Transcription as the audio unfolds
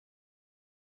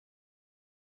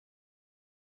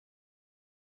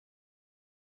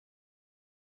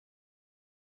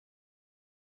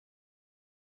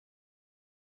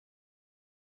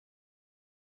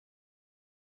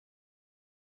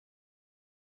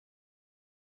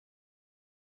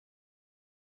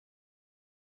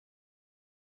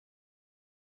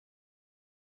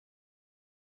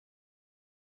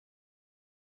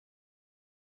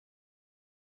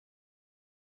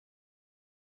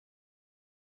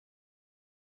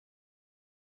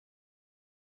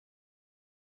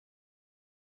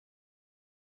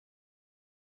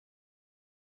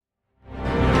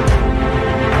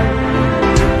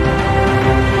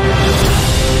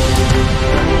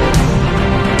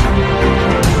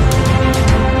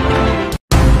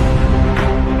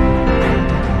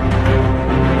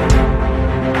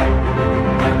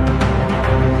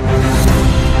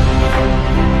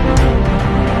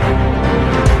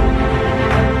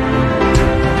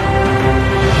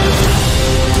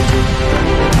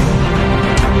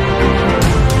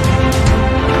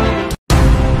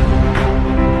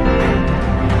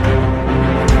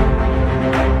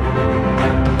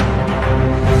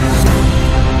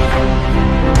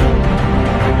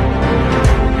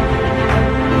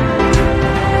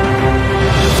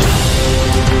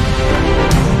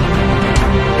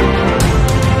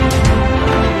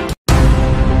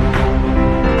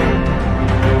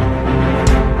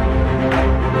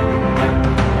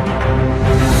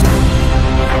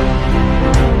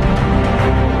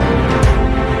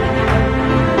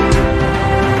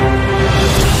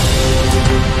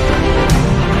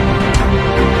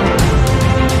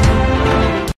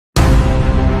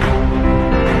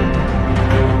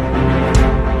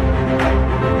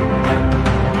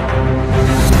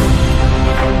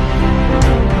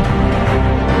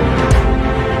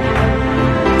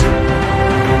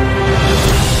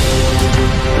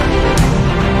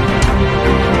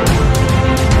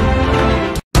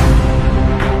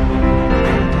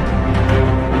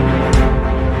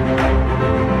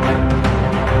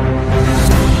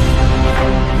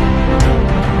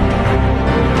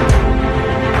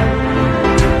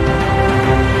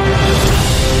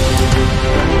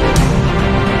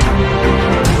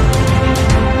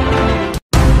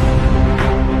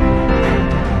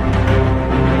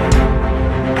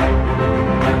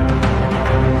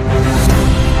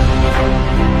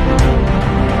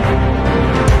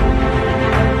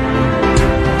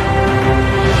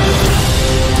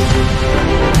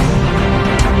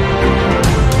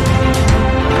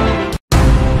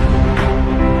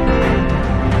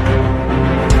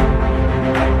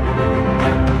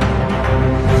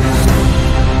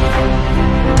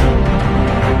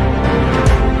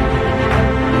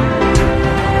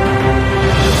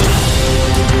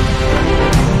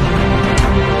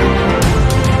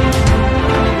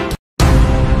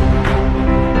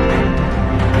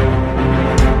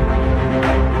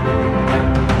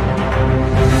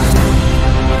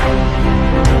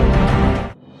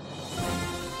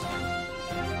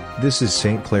This is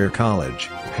St. Clare College,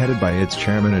 headed by its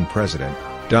chairman and president,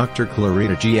 Dr.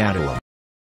 Clarita G. Adela,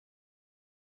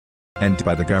 and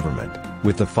by the government,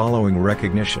 with the following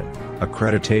recognition,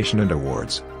 accreditation and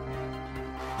awards.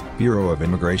 Bureau of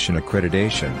Immigration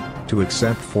Accreditation, to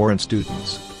accept foreign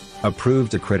students.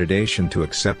 Approved accreditation to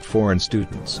accept foreign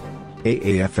students.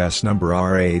 AAFS number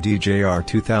RADJR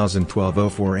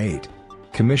 2012-048.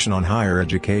 Commission on Higher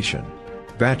Education.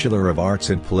 Bachelor of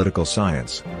Arts in Political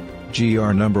Science.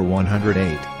 GR number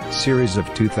 108, Series of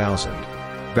 2000.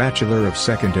 Bachelor of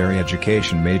Secondary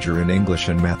Education major in English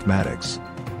and Mathematics.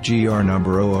 GR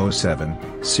number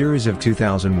 007, Series of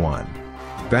 2001.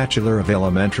 Bachelor of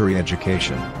Elementary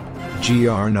Education.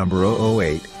 GR number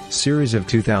 008, Series of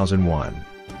 2001.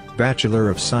 Bachelor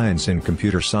of Science in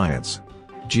Computer Science.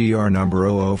 GR number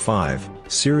 005,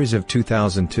 Series of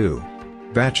 2002.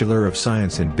 Bachelor of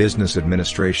Science in Business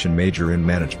Administration major in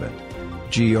Management.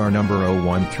 GR number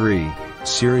 013,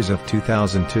 Series of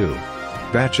 2002.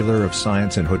 Bachelor of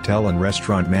Science in Hotel and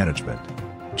Restaurant Management.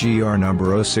 GR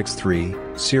number 063,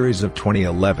 Series of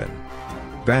 2011.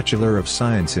 Bachelor of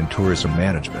Science in Tourism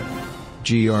Management.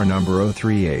 GR number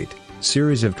 038,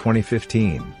 Series of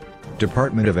 2015.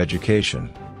 Department of Education.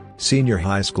 Senior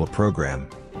High School Program.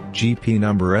 GP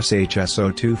number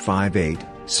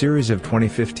SHS0258, Series of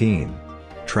 2015.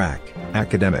 Track,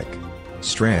 Academic.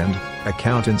 Strand,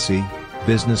 Accountancy,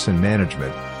 Business and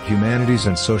Management, Humanities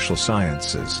and Social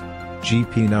Sciences.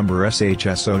 GP number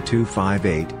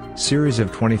SHS0258, Series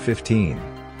of 2015.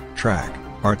 Track,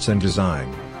 Arts and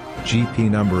Design.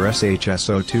 GP number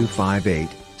SHS0258,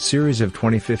 Series of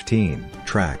 2015.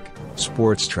 Track,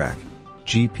 Sports Track.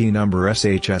 GP number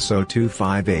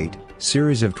SHS0258,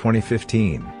 Series of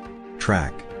 2015.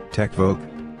 Track, TechVoc.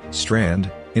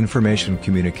 Strand, Information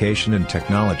Communication and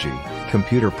Technology,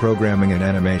 Computer Programming and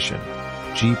Animation.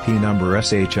 GP number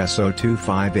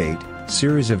SHS0258,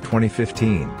 Series of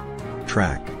 2015.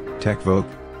 Track, TechVoc.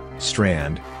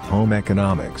 Strand, Home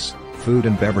Economics, Food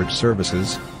and Beverage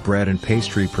Services, Bread and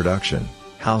Pastry Production,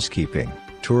 Housekeeping,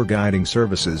 Tour Guiding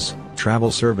Services,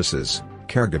 Travel Services,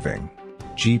 Caregiving.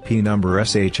 GP number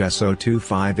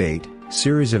SHS0258,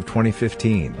 Series of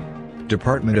 2015.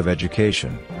 Department of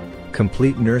Education.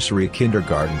 Complete Nursery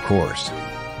Kindergarten Course.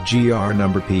 GR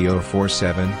number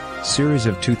P047, Series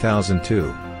of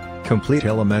 2002. Complete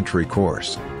Elementary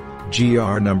Course.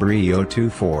 GR number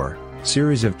E024,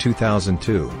 Series of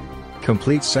 2002.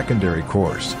 Complete Secondary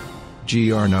Course.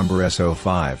 GR number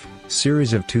S05,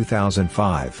 Series of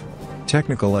 2005.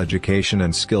 Technical Education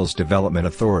and Skills Development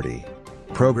Authority.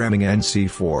 Programming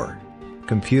NC4.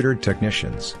 Computer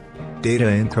Technicians. Data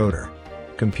Encoder.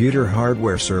 Computer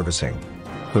Hardware Servicing.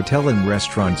 Hotel and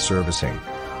Restaurant Servicing.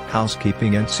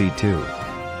 Housekeeping NC2.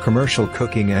 Commercial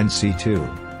Cooking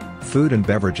NC2. Food and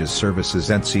Beverages Services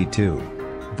NC2.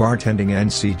 Bartending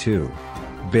NC2.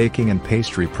 Baking and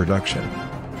Pastry Production.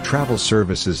 Travel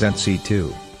Services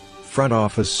NC2. Front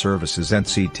Office Services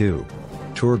NC2.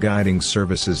 Tour Guiding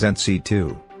Services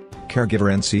NC2.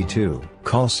 Caregiver NC2.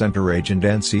 Call Center Agent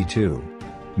NC2.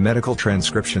 Medical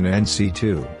Transcription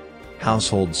NC2.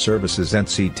 Household Services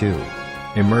NC2.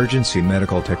 Emergency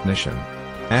Medical Technician.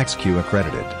 AXQ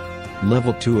accredited.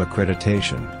 Level 2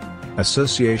 accreditation.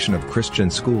 Association of Christian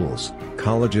Schools,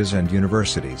 Colleges and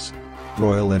Universities.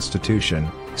 Royal Institution,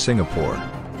 Singapore.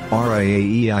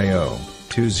 RIAEIO,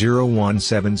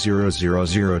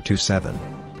 2017000027.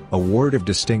 Award of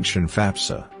Distinction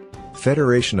FAPSA.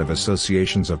 Federation of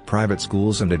Associations of Private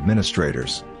Schools and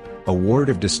Administrators. Award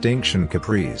of Distinction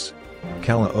Caprice.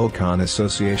 Kalaokan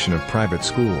Association of Private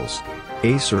Schools.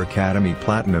 Acer Academy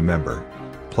Platinum Member.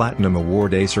 Platinum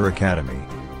Award Acer Academy.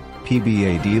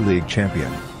 PBAD League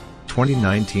Champion.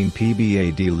 2019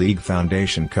 PBAD League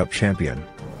Foundation Cup Champion.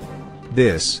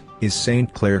 This is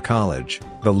St. Clare College,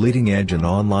 the leading edge in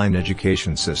online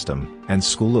education system and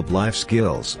School of Life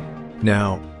Skills.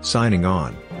 Now, signing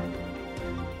on.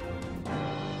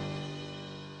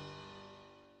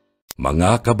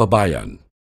 Mga kababayan,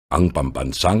 ang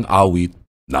pambansang awit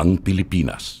ng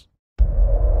Pilipinas.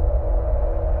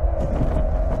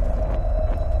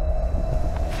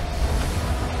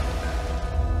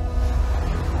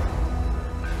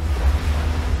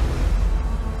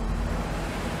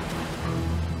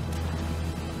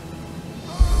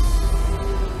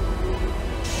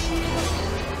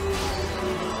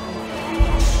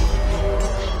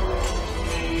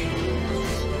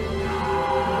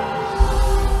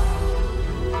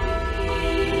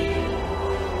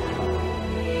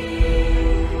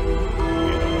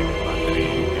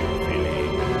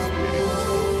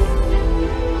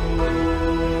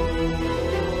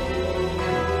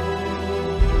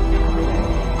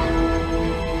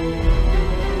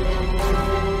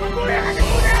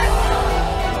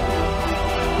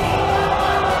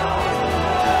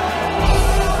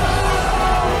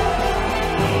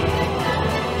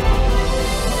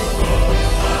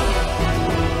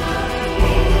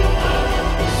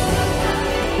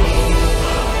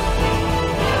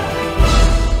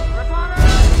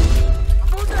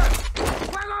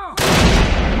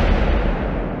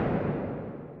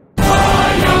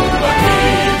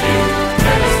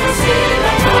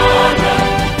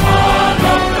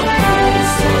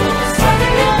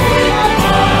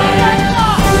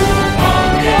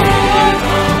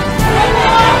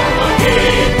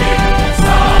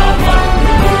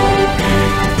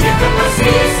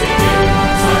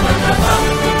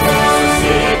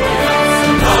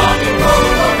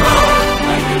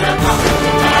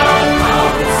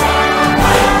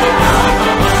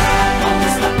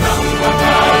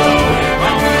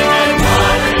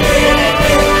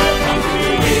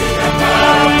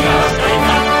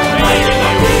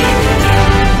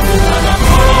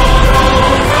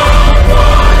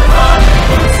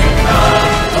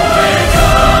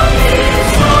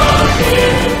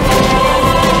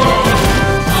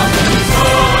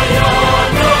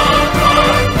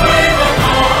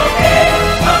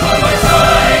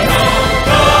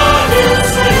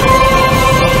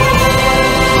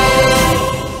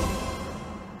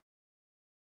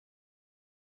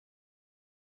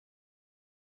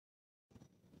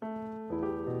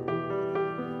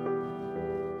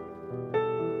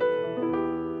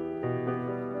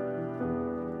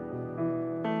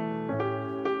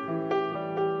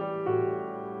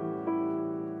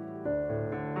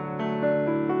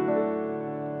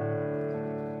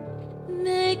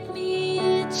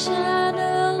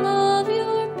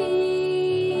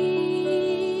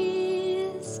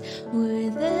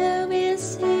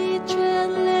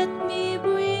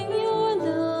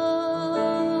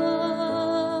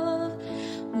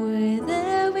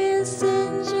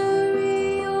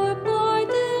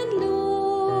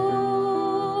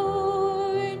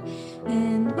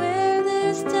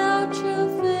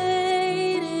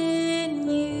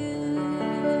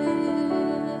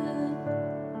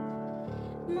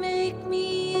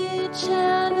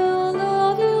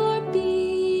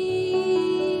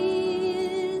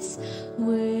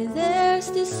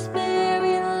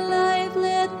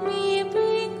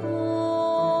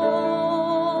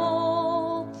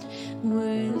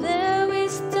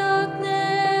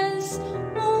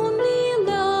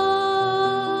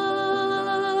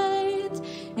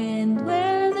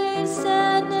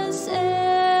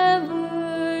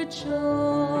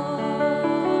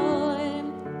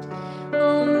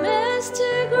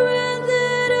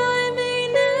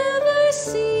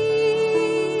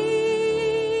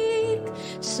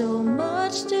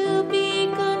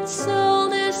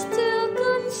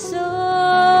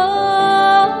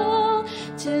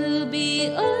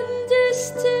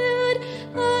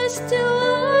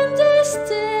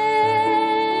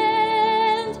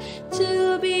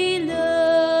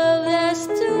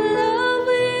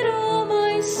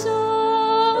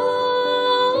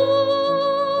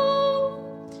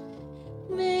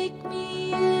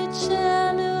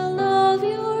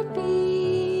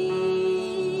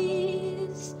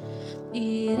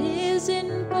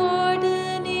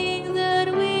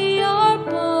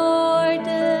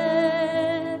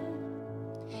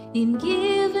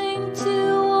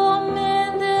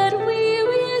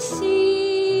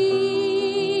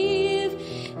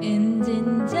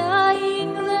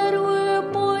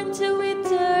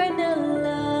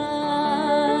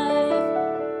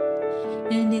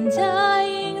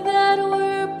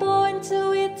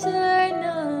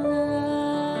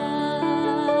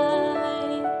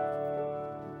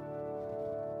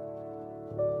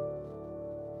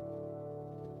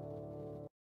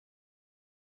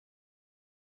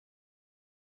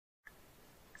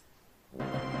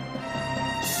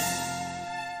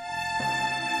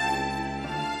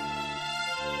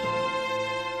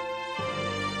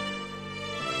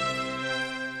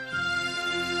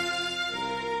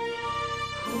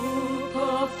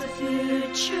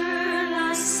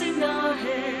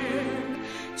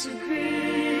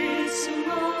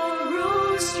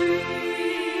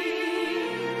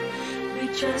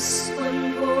 just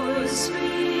one voice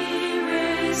we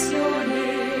raise your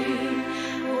name.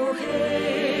 Oh,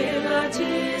 hail our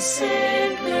dear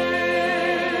St.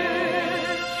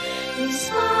 Clare,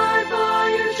 inspired by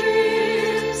your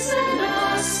dreams and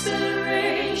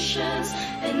aspirations,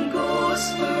 and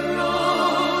goals for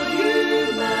all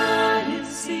humanity.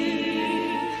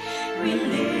 We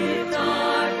lift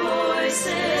our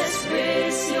voices,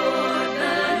 raise your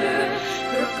banner,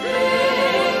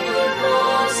 proclaim your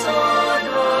cause on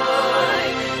high.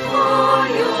 For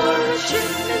your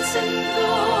achievements and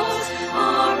goals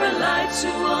are a light to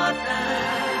our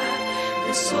path,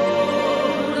 the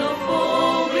soul of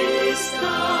all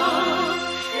wisdom,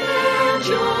 and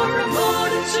you're a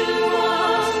model to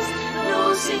us,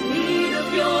 those in need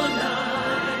of your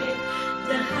light,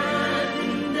 the hand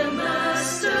in the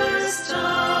Master's touch.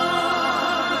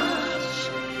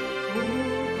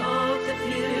 Hope of the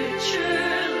future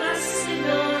lies in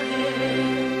our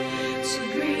hand, to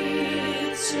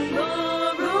greet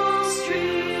tomorrow's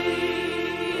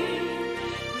dream.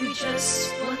 With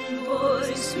just one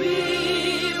voice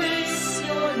we raise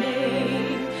your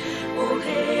name. Oh,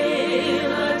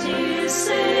 hail our dear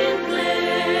St.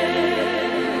 Clare,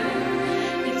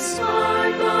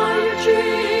 inspired by your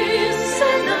dreams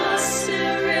and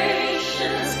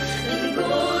aspirations, and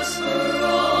goals for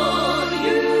all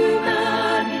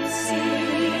humanity.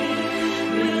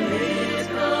 We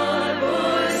lift our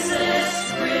voices,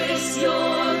 raise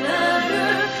your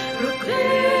banner,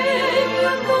 proclaim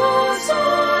your cause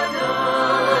on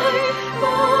high.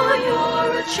 For your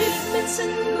achievements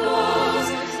and goals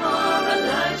are a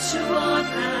light to our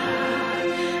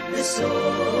path, the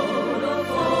soul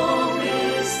of all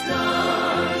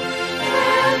wisdom,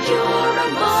 and you're a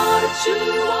model to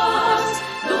us,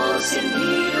 those in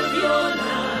need of your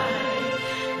light,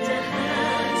 the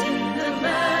hand in the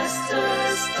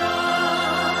Master's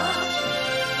touch.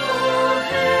 Oh,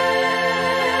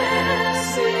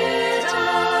 Hesita,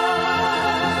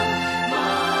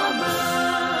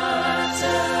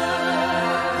 Mamata.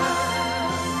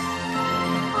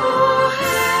 Oh,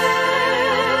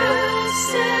 hail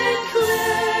St.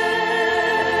 Clare.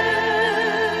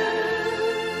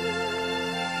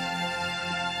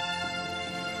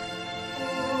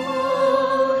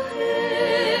 Oh,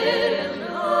 hail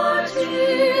our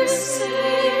dear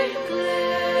St. Clare.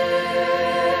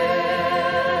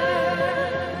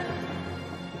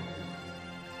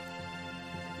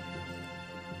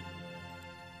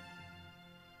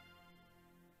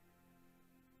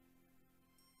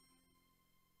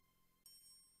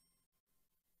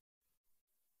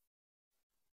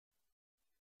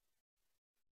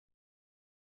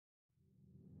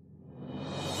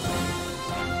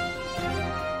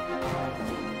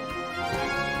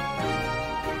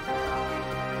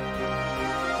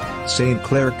 St.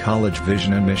 Clare College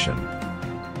Vision and Mission.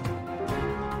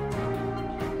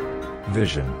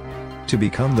 Vision: to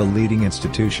become the leading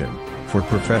institution for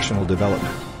professional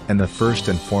development, and the first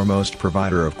and foremost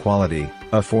provider of quality,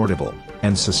 affordable,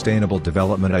 and sustainable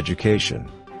development education.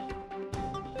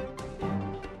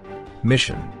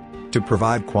 Mission: to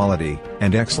provide quality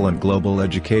and excellent global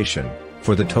education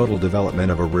for the total development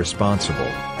of a responsible,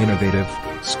 innovative,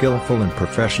 skillful and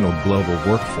professional global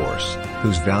workforce,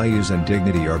 whose values and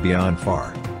dignity are beyond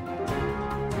far.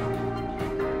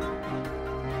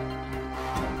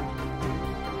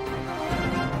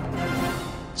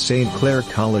 St. Clare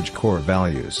College Core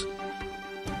Values.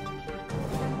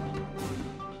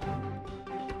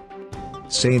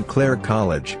 St. Clare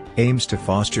College aims to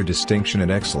foster distinction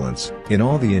and excellence in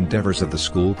all the endeavors of the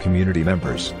school community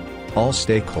members. All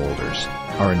stakeholders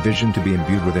are envisioned to be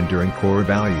imbued with enduring core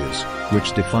values,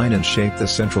 which define and shape the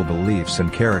central beliefs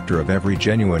and character of every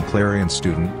genuine Clarion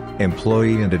student,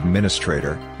 employee and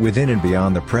administrator, within and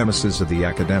beyond the premises of the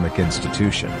academic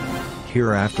institution.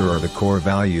 Hereafter are the core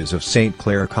values of St.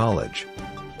 Clare College.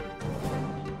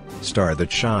 Star that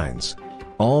shines.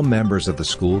 All members of the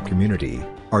school community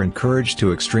are encouraged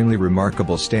to extremely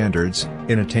remarkable standards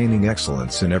in attaining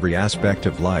excellence in every aspect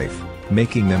of life,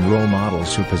 making them role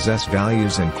models who possess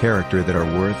values and character that are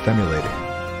worth emulating.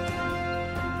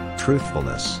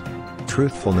 Truthfulness.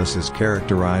 Truthfulness is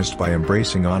characterized by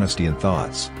embracing honesty in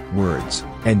thoughts, words,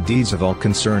 and deeds of all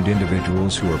concerned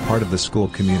individuals who are part of the school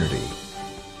community.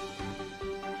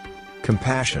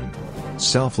 Compassion.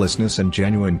 Selflessness and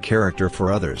genuine character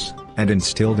for others, and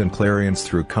instilled in Clarions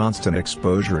through constant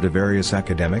exposure to various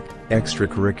academic,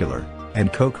 extracurricular,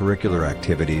 and co-curricular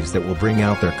activities that will bring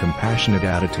out their compassionate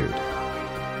attitude.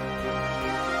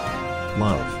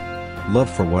 Love. Love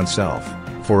for oneself,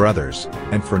 for others,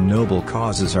 and for noble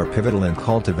causes are pivotal in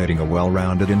cultivating a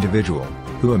well-rounded individual,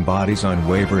 who embodies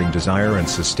unwavering desire and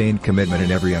sustained commitment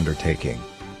in every undertaking.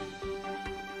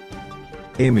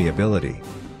 Amiability.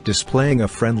 Displaying a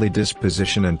friendly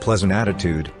disposition and pleasant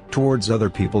attitude towards other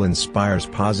people inspires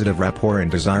positive rapport and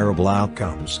desirable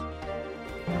outcomes.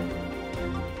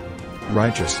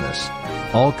 Righteousness.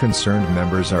 All concerned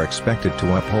members are expected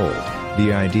to uphold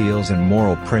the ideals and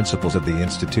moral principles of the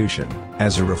institution,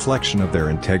 as a reflection of their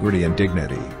integrity and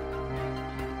dignity.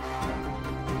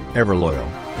 Ever loyal.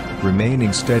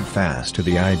 Remaining steadfast to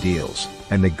the ideals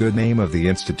and the good name of the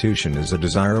institution is a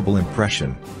desirable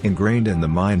impression, ingrained in the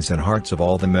minds and hearts of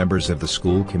all the members of the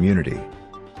school community.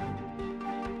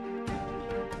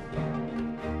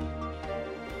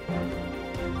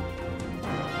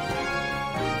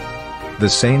 The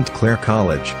St. Clare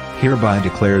College hereby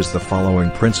declares the following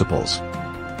principles.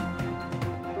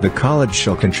 The college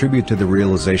shall contribute to the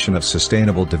realization of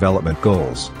sustainable development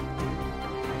goals.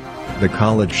 The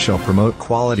college shall promote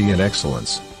quality and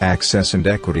excellence, access and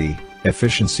equity,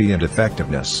 efficiency and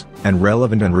effectiveness, and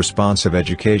relevant and responsive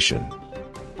education.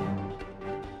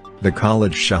 The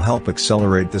college shall help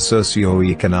accelerate the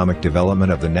socio-economic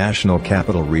development of the National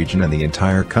Capital Region and the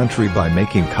entire country by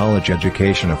making college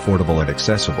education affordable and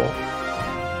accessible.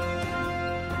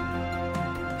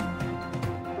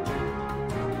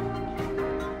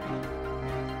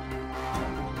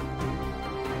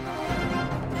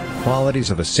 Qualities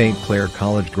of a St. Clare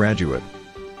College graduate.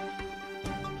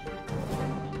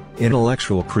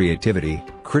 Intellectual creativity,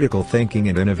 critical thinking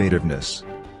and innovativeness.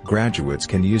 Graduates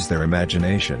can use their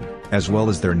imagination, as well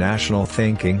as their national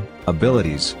thinking,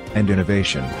 abilities, and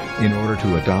innovation, in order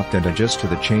to adopt and adjust to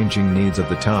the changing needs of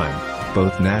the time,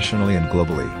 both nationally and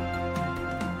globally.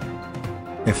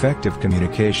 Effective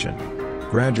communication.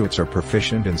 Graduates are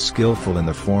proficient and skillful in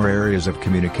the 4 areas of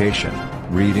communication: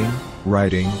 reading,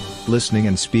 writing, listening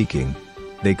and speaking.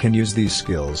 They can use these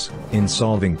skills in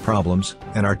solving problems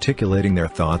and articulating their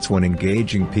thoughts when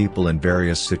engaging people in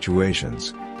various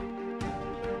situations.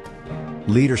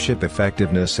 Leadership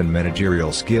effectiveness and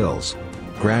managerial skills.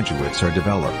 Graduates are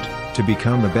developed to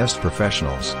become the best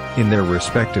professionals in their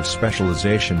respective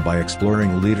specialization by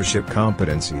exploring leadership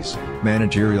competencies,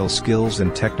 managerial skills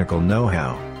and technical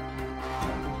know-how.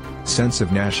 Sense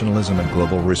of nationalism and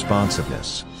global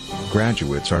responsiveness.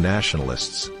 Graduates are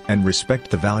nationalists and respect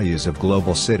the values of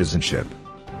global citizenship.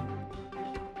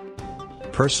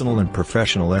 Personal and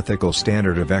professional ethical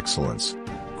standard of excellence.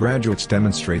 Graduates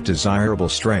demonstrate desirable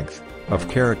strength of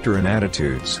character and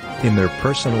attitudes in their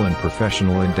personal and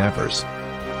professional endeavors.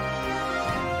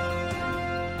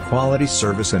 Quality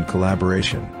service and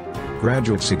collaboration.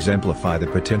 Graduates exemplify the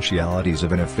potentialities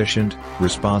of an efficient,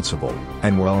 responsible,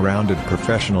 and well-rounded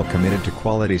professional committed to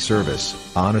quality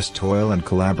service, honest toil and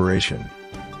collaboration.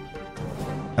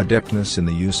 Adeptness in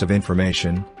the use of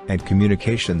information and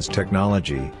communications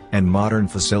technology and modern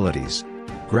facilities.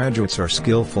 Graduates are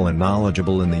skillful and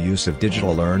knowledgeable in the use of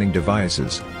digital learning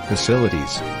devices,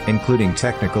 facilities, including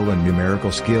technical and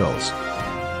numerical skills.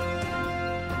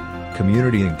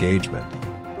 Community engagement.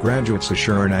 Graduates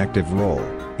assure an active role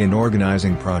in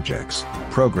organizing projects,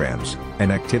 programs,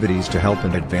 and activities to help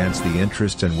and advance the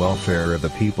interests and welfare of the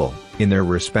people in their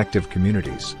respective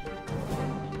communities.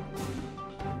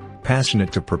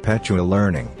 Passionate to perpetual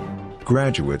learning.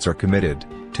 Graduates are committed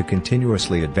to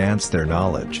continuously advance their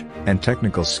knowledge and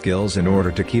technical skills in order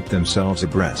to keep themselves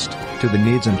abreast to the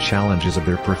needs and challenges of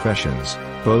their professions,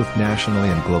 both nationally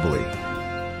and globally.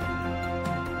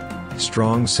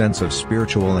 Strong sense of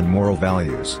spiritual and moral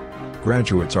values.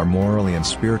 Graduates are morally and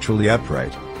spiritually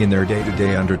upright in their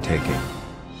day-to-day undertaking.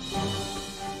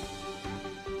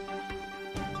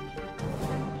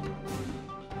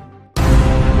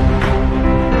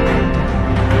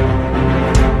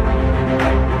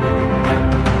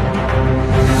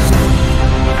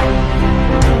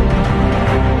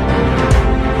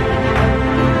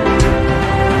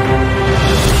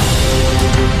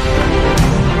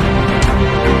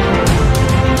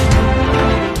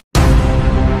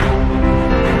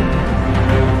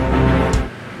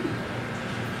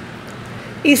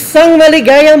 Isang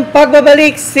maligayang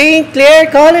pagbabalik St.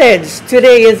 Clare College.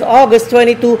 Today is August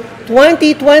 22,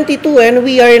 2022 and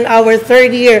we are in our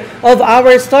 3rd year of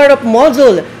our startup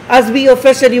module as we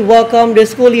officially welcome the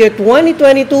school year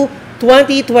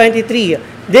 2022-2023.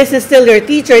 This is still your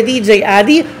teacher DJ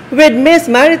Addy with Miss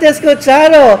Marites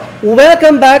Cocharo.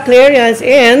 Welcome back Clarians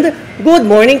and good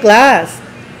morning class.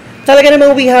 Talaga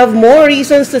namang we have more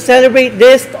reasons to celebrate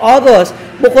this August.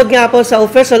 Bukod nga po sa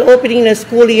official opening ng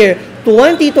school year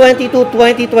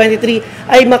 2022-2023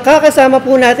 ay makakasama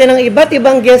po natin ang iba't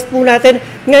ibang guest po natin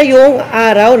ngayong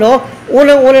araw, no?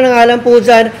 Unang-una na nga lang po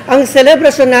dyan, ang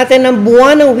selebrasyon natin ng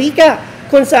Buwan ng Wika,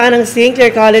 kung saan ang St.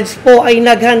 Clare College po ay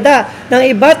naghanda ng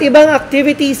iba't ibang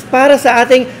activities para sa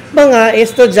ating mga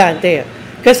estudyante.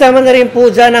 Kasama na rin po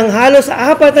dyan ang halos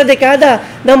 4 na dekada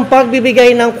ng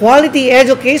pagbibigay ng quality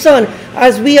education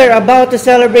as we are about to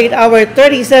celebrate our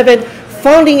 37th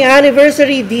founding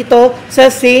anniversary dito sa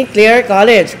St. Clare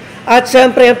College. At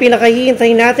syempre, ang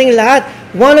pinakahihintay nating lahat,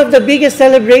 one of the biggest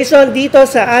celebration dito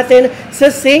sa atin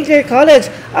sa St. Clare College,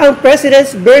 ang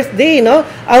President's Birthday, no?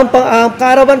 Ang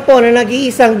karawan po na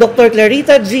nag-iisang Dr.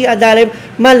 Clarita G. Adalim,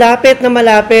 malapit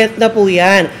na po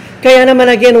yan. Kaya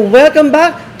naman again, welcome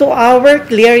back to our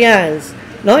Clarians.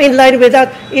 No, in line with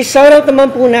that, i-shoutout naman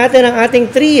po natin ang ating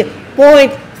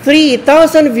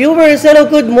 3,300 viewers. Hello,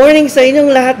 good morning sa inyong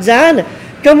lahat dyan.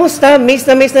 Kamusta? Miss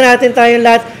na natin tayong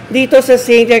lahat dito sa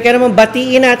St. Clare. Kaya naman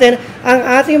batiin natin ang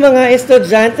ating mga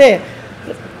estudyante.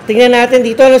 Tingnan natin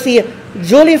dito si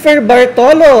Julifer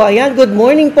Bartolo. Ayan, good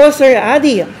morning po Sir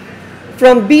Adi.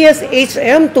 From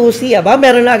BSHM to C. Aba,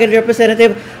 meron na agad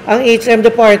representative ang HM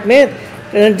department.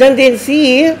 Nandyan din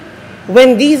si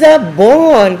Wendiza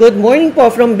Bon. Good morning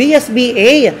po from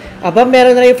BSBA. Aba,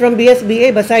 meron na rin from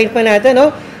BSBA. Basahin pa natin,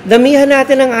 no? Damihan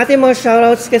natin ang ating mga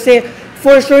shoutouts kasi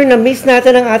for sure na-miss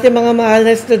natin ang ating mga mahal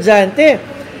na estudyante.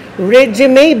 Reggie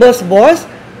May Boss.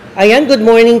 Ayan, good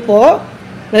morning po.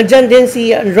 Nandyan din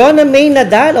si Rona May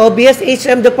Nadal o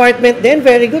BSHM department din.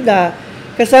 Very good,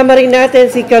 Kasama rin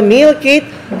natin si Camille Kate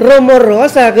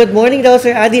Romorosa. Good morning daw,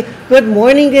 Sir Adi. Good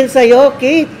morning din sa'yo,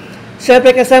 Kate.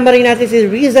 Siyempre, kasama rin natin si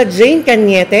Riza Jane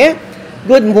Cañete.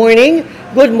 Good morning.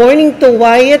 Good morning to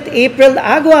Wyatt April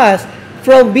Aguas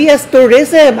from BS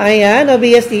Tourism. Ayan, o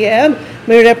BSTM.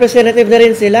 May representative na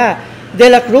rin sila. De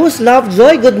La Cruz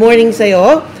Lovejoy, good morning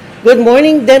sa'yo. Good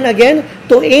morning then again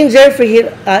to Angel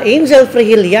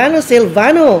Frigiliano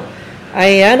Silvano.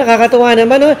 Ayan, nakakatuwa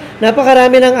naman, no?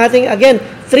 Napakarami ng ating, again,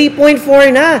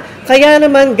 3.4 na. Kaya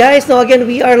naman, guys, no, again,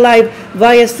 we are live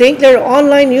via St. Clare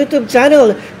Online YouTube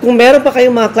channel. Kung meron pa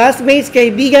kayong mga classmates,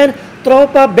 kaibigan,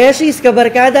 tropa, beshies,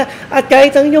 kabarkada, at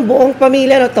kahit ang inyong buong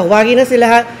pamilya, no, tawagin na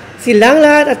silang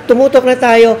lahat at tumutok na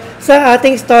tayo sa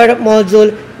ating startup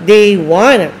module day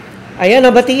 1. Ayan,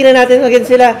 nabatiin na natin again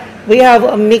sila. We have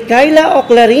Mikaela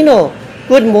Oclarino.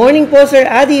 Good morning po, Sir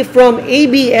Adi from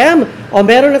ABM. O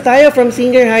meron na tayo from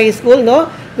senior high school, no?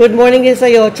 Good morning din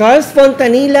sa'yo, Charles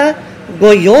Fontanilla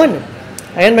Goyon.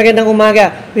 Ayan, magandang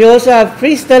umaga. We also have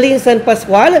Crystalline San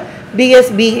Pascual,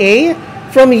 BSBA.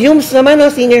 From Yums naman, no?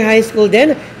 Senior high school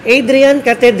din, Adrian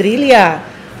Catedrilia.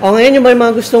 O ngayon, yung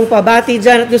mga gustong pabati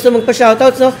dyan at gusto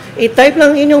magpa-shoutouts, no? I-type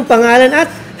lang inyong pangalan at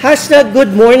hashtag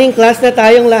good morning class na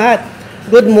tayong lahat.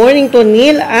 Good morning to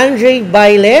Neil Andre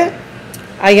Baile.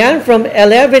 Ayan, from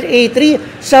 11A3.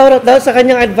 Shoutout daw sa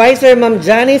kanyang advisor, Ma'am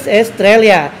Janice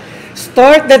Estrella.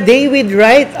 Start the day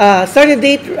right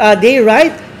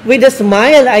with a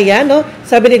smile. Ayan, no?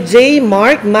 Sabi ni J.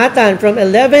 Mark Matan from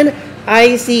 11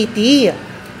 ICT.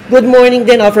 Good morning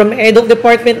din, from Eduk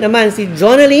Department naman, si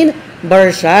Jonaline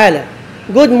Barshal.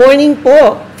 Good morning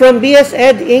po from BS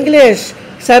Ed English.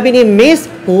 Sabi ni Miss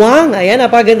Huang. Ayan,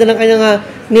 napaganda ng kanyang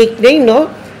nickname, no?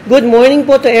 Good morning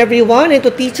po to everyone and to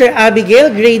Teacher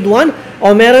Abigail, grade 1. O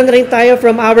meron rin tayo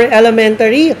from our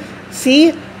elementary,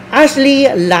 si Ashley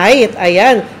Light.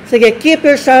 Ayan. Sige, keep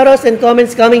your shoutouts and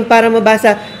comments coming para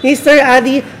mabasa ni Sir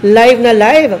Adi live na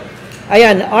live.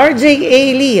 Ayan, RJ A.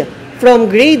 Lee from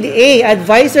grade A.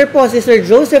 Advisor po si Sir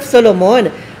Joseph Solomon.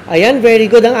 Ayan, very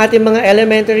good ang ating mga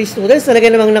elementary students.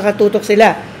 Talaga namang nakatutok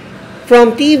sila.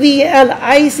 From TVL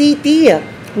ICT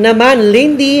naman,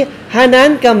 Lindy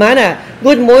Hanan Kamana.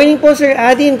 Good morning po, Sir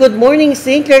Adin. Good morning,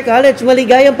 St. Clare College.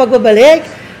 Maligayang pagbabalik.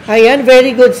 Ayan,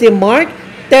 very good si Mark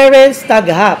Terence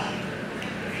Taghap.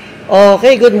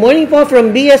 Okay, good morning po from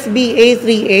BSBA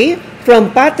 3A, from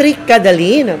Patrick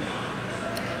Cadalin.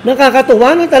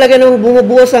 Nakakatuwa, no? Talaga nung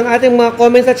bumubuhos ang ating mga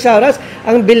comments at shoutouts.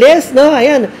 Ang bilis, no?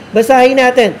 Ayan, basahin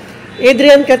natin.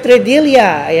 Adrian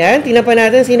Catredilia. Ayan, tingnan pa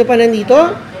natin sino pa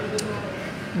nandito.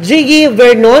 Jiggy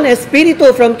Vernon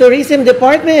Espiritu from Tourism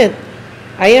Department.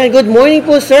 Ayan, good morning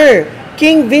po, sir.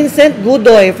 King Vincent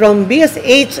Gudoy from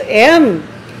BSHM.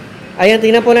 Ayan,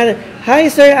 tingnan po natin. Hi,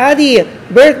 Sir Adi.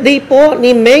 Birthday po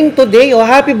ni Meng today. O,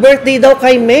 happy birthday daw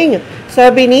kay Meng.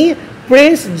 Sabi ni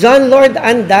Prince John Lord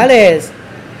Andales.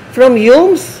 From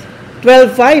Yums,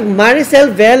 12.5,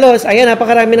 Maricel Velos. Ayan,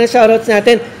 napakarami ng shoutouts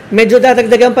natin. Medyo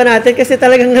dadagdagan pa natin kasi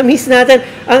talagang na-miss natin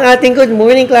ang ating Good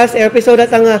Morning Class episode at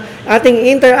ang ating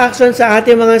interaction sa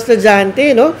ating mga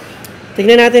estudyante, no?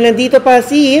 Tingnan natin, nandito pa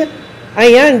si,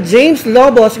 ayan, James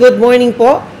Lobos. Good morning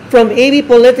po from AB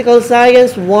Political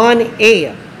Science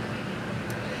 1A.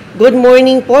 Good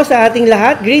morning po sa ating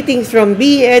lahat. Greetings from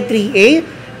BEd 3A.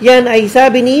 Yan ay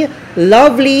sabi ni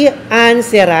Lovely Ann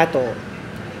Cerato.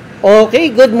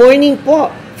 Okay, good morning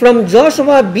po from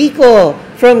Joshua Bico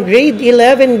from grade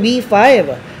 11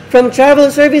 B5. From Travel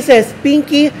Services,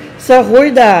 Pinky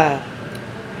Sahurda.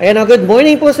 Ayan, good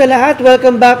morning po sa lahat.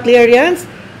 Welcome back, Clarians.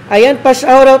 Ayan,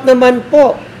 pa-shoutout naman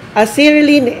po.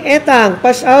 Asirilyn Etang,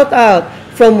 pa-shoutout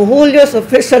from Julio's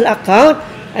official account.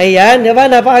 Ayan, diba?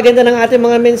 Napakaganda ng ating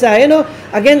mga mensahe, no?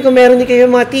 Again, kung meron din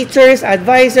kayo mga teachers,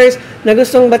 advisors na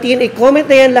gustong batiin, i-comment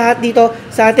na yan lahat dito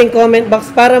sa ating comment box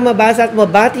para mabasa at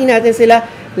mabati natin sila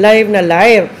live na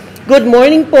live. Good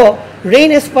morning po,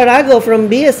 Rain Esparago from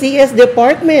BSCS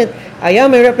Department. Ayan,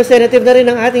 may representative na rin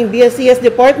ng ating BSCS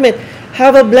Department.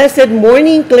 Have a blessed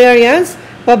morning, Clarians.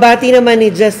 Pabati naman ni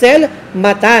Giselle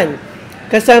Matan.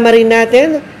 Kasama rin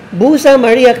natin, Busa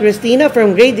Maria Cristina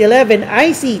from grade 11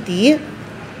 ICT.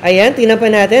 Ayan, tingnan pa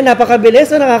natin.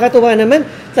 Napakabilis na nakakatuwa naman.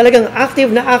 Talagang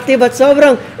active na active at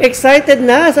sobrang excited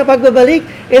na sa pagbabalik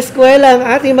eskwela ang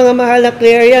ating mga mahal na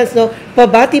Clarians. No?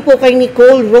 Pabati po kay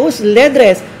Nicole Rose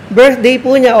Ledres. Birthday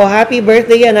po niya. O, happy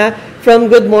birthday yan ha. From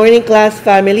Good Morning Class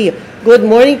Family. Good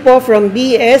morning po from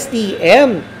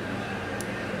BSTM.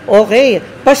 Okay.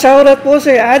 Pa-shoutout po,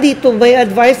 Sir Adi, to my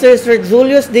advisor, Sir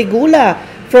Julius De Gula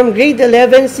from grade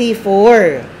 11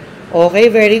 C4.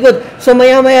 Okay, very good. So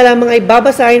maya-maya lamang ay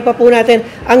babasahin pa po natin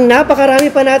ang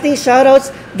napakarami pa nating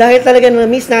shoutouts dahil talaga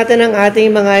na-miss natin ang ating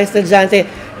mga estudyante.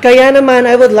 Kaya naman,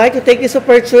 I would like to take this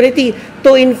opportunity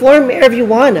to inform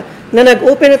everyone na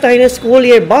nag-open na tayo ng school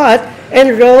year but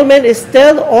enrollment is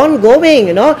still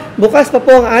ongoing. No? Bukas pa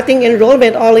po ang ating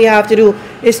enrollment. All you have to do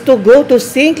is to go to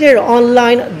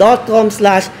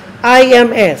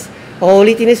stclareonline.com/IMS.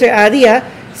 Ulitin ni Sir Adi,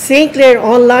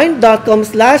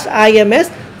 stclareonline.com/IMS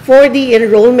for the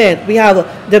enrollment. We have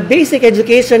the basic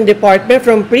education department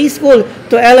from preschool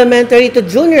to elementary to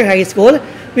junior high school.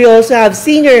 We also have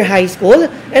senior high school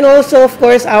and also, of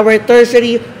course, our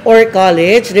tertiary or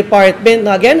college department.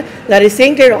 Now, again, that is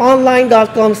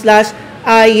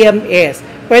stclareonline.com/IMS.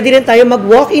 Pwede rin tayo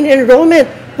mag-walk-in enrollment.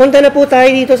 Punta na po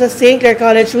tayo dito sa St. Clair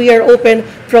College. We are open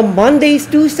from Mondays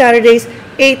to Saturdays,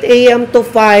 8 a.m. to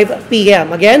 5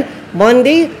 p.m. Again,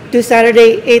 Monday to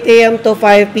Saturday, 8 a.m. to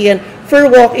 5 p.m. for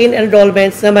walk-in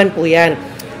enrollments naman po yan.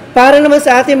 Para naman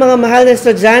sa ating mga mahal na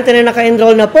estudyante na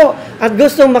naka-enroll na po at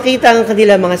gustong makita ang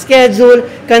kanilang mga schedule,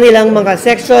 kanilang mga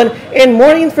section, and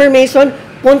more information,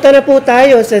 punta na po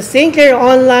tayo sa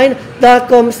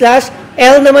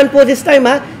stclareonline.com/L naman po this time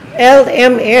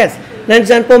LMS.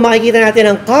 Nandyan po makikita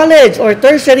natin ang college or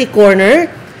tertiary corner,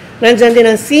 nandyan din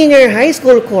ang senior high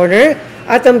school corner,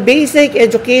 at ang basic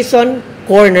education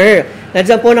corner.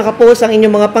 Nandiyan po nakapost ang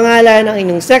inyong mga pangalan, ang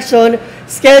inyong section,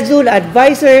 schedule,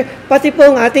 advisor, pati po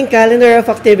ang ating calendar of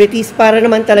activities para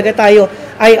naman talaga tayo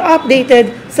ay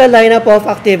updated sa lineup of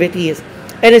activities.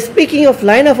 And speaking of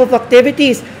lineup of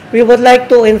activities, we would like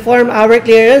to inform our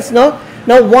clearance, no?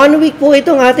 Na 1 week po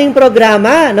itong ating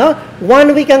programa, no?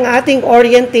 1 week ang ating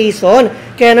orientation.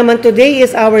 Kaya naman today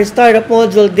is our startup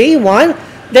module day 1.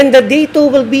 Then the day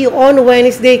 2 will be on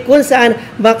Wednesday kung saan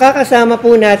makakasama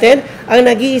po natin ang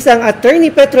nag-iisang Attorney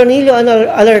Petronilio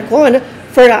Alarcon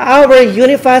for our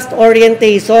Unifast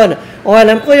orientation. O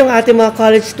alam ko yung ating mga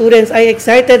college students ay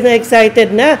excited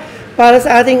na para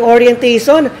sa ating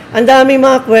orientation. Ang daming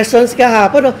mga questions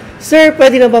kahapon. Sir,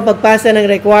 pwede na ba magpasa ng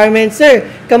requirements? Sir,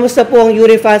 kamusta po ang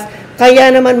Unifast?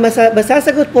 Kaya naman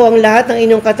masasagot po ang lahat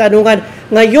ng inyong katanungan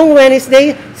ngayong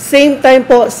Wednesday, same time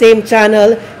po, same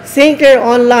channel, St. Clair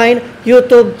Online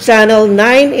YouTube channel,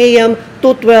 9 a.m.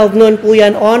 to 12 noon po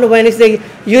yan on Wednesday,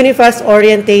 Unifast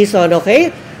Orientation,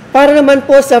 okay? Para naman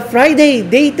po sa Friday,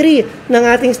 day 3 ng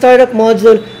ating startup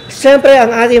module, syempre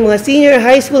ang ating mga senior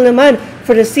high school naman,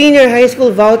 for the senior high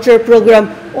school voucher program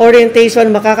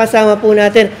orientation, makakasama po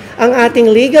natin ang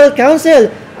ating legal counsel,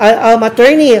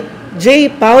 attorney J.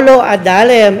 Paulo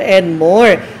Adalem and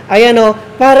more. Ayan o,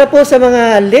 para po sa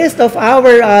mga list of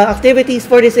our activities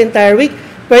for this entire week,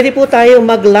 pwede po tayo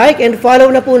mag-like and follow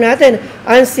na po natin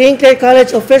ang St. Clair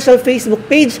College official Facebook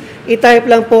page. I-type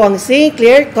lang po ang St.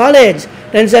 Clair College.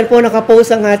 Nandyan po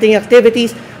nakapost ang ating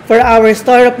activities for our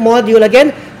startup module.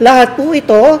 Again, lahat po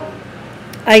ito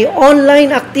ay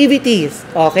online activities.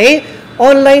 Okay?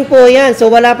 Online po yan. So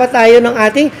wala pa tayo ng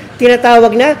ating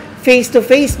tinatawag na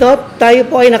face-to-face, no? Tayo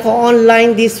po ay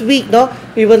naka-online this week, no?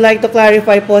 We would like to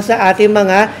clarify po sa ating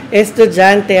mga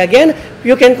estudyante. Again,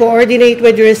 you can coordinate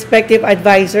with your respective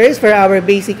advisors for our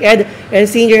basic ed and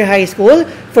senior high school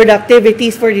for the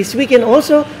activities for this week and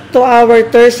also to our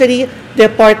tertiary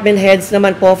department heads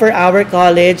naman po for our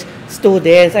college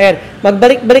students. Ayan,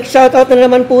 magbalik-balik shoutout na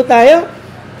naman po tayo.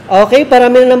 Okay,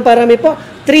 parami na ng parami po.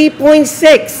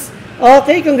 3.6.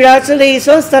 Okay,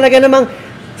 congratulations. Talaga namang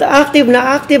active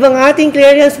na active ang ating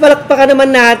clearance. Palakpakan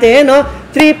naman natin, no?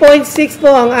 3.6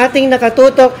 po ang ating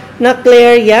nakatutok na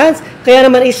clearance. Kaya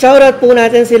naman i-shoutout po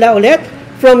natin sila ulit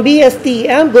From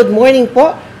BSTM, good morning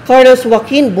po, Carlos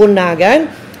Joaquin Bunagan.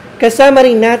 Kasama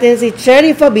rin natin si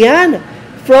Cherry Fabian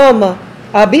from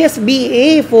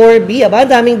BSBA 4B. Aba,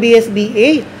 daming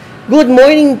BSBA. Good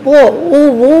morning po.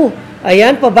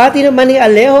 Ayan, pabati naman ni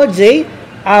Alejo J.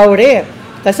 Aure.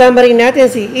 Kasama rin natin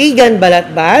si Egan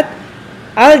Balatbat,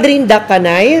 Aldrin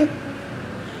Dakanay.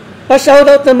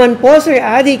 Pa-shoutout naman po, Sir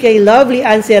Adi, kay Lovely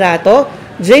Anserato,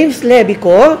 James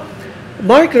Lebico,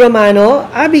 Mark Romano,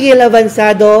 Abigail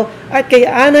Avanzado, at kay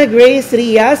Ana Grace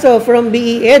Riaso from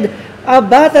BED.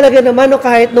 Aba, talaga naman no,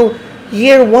 kahit nung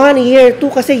year 1, year 2,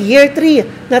 kasi year 3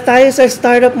 na tayo sa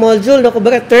startup module. No?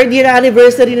 Kumbaga, 3rd year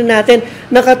anniversary na natin.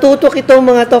 Nakatutok itong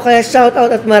mga to, kaya shoutout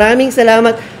at maraming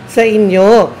salamat sa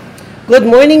inyo. Good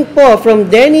morning po from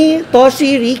Denny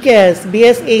Toshi Riquez,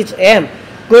 BSHM.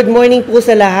 Good morning po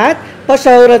sa lahat.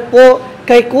 Pa-shoutout po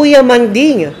kay Kuya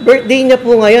Manding. Birthday niya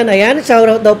po ngayon. Ayan,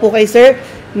 shoutout daw po kay Sir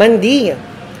Manding.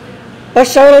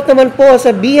 Pa-shoutout naman po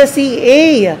sa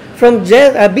BSCA from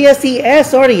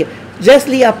BSCS,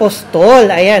 Jesly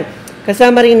Apostol. Ayan.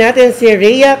 Kasama rin natin si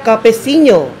Rhea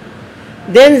Capesino.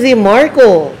 Denzi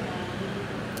Marco.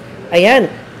 Ayan.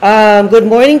 Good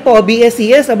morning po,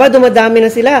 BSCS. Aba, dumadami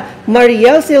na sila.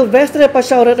 Mariel Silvestre,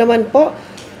 pa-shoutout naman po.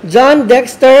 John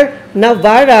Dexter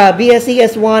Navarra,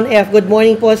 BSCS 1F. Good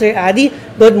morning po, Sir Adi.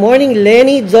 Good morning,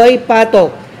 Lenny Joy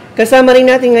Pato. Kasama rin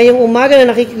natin ngayong umaga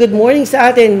na nakiki-good morning sa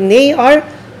atin, Nayar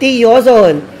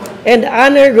Tiyozon and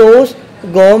Anna Rose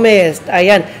Gomez.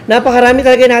 Ayan, napakarami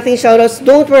talaga nating shoutouts.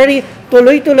 Don't worry,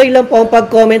 tuloy-tuloy lang po ang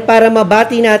pag-comment para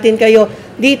mabati natin kayo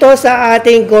dito sa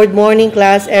ating Good Morning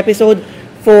Class episode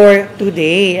for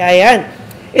today. Ayan.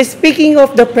 Speaking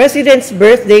of the President's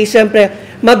birthday, syempre,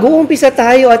 mag-uumpisa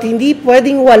tayo at hindi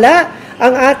pwedeng wala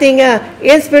ang ating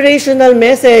inspirational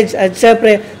message at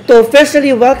syempre to officially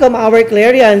welcome our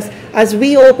Clarians as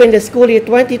we open the school year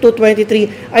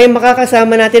 22-23 ay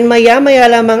makakasama natin maya-maya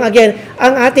lamang again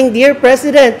ang ating dear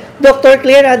President, Dr.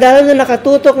 Clare Adalo na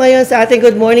nakatutok ngayon sa ating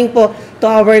good morning po to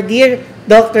our dear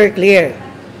Dr. Clare.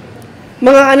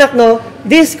 Mga anak, no,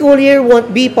 this school year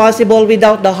won't be possible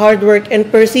without the hard work and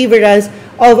perseverance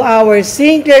of our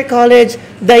St. Clair College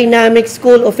Dynamic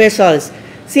School officials.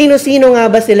 Sino-sino nga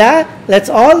ba sila?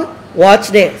 Let's all watch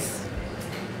this.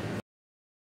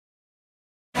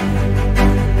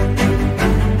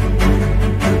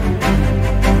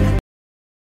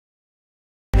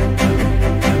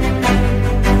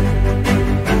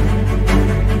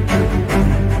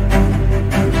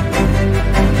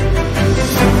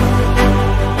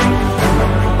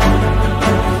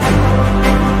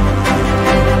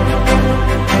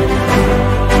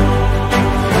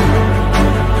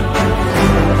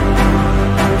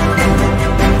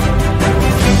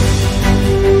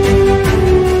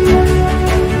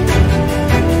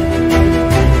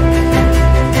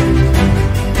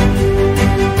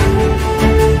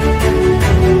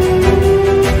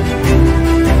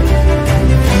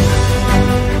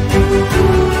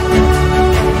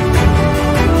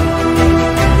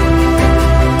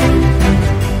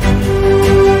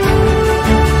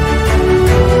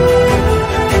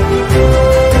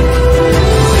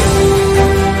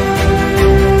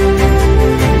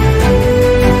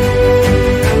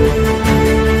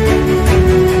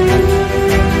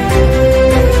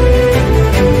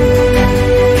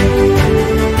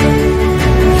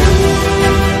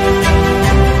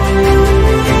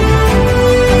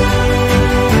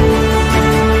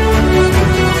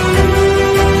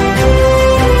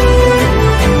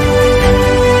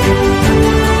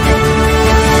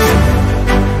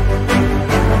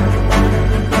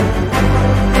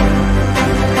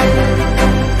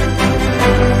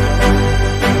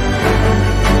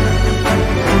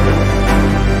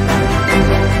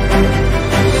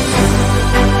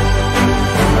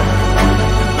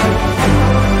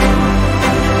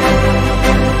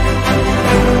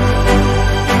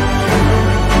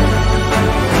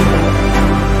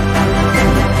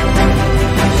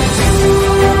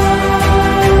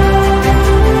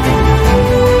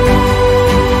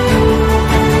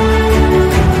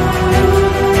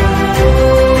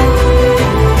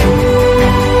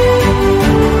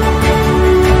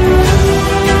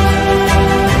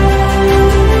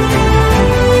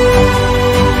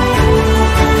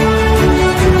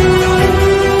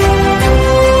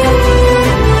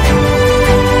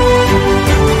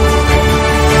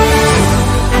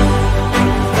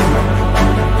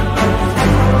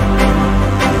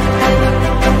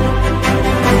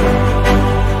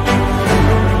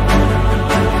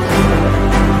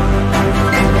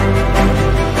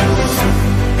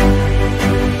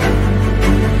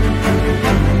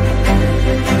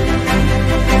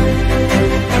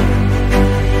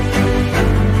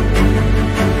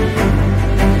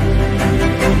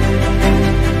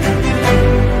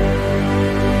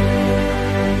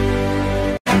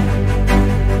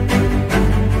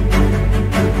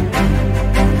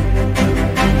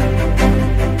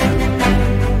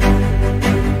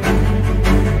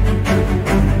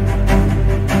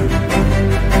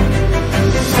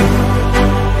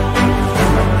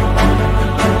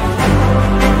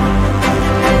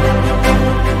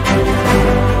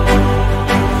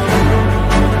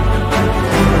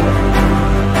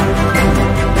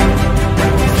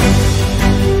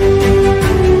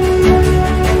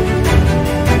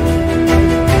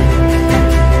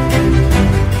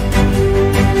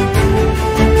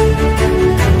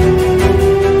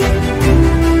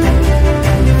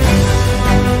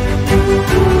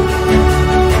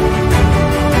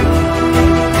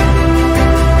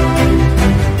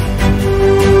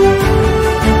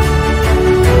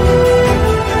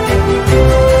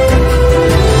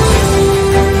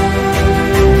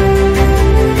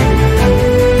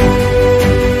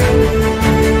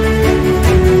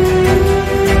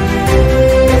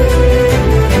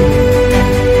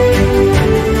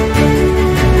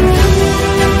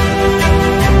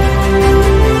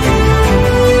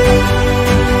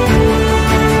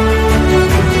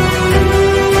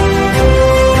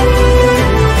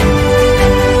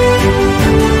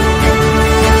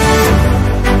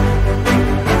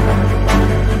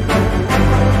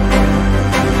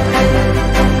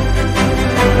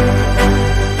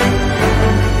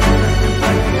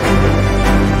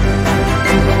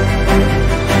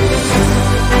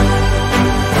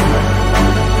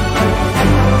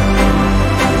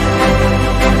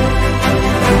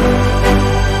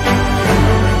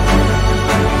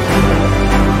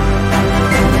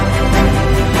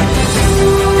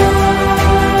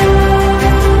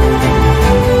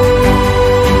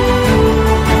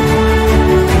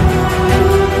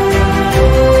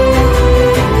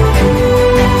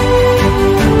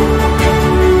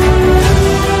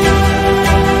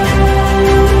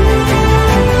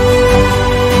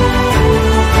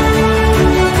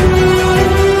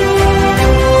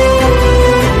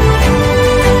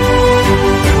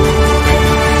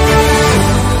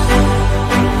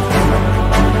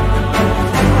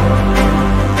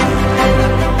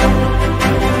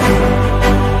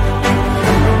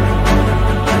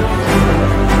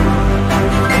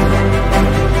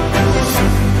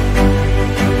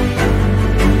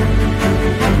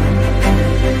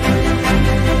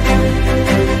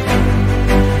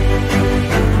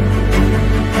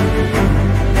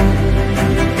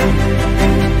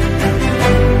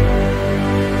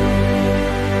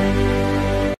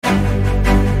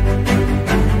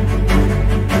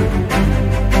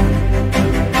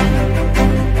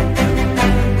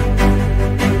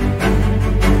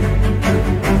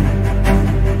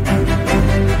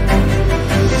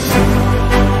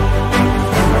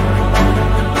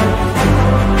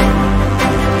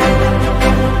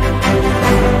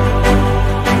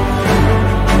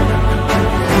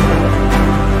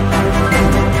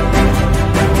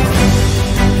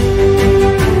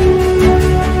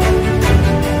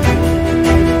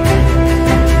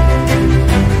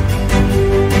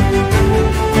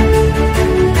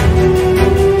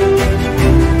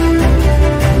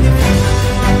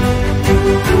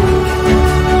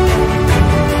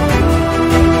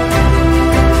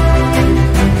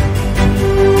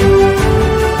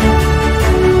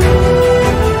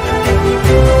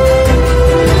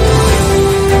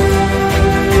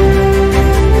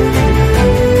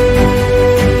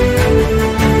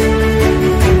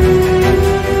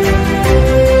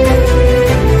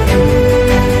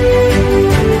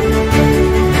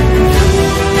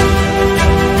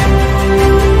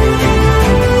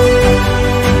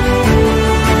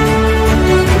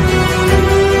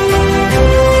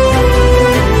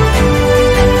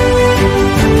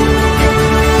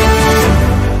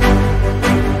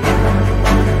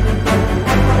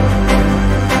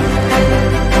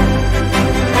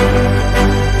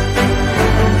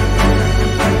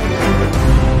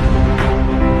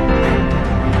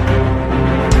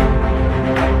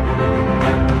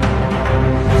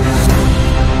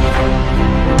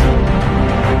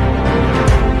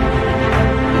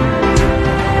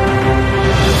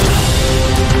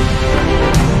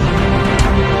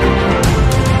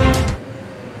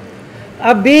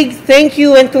 A big thank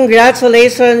you and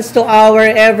congratulations to our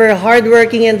ever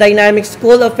hardworking and dynamic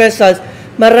school officials.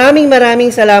 Maraming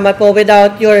salamat po.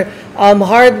 Without your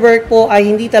hard work po ay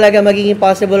hindi talaga magiging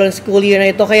possible ang school year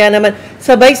na ito. Kaya naman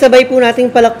sabay-sabay po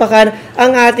nating palakpakan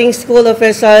ang ating school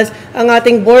officials, ang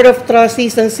ating Board of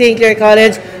Trustees ng St. Clare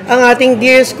College, ang ating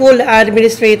dear school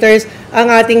administrators,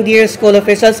 ang ating dear school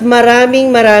officials.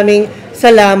 Maraming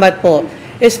salamat po.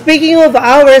 Speaking of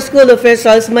our school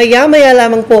officials, maya-maya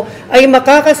lamang po ay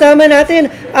makakasama natin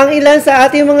ang ilan sa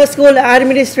ating mga school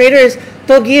administrators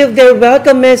to give their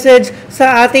welcome message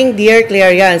sa ating dear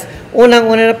Clarians.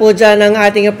 Unang-una na po dyan ang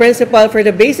ating principal for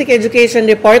the Basic Education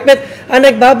Department, ang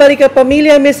nagbabalik ang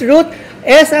pamilya, Miss Ruth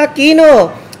S. Aquino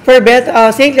for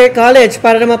St. Clare College,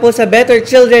 para naman po sa Better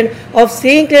Children of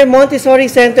St. Clare Montessori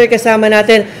Center. Kasama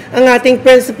natin ang ating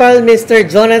principal, Mr.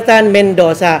 Jonathan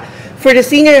Mendoza. For the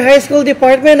Senior High School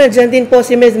Department, nandiyan din po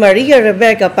si Ms. Maria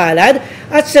Rebecca Palad.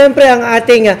 At syempre ang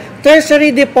ating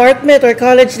Tertiary Department or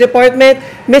College Department,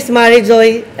 Ms.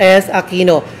 Marijoy S.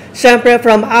 Aquino. Syempre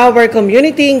from our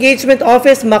Community Engagement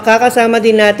Office, makakasama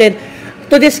din natin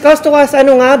to discuss to us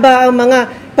ano nga ba ang mga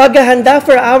paghahanda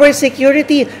for our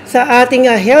security sa ating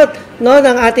health, no,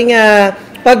 ng ating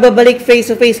pagbabalik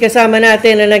face-to-face. Kasama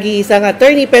natin na nag-iisang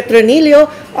attorney Petronilio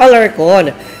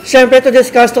Alarcon. Siyempre to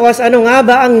discuss to us ano nga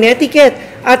ba ang netiquette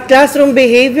at classroom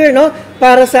behavior, no,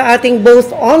 para sa ating both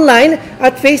online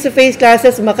at face-to-face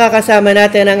classes. Makakasama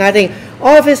natin ang ating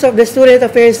Office of the Student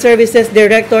Affairs Services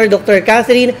Director, Dr.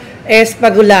 Catherine S.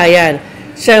 Pagulayan.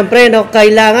 Siyempre, no,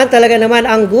 kailangan talaga naman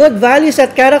ang good values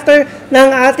at character ng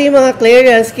ating mga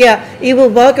Clarians. Kaya,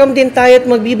 i-welcome din tayo at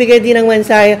magbibigay din ng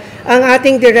mensahe ang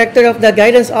ating Director of the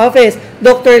Guidance Office,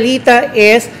 Dr. Lita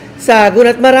S. Sagun.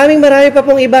 At maraming pa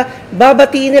pong iba,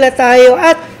 babatiin nila tayo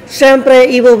at siyempre,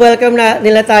 i-welcome na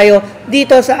nila tayo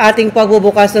dito sa ating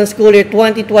pagbubukas ng school year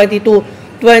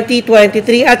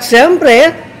 2022-2023. At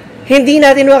siyempre, hindi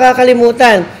natin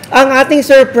makakalimutan ang ating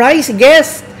surprise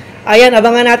guest. Ayan,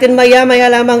 abangan natin maya-maya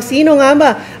lamang sino nga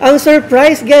ba ang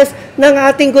surprise guest ng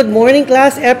ating Good Morning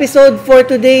Class episode for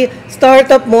today,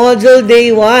 Startup Module Day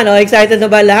 1. Oh, excited na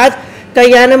ba lahat?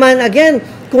 Kaya naman, again,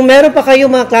 kung meron pa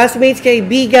kayo mga classmates,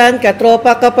 kaibigan,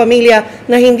 katropa, kapamilya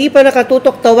na hindi pa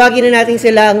nakatutok, tawagin na natin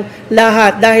silang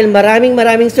lahat dahil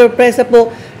maraming sorpresa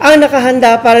po ang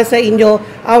nakahanda para sa inyo,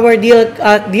 our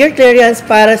dear Clarians,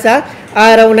 para sa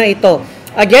araw na ito.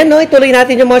 Again, no, ituloy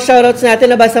natin yung mga shoutouts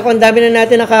natin. Nabasa ko, ang dami na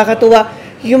natin nakakatuwa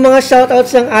yung mga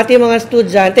shoutouts ng ating mga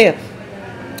estudyante.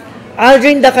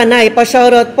 Aldrin Dacanay,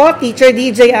 pa-shoutout po. Teacher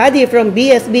DJ Adi from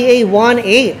BSBA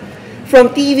 1A.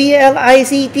 From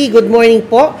TVLICT, good morning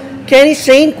po. Kenny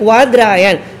Shane Quadra,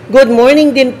 ayan. Good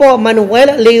morning din po.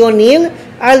 Manuel Leonil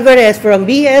Alvarez from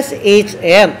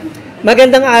BSHM.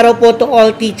 Magandang araw po to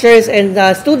all teachers and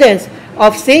students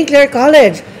of St. Clare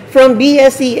College. From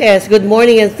BSCS, good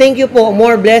morning and thank you po.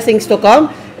 More blessings to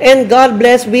come and God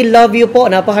bless. We love you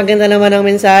po. Napakaganda naman ang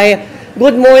mensahe.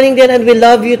 Good morning din and we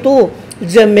love you too.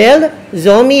 Jamel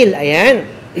Zomil, ayan.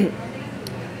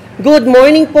 Good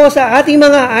morning po sa ating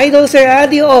mga idol, Sir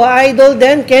Adi o idol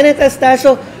din, Kenneth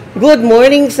Astacio. Good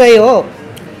morning sa iyo.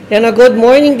 Yan, good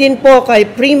morning din po kay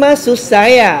Prima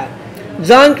Susaya.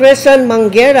 John Christian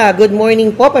Manguera, good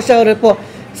morning po. Pasyaw po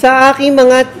sa aking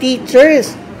mga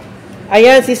teachers.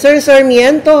 Ayan, si Sir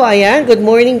Sarmiento, ayan, good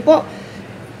morning po.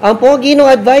 Ang pogi no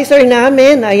advisor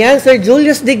namin, ayan, Sir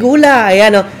Julius De Gula,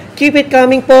 ayan, keep it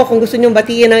coming po kung gusto nyong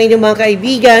batiin ang inyong mga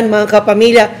kaibigan, mga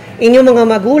kapamilya, inyong mga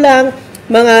magulang,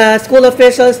 mga school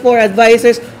officials for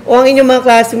advisors, o ang inyong mga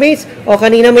classmates, o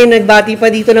kanina may nagbati pa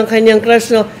dito ng kanyang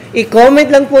crush, no? I-comment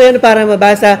lang po yan para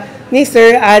mabasa ni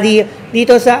Sir Adi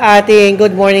dito sa ating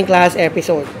Good Morning Class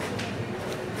episode.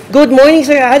 Good morning,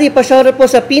 Sir Adi. Pa-shoutout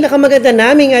po sa pinakamaganda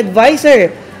naming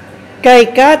advisor, kay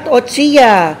Kat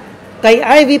Ochia, kay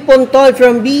Ivy Pontol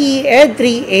from BED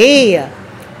 3A.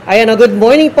 Ayan, good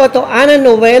morning po to Ana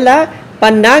Noela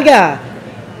Panaga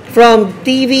from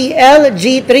TVL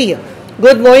G3.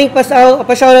 Good morning,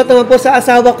 pa-shoutout naman po sa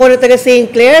asawa ko na taga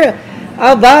St. Clare.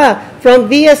 Aba,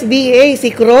 from BSBA, si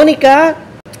Cronica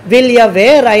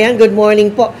Villaver. Ayan, good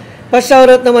morning po.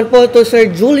 Pa-shoutout naman po to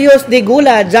Sir Julius De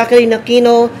Gula, Jacqueline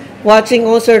Aquino, watching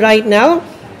also right now.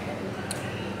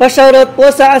 Pa-shoutout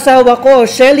po sa asawa ko,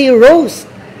 Shelly Rose.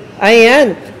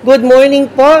 Ayan, good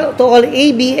morning po to all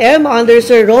ABM under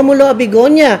Sir Romulo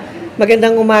Abigonia.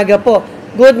 Magandang umaga po.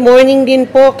 Good morning din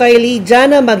po kay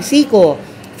Lidiana Magsico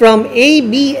from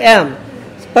ABM.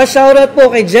 Pa-shoutout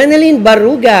po kay Jeneline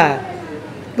Baruga.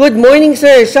 Good morning,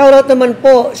 sir. Shoutout naman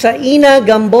po sa Ina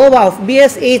Gamboa of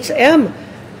BSHM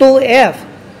 2F.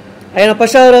 Ayan,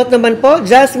 pa-shoutout naman po,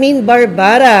 Jasmine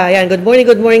Barbara. Ayan, good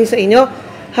morning sa inyo.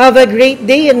 Have a great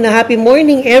day and happy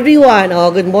morning everyone.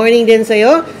 Oh, good morning din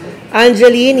sa'yo,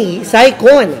 Angelini,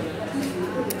 Saikon.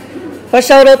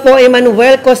 Pa-shoutout po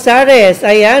Emmanuel Cosares,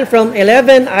 ayan, from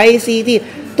 11 ICT.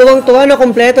 Tuwang-tuwa na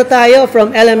kompleto tayo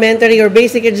from elementary or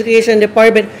basic education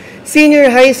department,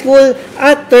 senior high school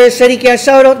at tertiary. Kaya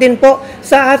shoutout din po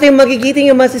sa ating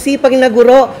magigiting yung masisipag na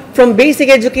guro from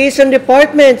basic education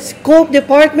department, scope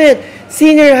department,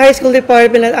 senior high school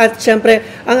department at syempre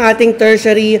ang ating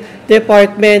tertiary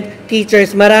department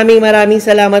teachers. Maraming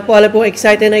salamat po. Alam po,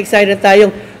 excited na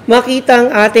tayong makita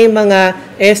ang ating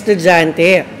mga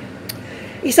estudyante.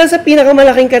 Isa sa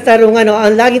pinakamalaking katarungan,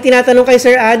 ang laging tinatanong kay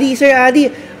Sir Adi,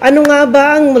 ano nga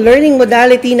ba ang learning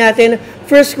modality natin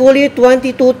for school year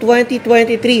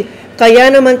 22-2023?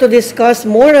 Kaya naman to discuss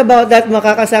more about that,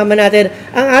 makakasama natin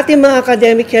ang ating mga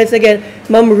academic heads again,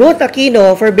 Ma'am Ruth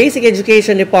Aquino for Basic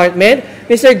Education Department,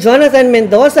 Mr. Jonathan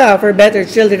Mendoza for Better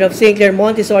Children of St. Clare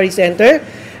Montessori Center,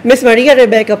 Ms. Maria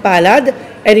Rebecca Palad,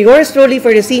 and yours truly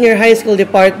for the Senior High School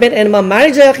Department, and Ma'am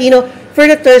Marija Aquino for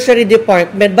the Tertiary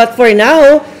Department. But for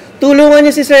now, tulungan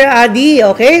niyo si Sir Adi,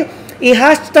 okay?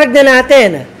 I-hashtag na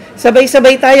natin.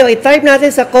 Sabay-sabay tayo. I-type natin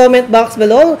sa comment box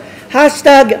below,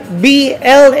 hashtag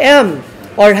BLM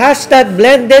or hashtag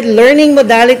Blended Learning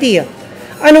Modality.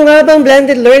 Ano nga bang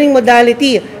Blended Learning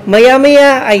Modality?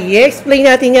 Maya-maya ay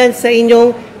i-explain natin yan sa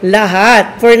inyong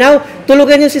lahat. For now,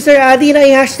 tulugan niyo si Sir Adi na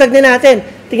i-hashtag na natin.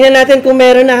 Tingnan natin kung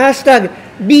meron na hashtag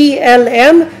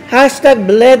BLM, hashtag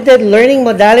Blended Learning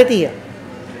Modality.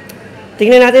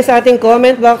 Tingnan natin sa ating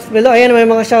comment box below. Ayan, may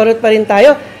mga shoutout pa rin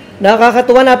tayo.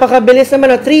 Nakakatuwa, napakabilis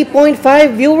naman. 3.5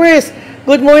 viewers.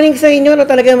 Good morning sa inyo.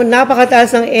 Talagang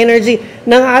napakataas ng energy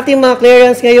ng ating mga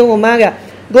clearance ngayong umaga.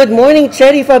 Good morning,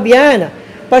 Cherry Fabian.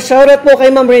 Pa-shoutout po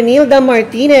kay Ma'am Renilda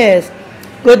Martinez.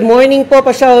 Good morning po,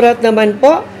 pa-shoutout naman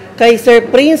po kay Sir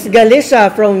Prince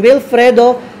Galicia from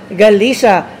Wilfredo,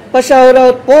 Galicia.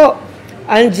 Pa-shoutout po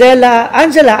Angela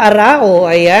Arao.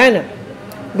 Ayan.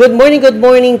 Good morning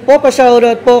po.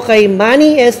 Pa-shoutout po kay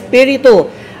Manny Espiritu.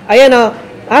 Ayan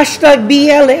hashtag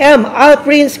BLM Al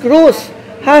Prince Cruz.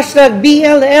 Hashtag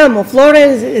BLM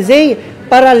Florence Z.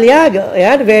 Paralyag.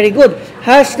 Ayan, very good.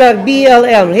 Hashtag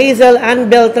BLM Hazel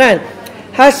Ann Beltran.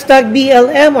 Hashtag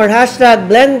BLM or hashtag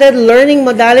Blended Learning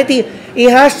Modality.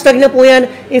 I-hashtag na po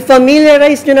yan.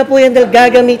 I-familiarize nyo na po yan dahil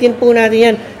gagamitin po natin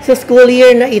yan sa school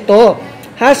year na ito.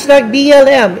 Hashtag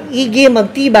BLM Iggy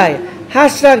Magtibay.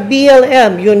 Hashtag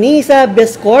BLM, Eunice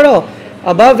Bescoro.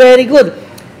 Aba, very good.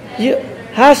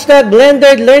 Hashtag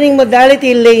Blended Learning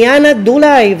Modality, Leana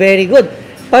Dulay. Very good.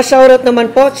 Pa-shoutout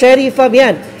naman po, Cherry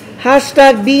Fabian.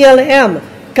 Hashtag BLM,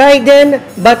 Kaiden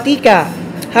Batika.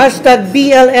 Hashtag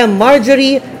BLM,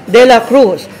 Marjorie De La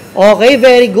Cruz. Okay,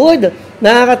 very good.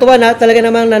 Nakakatuwa na talaga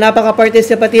namang na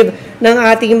napaka-participative ng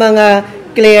ating mga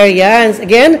Clarians.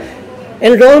 Again,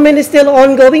 enrollment is still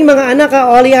ongoing, mga anak.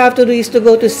 All you have to do is to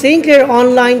go to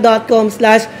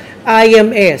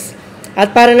stclareonline.com/IMS.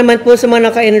 At para naman po sa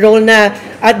mga naka-enroll na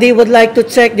at they would like to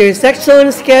check their section,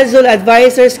 schedule,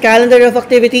 advisors, calendar of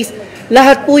activities,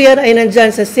 lahat po yan ay nandyan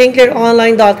sa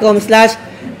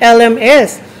stclareonline.com/LMS.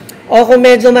 O kung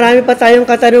medyo marami pa tayong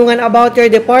katanungan about your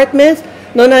departments,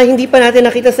 na hindi pa natin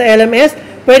nakita sa LMS,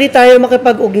 pwede tayo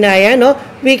makipag-ugnayan.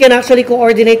 We can actually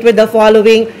coordinate with the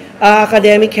following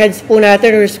academic heads po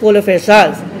natin or school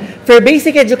officials. For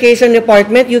Basic Education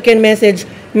Department, you can message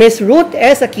Ms. Ruth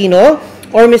S. Aquino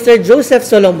or Mr. Joseph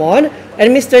Solomon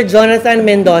and Mr. Jonathan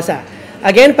Mendoza.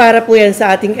 Again, para po yan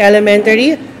sa ating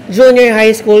elementary, junior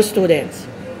high school students.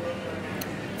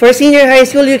 For senior high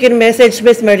school, you can message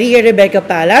Ms. Maria Rebecca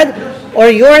Palad or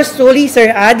yours truly,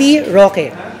 Sir Adi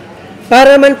Roque.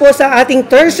 Para man po sa ating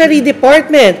tertiary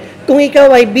department, kung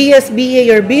ikaw ay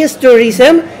BSBA or BS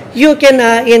Tourism, you can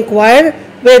inquire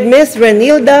with Ms.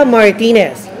 Renilda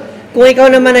Martinez. Kung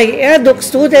ikaw naman ay EDUC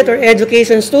student or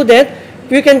education student,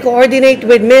 you can coordinate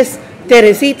with Ms.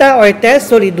 Teresita or Tess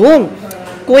Solidum.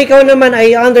 Kung ikaw naman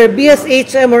ay under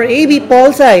BSHM or AB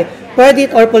Polsci,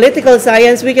 or Political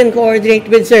Science, we can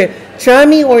coordinate with Sir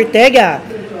Chami Ortega.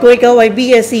 Kung ikaw ay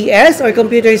BSCS or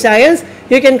Computer Science,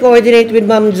 you can coordinate with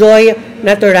Ma'am Joy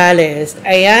Naturales.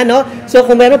 Ayan, So,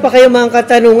 kung meron pa kayong mga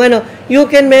katanungan, you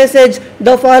can message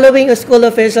the following school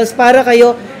officials para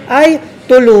kayo ay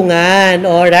tulungan.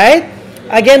 Alright?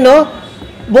 Again,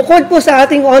 bukod po sa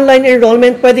ating online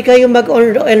enrollment, pwede kayong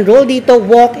mag-enroll dito,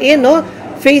 walk-in,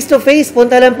 face-to-face.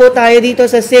 Punta lang po tayo dito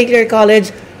sa St. Clare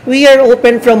College. We are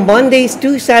open from Mondays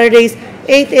to Saturdays,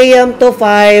 8 a.m. to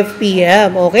 5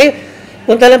 p.m. Okay?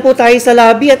 Punta lang po tayo sa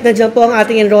lobby at nandiyan po ang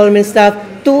ating enrollment staff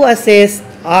to assist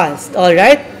us.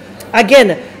 Alright?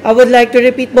 Again, I would like to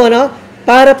repeat mo,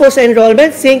 para po sa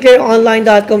enrollment,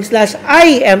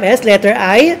 stclareonline.com/IMS, letter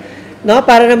I, No?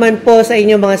 Para naman po sa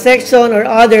inyong mga section or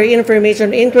other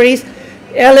information inquiries,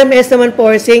 LMS naman po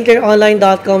or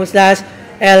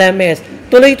stlinkeronline.com/LMS.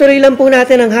 Tuloy-tuloy lang po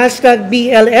natin ang hashtag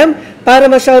BLM para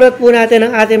ma-shoutout po natin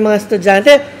ang ating mga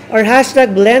estudyante or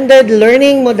hashtag blended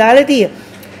learning modality.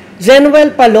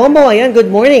 Genuel Palomo, ayan,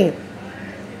 good morning.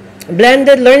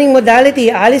 Blended learning modality,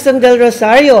 Alison Del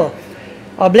Rosario.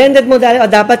 Blended modality,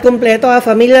 dapat kumpleto,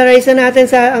 familiarize na natin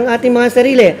sa ang ating mga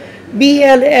sarili.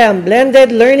 BLM,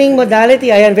 blended learning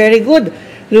modality, ayan, very good.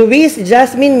 Luis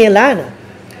Jasmine Milan.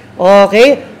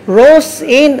 Okay, Rose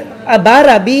in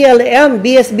Abara, BLM,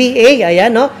 BSBA, ayan,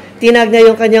 no? Tinag na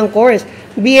yung kanyang course.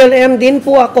 BLM din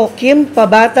po ako, Kim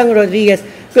Pabatang Rodriguez.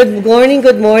 Good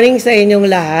morning sa inyong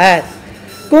lahat.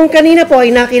 Kung kanina po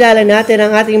ay nakilala natin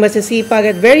ang ating masisipag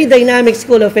at very dynamic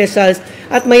school officials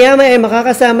at maya-maya ay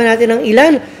makakasama natin ang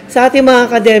ilan sa ating mga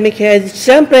academic heads,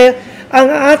 syempre, ang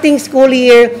ating school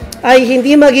year ay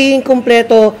hindi magiging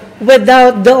kumpleto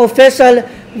without the official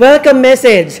welcome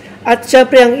message at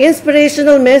syempre ang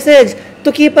inspirational message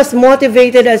to keep us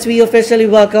motivated as we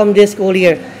officially welcome this school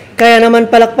year. Kaya naman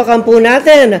palakpakan po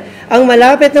natin ang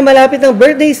malapit ng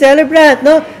birthday celebrant,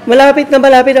 no? Malapit na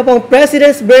pong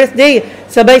President's birthday.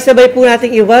 Sabay-sabay po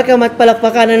nating i-welcome at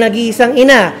palakpakan ang nag-iisang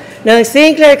ina ng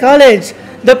St. Clare College,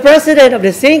 the President of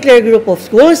the St. Clare Group of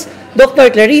Schools,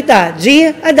 Dr. Clarita G.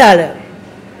 Adala.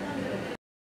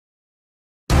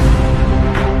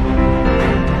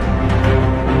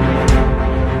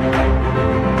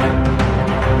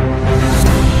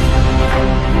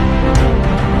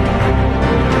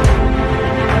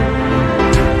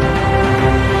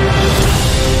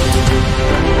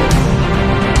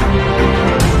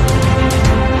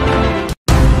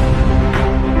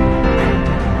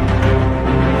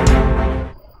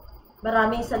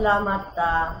 Maraming salamat,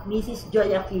 Mrs.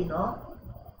 Joy Aquino,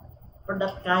 for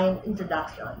that kind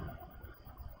introduction.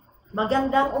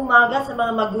 Magandang umaga sa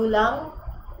mga magulang,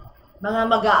 mga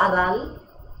mag-aaral,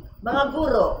 mga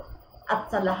guro,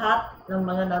 at sa lahat ng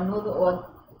mga nanonood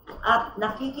at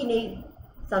nakikinig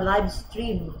sa live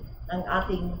stream ng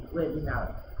ating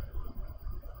webinar.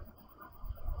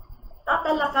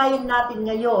 Tatalakayin natin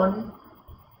ngayon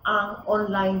ang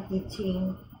online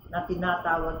teaching na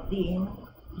tinatawag din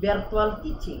virtual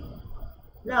teaching.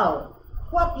 Now,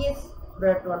 what is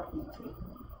virtual teaching?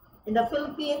 In the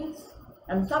Philippines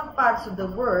and some parts of the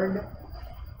world,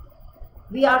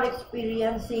 we are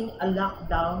experiencing a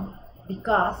lockdown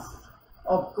because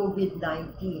of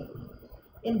COVID-19.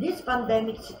 In this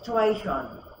pandemic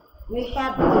situation, we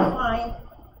have to find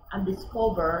and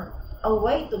discover a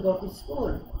way to go to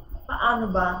school.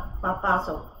 Paano ba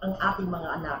papasok ang ating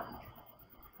mga anak?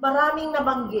 Maraming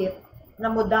nabanggit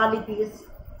na modalities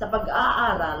sa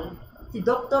pag-aaral, si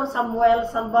Dr. Samuel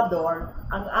Salvador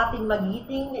ang ating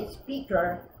magiting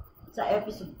speaker sa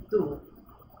episode 2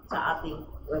 sa ating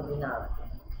webinar.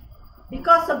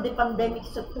 Because of the pandemic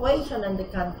situation in the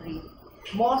country,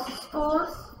 most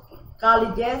schools,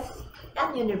 colleges,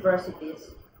 and universities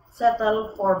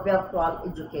settle for virtual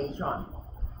education.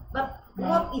 But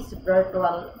what is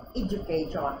virtual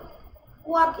education?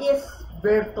 What is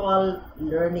virtual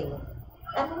learning?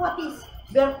 And what is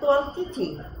virtual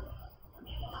teaching?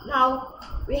 Now,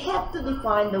 we have to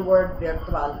define the word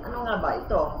virtual. Ano nga ba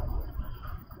ito?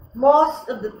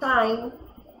 Most of the time,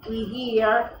 we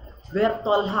hear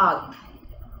virtual hug,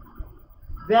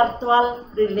 virtual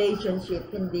relationship,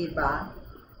 hindi ba?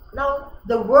 Now,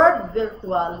 the word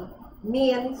virtual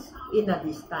means in a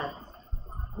distance,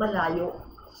 malayo.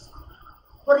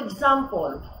 For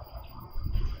example,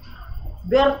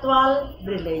 virtual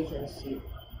relationship.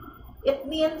 It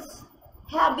means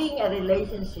having a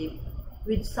relationship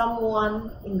with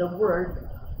someone in the world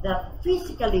that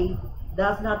physically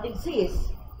does not exist,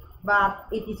 but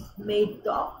it is made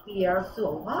to appear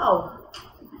somehow.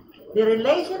 The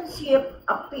relationship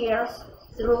appears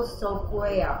through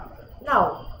software.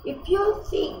 Now, if you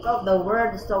think of the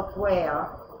word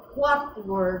software, what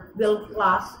word will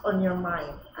flash on your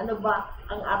mind? Ano ba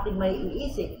ang ating may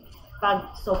iisip?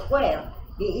 Pag software,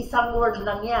 iisang word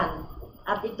lang yan.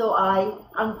 At ito ay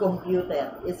ang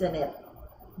computer, isn't it?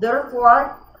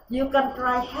 Therefore, you can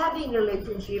try having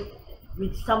relationship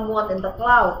with someone in the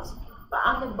clouds.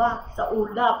 Paano ba sa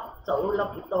ulap? Sa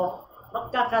ulap ito,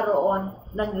 magkakaroon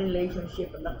ng relationship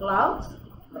in the clouds?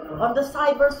 On the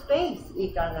cyberspace,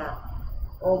 ika nga.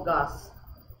 Oh gosh.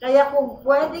 Kaya kung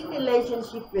pwedeng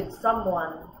relationship with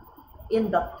someone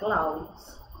in the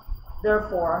clouds,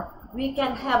 therefore, we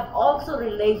can have also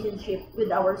relationship with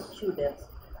our students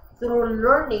through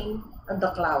learning on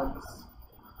the clouds.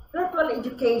 Virtual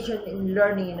education in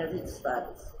learning in a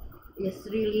distance is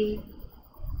really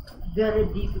very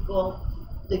difficult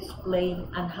to explain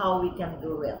and how we can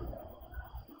do it.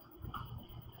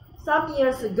 some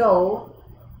years ago,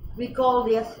 we call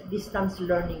this distance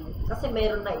learning. Kasi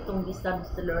meron na itong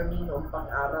distance learning noong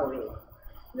pang-araw eh.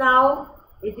 Now,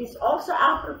 it is also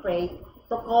appropriate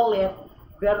to call it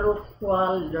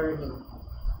virtual learning.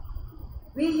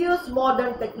 We use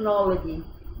modern technology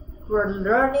where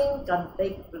learning can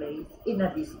take place in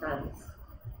a distance.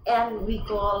 And we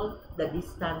call the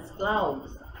distance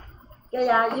clouds.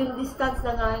 Kaya yung distance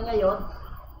na nga ngayon,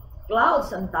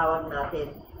 clouds ang tawag natin.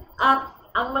 At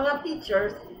ang mga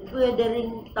teachers, pwede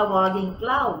rin tawaging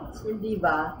clouds, hindi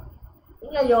ba?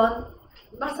 Ngayon,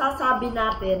 masasabi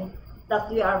natin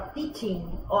that we are teaching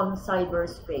on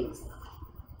cyberspace.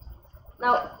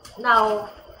 Now,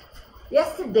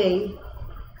 yesterday,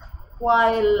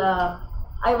 while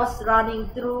I was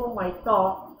running through my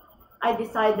talk, I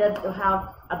decided to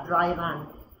have a dry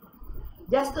run,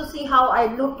 just to see how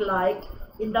I look like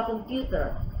in the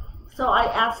computer. So I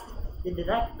asked the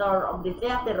director of the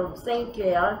Theater of St.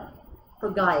 Clare to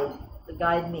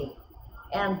guide me.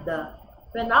 And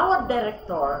when our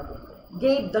director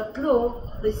gave the clue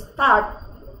to start,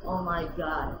 oh my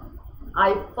God,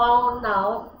 I found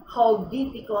now how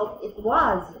difficult it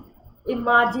was.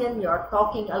 Imagine you're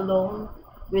talking alone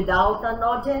without an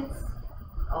audience.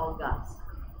 Oh gosh.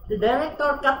 The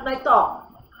director cut my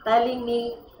talk, telling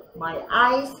me my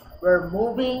eyes were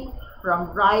moving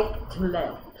from right to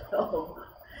left.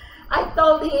 I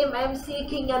told him I'm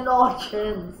seeking an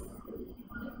audience.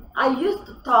 I used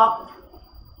to talk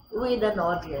with an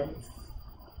audience.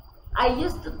 I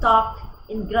used to talk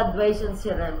in graduation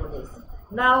ceremonies.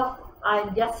 Now,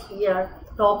 I'm just here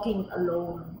talking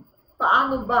alone.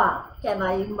 Paano ba? Can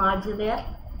I imagine it?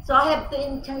 So I have to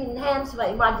enhance my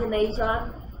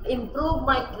imagination, improve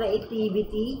my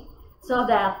creativity, so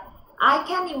that I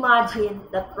can imagine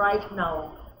that right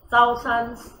now,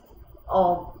 thousands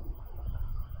of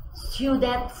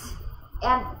students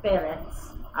and parents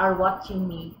are watching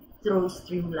me through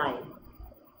Streamline.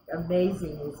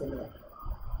 Amazing, isn't it?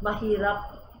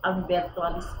 Mahirap ang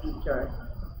virtual speaker.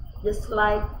 Just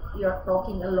like you're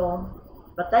talking alone.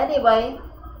 But anyway,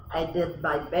 I did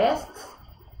my best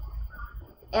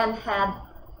and had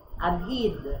a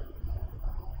lead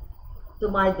to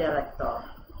my director.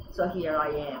 So here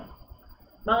I am.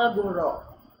 Mga guro,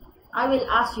 I will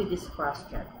ask you this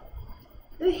question.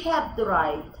 Do you have to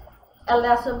write a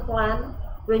lesson plan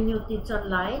when you teach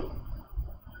online?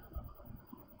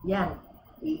 Yan,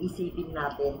 iisipin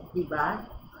natin, di ba?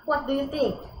 What do you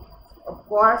think? Of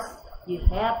course, you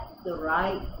have to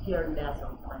write your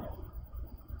lesson plan.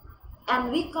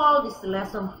 And we call this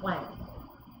lesson plan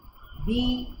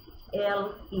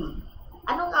BLP.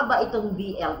 Ano nga ba itong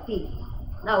BLP?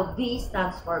 Now, B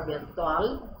stands for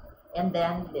virtual, and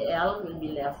then the L will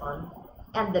be lesson,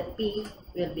 and the P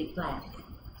will be plan.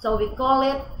 So we call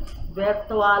it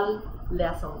virtual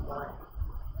lesson plan.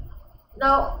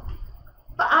 Now,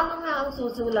 paano nga ang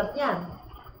susulat yan?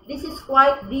 This is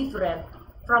quite different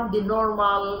from the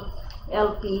normal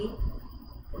LP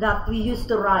that we used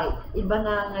to write. Iba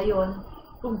na ngayon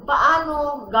kung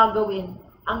paano gagawin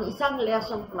ang isang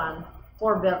lesson plan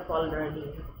for virtual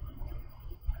learning.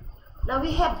 Now,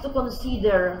 we have to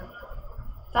consider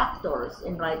factors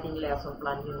in writing lesson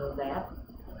plan, you know that.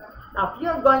 Now, if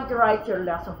you're going to write your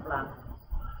lesson plan,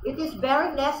 it is very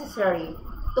necessary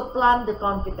to plan the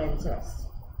competences.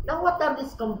 Now, what are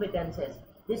these competences?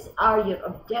 These are your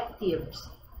objectives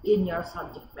in your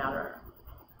subject matter.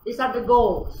 These are the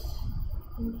goals.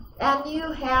 And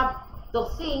you have to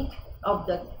think of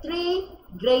the 3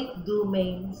 great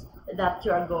domains that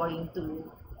you are going to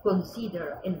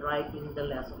consider in writing the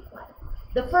lesson plan.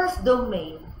 The first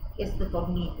domain is the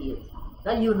cognitive.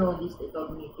 Now, you know this, the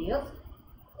cognitive.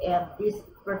 And this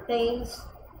pertains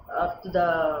to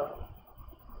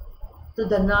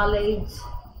the knowledge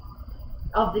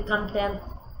of the content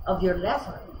of your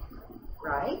lesson,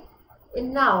 right?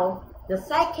 And now, the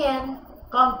second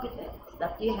competence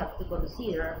that you have to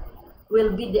consider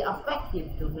will be the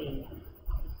affective domain.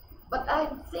 But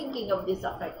I'm thinking of this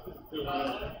affective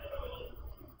domain.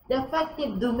 The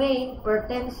affective domain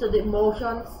pertains to the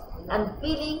emotions and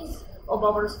feelings of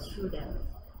our students.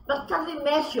 But can we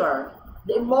measure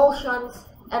the emotions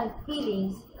and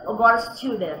feelings of our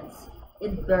students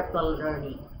in virtual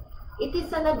learning? It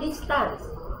is at a distance.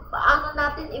 Paano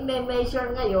natin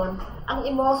i-measure ngayon ang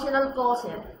emotional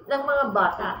quotient ng mga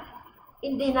bata?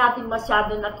 Hindi natin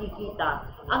masyado nakikita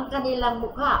ang kanilang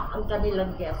mukha, ang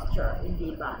kanilang gesture,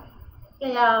 hindi ba?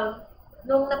 Kaya,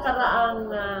 nung nakaraang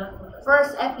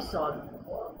first episode,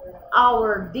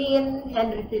 our Dean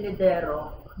Henry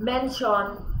Tinidero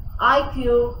mentioned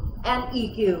IQ and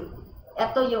EQ.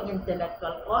 Ito yung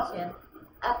intellectual quotient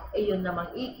at iyon namang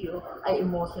EQ ay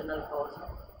emotional quotient.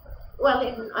 Well,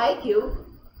 in IQ,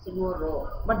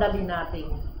 siguro, madali nating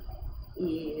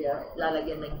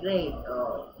ilalagyan ng grade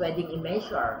o pwedeng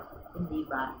i-measure, hindi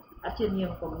ba? At yun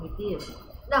yung cognitive.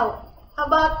 Now, how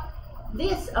about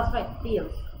this affective?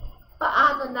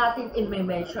 Paano natin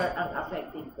i-measure ang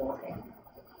affective quotient?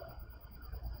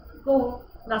 Kung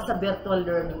nasa virtual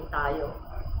learning tayo.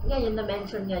 Ngayon,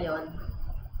 na-mention ngayon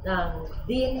ng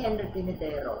Dean Henry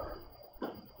Tinidero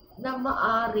na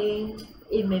maaring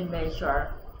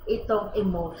i-measure itong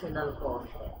emotional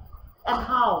quotient. And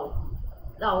how?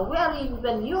 Now,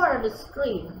 when you are on the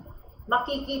screen,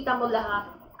 makikita mo lahat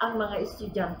ang mga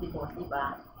estudyante mo, di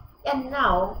ba? And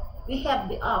now, we have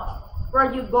the app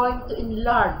where you're going to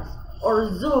enlarge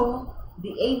or zoom the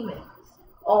image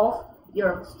of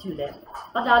your student.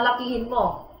 Palalakihin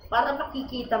mo para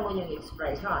makikita mo yung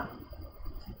expression.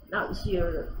 Now, is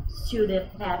your student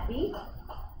happy?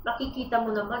 Makikita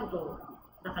mo naman kung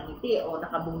nakangiti o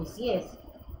nakabungisyes.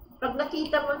 Pag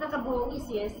nakita mo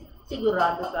nakabungisyes,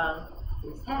 sigurado kang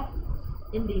is happy.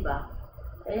 Hindi ba?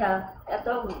 Kaya,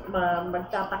 eto,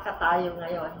 magtataka tayo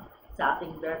ngayon sa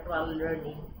ating virtual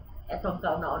learning. Etong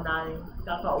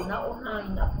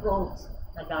kauna-unahing approach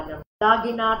na gagamit.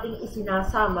 Lagi nating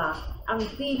isinasama ang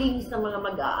feelings ng mga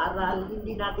mag-aaral,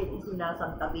 hindi natin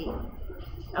isinasantabi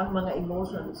ang mga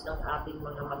emotions ng ating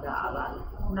mga mag-aaral.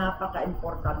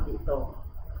 Napaka-importante ito.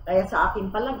 Kaya sa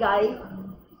aking palagay,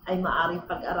 ay maaring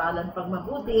pag-aralan pag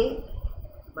mabuti,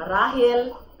 marahil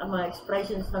ang mga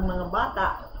expressions ng mga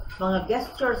bata, mga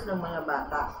gestures ng mga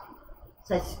bata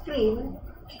sa screen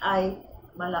ay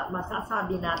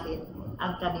masasabi natin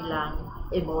ang kanilang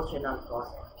emotional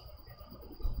content.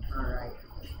 Alright.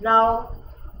 Now,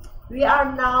 we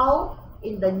are now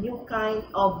in the new kind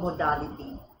of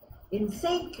modality. In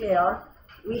St. Clare,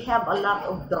 we have a lot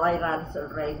of dry runs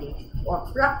already or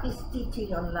practice teaching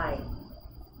online.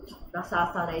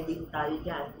 Nasasanay din tayo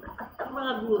dyan. At ang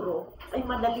mga guro ay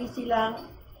madali silang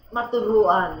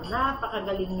maturuan.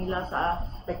 Napakagaling nila sa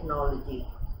technology.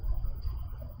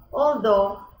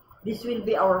 Although, this will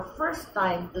be our first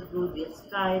time to do this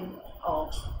kind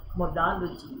of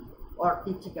modality or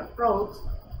teaching approach,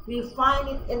 we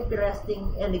find it interesting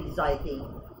and exciting.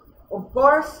 Of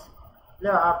course,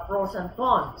 there are pros and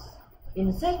cons.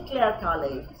 In St. Clare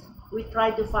College, we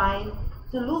try to find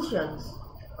solutions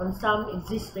on some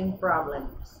existing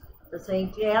problems. Sa St.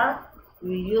 Clare,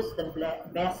 we use the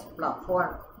best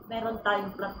platform. Meron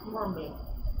tayong platform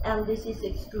and this is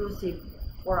exclusive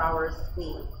for our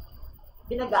school.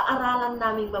 Pinag-aaralan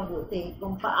namin mabuti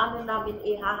kung paano namin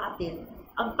ihahatid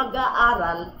ang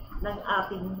pag-aaral ng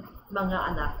ating mga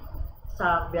anak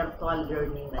sa virtual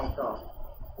learning na ito.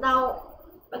 Now,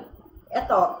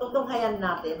 ito, tutunghayan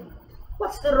natin,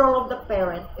 what's the role of the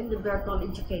parent in the virtual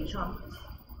education?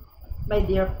 My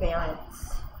dear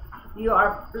parents, you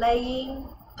are playing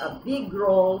a big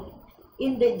role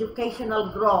in the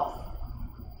educational growth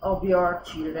of your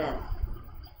children.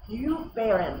 You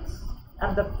parents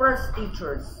are the first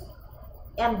teachers,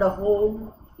 and the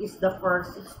home is the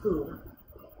first school.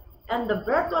 And the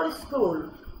virtual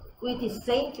school, which is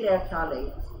St. Clare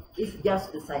College, is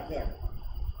just the second.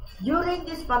 During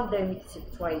this pandemic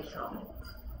situation,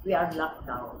 we are locked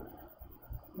down.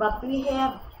 But we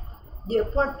have the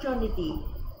opportunity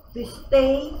to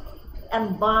stay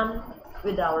and bond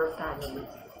with our families.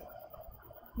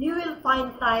 You will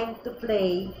find time to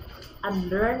play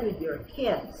and learn with your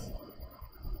kids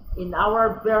in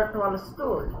our virtual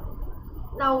school.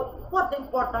 Now, what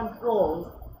important role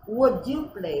would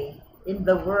you play in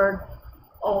the world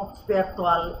of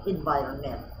virtual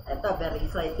environment? Ito, very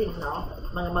exciting, no?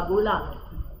 Mga magulang.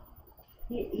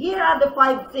 Here are the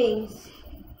 5 things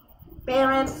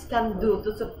parents can do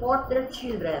to support their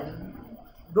children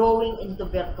going into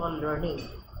virtual learning.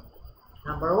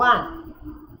 Number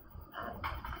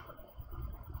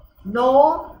 1,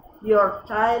 know your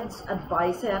child's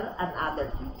advisor and other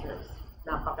teachers.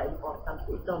 Napaka-important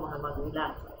ito, mga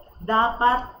magulang.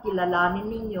 Dapat kilalanin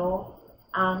ninyo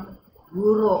ang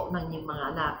guro ng inyong mga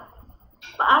anak.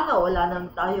 Paano? Wala naman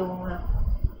tayong,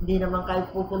 hindi naman kayo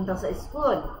pupunta sa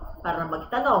school para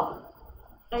magtanong.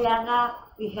 Kaya nga,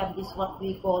 we have this what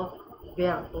we call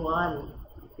virtual.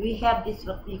 We have this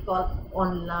what we call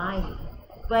online.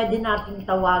 Pwede nating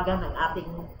tawagan ang ating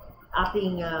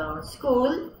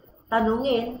school,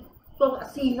 tanungin kung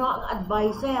sino ang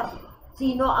advisor,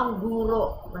 sino ang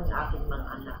guro ng ating mga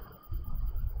anak.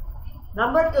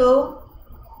 Number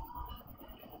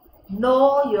 2,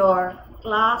 know your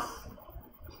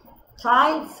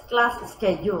child's class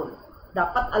schedule.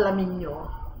 Dapat alamin nyo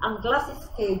ang class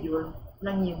schedule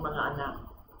ng iyong mga anak.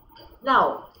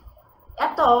 Now,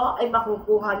 ito ay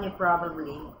makukuha niyo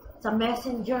probably sa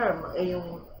messenger,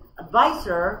 yung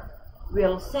advisor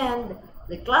will send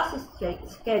the classes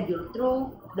schedule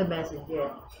through the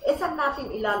messenger. Saan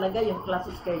natin ilalagay yung class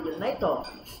schedule na ito?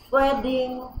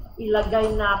 Pwedeng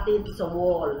ilagay natin sa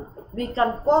wall. We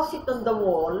can post it on the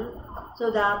wall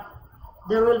so that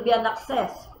there will be an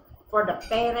access for the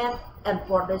parent and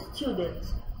for the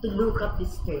students to look at the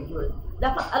schedule.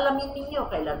 Dapat alamin ninyo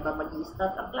kailan ba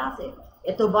mag-i-start ang klase.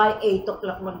 Ito ba 8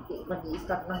 o'clock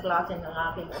mag-i-start ng klase ng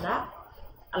aking anak?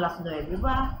 Alas 9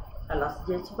 ba? Alas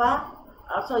 10 ba?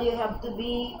 So you have to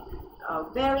be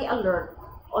very alert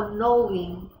on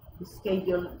knowing the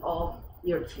schedule of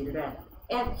your children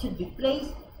and should be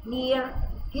placed near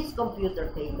his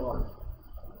computer table.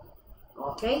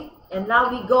 Okay? And now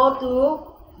we go to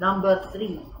number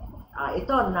 3.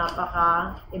 Ito,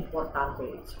 napaka-importante.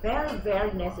 It's very,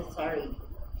 very necessary.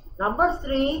 Number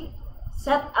 3,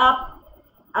 set up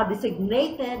a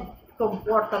designated,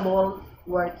 comfortable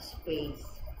workspace.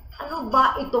 Ano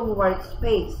ba itong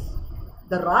workspace?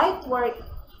 The right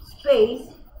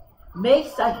workspace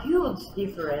makes a huge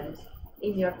difference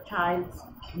in your child's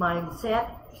mindset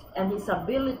and his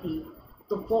ability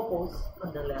to focus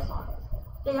on the lesson.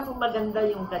 Kaya kung maganda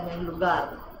yung kanyang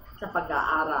lugar sa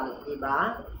pag-aaral, di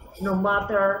ba? No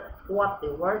matter what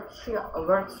the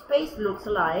workspace looks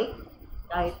like,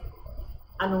 kahit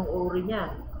anong uri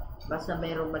niyan, basta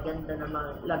mayroong maganda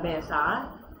na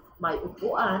lamesa, may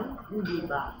upuan, hindi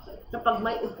ba? Kapag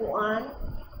may upuan,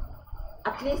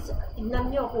 at least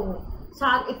tignan nyo kung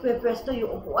saan ipepwesto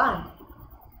yung upuan.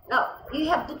 Now, you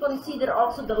have to consider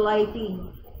also the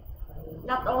lighting.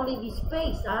 Not only the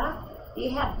space, you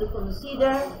have to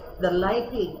consider the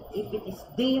lighting. If it is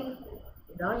dim,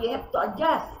 you have to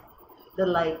adjust the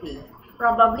lighting.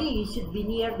 Probably, you should be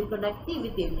near the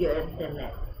connectivity of your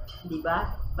internet. Di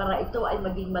ba? Para ito ay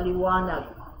maging maliwanag.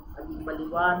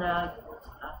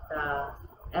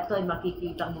 At ito ay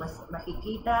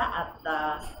makikita at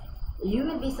you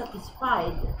will be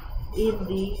satisfied in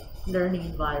the learning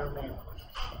environment,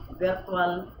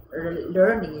 virtual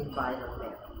learning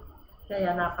environment.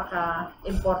 Kaya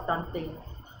napaka-importanting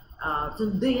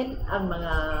sundin ang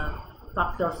mga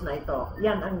factors na ito.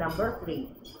 Yan ang number 3.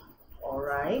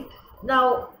 Alright?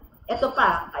 Now, ito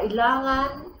pa,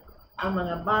 kailangan ang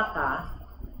mga bata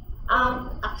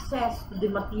ang access to the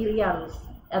materials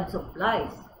and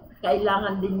supplies.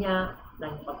 Kailangan din niya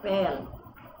ng papel.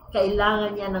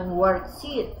 Kailangan niya ng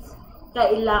worksheets.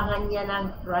 Kailangan niya ng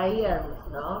crayons,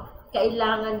 no?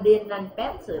 Kailangan din ng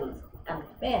pencils and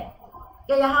pen.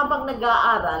 Kaya habang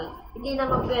nag-aaral, hindi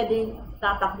naman pwedeng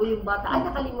tatakbo yung bata. Ay,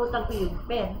 nakalimutan ko yung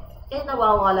pen. Kaya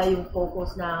nawawala yung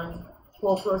focus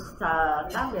sa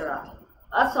camera.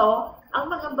 So,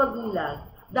 ang mga magulang,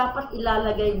 dapat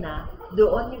ilalagay na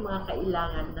doon yung mga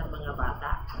kailangan ng mga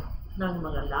bata. Ng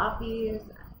mga lapis,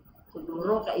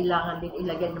 siguro, kailangan din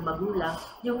ilagay ng magulang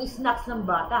yung snacks ng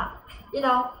bata.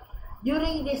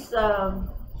 During this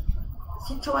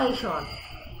situation,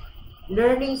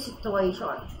 learning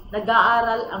situation,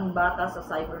 nag-aaral ang bata sa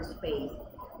cyberspace,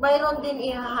 mayroon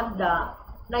din ihahanda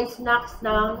na snacks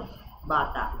ng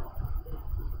bata.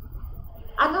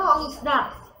 Ano ang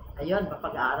snacks? Ayun,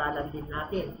 mapag-aaralan din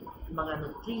natin. Mga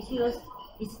nutritious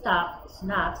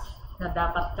snacks na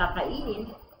dapat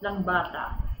kakainin ng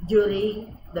bata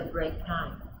during the break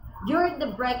time. During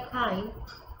the break time,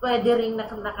 pwede rin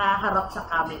nakaharap sa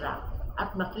camera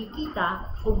at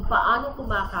makikita kung paano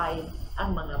kumakain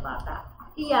ang mga bata.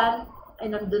 Iyan ay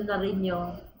nandun na rin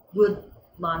yung good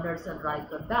manners and right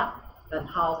conduct and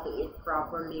how to eat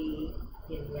properly.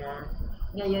 Ganyan.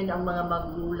 Ngayon ang mga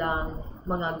magulang,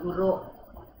 mga guro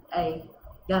ay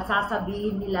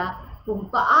sasabihin nila kung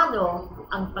paano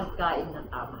ang pagkain ng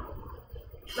tama.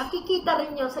 Makikita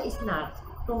rin nyo sa snacks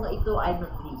kung ito ay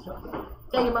nutrition.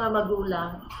 Kaya mga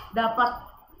magulang, dapat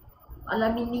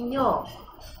alamin ninyo,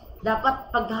 dapat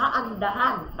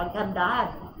paghandahan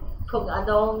kung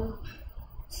anong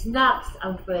snacks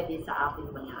ang pwede sa ating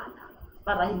mga anak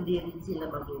para hindi rin sila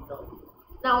magutom.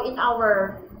 Now, in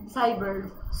our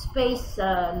cyberspace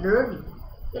learning,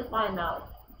 you'll find out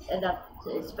that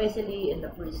especially in the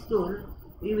preschool,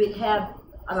 we will have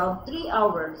around 3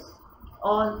 hours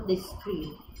on the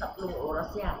screen. 3 oras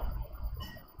yan.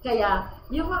 Kaya,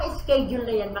 yung mga schedule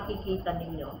na yan, makikita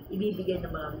ninyo, ibibigay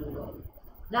ng mga guro,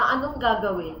 na anong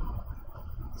gagawin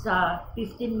sa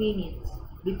 15 minutes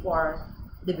before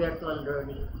the virtual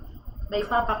learning. May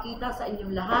papakita sa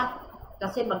inyong lahat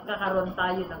kasi magkakaroon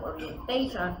tayo ng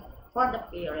orientation for the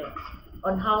parents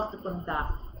on how to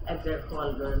conduct a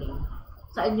virtual learning.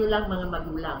 Sa inyo lang mga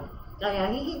magulang.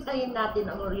 Kaya hihintayin natin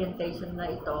ang orientation na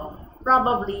ito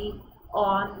probably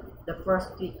on the first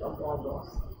week of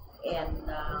August. And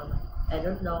I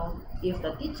don't know if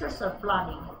the teachers are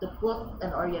planning to put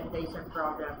an orientation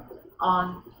program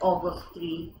on August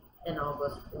 3 and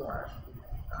August 4.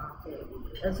 Okay.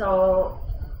 And so,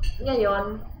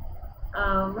 ngayon,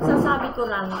 masasabi ko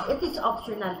lang, it is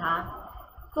optional ha.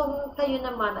 Kung kayo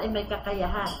naman ay may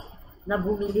kakayahan na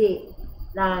bumili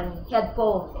ng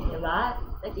headphone, di ba?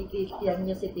 Nakikita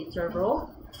niyo si Teacher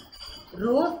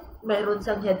Ruth, mayroon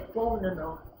siyang headphone,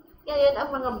 ano? Ngayon, ang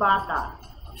mga bata,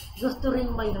 gusto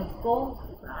rin may headphone,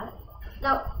 di ba?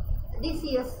 Now, this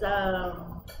is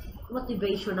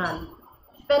motivational.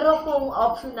 Pero kung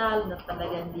optional na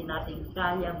talaga hindi natin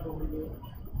kaya bumili,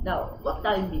 now, huwag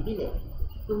tayong bibili.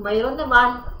 Kung mayroon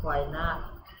naman, why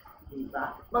not?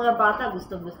 Diba? Mga bata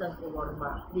gustong-gustong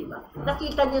pumorma. Diba?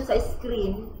 Nakita niyo sa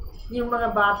screen, yung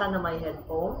mga bata na may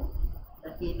headphone,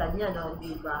 nakita niyo, no?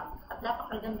 Diba? At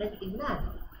napakaganda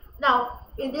tingnan. Now,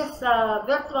 in this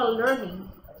virtual learning,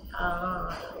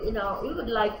 we would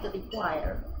like to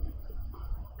require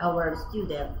our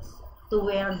students to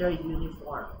wear their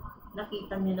uniform.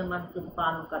 Nakita niyo naman kung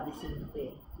paano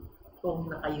kadisinte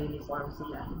kung naka-uniform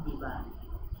sila, hindi ba?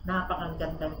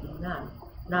 Napakagandang tingnan,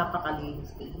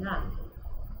 napakalinis tingnan.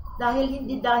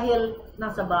 Hindi dahil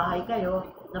nasa bahay kayo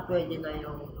na pwede na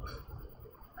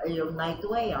yung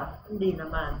nightwear, hindi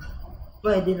naman.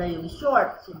 Pwede na yung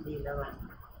shorts, hindi naman.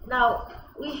 Now,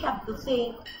 we have to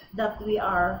think that we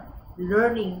are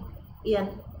learning in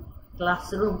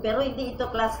classroom. Pero hindi ito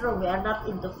classroom, we are not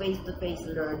into face-to-face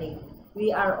learning. We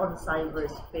are on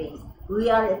cyberspace. We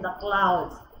are in the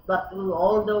clouds. But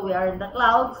although we are in the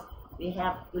clouds, we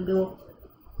have to look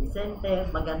decente,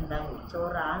 magandang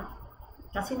itsura.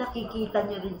 Kasi nakikita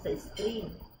nyo rin sa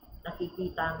screen.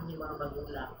 Nakikita niyo mga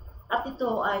magulang. At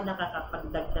ito ay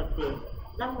nakakapagdagdag din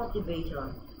ng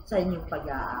motivation sa inyong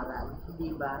pag-aaral.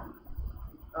 Hindi ba?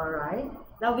 Alright?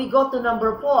 Now we go to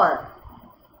number 4.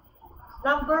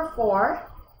 Number 4,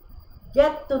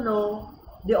 get to know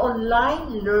the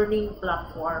online learning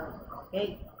platform.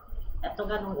 Okay? Ito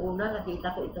nga nung una,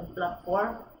 nakita ko itong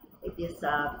platform. It is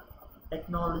a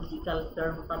technological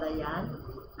term pala yan.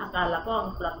 Akala ko ang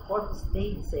platform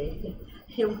stage eh.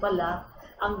 Yung pala,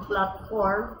 ang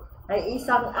platform ay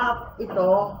isang app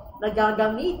ito na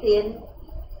gagamitin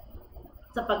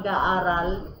sa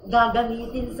pag-aaral,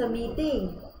 gagamitin sa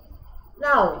meeting.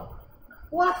 Now,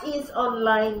 what is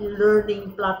online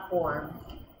learning platform?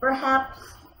 Perhaps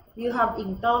you have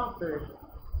encountered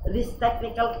these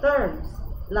technical terms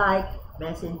like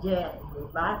messenger, di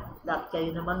ba? Lahat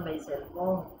kayo naman may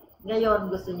cellphone.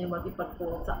 Ngayon, gusto niyo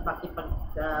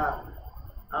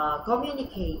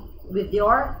communicate with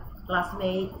your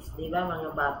classmates, di ba,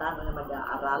 mga bata, mga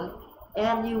mag-aaral,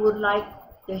 and you would like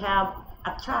to have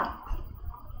a chat,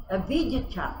 a video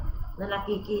chat, na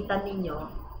nakikita ninyo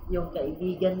yung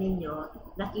kaibigan ninyo,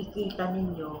 nakikita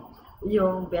ninyo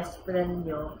yung best friend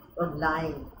nyo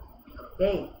online.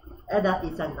 Okay, and that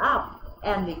is an app,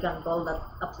 and we can call that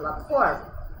a platform.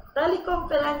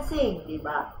 Teleconferencing, di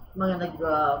ba? Mga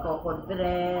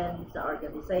nag-conference sa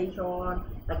organization,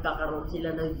 nagkakaroon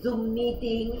sila ng Zoom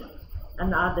meeting,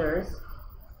 and others.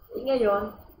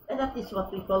 Ngayon, and that is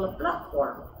what we call a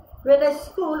platform. When a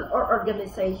school or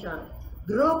organization,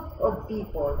 group of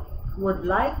people would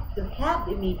like to have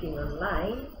a meeting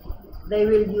online, they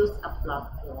will use a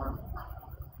platform.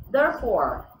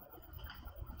 Therefore,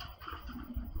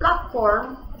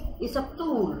 platform is a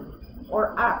tool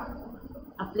or app,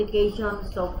 application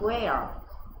software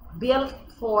built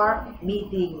for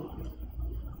meeting.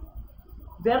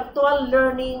 Virtual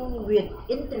learning with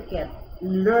intricate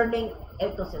learning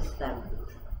ecosystem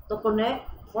to connect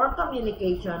for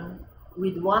communication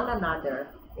with one another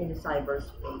in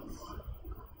cyberspace.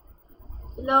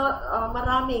 You know,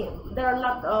 there are a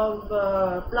lot of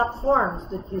platforms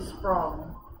to choose from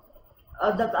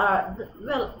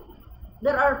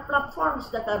there are platforms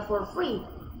that are for free.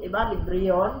 Diba? Libre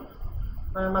yun.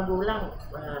 Mga magulang,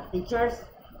 mga teachers,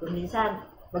 kung minsan,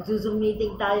 mag-Zoom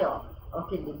meeting tayo.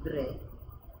 Okay, libre.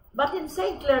 But in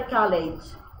St. Clare College,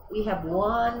 we have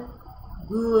one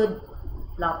good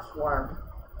platform,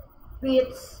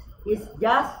 which is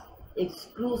just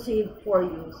exclusive for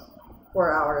use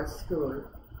for our school.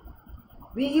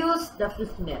 We use the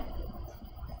FIFNet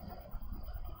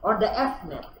or the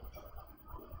FNet.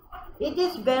 It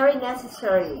is very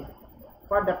necessary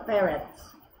for the parents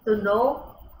to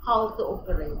know how to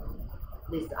operate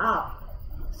this app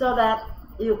so that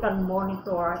you can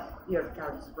monitor your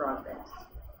child's progress.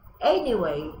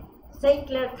 Anyway, St.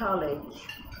 Clare College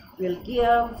will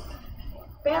give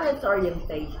parents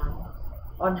orientation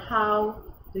on how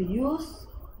to use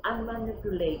and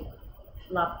manipulate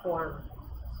platform.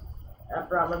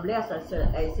 Probably, as I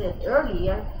said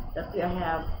earlier, that we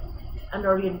have an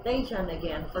orientation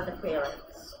again for the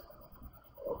parents.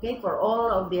 Okay, for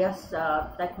all of these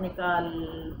technical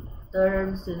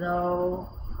terms to know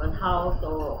on how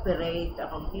to operate a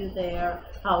computer,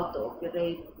 how to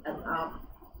operate an app,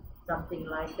 something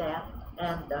like that.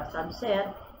 And as I've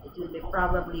said, it will be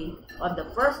probably on the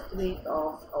first week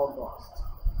of August.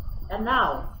 And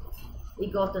now, we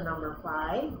go to number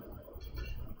 5.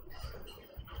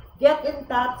 Get in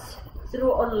touch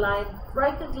through online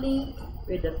frequently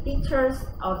with the teachers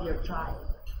of your child.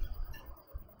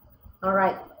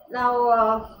 Alright,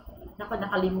 now,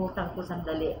 nakalimutan ko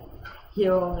sandali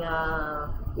yung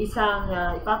isang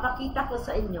ipapakita ko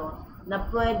sa inyo na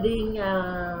pwedeng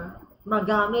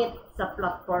magamit sa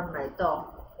platform na ito.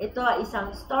 Ito ay isang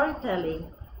storytelling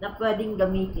na pwedeng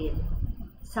gamitin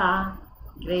sa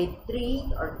grade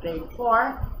 3 or grade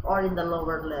 4 or in the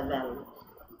lower level.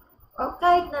 O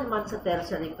kahit naman sa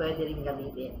tertiary pwede rin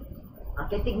gamitin.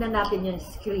 Okay, tignan natin yung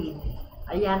screen.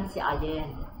 Ayan si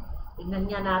Ayen. Tignan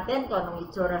niya natin kung anong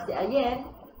itsura si Ayen.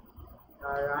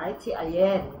 Alright, si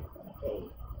Ayen. Okay.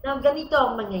 Now, ganito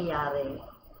ang mangyayari.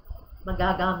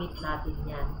 Magagamit natin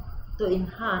yan to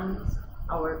enhance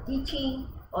our teaching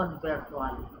on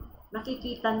virtual.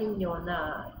 Nakikita ninyo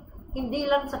na hindi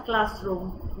lang sa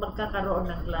classroom magkakaroon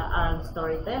ng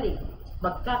storytelling.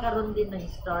 Magkakaroon din ng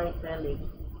storytelling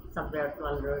sa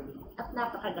virtual learning. At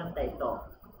napakaganda ito.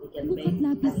 We can make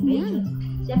animation.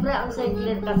 Siyempre, ang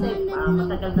Saintler kasi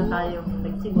matagal na tayong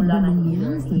nagsimula ng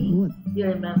e-learning.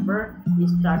 You remember, we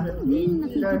started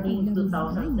e-learning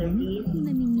 2013,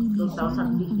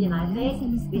 2015, I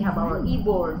think. We have our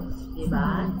e-boards,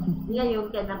 diba? Ngayon,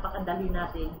 kaya napakadali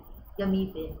natin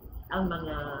gamitin ang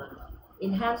mga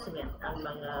enhancement, ang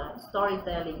mga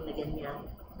storytelling na ganyan,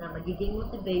 na magiging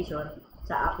motivation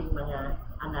sa ating mga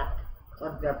anak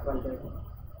on virtual learning.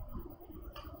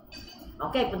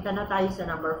 Okay, punta na tayo sa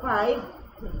number 5.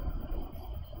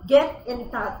 Get in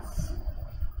touch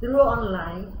through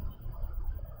online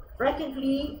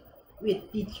frequently with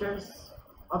teachers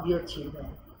of your children.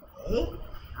 Okay?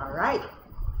 Alright.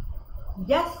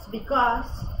 Just because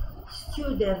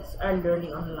students are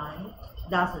learning online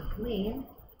doesn't mean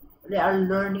they are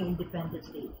learning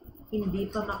independently. Hindi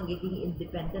pa magiging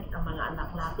independent ang mga anak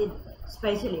natin,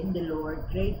 especially in the lower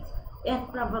grades and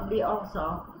probably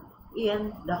also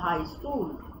in the high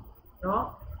school,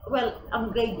 no? Well,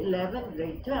 ang grade 11,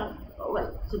 grade 12,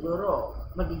 well, siguro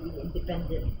magiging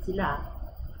independent sila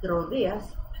through this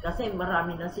kasi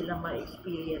marami na silang mga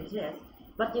experiences.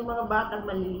 But yung mga batang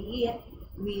maliliit,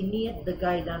 we need the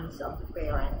guidance of the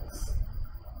parents.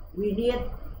 We need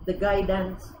the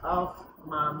guidance of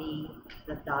mommy,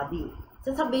 the daddy.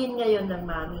 Sasabihin ngayon ng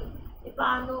mommy,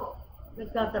 paano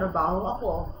nagtatrabaho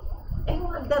ako?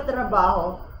 Kung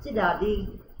nagtatrabaho si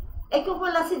daddy, kung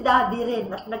wala si daddy rin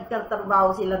at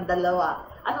nagtatrabaho silang dalawa,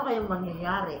 ano kayong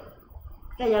mangyayari?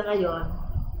 Kaya ngayon,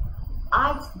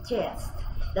 I suggest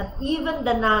that even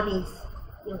the nannies,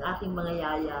 yung ating mga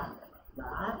yaya,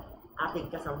 diba? Ating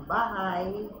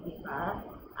kasambahay, diba?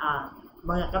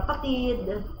 Mga kapatid,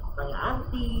 mga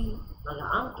auntie, mga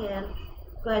uncle,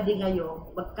 pwede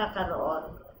ngayong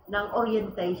magkakaroon ng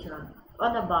orientation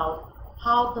on about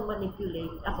how to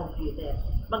manipulate a computer.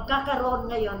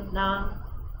 Magkakaroon ngayon ng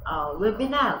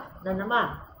webinar na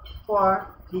naman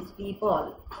for these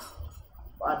people.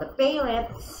 The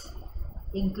parents,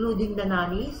 including the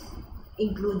nannies,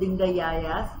 including the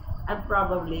yayas, and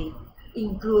probably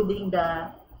including the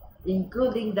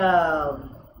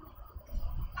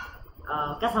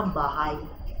kasambahay.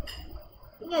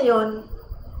 Ngayon,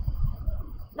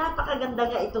 napakaganda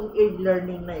nga itong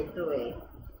e-learning na ito eh.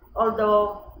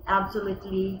 Although,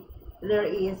 absolutely, there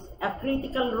is a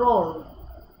critical role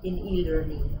in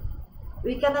e-learning.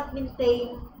 We cannot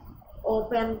maintain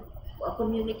open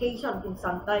communication kung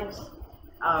sometimes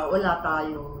wala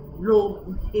tayong load.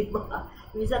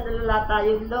 Minsan wala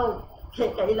tayong load.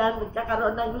 Kaya kailangan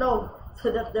magkakaroon ng load so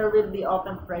that there will be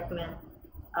open frequent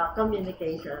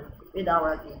communication with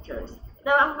our teachers.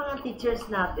 Now, ang mga teachers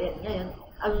natin, ngayon,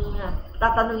 ang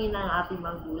tatanungin ng ating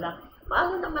magulang,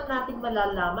 paano naman natin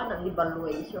malalaman ang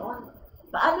evaluation?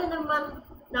 Paano naman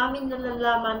namin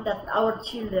nalalaman that our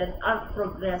children are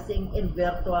progressing in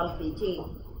virtual teaching?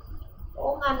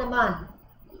 Oo nga naman,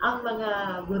 ang mga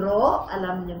guro,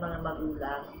 alam niyo mga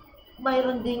magulang,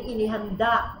 mayroon ding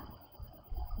inihanda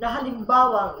na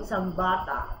halimbawa ang isang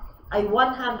bata ay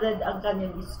 100 ang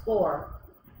kanyang score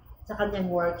sa kanyang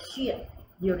worksheet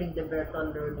during the virtual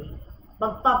learning.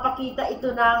 Magpapakita ito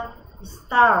ng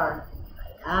star.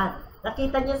 Ayan.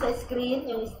 Nakita niyo sa screen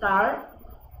yung star?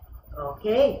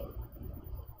 Okay.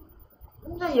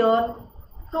 Ngayon,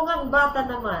 kung ang bata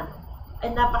naman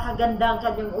ay napakaganda ang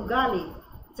kanyang ugali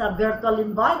sa virtual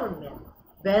environment,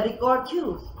 very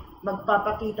courteous,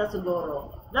 magpapakita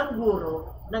siguro ng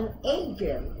guro ng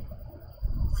angel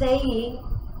saying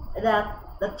that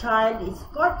the child is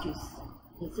courteous.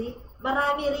 You see?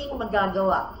 Marami ring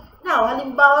magagawa. Now,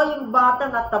 halimbawa yung bata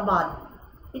na tamad,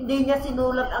 hindi niya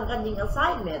sinulat ang kanyang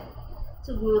assignment.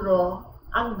 Siguro,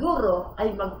 ang guro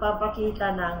ay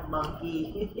magpapakita ng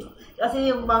monkey.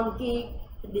 Kasi yung monkey,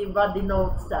 di ba,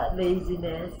 denotes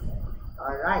laziness.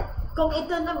 Alright. Kung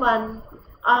ito naman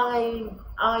ay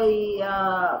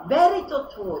very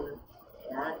truthful,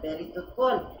 yan, very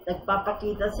truthful,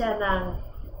 nagpapakita siya ng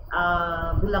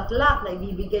bulaklak na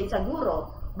ibibigay sa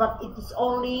guro, but it is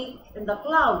only in the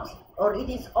clouds or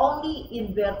it is only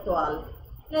in virtual.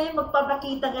 Ngayon,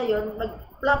 magpapakita ngayon,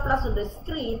 mag-plus on the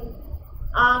screen,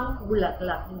 ang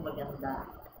bulaklak ng maganda.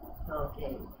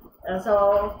 Okay. So,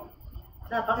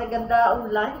 napakaganda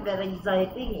online, very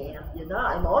exciting. You know,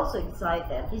 I'm also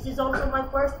excited. This is also my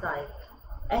first time.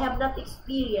 I have not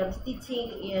experienced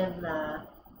teaching in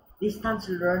distance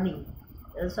learning.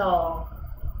 And so,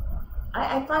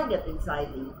 I find it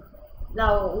exciting.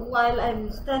 Now, while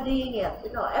I'm studying it,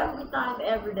 you know, every time,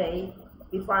 every day,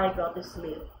 before I go to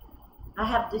sleep, I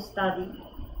have to study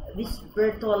this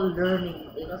virtual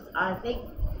learning because I think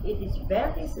it is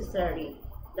very necessary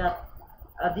that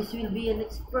this will be an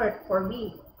expert for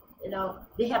me. You know,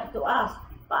 they have to ask,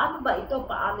 paano ba ito?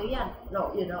 Paano yan?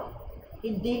 No, you know,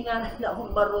 hindi nga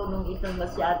ako marunong ito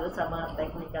masyado sa mga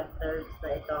technical terms na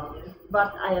ito.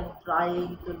 But I am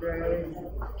trying to learn.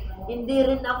 Hindi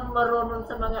rin ako marunong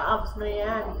sa mga apps na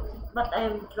yan. But I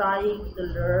am trying to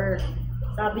learn.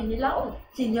 Sabi nila, oh,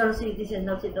 senior citizen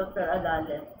na si Dr.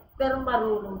 Adalen. Pero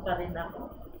marunong pa rin ako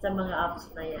sa mga apps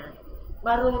na yan.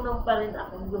 Marunong pa rin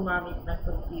akong gumamit ng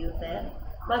computer.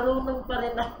 Marunong pa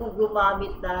rin akong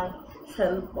gumamit ng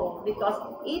cellphone. Because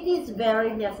it is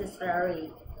very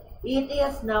necessary. It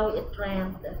is now a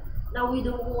trend. Now we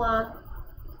don't want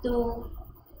to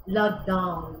log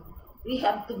down. We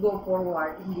have to go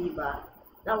forward, hindi ba?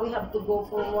 Now we have to go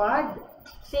forward.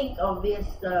 Think of this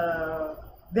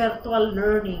virtual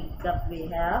learning that we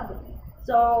have.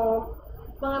 So,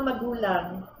 mga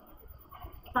magulang,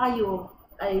 tayo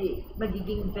ay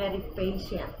magiging very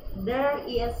patient. There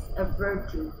is a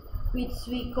virtue which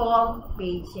we call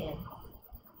patience.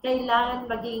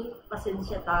 Kailangan maging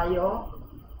pasensya tayo.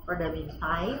 For the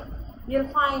meantime, you'll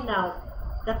find out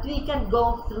that we can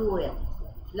go through it.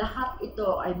 Lahat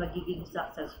ito ay magiging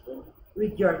successful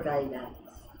with your guidance.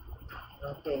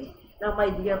 Okay. Now,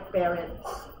 my dear parents,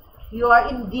 you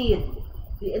are indeed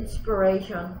the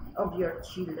inspiration of your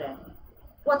children.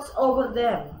 What's over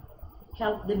them?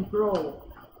 Help them grow,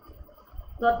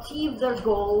 to achieve their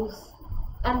goals,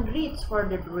 and reach for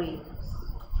their dreams.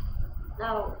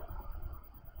 Now,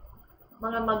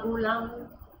 mga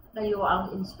magulang, kayo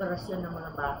ang inspirasyon ng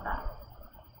mga bata.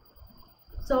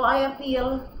 So I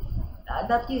appeal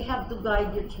that you have to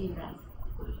guide your children.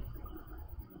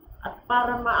 At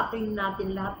para ma-attain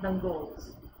natin lahat ng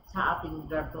goals sa ating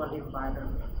virtual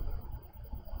environment.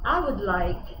 I would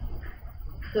like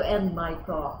to end my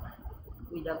talk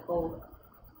with a quote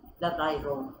that I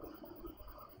wrote.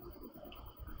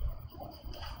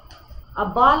 A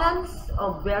balance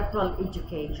of virtual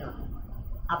education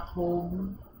at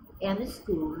home and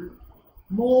school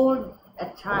mold a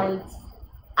child's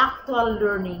actual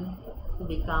learning to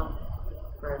become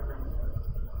perfect.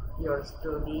 Yours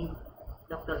truly,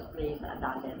 Dr. Clare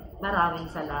Online.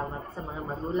 Maraming salamat sa mga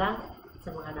magulang,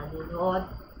 sa mga nanonood,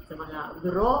 sa mga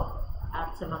guro, at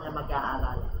sa mga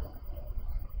mag-aaral.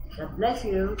 God bless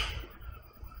you.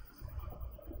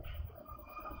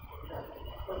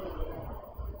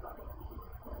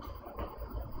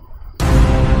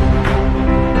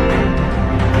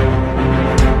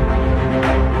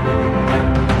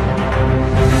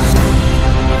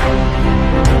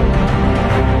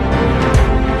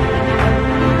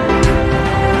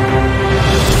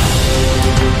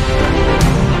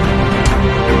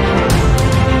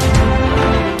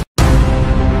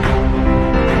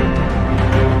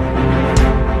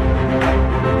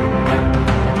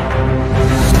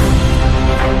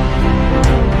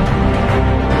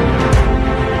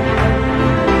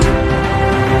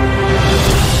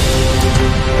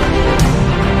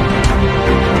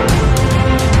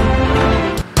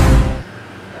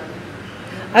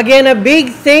 Again, a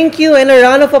big thank you and a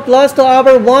round of applause to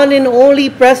our one and only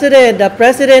president, the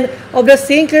president of the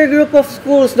St. Clare Group of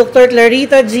Schools, Dr.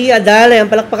 Clarita G. Adale. Ang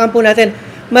palakpakan po natin.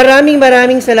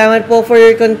 Maraming salamat po for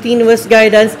your continuous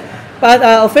guidance.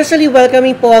 Officially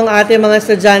welcoming po ang ating mga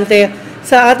estudyante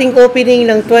sa ating opening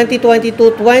ng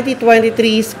 2022-2023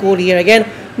 school year. Again,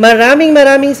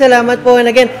 maraming salamat po.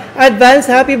 And again, advance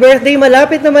happy birthday.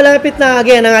 Malapit na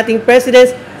again ang ating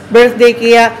president's birthday,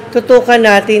 kaya tutukan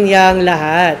natin yang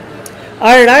lahat.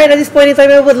 Alright, at this point in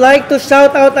time, I would like to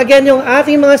shout out again yung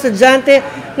ating mga estudyante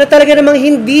na talaga namang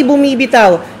hindi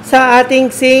bumibitaw sa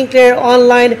ating St. Clare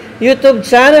Online YouTube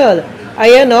channel.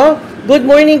 Ayan no, good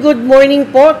morning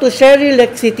po to Sherry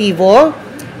Lexitivo.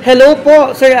 Hello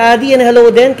po, Sir Adi, and hello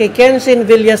din kay Kenshin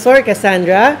Villasor,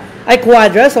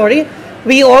 Quadra.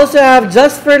 We also have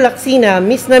Jasper Laksina.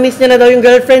 Miss na miss niya na daw yung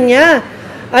girlfriend niya.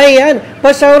 Ayan,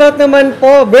 pa-shoutout naman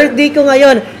po, birthday ko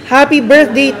ngayon. Happy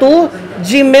birthday to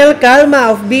Jimel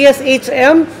Calma of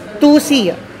BSHM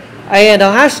 2C. Ayan,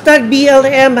 hashtag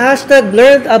BLM, hashtag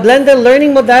blended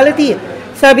learning modality.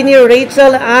 Sabi ni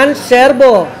Rachel Ann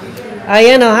Sherbo.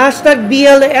 Ayan, hashtag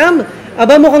BLM.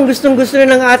 Aba, mukhang gustong-gusto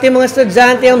na ng ating mga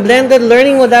estudyante ang blended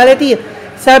learning modality.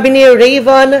 Sabi ni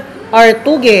Raven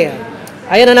Artuge.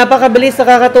 Ayan, napakabilis,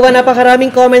 nakakatuwa,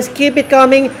 napakaraming comments. Keep it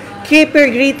coming. Keep your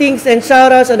greetings and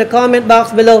shoutouts on the comment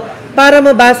box below para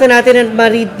mabasa natin at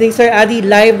ma-read ni Sir Adi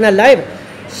live na live.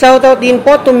 Shoutout din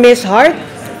po to Miss Hart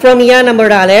from Yana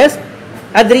Morales,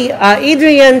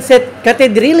 Adrian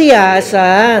Catedrilia,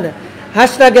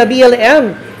 hashtag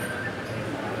BLM,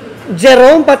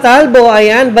 Jerome Patalbo,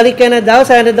 ayan, balik ka na daw,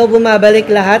 sana daw bumabalik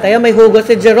lahat. Ayan, may hugot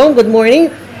si Jerome, good morning.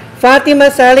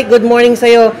 Fatima Salik, good morning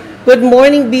sa'yo. Good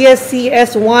morning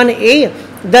BSCS 1A,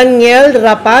 Daniel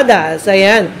Rapadas,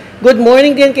 ayan. Good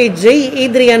morning din kay J.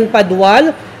 Adrian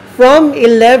Padwal from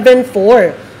 11-4.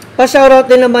 Pa-shoutout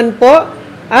din naman po,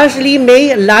 Ashley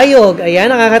May Layog. Ayan,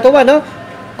 nakakatuwa, no?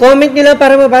 Comment nila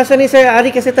para mabasa ni Sir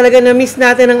Ari kasi talaga na-miss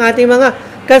natin ang ating mga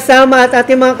kasama at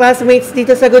ating mga classmates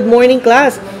dito sa Good Morning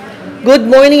Class. Good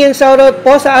morning and shoutout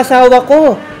po sa asawa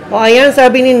ko. O ayan,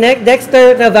 sabi ni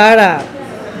Dexter Navarra.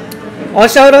 O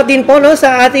shoutout din po no,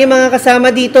 sa ating mga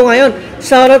kasama dito ngayon.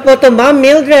 Shoutout po to Ma'am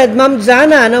Mildred, Ma'am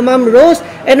Jana, Ma'am Rose,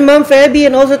 and Ma'am Feby,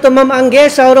 and also to Ma'am Angge.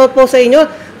 Shoutout po sa inyo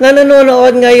na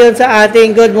nanonood ngayon sa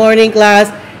ating Good Morning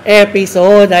Class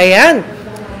episode. Ayan.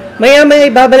 Maya-maya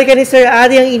ibabalikan ni Sir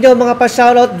Adi ang inyong mga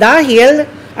pa-shoutout dahil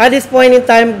at this point in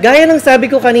time, gaya ng sabi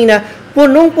ko kanina,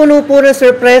 punong-puno po ng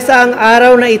sorpresa ang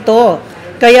araw na ito.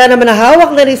 Kaya naman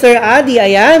hawak na ni Sir Adi,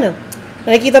 ayan.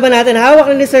 Nakikita ba natin,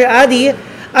 hawak na ni Sir Adi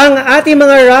ang ating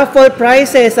mga raffle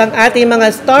prizes, ang ating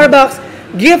mga Starbucks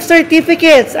gift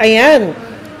certificates. Ayan.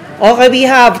 Okay, we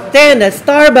have 10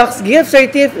 Starbucks gift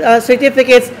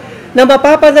certificates na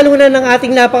mapapanalunan ng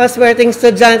ating napakaswerteng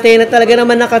estudyante na talaga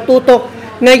naman nakatutok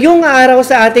ngayong araw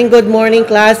sa ating Good Morning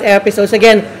Class episodes.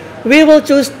 Again, we will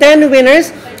choose 10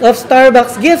 winners of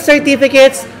Starbucks gift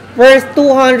certificates worth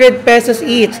 200 pesos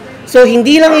each. So,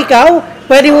 hindi lang ikaw,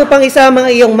 pwede mo pang isama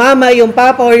ang iyong mama, iyong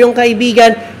papa, or iyong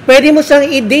kaibigan. Pwede mo siyang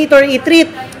i-date or i-treat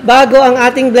bago ang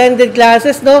ating blended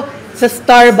classes, no? Sa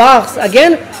Starbucks.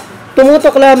 Again,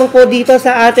 tumutok lamang po dito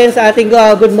sa ating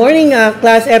Good Morning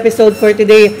Class episode for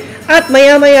today. At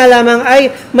maya-maya lamang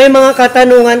ay may mga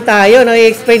katanungan tayo. No?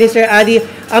 I-explain ni Sir Adi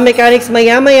ang mechanics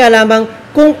maya-maya lamang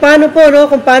kung paano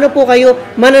po kayo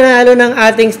mananalo ng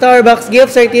ating Starbucks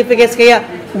gift certificates. Kaya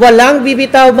walang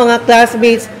bibitaw mga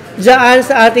classmates dyan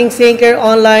sa ating St. Clare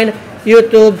Online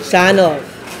YouTube channel.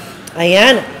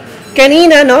 Ayan.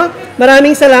 Kanina, no?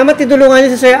 Maraming salamat. Tinulungan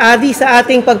niyo si Sir Adi sa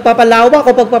ating pagpapalawak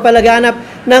o pagpapalaganap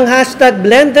ng hashtag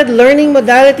blended learning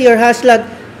modality or hashtag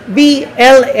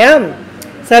BLM.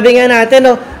 Sabi nga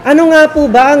natin, no, ano nga po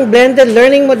ba ang blended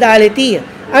learning modality?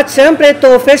 At syempre,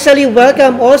 to officially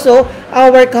welcome also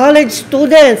our college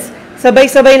students.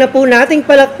 Sabay-sabay na po nating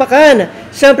palakpakan.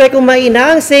 Syempre, kung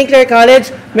maina ang St. Clare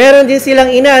College, meron din silang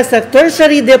ina sa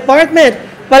tertiary department.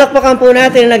 Palakpakan po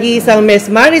natin ang nag-iisang Miss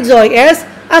Marijoy S.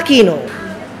 Aquino.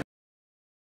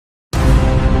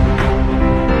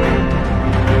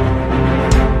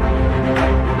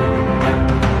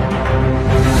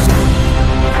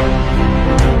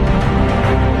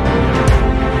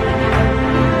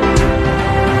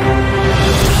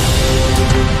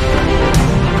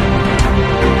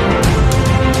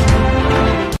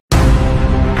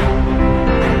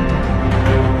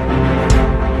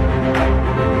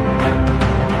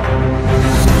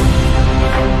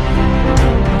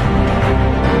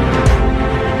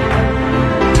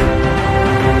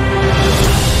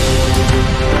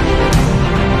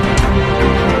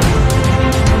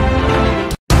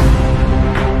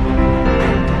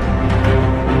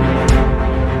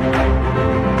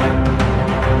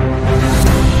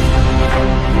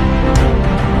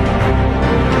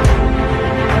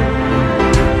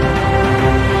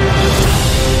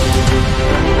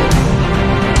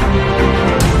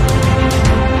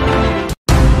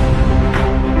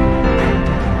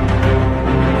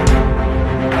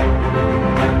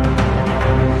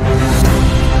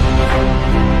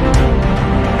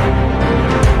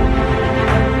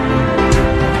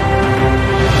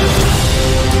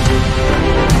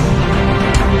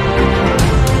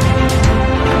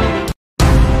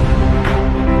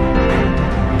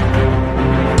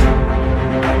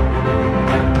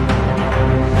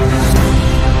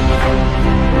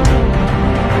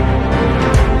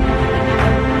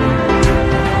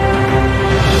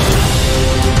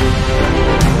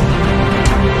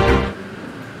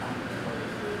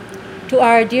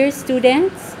 our dear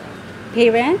students,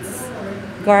 parents,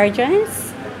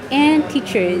 guardians, and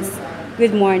teachers,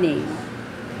 good morning.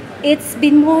 It's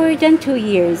been more than 2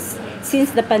 years since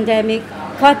the pandemic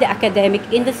caught the academic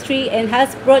industry and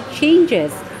has brought changes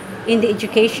in the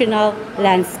educational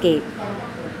landscape.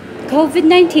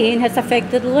 COVID-19 has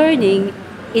affected learning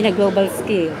in a global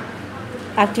scale.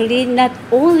 Actually, not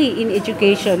only in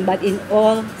education but in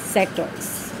all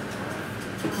sectors.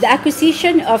 The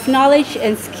acquisition of knowledge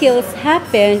and skills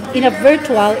happened in a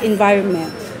virtual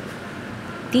environment.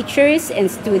 Teachers and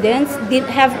students didn't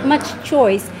have much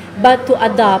choice but to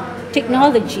adopt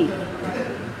technology.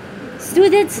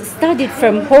 Students studied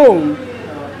from home.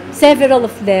 Several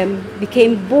of them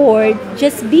became bored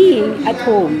just being at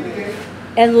home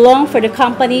and longed for the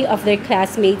company of their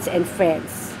classmates and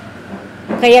friends.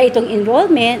 Kaya itong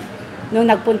enrollment, nung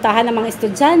nagpuntahan ng mga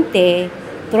estudyante,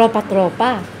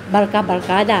 tropa-tropa,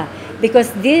 barka-barkada,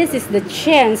 because this is the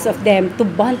chance of them to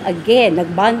bond again.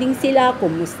 Nagbonding sila,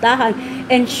 kumustahan,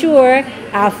 and sure,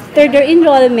 after their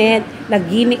enrollment,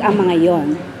 nag-gimmick ang mga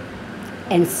yon.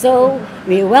 And so,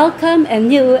 we welcome a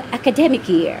new academic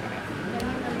year.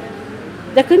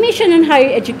 The Commission on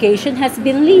Higher Education has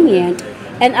been lenient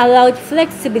and allowed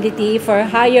flexibility for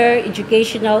higher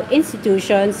educational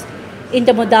institutions in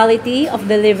the modality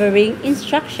of delivering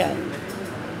instruction.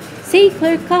 St.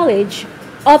 Clare College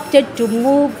opted to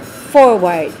move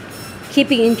forward,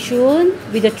 keeping in tune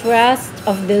with the trust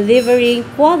of delivering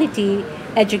quality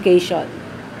education.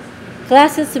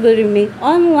 Classes will remain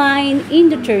online in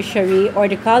the tertiary or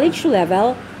the college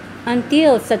level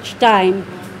until such time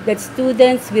that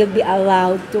students will be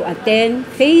allowed to attend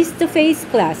face-to-face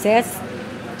classes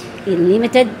in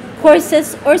limited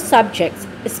courses or subjects,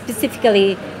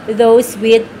 specifically those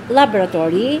with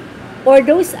laboratory or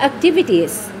those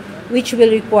activities which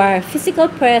will require physical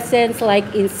presence like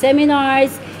in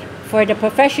seminars for the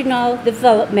professional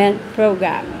development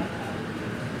program.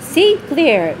 St.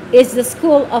 Clare is the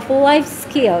school of life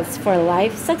skills for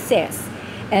life success,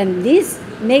 and this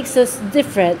makes us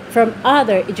different from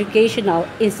other educational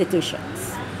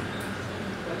institutions.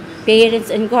 Parents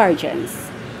and guardians,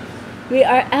 we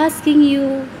are asking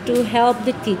you to help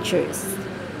the teachers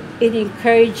in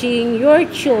encouraging your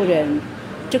children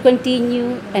to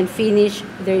continue and finish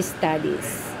their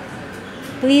studies.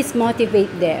 Please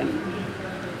motivate them,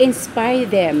 inspire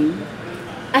them,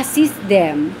 assist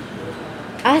them,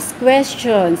 ask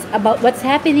questions about what's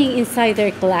happening inside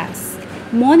their class,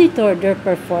 monitor their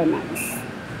performance.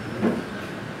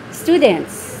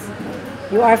 Students,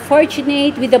 you are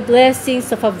fortunate with the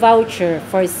blessings of a voucher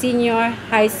for senior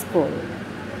high school.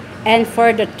 And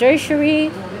for the tertiary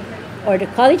or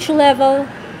the college level,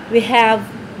 we have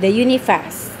the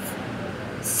UniFast.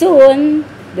 Soon,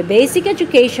 the basic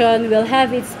education will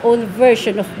have its own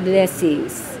version of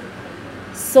blessings.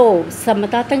 So, sa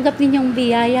matatanggap ninyong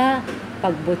biyaya,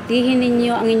 pagbutihin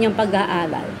ninyo ang inyong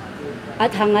pag-aaral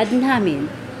at hangad namin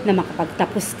na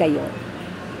makapagtapos kayo.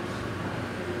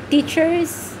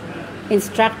 Teachers,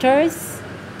 instructors,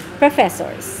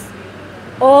 professors,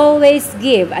 always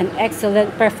give an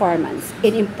excellent performance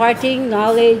in imparting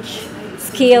knowledge,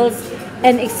 skills,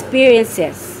 and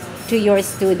experiences to your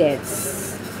students.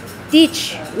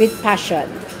 Teach with passion.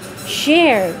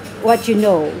 Share what you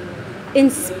know.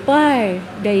 Inspire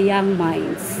the young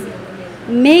minds.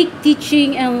 Make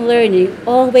teaching and learning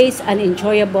always an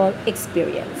enjoyable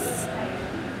experience.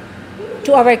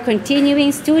 To our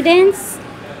continuing students,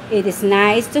 it is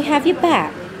nice to have you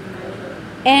back.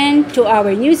 And to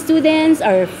our new students,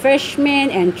 our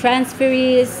freshmen and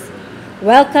transferees,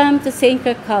 welcome to St.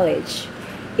 Clare College.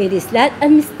 It is not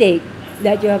a mistake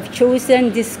that you have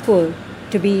chosen this school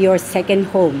to be your second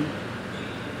home.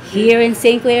 Here in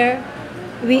St. Clare,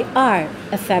 we are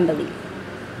a family.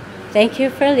 Thank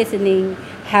you for listening.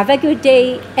 Have a good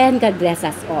day and God bless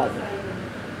us all.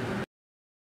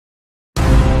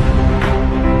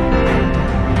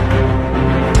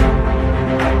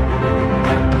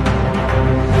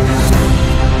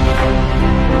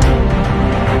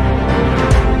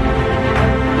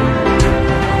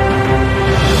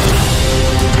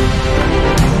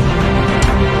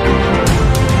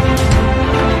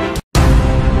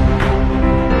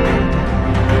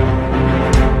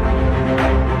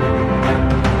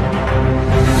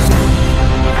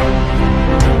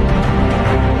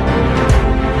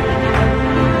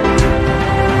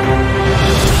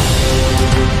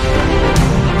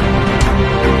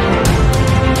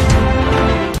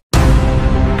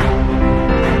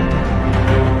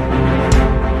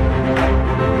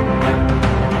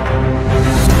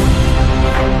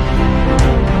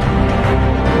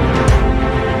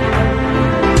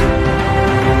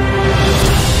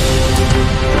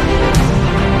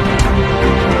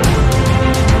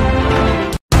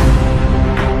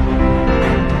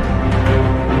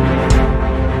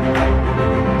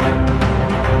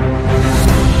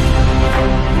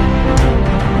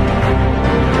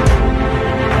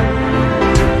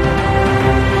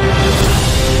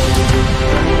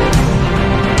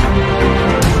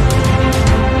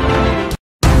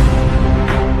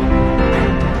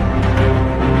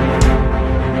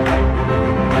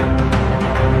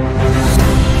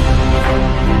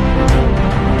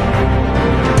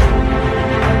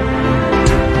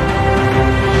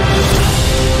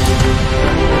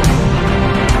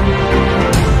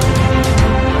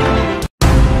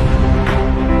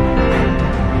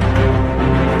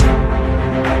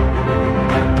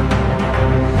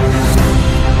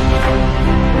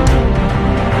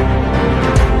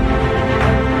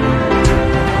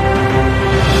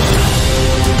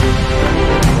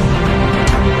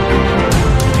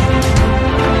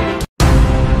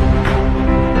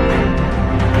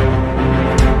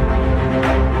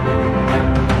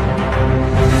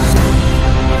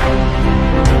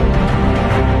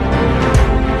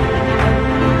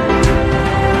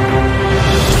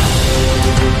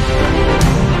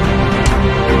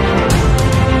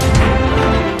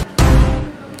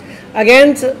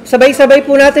 Again, sabay-sabay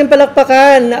po natin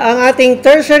palakpakan ang ating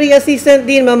Tertiary Assistant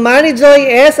Dean, Ma'am Marijoy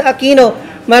S. Aquino.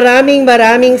 Maraming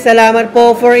salamat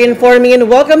po for informing and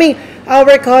welcoming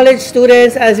our college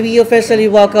students as we officially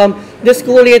welcome the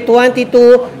school year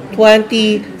 22-23.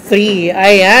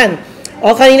 Ayan.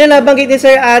 O kanina nabanggit ni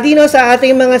Sir Adi no, sa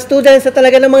ating mga students na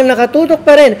talaga namang nakatutok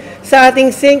pa rin sa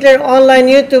ating Clare Online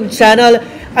YouTube channel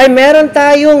ay meron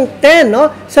tayong 10,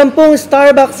 no? 10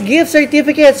 Starbucks gift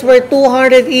certificates worth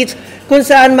 200 each kung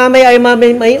saan mamaya ay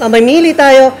mamimili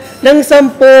tayo ng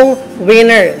 10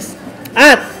 winners.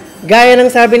 At gaya ng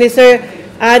sabi ni Sir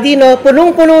Adi, no,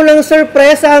 punong-puno ng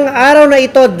sorpresa ang araw na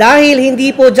ito dahil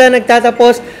hindi po dyan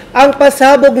nagtatapos ang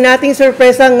pasabog nating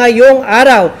sorpresa ngayong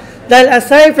araw. Dahil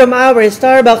aside from our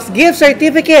Starbucks gift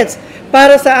certificates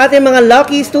para sa ating mga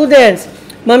lucky students,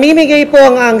 mamimigay po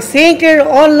ang Clare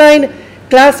Online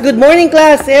Class, Good Morning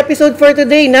Class episode for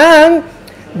today ng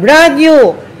brand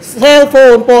new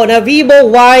cellphone po na Vivo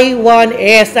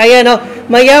Y1S. Ayan o,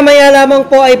 maya-maya lamang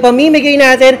po ay pamimigay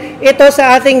natin ito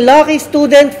sa ating lucky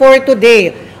student for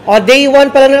today. O, day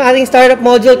 1 pa lang ng ating startup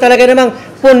module, talaga namang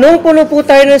punong-puno po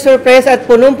tayo ng surprise at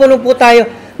punong-puno po tayo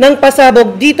ng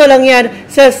pasabog. Dito lang yan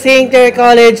sa St. Clair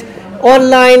College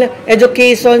Online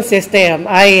Education System.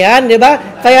 Ayan, di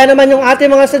ba? Kaya naman yung ating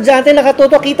mga estudyante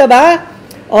nakatutok, kita ba?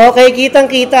 Okay,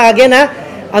 kitang-kita. Again ha,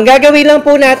 ang gagawin lang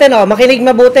po natin, makinig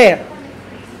mabuti.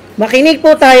 Makinig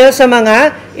po tayo sa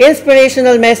mga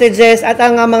inspirational messages at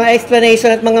ang mga explanation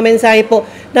at mga mensahe po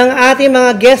ng ating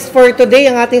mga guest for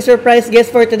today, ang ating surprise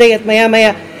guest for today. At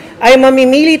maya-maya ay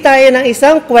mamimili tayo ng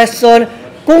isang question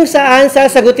kung saan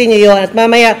sasagutin niyo yun. At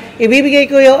mamaya,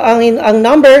 ibibigay ko yung ang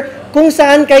number kung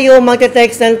saan kayo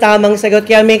magte-text ng tamang sagot.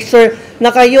 Kaya make sure na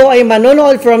kayo ay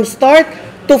manonood from start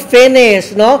to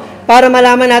finish, no? Para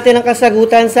malaman natin ang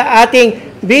kasagutan sa ating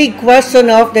big question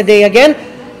of the day. Again,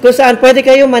 kung saan pwede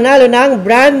kayo manalo ng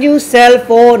brand new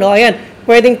cellphone. No? Ayan,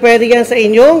 pwedeng-pwede yan sa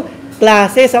inyong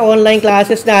classes, sa online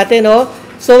classes natin. No?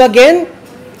 So again,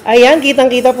 ayan,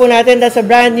 kitang-kita po natin na sa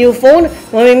brand new phone,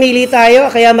 mamimili tayo,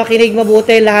 kaya makinig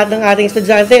mabuti lahat ng ating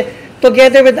estudyante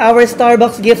together with our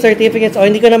Starbucks gift certificates. O,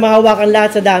 hindi ko na mahawakan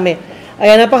lahat sa dami.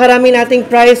 Ayan, napakarami nating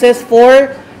prizes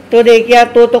for today, kaya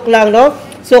tutok lang, no?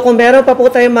 So kung meron pa po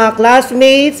tayong mga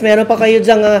classmates, meron pa kayo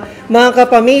diyang mga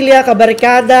kapamilya,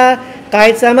 kabarkada,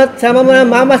 kahit sama mo na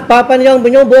mama, papa niyo,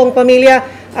 buong pamilya,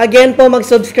 again po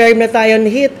mag-subscribe na tayo and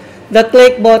hit the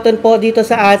click button po dito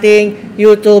sa ating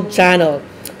YouTube channel.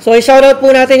 So i-shoutout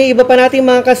po natin yung iba pa nating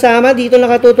mga kasama, dito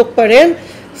nakatutok pa rin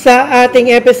sa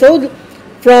ating episode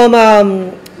from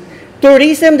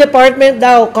Tourism Department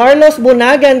daw, Carlos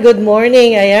Bunagan, good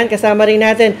morning. Ayan, kasama rin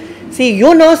natin si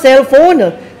Yuno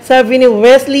Cellphone, sabi ni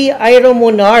Wesley Iro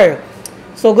Munar.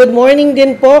 So good morning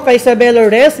din po kay Isabel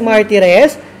Ores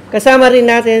Martires. Kasama rin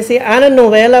natin si Ana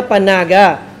Noela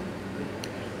Panaga.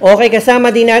 Okay, kasama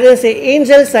din natin si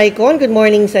Angel Saicon. Good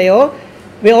morning sa'yo.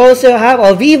 We also have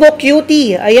Vivo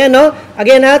QT. Ayan, no?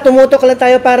 Again ha, tumutok lang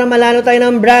tayo para malano tayo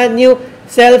ng brand new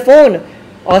cellphone.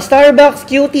 Starbucks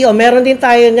QT. Meron din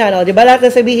tayo niyan. Di ba lahat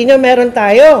na sabihin nyo, meron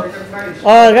tayo.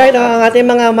 Alright, ang ating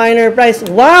mga minor prize.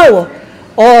 Wow!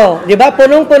 Di ba?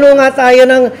 Punong-puno nga tayo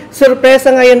ng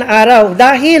sorpresa ngayon araw.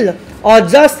 Dahil,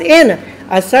 just in,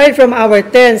 aside from our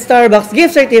 10 Starbucks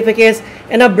gift certificates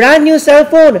and a brand new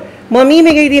cellphone,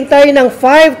 mamimigay din tayo ng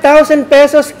 5,000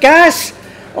 pesos cash.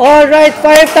 Alright,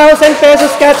 5,000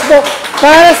 pesos cash po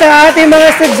para sa ating mga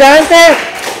estudyante.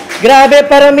 Grabe,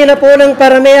 parami na po ng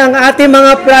parami ang ating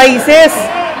mga prizes.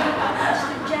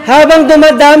 Habang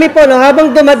dumadami po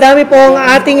ang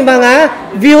ating mga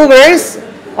viewers,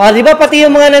 di ba pati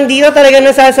yung mga nandito talaga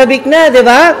nasasabik na, di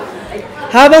ba?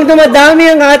 Habang dumadami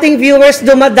ang ating viewers,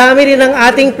 dumadami rin ang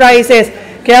ating prizes.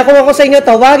 Kaya kung ako sa inyo,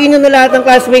 tawagin nyo na lahat ng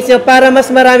classmates nyo para mas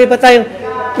marami pa tayong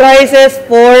prizes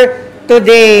for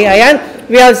today. Ayan,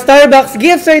 we have Starbucks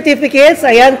gift certificates.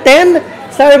 Ayan, 10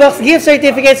 Starbucks gift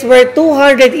certificates worth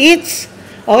 200 each.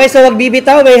 Okay, so wag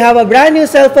bibitaw, we have a brand new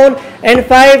cellphone and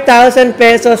 5,000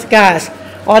 pesos cash.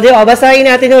 Di ba, basahin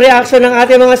natin yung reaction ng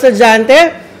ating mga estudyante.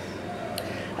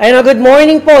 Ayan, good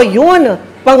morning po. Yun,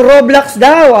 pang Roblox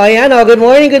daw. Ayan, good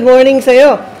morning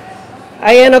sa'yo.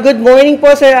 Ayan, good morning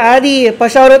po, Sir Adi.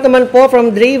 Pa-shoutout naman po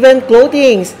from Draven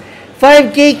Clothings.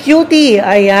 5K cutie.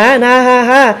 Ayan,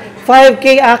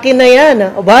 5K akin na yan.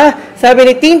 Aba, sabi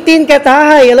ni Tintin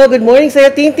Katahay. Hello, good morning sa'yo,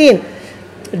 Tintin.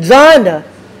 John,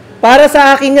 para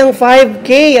sa akin yung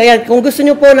 5K. Ayan, kung gusto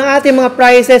nyo po ng ating mga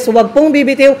prizes, huwag pong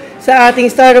bibitiw sa ating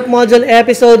Startup Module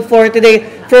episode for today.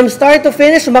 From start to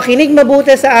finish, makinig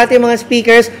mabuti sa ating mga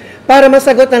speakers para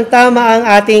masagot ng tama ang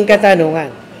ating katanungan.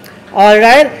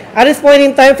 Alright? At this point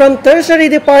in time, from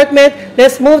Tertiary Department,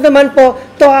 let's move naman po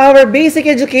to our Basic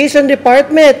Education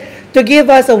Department. to give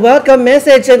us a welcome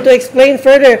message and to explain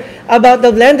further about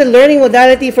the blended learning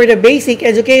modality for the Basic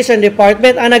Education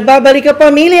Department ang nagbabalik ka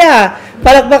pamilya.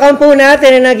 Palakpakan po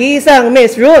natin ang nag-iisang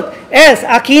Miss Ruth S.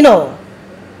 Aquino.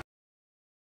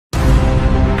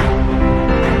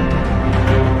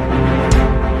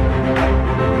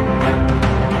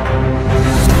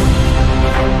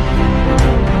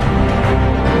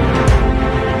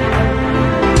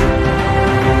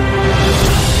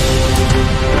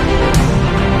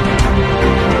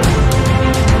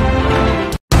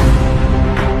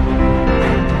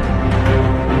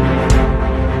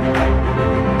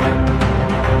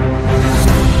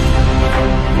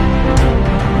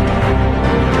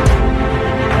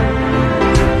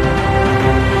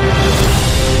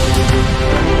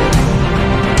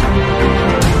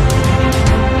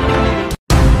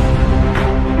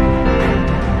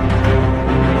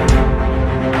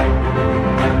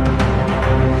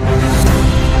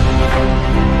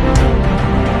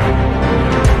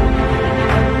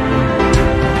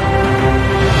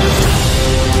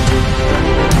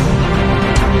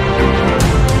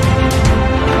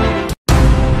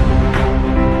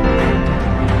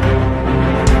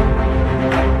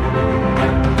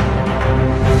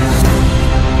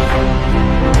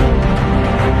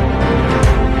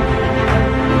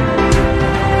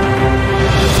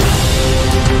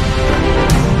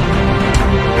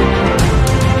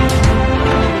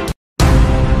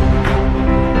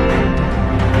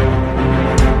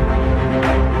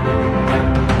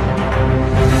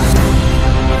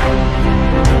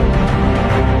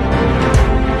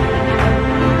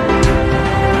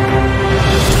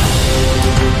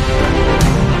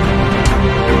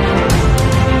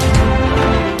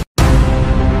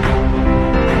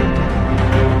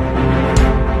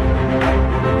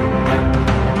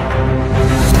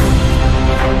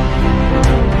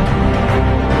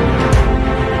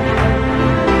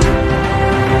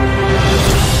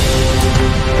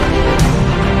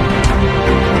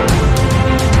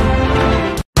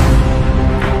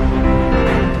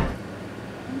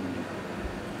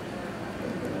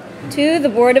 To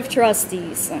the Board of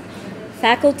Trustees,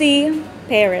 faculty,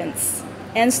 parents,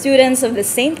 and students of the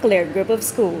St. Clare Group of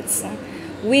Schools,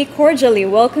 we cordially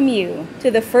welcome you to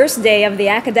the first day of the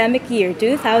academic year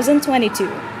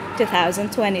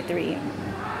 2022-2023.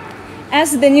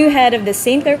 As the new head of the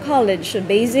St. Clare College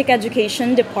Basic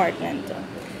Education Department,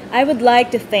 I would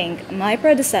like to thank my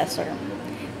predecessor,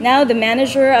 now the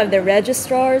manager of the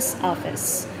Registrar's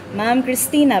Office, Ma'am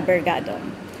Cristina Bergado,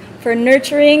 for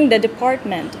nurturing the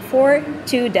department for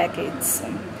 2 decades.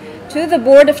 To the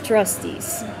Board of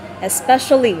Trustees,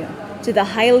 especially to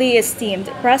the highly esteemed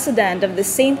President of the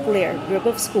St. Clare Group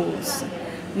of Schools,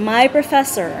 my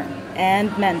professor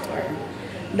and mentor,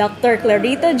 Dr.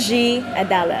 Clarita G.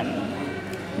 Adalem.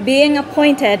 Being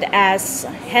appointed as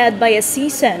head by a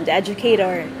seasoned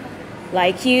educator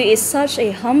like you is such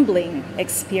a humbling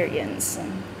experience.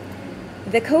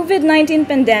 The COVID-19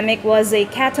 pandemic was a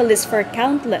catalyst for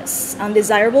countless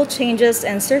undesirable changes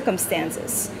and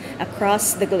circumstances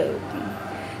across the globe.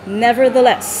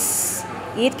 Nevertheless,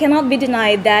 it cannot be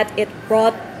denied that it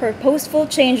brought purposeful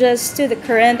changes to the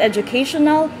current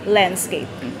educational landscape.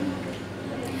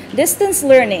 Distance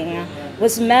learning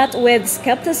was met with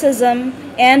skepticism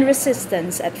and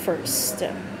resistance at first.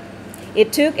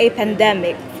 It took a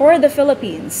pandemic for the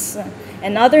Philippines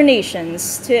and other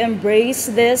nations to embrace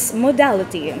this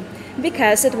modality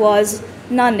because it was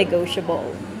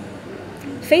non-negotiable.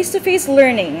 Face-to-face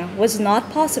learning was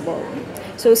not possible,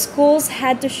 so schools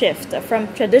had to shift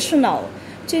from traditional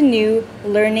to new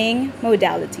learning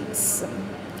modalities.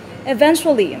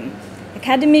 Eventually,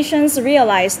 academicians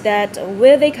realized that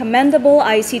with a commendable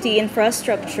ICT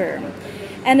infrastructure,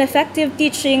 an effective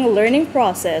teaching-learning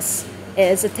process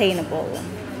is attainable.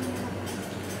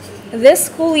 This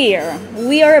school year,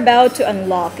 we are about to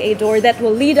unlock a door that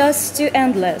will lead us to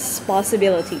endless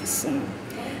possibilities.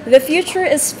 The future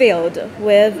is filled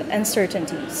with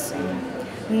uncertainties.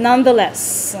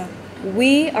 Nonetheless,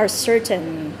 we are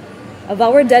certain of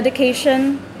our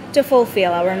dedication to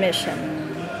fulfill our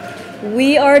mission.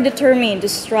 We are determined to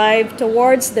strive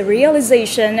towards the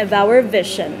realization of our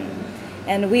vision,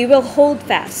 and we will hold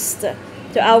fast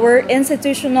to our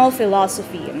institutional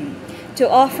philosophy to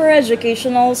offer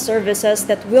educational services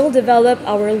that will develop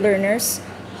our learners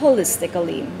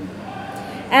holistically.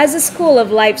 As a school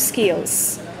of life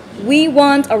skills, we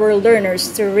want our learners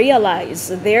to realize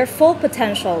their full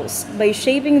potentials by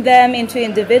shaping them into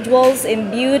individuals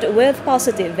imbued with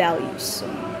positive values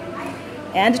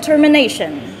and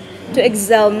determination to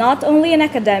excel not only in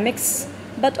academics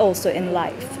but also in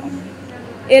life.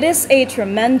 It is a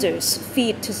tremendous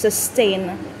feat to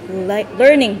sustain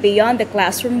learning beyond the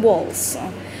classroom walls,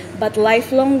 but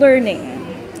lifelong learning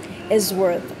is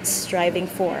worth striving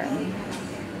for.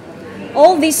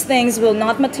 All these things will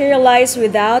not materialize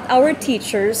without our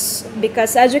teachers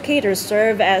because educators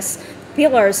serve as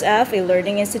pillars of a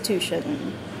learning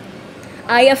institution.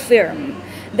 I affirm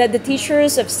that the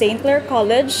teachers of St. Clare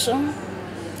College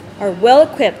are well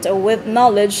equipped with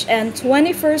knowledge and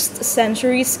 21st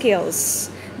century skills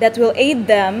that will aid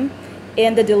them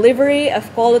in the delivery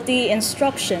of quality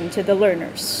instruction to the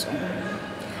learners.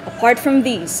 Apart from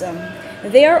these,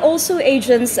 they are also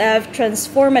agents of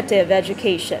transformative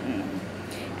education.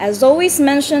 As always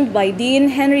mentioned by Dean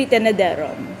Henry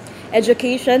Tenedero,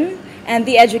 education and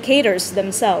the educators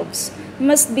themselves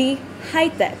must be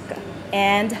high-tech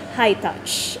and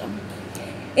high-touch.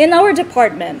 In our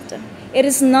department, it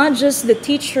is not just the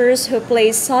teachers who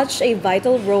play such a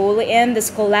vital role in the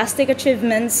scholastic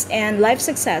achievements and life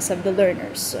success of the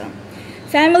learners.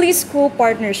 Family-school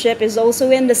partnership is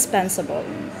also indispensable.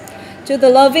 To the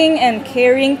loving and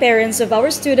caring parents of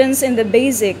our students in the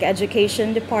basic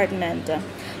education department,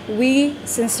 we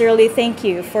sincerely thank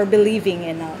you for believing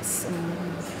in us.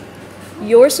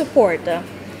 Your support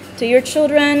to your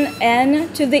children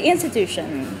and to the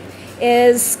institution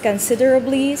is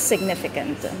considerably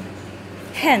significant.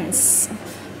 Hence,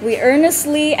 we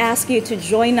earnestly ask you to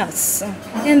join us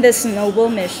in this noble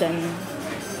mission.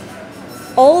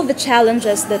 All the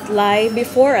challenges that lie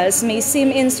before us may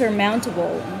seem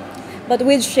insurmountable, but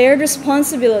with shared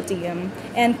responsibility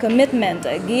and commitment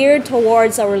geared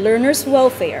towards our learners'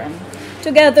 welfare,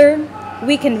 together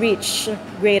we can reach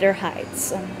greater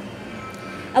heights.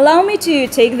 Allow me to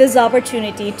take this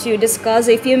opportunity to discuss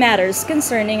a few matters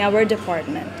concerning our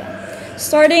department.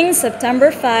 Starting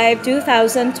September 5,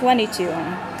 2022,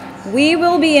 we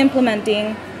will be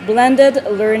implementing blended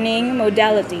learning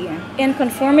modality in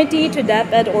conformity to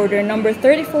DepEd Order Number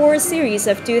 34 Series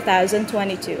of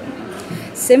 2022.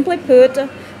 Simply put,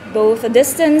 both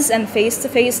distance and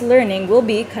face-to-face learning will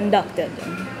be conducted.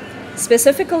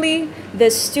 Specifically, the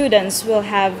students will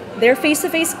have their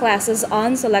face-to-face classes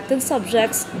on selected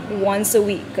subjects once a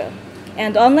week,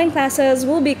 and online classes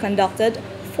will be conducted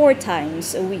 4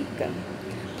 times a week.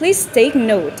 Please take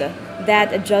note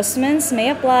that adjustments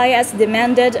may apply as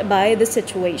demanded by the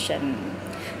situation.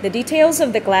 The details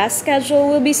of the class schedule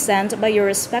will be sent by your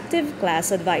respective class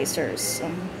advisors.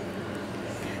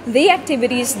 The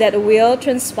activities that will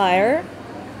transpire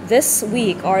this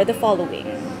week are the following: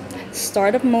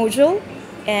 startup module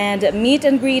and meet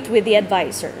and greet with the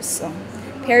advisors.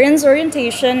 Parents'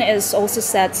 orientation is also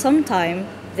set sometime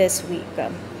this week.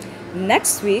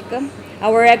 Next week,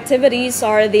 our activities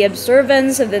are the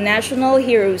observance of the National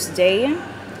Heroes Day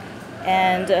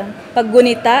and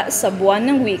paggunita sa buwan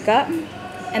ng wika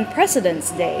and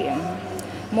President's Day.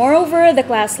 Moreover, the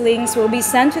class links will be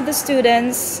sent to the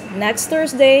students next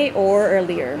Thursday or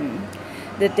earlier.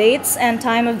 The dates and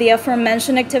time of the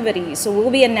aforementioned activities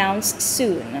will be announced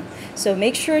soon, so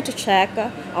make sure to check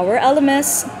our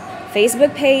LMS,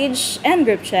 Facebook page, and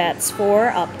group chats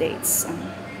for updates.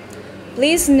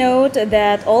 Please note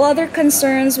that all other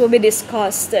concerns will be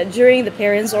discussed during the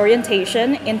parents'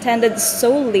 orientation intended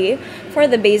solely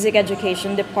for the basic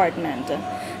education department.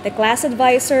 The class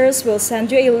advisors will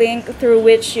send you a link through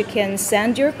which you can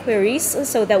send your queries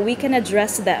so that we can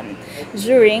address them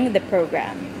during the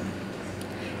program.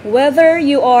 Whether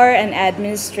you are an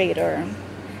administrator,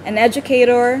 an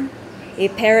educator, a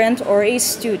parent, or a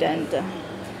student,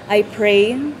 I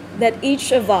pray that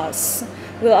each of us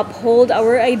will uphold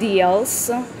our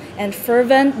ideals and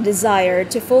fervent desire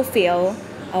to fulfill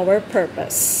our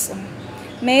purpose.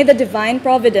 May the divine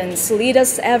providence lead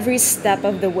us every step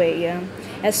of the way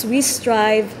as we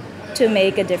strive to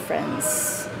make a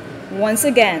difference. Once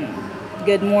again,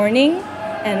 good morning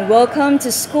and welcome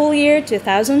to school year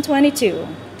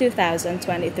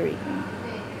 2022-2023.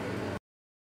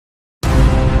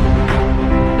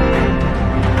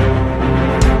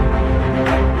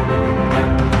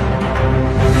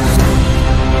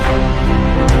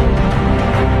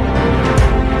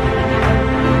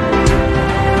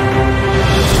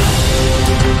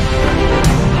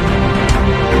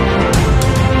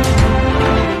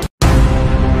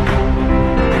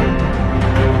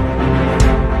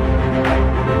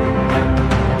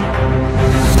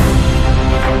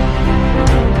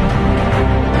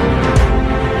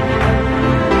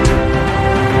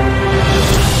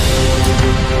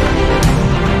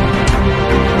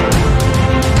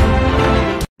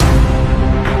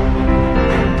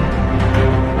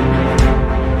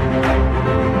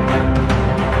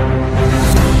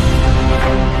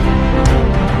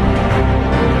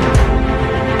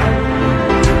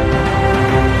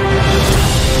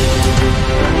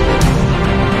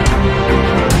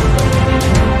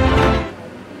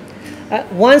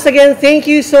 Once again, thank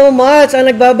you so much. Ang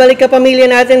nagbabalik ka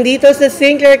pamilya natin dito sa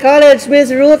St. Clair College,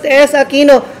 Miss Ruth S.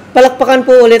 Aquino. Palakpakan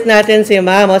po ulit natin si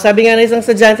Ma'am. Sabi nga ng isang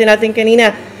estudyante natin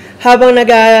kanina, habang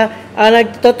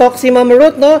nagtotalk si Ma'am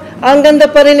Ruth, no? Ang ganda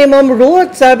pa rin ni Ma'am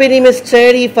Ruth, sabi ni Miss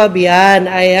Cherry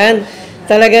Fabian. Ayan,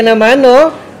 talaga naman,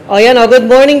 no? O yan, good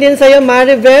morning din sa iyo,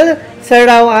 Maribel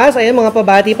Sarawas. Ayan, mga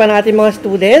pabati pa natin mga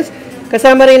students.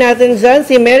 Kasama rin natin dyan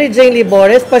si Mary Jane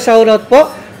Libores, pa-shoutout po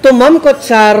to Ma'am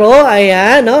Cocharo,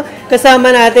 ayan, no?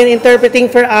 Kasama natin interpreting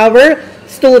for our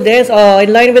students. In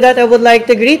line with that, I would like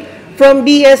to greet from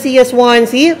BSCS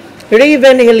 1C,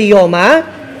 Raven Helioma,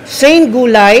 Shane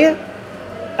Gulay,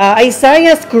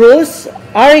 Isaiah Cruz,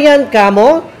 Arian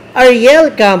Camo,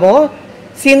 Ariel Camo,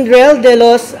 Sindrel de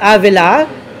los Avila,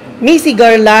 Missy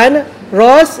Garlan,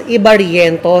 Ross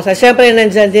Ibariento. Siyempre,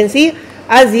 nandyan din si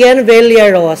Azien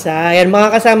Villarosa. Ayan,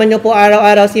 mga kasama nyo po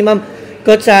araw-araw si Ma'am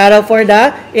Cocharo for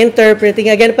the interpreting.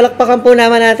 Again, palakpakan po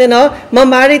naman natin, no? Ma'am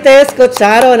Marites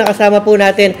Cocharo, nakasama po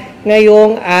natin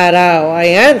ngayong araw.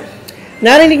 Ayan.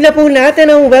 Narinig na po natin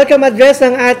ang welcome address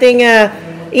ng ating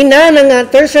ina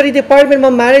ng Tertiary Department,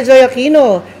 Ma'am Mary Joy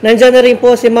Aquino. Nandyan na rin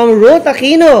po si Ma'am Ruth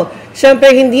Aquino. Siyempre,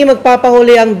 hindi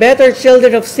magpapahuli ang Better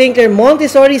Children of St. Clair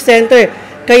Montessori Center.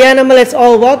 Kaya naman, let's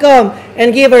all welcome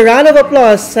and give a round of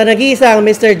applause sa nag-iisang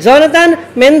Mr. Jonathan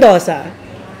Mendoza.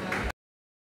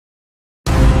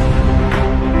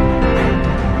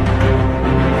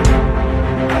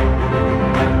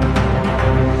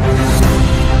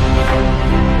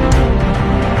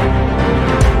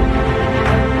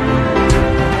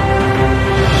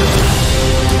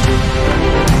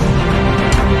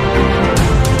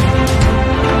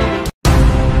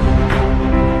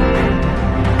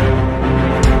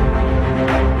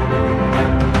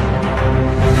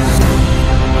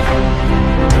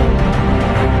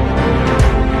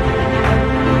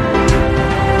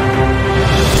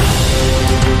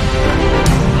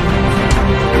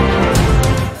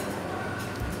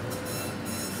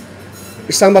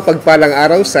 Isang mapagpalang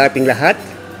araw sa ating lahat,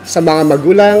 sa mga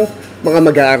magulang, mga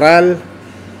mag-aaral,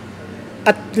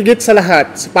 at higit sa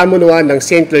lahat sa pamunuan ng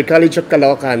St. Clair College of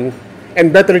Caloocan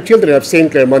and Better Children of St.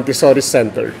 Clair Montessori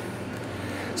Center.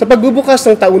 Sa pagbubukas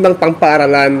ng taunang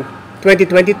pangpaaralan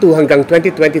 2022 hanggang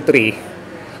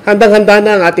 2023, handang-handa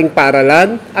na ang ating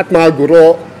paaralan at mga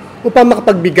guro upang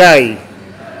makapagbigay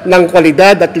ng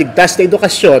kwalidad at ligtas na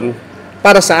edukasyon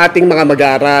para sa ating mga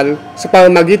mag-aaral sa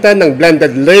pamamagitan ng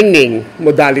blended learning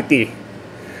modality.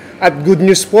 At good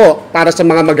news po para sa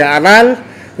mga mag-aaral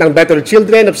ng Better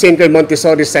Children of St. Clair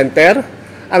Montessori Center,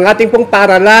 ang ating pong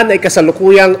paaralan ay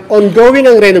kasalukuyang ongoing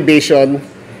ang renovation,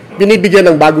 binibigyan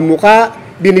ng bagong muka,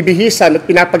 binibihisan at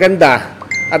pinapaganda.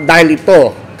 At dahil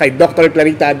ito kay Dr.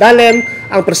 Clarita Adalem,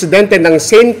 ang presidente ng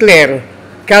St. Clair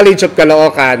College of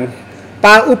Caloocan,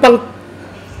 upang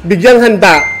bigyang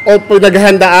handa o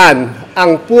pinaghahandaan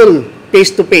ang full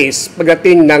face-to-face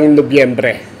pagdating ng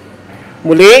Nobyembre.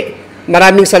 Muli,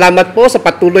 maraming salamat po sa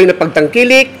patuloy na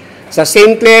pagtangkilik sa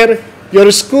St. Clair,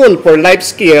 your school for life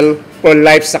skill, for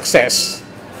life success.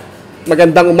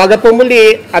 Magandang umaga po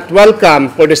muli at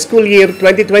welcome for the school year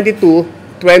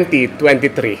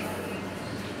 2022-2023.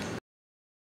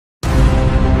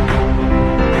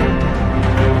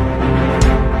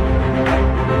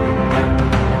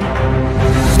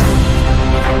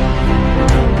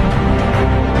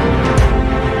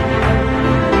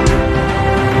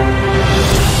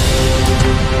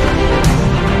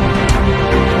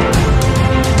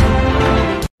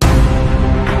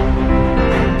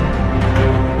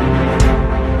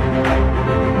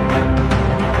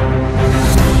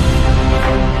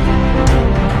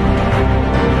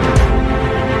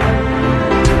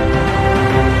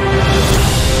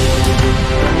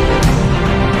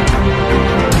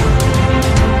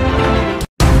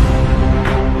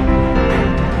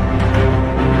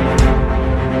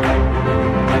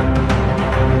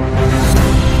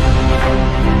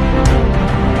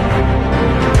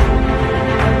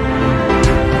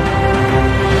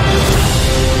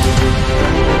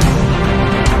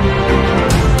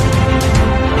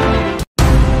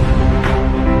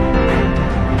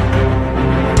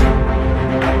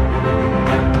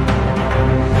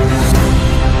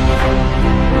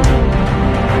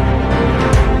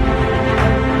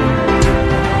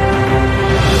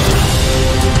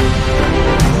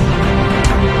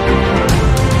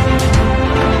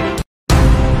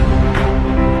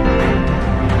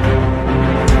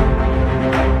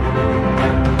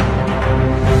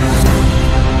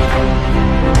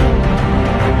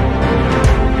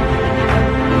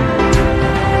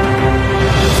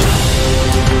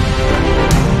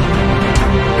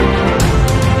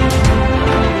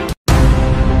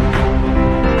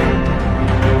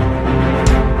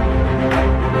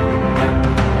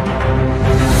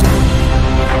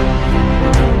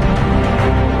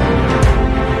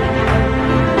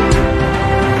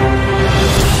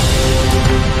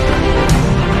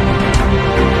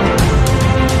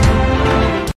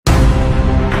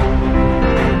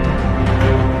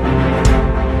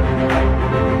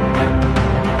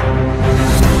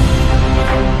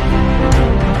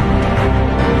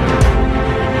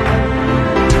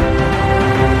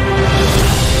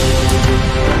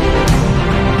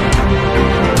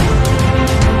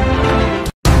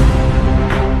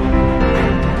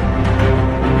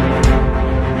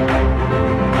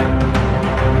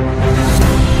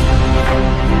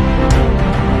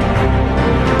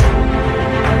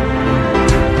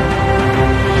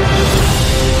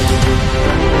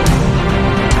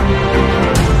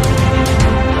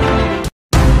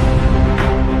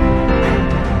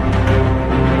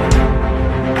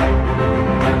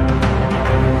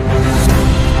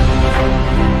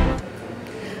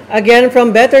 Again,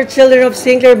 from Better Children of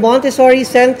St. Clair Montessori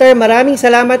Center, maraming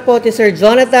salamat po to Sir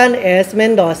Jonathan S.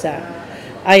 Mendoza.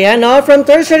 Ayan, no? From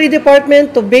Tertiary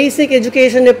Department to Basic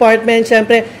Education Department,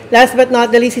 syempre, last but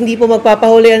not the least, hindi po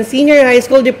magpapahuli ang Senior High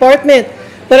School Department.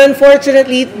 But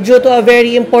unfortunately, due to a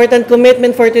very important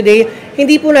commitment for today,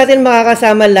 hindi po natin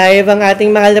makakasama live ang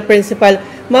ating mahal na principal,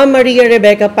 Ma'am Maria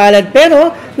Rebecca Palad.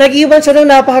 Pero, nag-iwan siya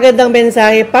ng napakagandang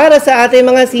mensahe para sa ating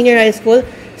mga senior high school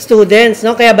students,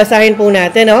 no? Kaya basahin po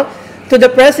natin, no? To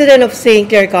the President of St.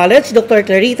 Clair College, Dr.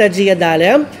 Clarita G.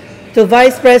 Adalem, to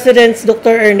Vice Presidents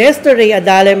Dr. Ernesto Ray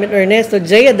Adalem and Ernesto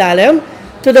J. Adalem,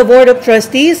 to the Board of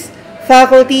Trustees,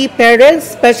 faculty,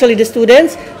 parents, especially the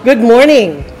students, good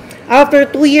morning. After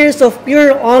 2 years of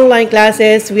pure online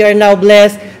classes, we are now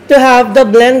blessed to have the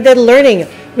blended learning,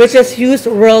 which is used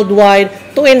worldwide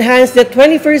to enhance the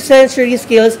 21st century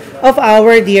skills of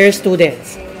our dear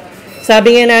students.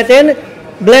 Sabi nga natin,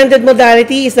 blended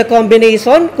modality is the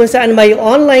combination kung saan may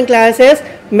online classes,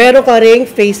 meron ka ring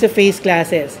face-to-face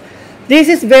classes.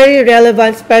 This is very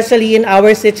relevant, especially in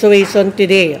our situation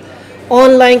today.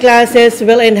 Online classes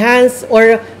will enhance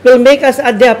or will make us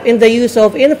adept in the use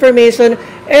of information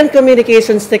and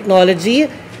communications technology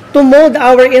to mold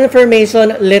our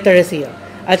information literacy.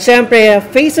 At syempre,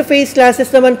 face-to-face classes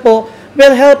naman po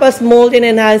will help us mold and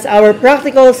enhance our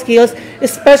practical skills,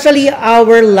 especially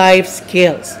our life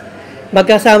skills.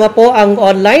 Magkasama po ang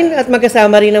online at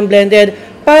magkasama rin ang blended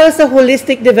para sa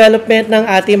holistic development ng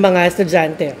ating mga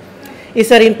estudyante.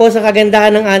 Isa rin po sa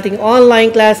kagandahan ng ating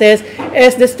online classes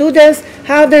as the students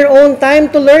have their own time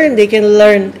to learn. They can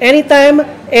learn anytime,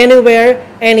 anywhere,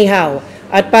 anyhow.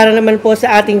 At para naman po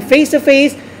sa ating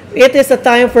face-to-face, it is a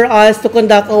time for us to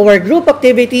conduct our group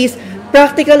activities,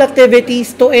 practical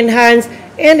activities to enhance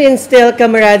and instill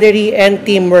camaraderie and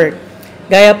teamwork.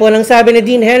 Gaya po ng sabi ni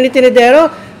Dean Henry Tinedero,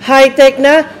 high-tech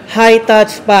na,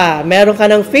 high-touch pa. Meron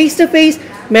ka ng face-to-face,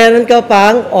 meron ka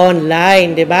pang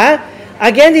online, di ba?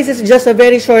 Again, this is just a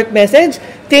very short message.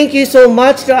 Thank you so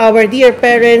much to our dear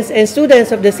parents and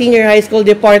students of the Senior High School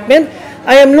Department.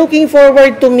 I am looking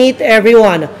forward to meet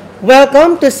everyone.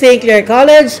 Welcome to St. Clair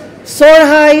College, Soar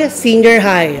High, Senior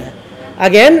High.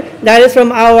 Again, that is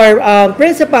from our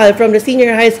principal from the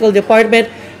Senior High School Department,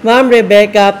 Ma'am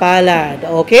Rebecca Palad.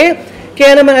 Okay?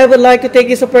 Kaya naman, I would like to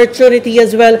take this opportunity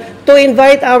as well to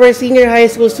invite our senior high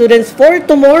school students for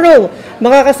tomorrow.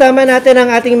 Makakasama natin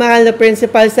ang ating mahal na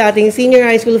principal sa ating senior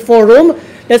high school forum.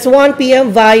 That's 1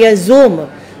 p.m. via Zoom.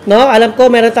 No? Alam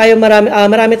ko,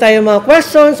 marami tayong mga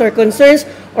questions or concerns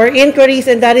or inquiries,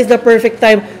 and that is the perfect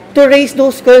time to raise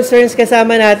those concerns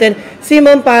kasama natin si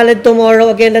Ma'am Palad tomorrow.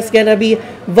 Again, that's gonna be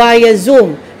via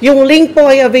Zoom. Yung link po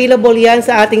ay available yan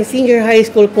sa ating senior high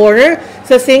school corner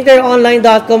sa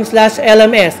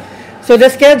stclaironline.com/LMS. So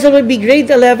the schedule will be grade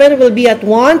 11 will be at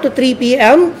 1 to 3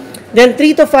 p.m. Then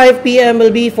 3 to 5 p.m. will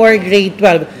be for grade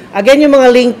 12. Again, yung mga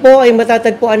link po ay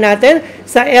matatagpuan natin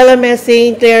sa LMS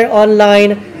St. Clare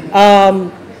Online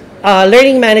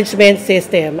Learning Management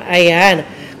System. Ayan.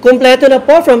 Kumpleto na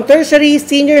po from tertiary,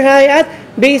 senior high at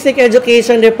basic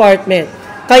education department.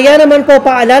 Kaya naman po,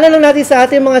 paalala lang natin sa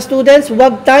ating mga students,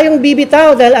 huwag tayong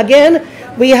bibitaw dahil again,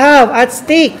 we have at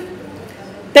stake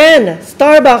 10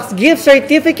 Starbucks gift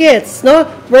certificates, no?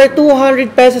 Worth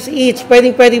 200 pesos each.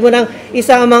 Pwede mo nang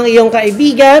isama ang iyong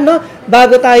kaibigan, no?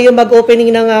 Bago tayo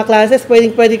mag-opening ng classes,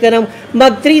 pwede ka nang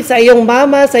mag-treat sa iyong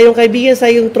mama, sa iyong kaibigan, sa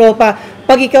iyong tropa,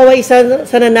 pag ikaw ay isa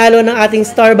sa nanalo ng ating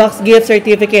Starbucks gift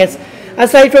certificates.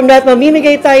 Aside from that,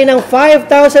 mamimigay tayo ng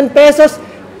 5,000 pesos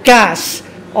cash.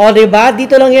 O, diba?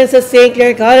 Dito lang yan sa St.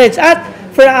 Clair College. At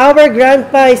for our grand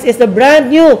prize is the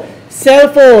brand new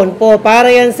cellphone po.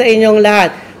 Para yan sa inyong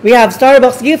lahat. We have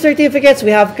Starbucks gift certificates.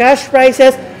 We have cash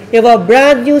prizes. We have a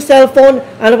brand new cellphone.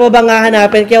 Ano pa bang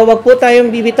hahanapin? Kaya wag po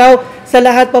tayong bibitaw sa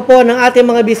lahat pa po ng ating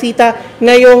mga bisita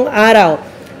ngayong araw.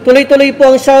 Tuloy-tuloy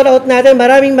po ang shoutout natin.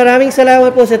 Maraming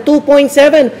salamat po sa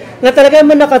 2.7 na talagang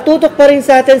nakatutok pa rin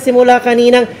sa atin simula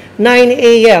kaninang 9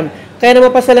 a.m. Kaya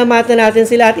naman pasalamatan natin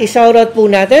sila at i-shoutout po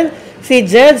natin si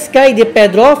Jed Sky De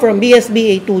Pedro from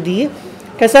BSBA 2D.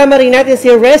 Kasama rin natin si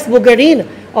Res Bugarin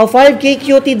o 5K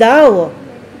Cutie daw.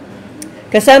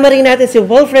 Kasama rin natin si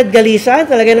Wilfred Galicia,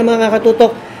 talaga ng mga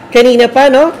katutok kanina pa,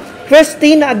 no?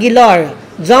 Christine Aguilar,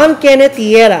 John Kenneth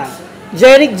Tierra,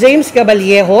 Jeric James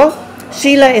Caballejo,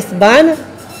 Sheila Esban.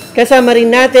 Kasama rin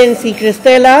natin si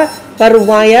Cristela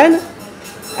Paruwayan.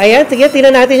 Ayan, sige,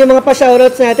 tingnan natin yung mga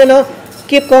pa-shoutouts natin, no?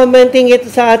 Keep commenting it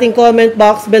sa ating comment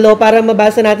box below para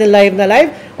mabasa natin live na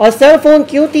live. O cellphone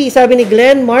cutie, sabi ni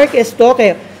Glenn Mark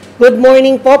Estoque. Good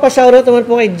morning po, pa-shoutout naman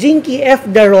po kay Jinky F.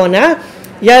 Darona.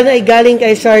 Yan ay galing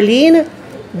kay Charlene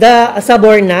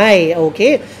Sabornay.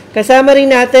 Okay? Kasama rin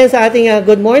natin sa ating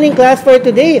good morning class for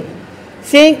today.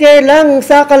 St. Clair lang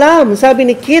sa Kalam, sabi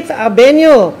ni Kit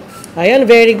Abenyo. Ayan,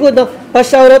 very good. No?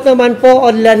 Pa-shoutout naman po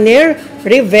Odlaner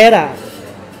Rivera.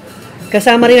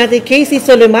 Kasama rin natin Casey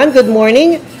Suleiman, good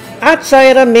morning. At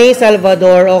Shaira May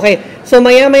Salvador. Okay. So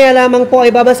maya-maya lamang po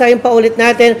ay babasahin pa ulit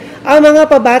natin ang mga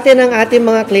pabate ng ating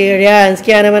mga clearance.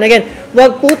 Kaya naman again,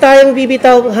 wag po tayong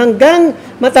bibitaw hanggang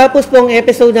matapos po ang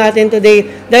episode natin today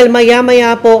dahil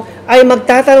maya-maya po ay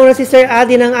magtatanong na si Sir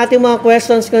Adi ng ating mga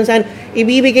questions kung saan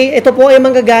ibibigay, ito po ay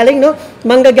manggagaling, no?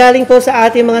 Manggagaling po sa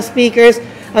ating mga speakers,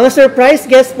 ang surprise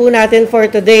guest po natin for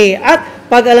today. At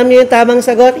pag alam niyo yung tamang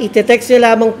sagot, iti-text niyo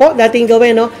lamang po, dating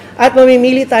gawin, no? At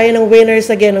mamimili tayo ng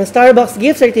winners again ng Starbucks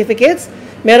gift certificates.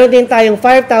 Meron din tayong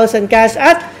 5,000 cash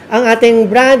at ang ating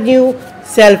brand new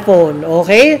cellphone.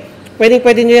 Okay?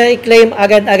 Pwede nyo yan i-claim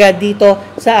agad-agad dito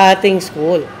sa ating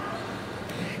school.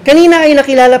 Kanina ay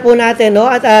nakilala po natin, no?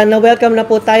 At na-welcome na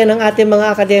po tayo ng ating mga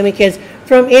academic heads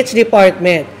from each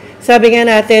department. Sabi nga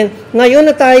natin, ngayon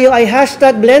na tayo ay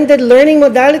hashtag blended learning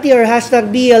modality or hashtag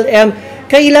BLM,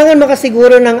 kailangan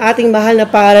makasiguro ng ating mahal na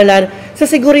paaralan sa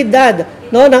seguridad,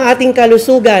 no, ng ating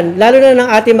kalusugan, lalo na ng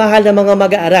ating mahal na mga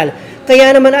mag-aaral.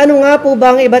 Kaya naman ano nga po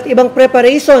ba ang iba't ibang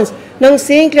preparations ng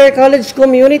St. Clair College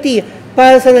community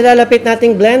para sa nalalapit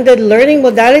nating blended learning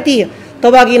modality?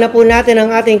 Tawagin na po natin ang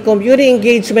ating Community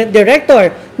Engagement Director,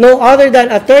 no other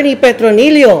than Attorney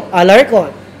Petronilio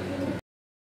Alarcon.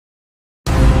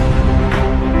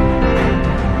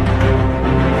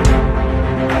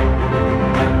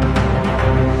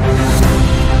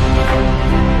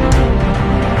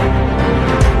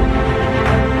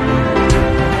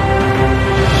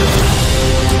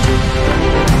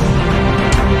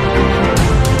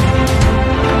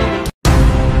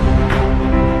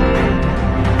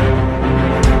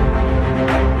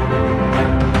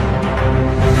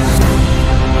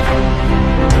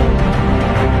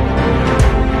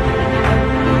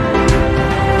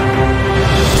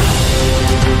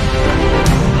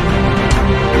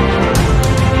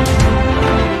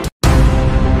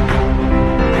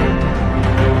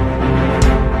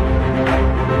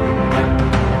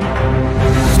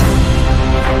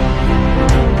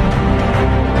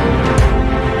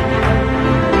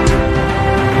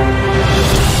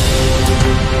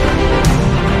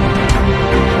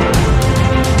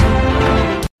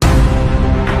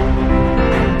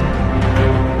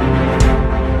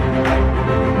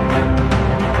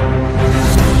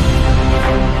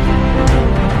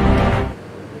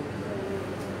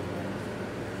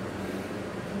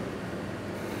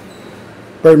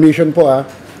 Permission po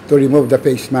to remove the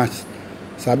face mask.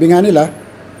 Sabi nga nila,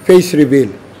 face reveal.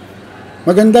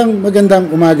 Magandang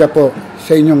umaga po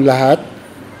sa inyong lahat,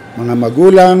 mga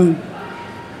magulang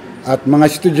at mga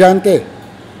estudyante.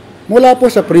 Mula po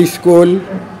sa preschool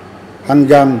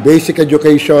hanggang basic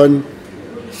education,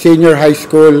 senior high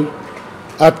school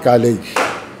at college.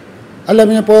 Alam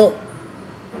niyo po,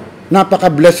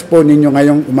 napaka-blessed po ninyo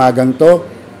ngayong umagang to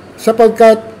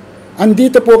sapagkat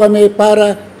andito po kami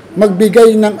para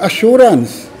magbigay ng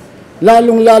assurance,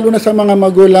 lalong-lalo na sa mga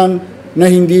magulang na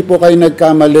hindi po kayo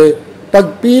nagkamali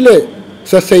pagpili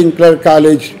sa St. Clair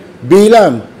College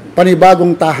bilang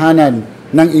panibagong tahanan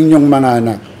ng inyong mga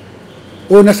anak.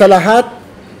 Una sa lahat,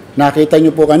 nakita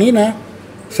nyo po kanina,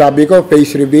 sabi ko,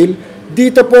 face reveal,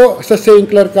 dito po sa St.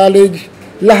 Clair College,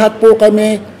 lahat po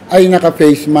kami ay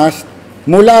naka-face mask,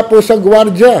 mula po sa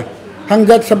gwardiya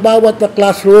hanggang sa bawat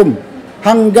classroom,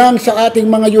 hanggang sa ating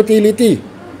mga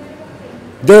utility.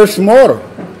 There's more.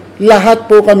 Lahat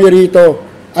po kami rito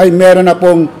ay meron na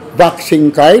pong vaccine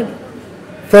card,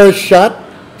 first shot,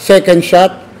 second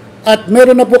shot, at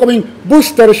meron na po kaming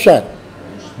booster shot.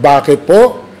 Bakit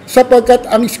po? Sapagkat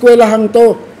ang eskwelahan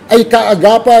to ay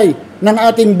kaagapay ng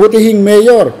ating butihing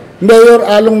mayor, Mayor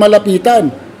Along Malapitan,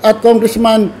 at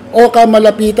Congressman Oka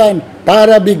Malapitan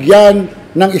para bigyan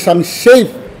ng isang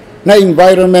safe na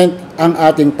environment ang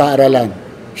ating paaralan.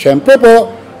 Siyempre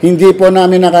po, hindi po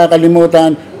namin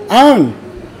nakakalimutan ang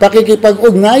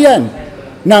pakikipag-ugnayan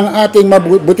ng ating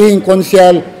mabutihing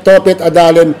konsyal Topet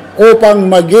Adalen upang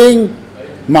maging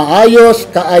maayos,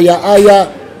 kaaya-aya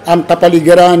ang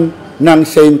kapaligiran ng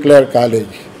St. Clair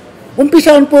College.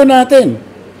 Umpisahan po natin.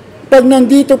 Pag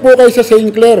nandito po kayo sa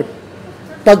St. Clair,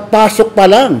 pagpasok pa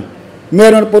lang,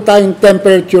 meron po tayong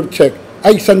temperature check.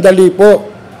 Ay, sandali po.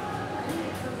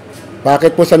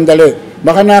 Bakit po sandali?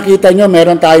 Baka nakita nyo,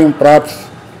 meron tayong props.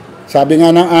 Sabi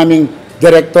nga ng aming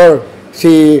director,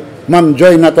 si Ma'am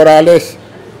Joy Naturales,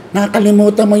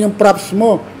 nakalimutan mo yung props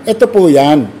mo. Ito po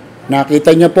yan.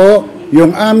 Nakita niyo po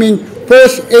yung aming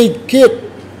first aid kit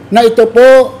na ito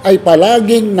po ay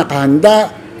palaging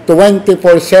nakahanda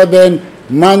 24/7,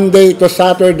 Monday to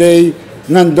Saturday,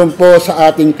 nandun po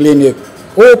sa ating clinic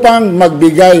upang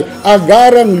magbigay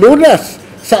agarang lunas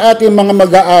sa ating mga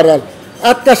mag-aaral.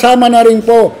 At kasama na rin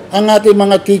po ang ating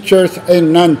mga teachers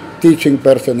and non-teaching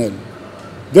personnel.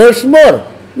 There's more.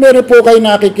 Meron po kayo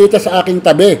nakikita sa aking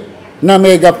tabi na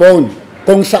megaphone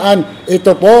kung saan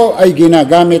ito po ay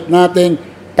ginagamit natin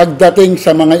pagdating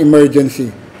sa mga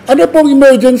emergency. Ano pong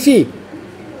emergency?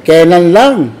 Kailan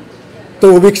lang?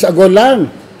 2 weeks ago lang.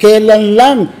 Kailan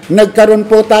lang nagkaroon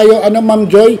po tayo, Ma'am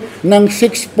Joy, ng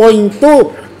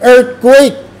 6.2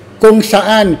 earthquake kung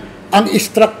saan ang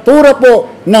istruktura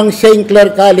po ng St.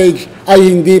 Clare College ay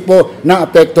hindi po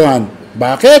naapektuhan.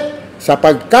 Bakit?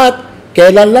 Sapagkat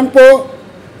kailan lang po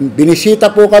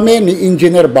binisita po kami ni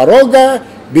Engineer Baroga,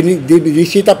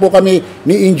 binisita po kami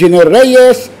ni Engineer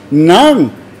Reyes ng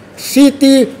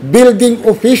City Building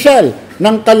Official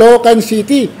ng Caloocan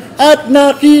City at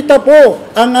nakita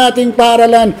po ang ating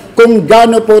paaralan kung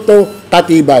gaano po ito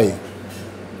katibay.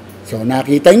 So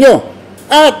nakita nyo.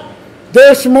 At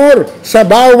there's more. Sa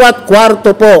bawat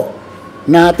kwarto po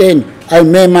natin ay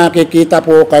may makikita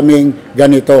po kaming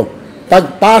ganito.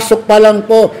 Pagpasok pa lang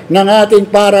po ng ating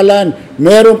paaralan,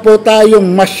 meron po tayong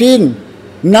machine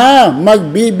na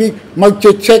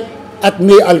mag-check at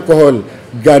may alcohol.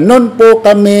 Ganon po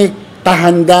kami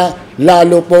kahanda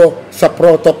lalo po sa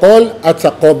protocol at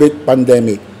sa COVID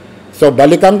pandemic. So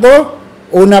balikan ko,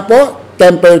 una po,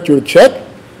 temperature check.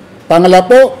 Pangalawa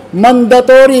po,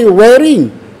 mandatory wearing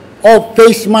of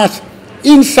face mask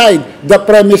inside the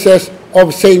premises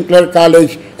of St. Clare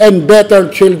College and Better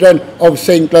Children of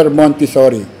St. Clare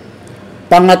Montessori.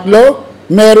 Pangatlo,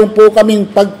 meron po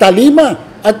kaming pagtalima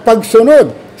at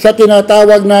pagsunod sa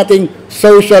tinatawag nating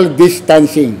social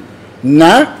distancing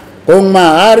na kung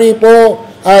maaari po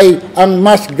ay ang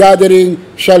mass gathering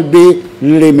shall be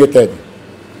limited.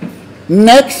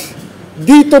 Next,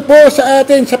 dito po sa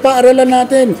atin, sa paaralan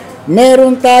natin,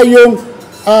 meron tayong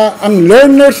ang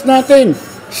learners natin.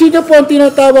 Sino po ang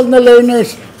tinatawag na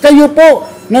learners? Kayo po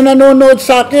na nanonood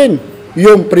sa akin.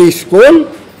 Yung preschool,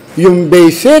 yung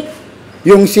basic,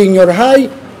 yung senior high,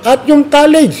 at yung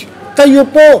college. Kayo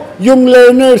po yung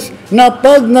learners na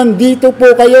pag nandito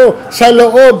po kayo sa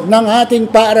loob ng ating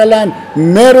paaralan,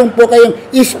 meron po kayong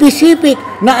specific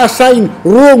na assigned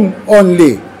room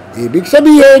only. Ibig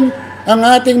sabihin, ang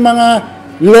ating mga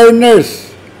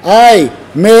learners ay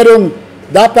merong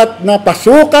dapat na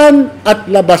pasukan at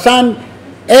labasan,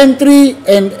 entry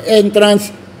and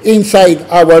entrance inside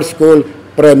our school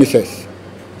premises.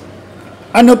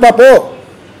 Ano pa po?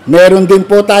 Meron din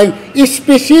po tayong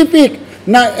specific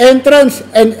na entrance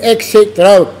and exit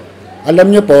route.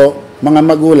 Alam nyo po, mga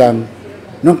magulang,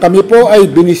 nung kami po ay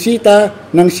binisita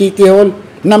ng City Hall,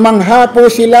 namangha po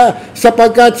sila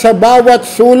sapagkat sa bawat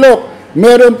sulok,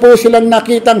 meron po silang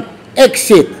nakitang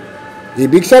exit.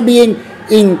 Ibig sabihin,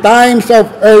 in times of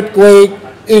earthquake,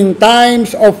 in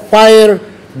times of fire,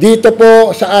 dito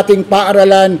po sa ating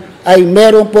paaralan ay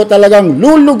meron po talagang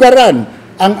lulugaran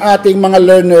ang ating mga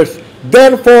learners.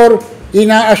 Therefore,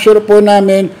 ina-assure po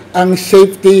namin ang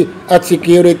safety at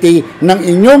security ng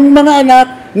inyong mga anak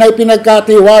na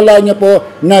ipinagkatiwala niyo po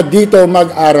na dito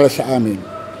mag-aral sa amin.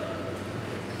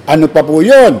 Ano pa po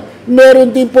yun?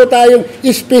 Meron din po tayong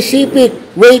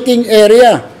specific waiting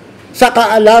area sa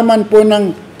kaalaman po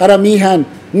ng karamihan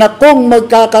na kung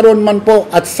magkakaroon man po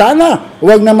at sana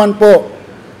wag naman po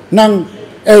ng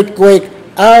earthquake,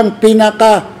 ang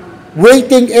pinaka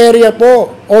waiting area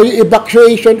po o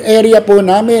evacuation area po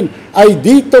namin ay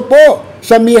dito po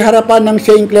sa may harapan ng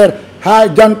St. Clare,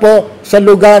 dyan po sa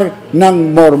lugar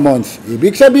ng Mormons.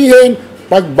 Ibig sabihin,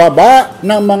 pagbaba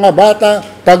ng mga bata,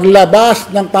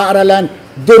 paglabas ng paaralan,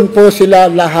 doon po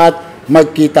sila lahat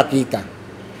magkita-kita.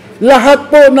 Lahat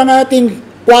po ng ating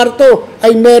kwarto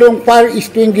ay merong fire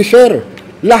extinguisher.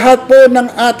 Lahat po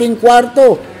ng ating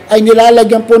kwarto ay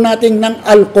nilalagyan po natin ng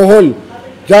alcohol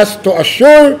just to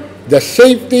assure the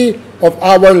safety of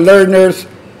our learners,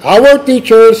 our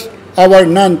teachers, our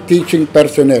non-teaching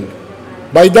personnel.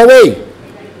 By the way,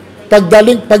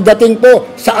 pagdating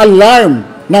po sa alarm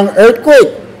ng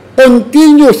earthquake,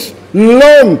 continuous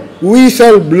long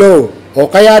whistle blow. O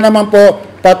kaya naman po,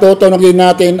 patutunogin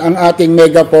natin ang ating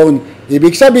megaphone.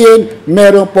 Ibig sabihin,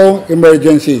 meron pong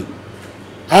emergency.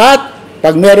 At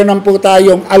pag meron naman po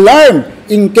tayong alarm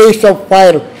in case of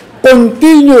fire,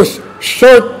 continuous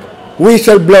short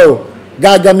whistle blow.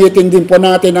 Gagamitin din po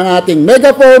natin ang ating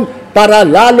megaphone para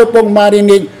lalo pong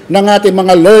marinig ng ating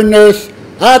mga learners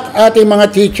at ating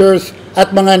mga teachers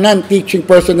at mga non-teaching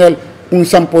personnel kung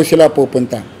saan po sila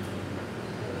pupunta.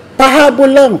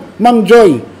 Pahabol lang, Ma'am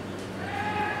Joy,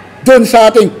 doon sa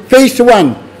ating phase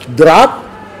 1, drop,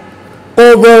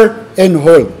 cover, and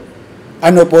hold.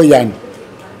 Ano po yan?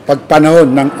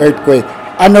 Pagpanahon ng earthquake.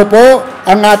 Ano po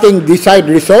ang ating desired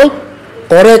result?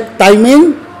 Correct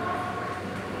timing.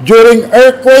 During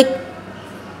earthquake,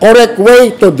 correct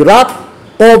way to drop,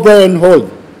 cover, and hold.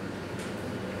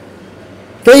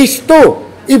 Phase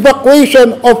 2,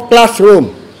 evacuation of classroom.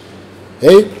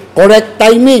 Okay? Correct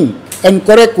timing and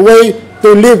correct way to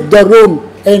leave the room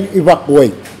and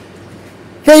evacuate.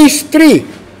 Phase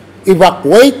 3,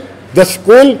 evacuate the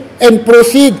school and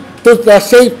proceed to the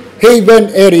safe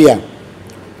haven area.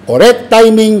 Correct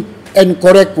timing and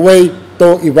correct way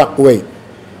to evacuate.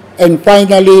 And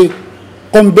finally,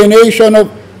 combination of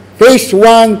phase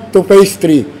 1 to phase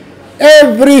 3.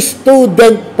 Every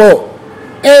student po,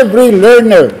 every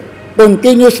learner,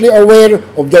 continuously aware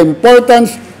of the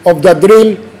importance of the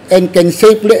drill and can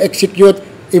safely execute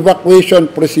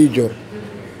evacuation procedure.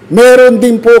 Meron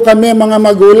din po kami mga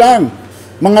magulang,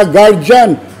 mga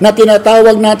guardian na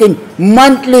tinatawag natin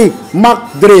monthly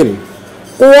mock drill,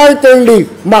 quarterly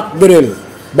mock drill.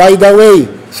 By the way,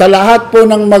 sa lahat po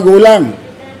ng magulang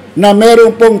na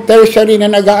meron pong tertiary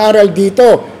na nag-aaral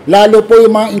dito, lalo po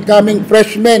yung mga incoming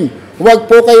freshmen, huwag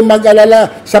po kayong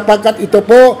mag-alala sapagkat ito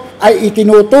po ay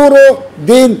itinuturo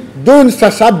din dun sa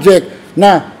subject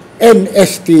na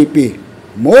NSTP.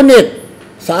 Ngunit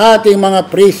sa ating mga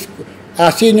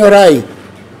senior high,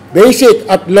 basic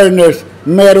at learners,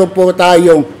 meron po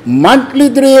tayong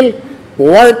monthly drill,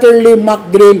 quarterly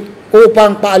mock drill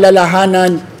upang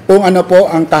paalalahanan kung ano po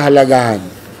ang kahalagahan.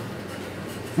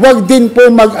 Huwag din po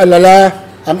mag-alala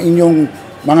ang inyong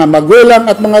mga magulang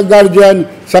at mga guardian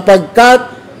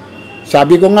sapagkat,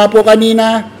 sabi ko nga po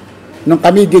kanina, nung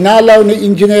kami dinalaw ni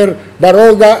Engineer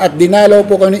Baroga at dinalaw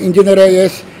po kami ni Engineer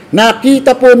Reyes,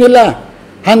 nakita po nila,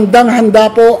 handang-handa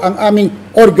po ang aming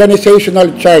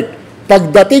organizational chart.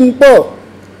 Pagdating po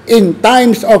in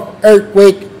times of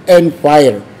earthquake and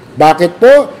fire. Bakit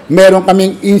po? Meron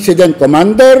kaming incident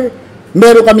commander,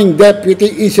 meron kaming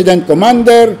deputy incident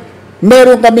commander,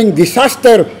 meron kaming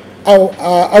disaster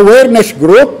awareness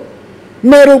group,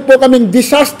 meron po kaming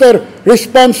disaster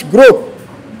response group.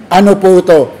 Ano po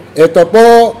ito? Ito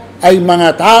po ay mga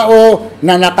tao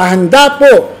na nakahanda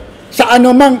po sa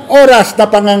anumang oras na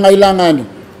pangangailangan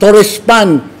to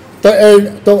respond to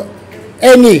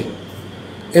any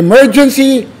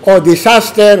emergency o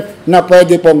disaster na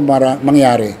pwede pong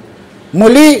mangyari.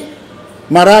 Muli,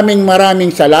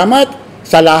 maraming salamat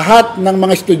sa lahat ng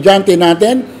mga estudyante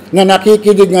natin na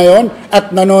nakikinig ngayon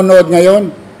at nanonood ngayon.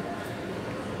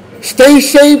 Stay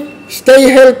safe,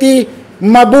 stay healthy,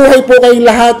 mabuhay po kayong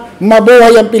lahat,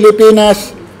 mabuhay ang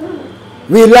Pilipinas.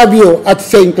 We love you at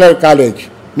St. Clare College.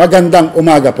 Magandang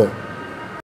umaga po.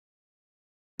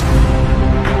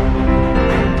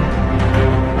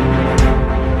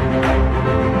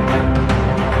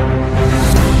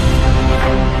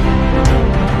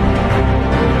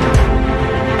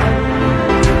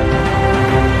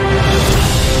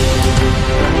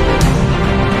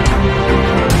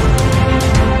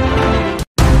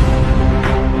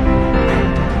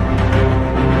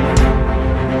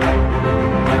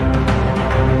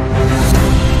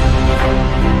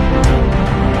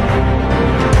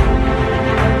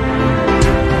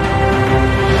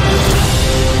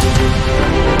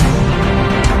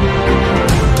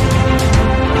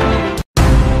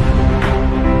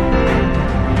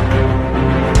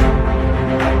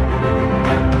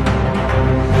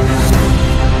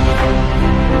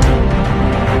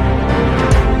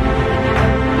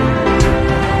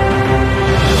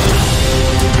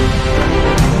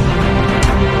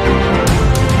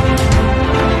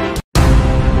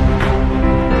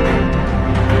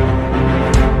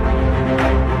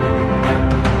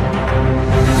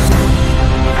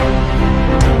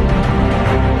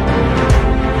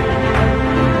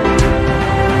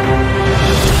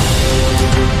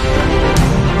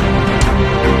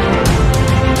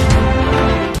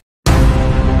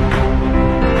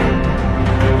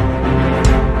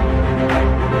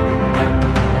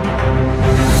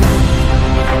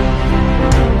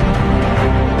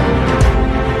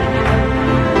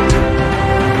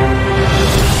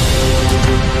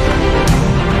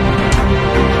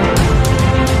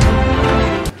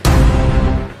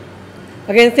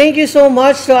 Again, thank you so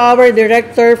much to our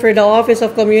Director for the Office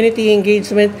of Community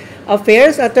Engagement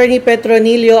Affairs, Attorney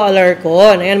Petronilio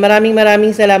Alarcon. And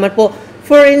maraming salamat po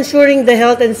for ensuring the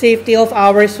health and safety of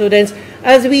our students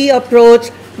as we approach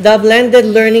the blended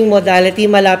learning modality.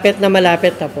 Malapit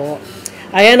na po.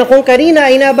 Ayan, kung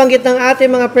kanina ay nabanggit ng ating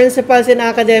mga principals and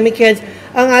academic heads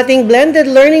ang ating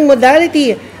blended learning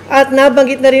modality at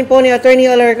nabanggit na rin po ni Attorney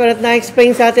Alarcon at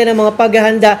na-explain sa atin ang mga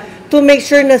paghahanda to make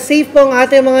sure na safe po ang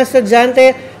ating mga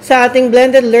estudyante sa ating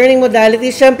blended learning modality.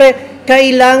 Siyempre,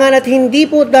 kailangan at hindi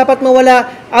po dapat mawala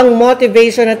ang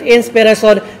motivation at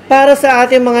inspirasyon para sa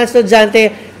ating mga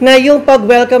estudyante na yung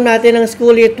pag-welcome natin ng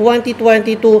school year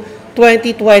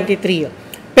 2022-2023.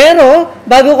 Pero,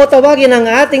 bago ko tawagin ang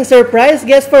ating surprise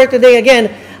guest for today again,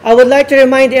 I would like to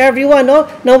remind everyone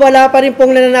na wala pa rin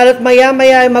pong nananalo at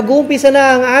maya-maya ay mag-uumpisa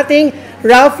na ang ating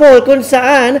raffle kung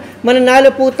saan mananalo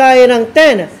po tayo ng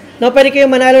 10. Pwede kayong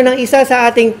manalo ng isa sa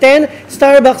ating 10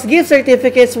 Starbucks gift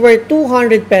certificates worth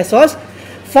 200 pesos,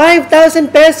 5,000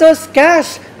 pesos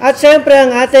cash, at syempre ang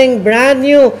ating brand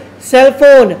new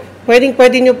cellphone.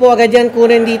 Pwede nyo po agad yan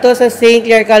kunin dito sa St.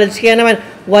 Clare College. Kaya naman,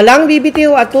 walang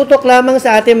bibitiw at tutok lamang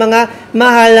sa ating mga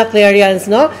mahal na Clarians,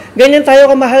 Ganyan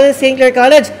tayo kamahal ng St. Clare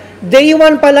College. Day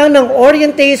 1 pa lang ng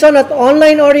orientation at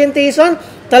online orientation,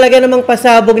 talaga namang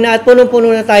pasabog na at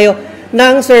punong-puno na tayo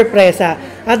ng sorpresa.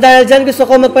 At dahil dyan, gusto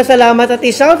ko magpasalamat at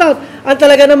i-shoutout ang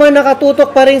talaga namang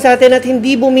nakatutok pa rin sa atin at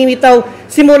hindi bumimitaw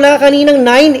simula kaninang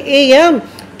 9 a.m.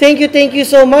 Thank you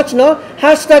so much,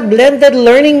 Hashtag blended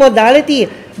learning modality.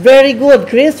 Very good,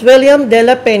 Chris William de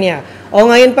la Peña. O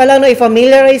ngayon pa lang,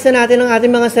 i-familiarize na natin ang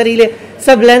ating mga sarili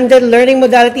sa blended learning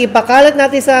modality. Ipakalat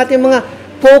natin sa ating mga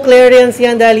co-Clarians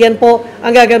yan dahil yan po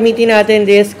ang gagamitin natin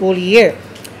this school year.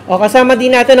 O kasama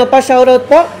din natin, pa-shoutout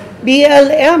po,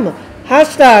 BLM.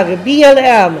 Hashtag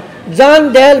BLM.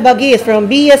 John Del Bagis from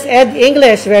BS Ed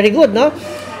English. Very good,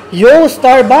 Yo,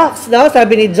 Starbucks,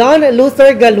 sabi ni John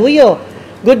Luther Galuyo.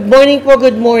 Good morning po,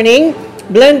 good morning.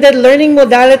 Blended learning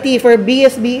modality for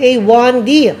BSBA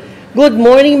 1D. Good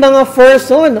morning mga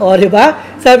person. O, diba?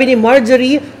 Sabi ni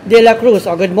Marjorie De La Cruz.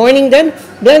 O, good morning din.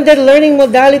 Blended learning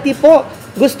modality po.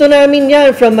 Gusto namin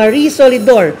yan from Marie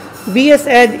Solidor. BS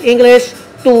Ed English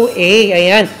 2A.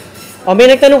 Ayan. O, may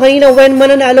nagtanong kanina, when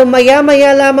mananalo,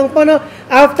 maya-maya lamang po,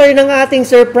 after ng ating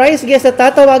surprise guest at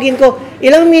tatawagin ko,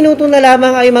 ilang minuto na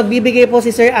lamang ay magbibigay po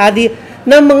si Sir Adi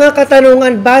ng mga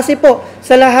katanungan base po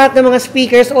sa lahat ng mga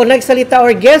speakers o nagsalita or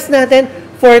guest natin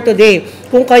for today.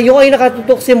 Kung kayo ay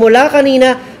nakatutok simula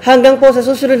kanina hanggang po sa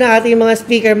susunod na ating mga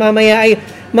speaker, mamaya ay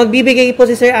magbibigay po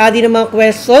si Sir Adi ng mga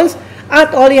questions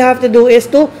at all you have to do is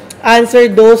to answer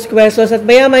those questions at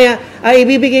maya-maya ay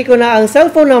ibibigay ko na ang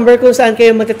cellphone number kung saan kayo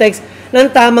magte-text ng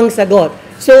tamang sagot.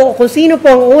 So, kung sino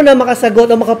po ang una makasagot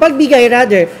o makapagbigay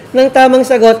rather ng tamang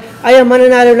sagot ay ang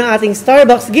mananalo ng ating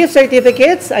Starbucks gift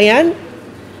certificates. Ayan.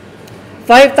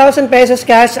 5,000 pesos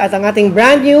cash at ang ating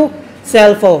brand new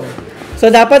cellphone. So,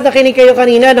 dapat nakinig kayo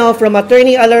kanina from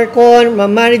Attorney Alarcon, Ma'am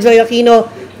Mary Joy Aquino,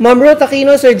 Ma'am Ruth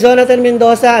Aquino, Sir Jonathan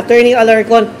Mendoza, Attorney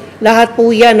Alarcon, lahat po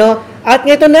yan. At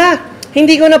ngito na,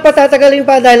 hindi ko na patatagalin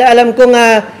pa dahil alam kong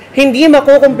hindi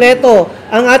makukumpleto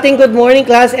ang ating Good Morning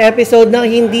Class episode nang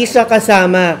hindi siya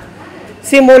kasama.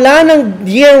 Simula ng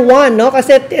year 1,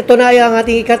 kasi ito na ang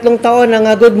ating ikatlong taon ng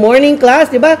Good Morning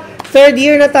Class, di ba? Third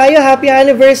year na tayo, happy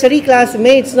anniversary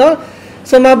classmates,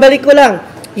 So mabalik ko lang,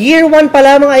 year 1 pa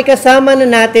lamang ay kasama na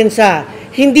natin siya.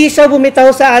 Hindi siya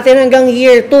bumitaw sa atin hanggang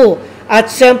year 2.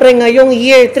 At syempre ngayong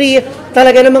year 3,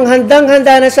 talaga namang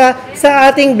handang-handa na siya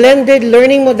sa ating blended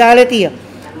learning modality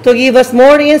to give us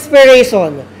more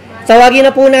inspiration. Tawagin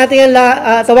na po natin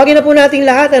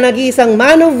lahat ang nag-iisang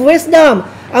man of wisdom,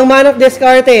 ang man of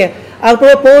diskarte, ang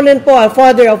proponent po, ang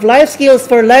father of life skills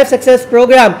for life success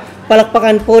program.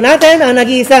 Palakpakan po natin ang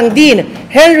nag-iisang Dean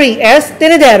Henry S.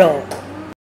 Tinedero.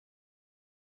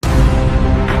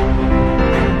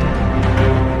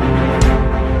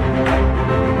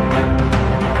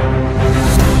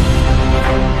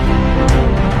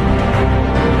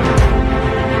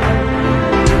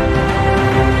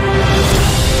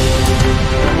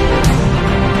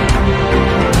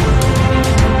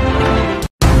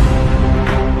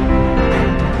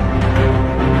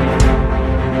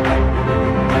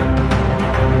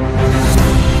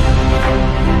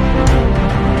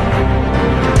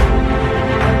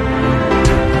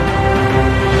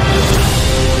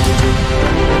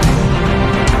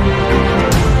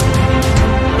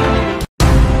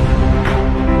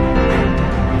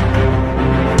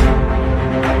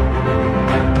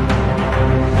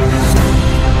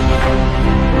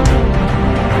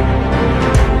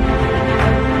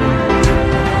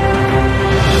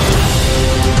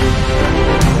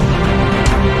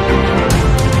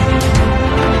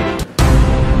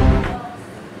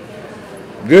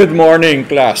 Good morning,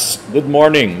 class. Good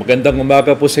morning. Magandang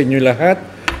umaga po sa inyo lahat.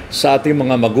 Sa ating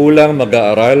mga magulang,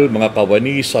 mag-aaral, mga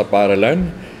kawani sa paaralan,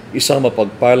 isang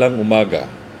mapagpalang umaga.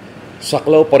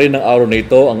 Saklaw pa rin ang araw na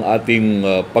ito ang ating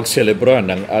pagselebra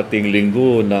ng ating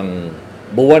linggo ng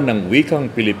buwan ng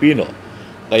wikang Pilipino.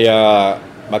 Kaya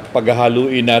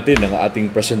magpaghahaluin natin ang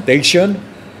ating presentation,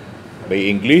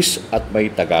 may English at may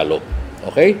Tagalog.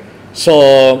 Okay?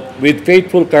 So, with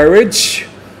faithful courage,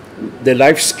 the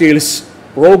Life Skills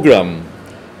program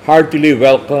heartily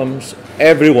welcomes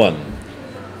everyone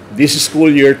this school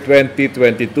year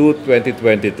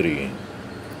 2022-2023.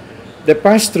 The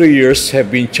past 3 years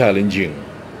have been challenging.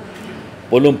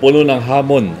 Punong-puno ng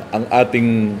hamon ang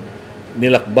ating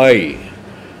nilakbay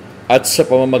at sa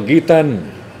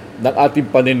pamamagitan ng ating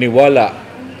paniniwala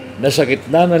na sa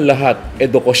gitna ng lahat,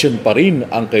 edukasyon pa rin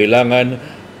ang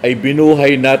kailangan, ay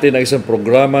binuhay natin ang isang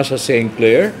programa sa St.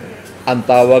 Clare. Ang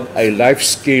tawag ay Life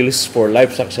Skills for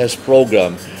Life Success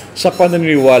Program sa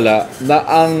paniniwala na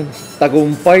ang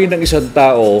tagumpay ng isang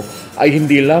tao ay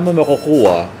hindi lamang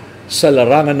makukuha sa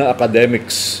larangan ng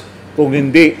academics, kung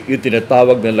hindi yung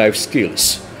tinatawag na life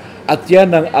skills. At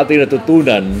yan ang ating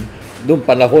natutunan noong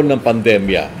panahon ng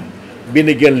pandemya.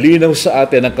 Binigyan linaw sa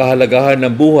atin ang kahalagahan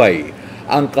ng buhay,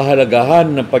 ang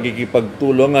kahalagahan ng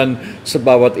pagkikipagtulungan sa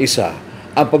bawat isa,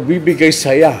 ang pagbibigay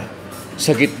saya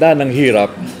sa gitna ng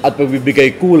hirap at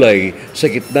pagbibigay kulay sa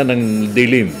gitna ng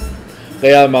dilim.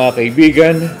 Kaya mga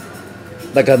kaibigan,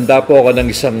 naghanda po ako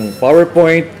ng isang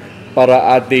PowerPoint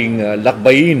para ating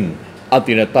lakbayin ang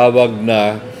tinatawag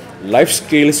na Life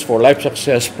Skills for Life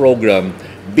Success Program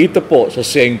dito po sa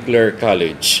St. Clare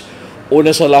College.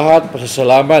 Una sa lahat,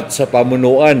 pasasalamat sa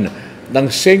pamunuan ng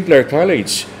St. Clare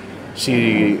College, si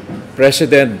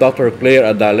President Dr.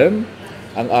 Clare Adalem,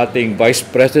 ang ating Vice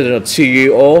President at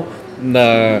CEO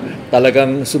na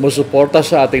talagang sumusuporta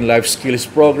sa ating Life Skills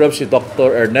Program, si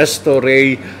Dr. Ernesto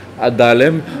Ray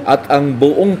Adalem, at ang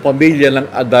buong pamilya ng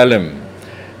Adalem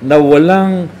na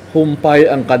walang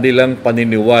humpay ang kanilang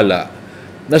paniniwala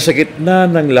na sa gitna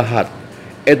ng lahat,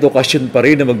 edukasyon pa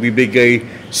rin na magbibigay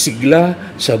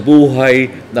sigla sa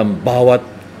buhay ng bawat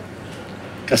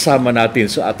kasama natin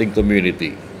sa ating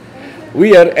community.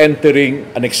 We are entering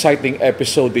an exciting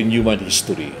episode in human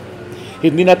history.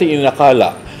 Hindi natin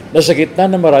inakala na sa gitna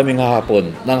ng maraming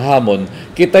hamon,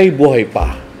 kita'y buhay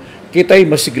pa, kita'y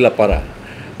masigla para,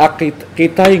 at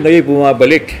kita'y ngayon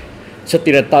bumabalik sa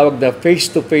tinatawag na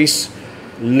face-to-face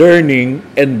learning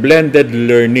and blended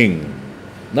learning.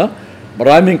 No?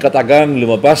 Maraming katagang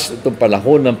lumabas itong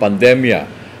panahon ng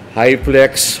pandemya, high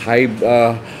flex, high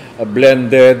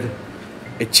blended,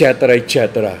 etc.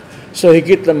 etc. So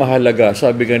higit na mahalaga,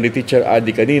 sabi nga ni Teacher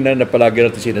Adi kanina na palagi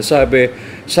natin sinasabi,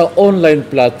 sa online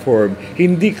platform,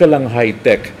 hindi ka lang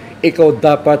high-tech, ikaw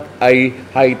dapat ay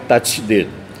high-touch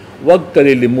din. Huwag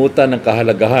kalilimutan ng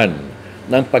kahalagahan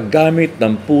ng paggamit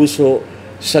ng puso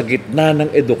sa gitna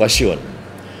ng edukasyon.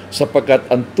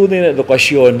 Sapagkat ang tunay na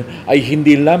edukasyon ay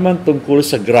hindi lamang tungkol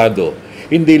sa grado,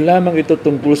 hindi lamang ito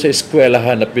tungkol sa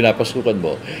eskwelahan na pinapasukan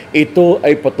mo. Ito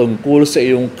ay patungkol sa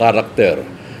iyong karakter,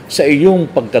 sa iyong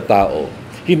pagkatao.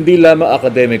 Hindi lamang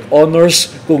academic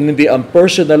honors, kung hindi ang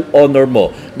personal honor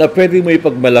mo na pwede mo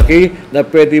ipagmalaki, na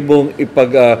pwede mong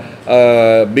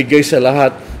ipagbigay sa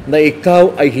lahat na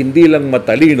ikaw ay hindi lang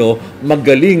matalino,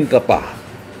 magaling ka pa.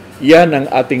 Yan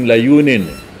ang ating layunin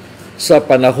sa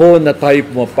panahon na tayo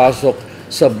pumapasok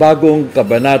sa bagong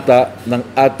kabanata ng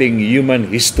ating human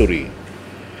history.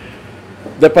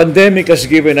 The pandemic has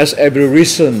given us every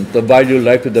reason to value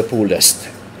life to the fullest.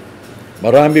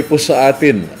 Marami po sa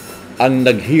atin ang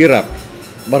naghirap,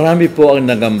 marami po ang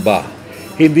nangamba.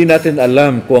 Hindi natin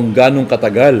alam kung ganong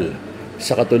katagal.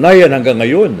 Sa katunayan hanggang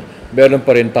ngayon, meron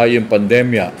pa rin tayong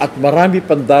pandemya at marami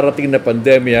pang darating na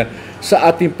pandemya sa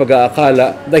ating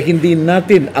pag-aakala na hindi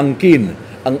natin angkin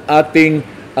ang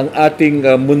ating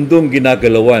mundong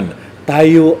ginagalawan.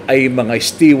 Tayo ay mga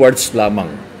stewards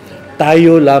lamang.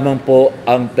 Tayo lamang po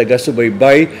ang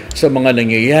taga-subaybay sa mga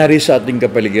nangyayari sa ating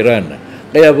kapaligiran.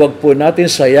 Kaya wag po natin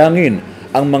sayangin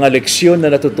ang mga leksyon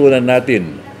na natutunan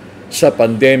natin sa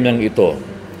pandemyang ito.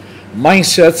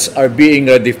 Mindsets are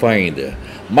being redefined.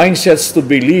 Mindsets to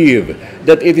believe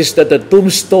that it is not a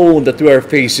tombstone that we are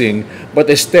facing,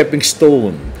 but a stepping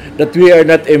stone. That we are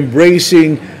not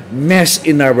embracing mess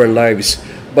in our lives,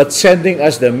 but sending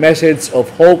us the message of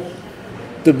hope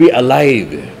to be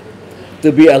alive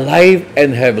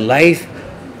and have life,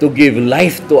 to give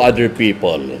life to other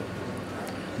people.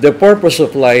 The purpose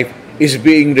of life is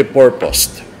being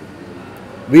repurposed.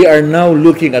 We are now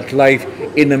looking at life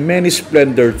in a many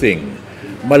splendor thing.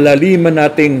 Malaliman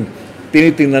nating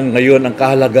tinitingnan ngayon ang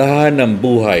kahalagahan ng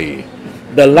buhay.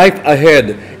 The life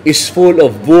ahead is full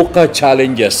of VUCA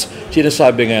challenges.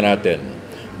 Sinasabi nga natin.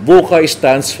 VUCA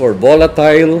stands for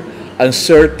volatile,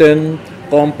 uncertain,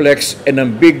 complex, and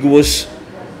ambiguous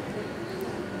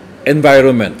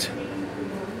environment.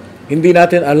 Hindi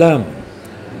natin alam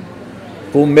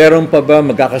kung meron pa ba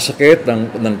magkakasakit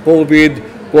ng COVID,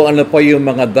 kung ano pa yung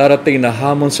mga darating na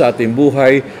hamon sa ating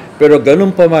buhay, Pero ganun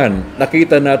pa man,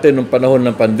 nakita natin nung panahon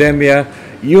ng pandemya,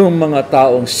 yung mga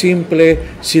taong simple,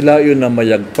 sila yun na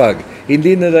mayagpag.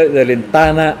 Hindi nila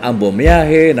nalintana ang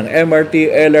bumiyahe ng MRT,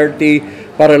 LRT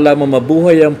para lamang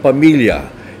mabuhay ang pamilya.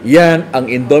 Yan ang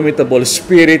indomitable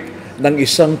spirit ng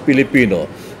isang Pilipino,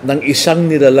 ng isang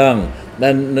nilalang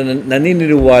na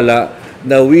naniniwala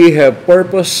na we have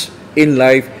purpose in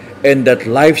life and that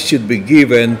life should be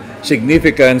given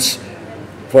significance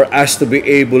for us to be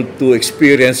able to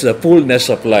experience the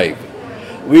fullness of life.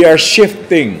 We are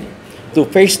shifting to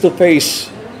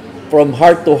face-to-face from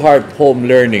heart-to-heart home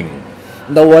learning.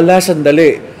 Nawala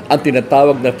sandali ang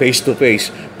tinatawag na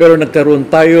face-to-face, pero nagkaroon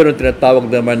tayo ng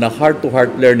tinatawag naman na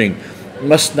heart-to-heart learning.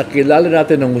 Mas nakilala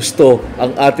natin ng gusto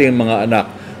ang ating mga anak.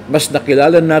 Mas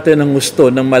nakilala natin ng gusto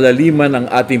ng malaliman ang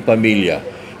ating pamilya.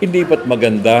 Hindi ba't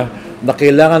maganda na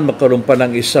kailangan magkaroon pa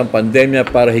ng isang pandemya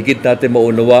para higit natin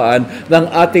maunawaan ng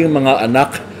ating mga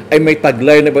anak ay may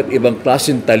taglay na iba't ibang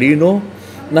klaseng talino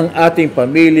ng ating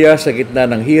pamilya sa gitna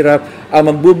ng hirap ang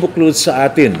magbubuklod sa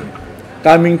atin,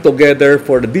 coming together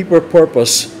for the deeper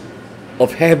purpose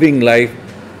of having life,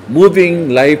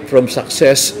 moving life from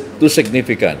success to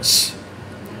significance.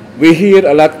 We hear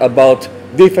a lot about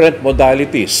different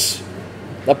modalities.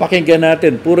 Napakinggan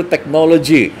natin, puro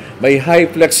technology, may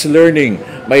high-flex learning,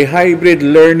 may hybrid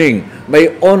learning,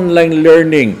 may online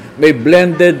learning, may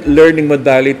blended learning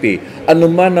modality. Ano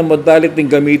man ang modality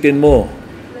gamitin mo,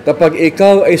 kapag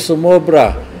ikaw ay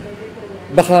sumobra,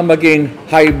 baka maging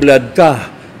high blood ka.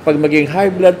 Pag maging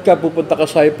high blood ka, pupunta ka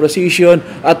sa high precision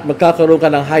at magkakaroon ka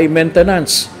ng high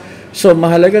maintenance. So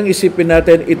mahalagang isipin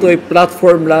natin, ito ay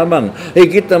platform lamang.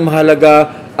 Higit na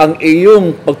mahalaga ang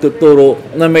iyong pagtuturo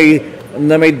na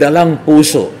may dalang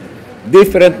puso.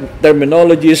 Different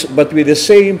terminologies but with the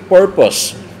same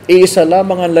purpose. Iisa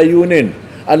lamang ang layunin.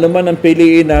 Ano man ang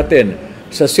piliin natin.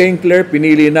 Sa St. Clare,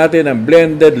 pinili natin ang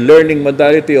Blended Learning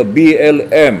Modality o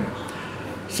BLM.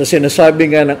 Sa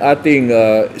sinasabi nga ng ating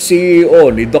CEO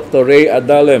ni Dr. Ray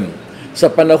Adalem, sa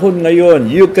panahon ngayon,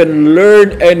 you can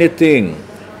learn anything,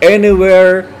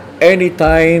 anywhere,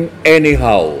 anytime,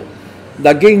 anyhow.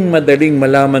 Naging madaling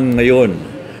malaman ngayon.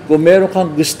 Kung meron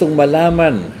kang gustong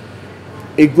malaman,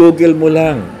 i-google mo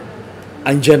lang.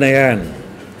 Andyan na yan.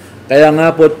 Kaya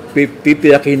nga po,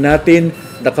 titiyakin natin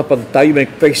na kapag tayo may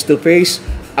face-to-face,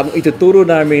 ang ituturo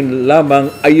namin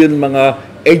lamang ay yung mga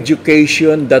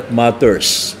education that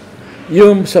matters.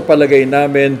 Yung sa palagay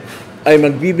namin ay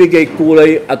magbibigay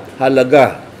kulay at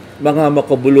halaga, mga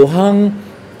makabuluhang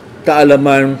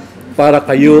kaalaman para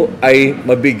kayo ay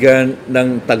mabigyan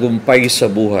ng tagumpay sa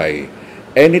buhay.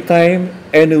 Anytime,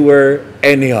 anywhere,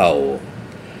 anyhow.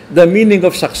 The meaning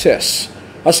of success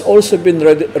has also been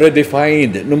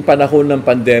redefined nung panahon ng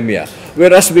pandemya.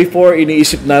 Whereas before,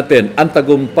 iniisip natin, ang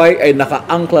tagumpay ay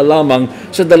nakaangkla lamang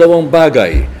sa dalawang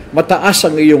bagay. Mataas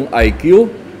ang iyong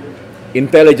IQ,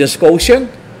 intelligence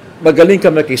quotient, magaling ka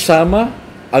makisama,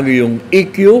 ang iyong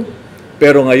EQ,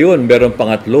 pero ngayon, meron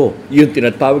pangatlo, yung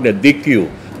tinatawag na DQ,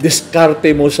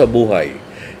 diskarte mo sa buhay.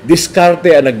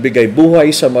 Diskarte ang nagbigay buhay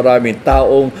sa maraming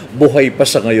taong buhay pa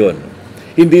sa ngayon.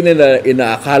 Hindi nila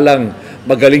inaakalang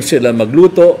magaling sila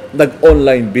magluto,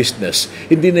 nag-online business.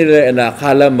 Hindi nila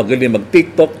inaakalang magaling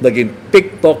mag-TikTok, naging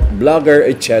TikTok, vlogger,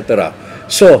 etc.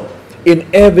 So, in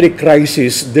every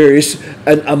crisis, there is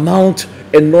an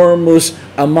enormous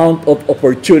amount of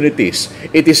opportunities.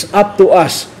 It is up to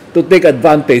us to take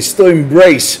advantage, to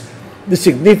embrace the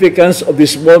significance of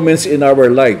these moments in our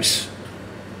lives.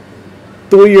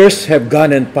 2 years have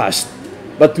gone and passed,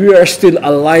 but we are still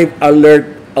alive, alert,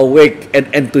 awake, and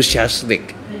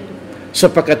enthusiastic.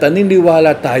 Sapagkat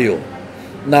naniniwala tayo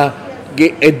na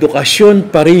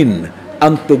edukasyon pa rin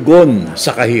ang tugon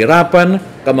sa kahirapan,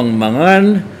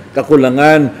 kamangmangan,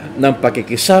 kakulangan ng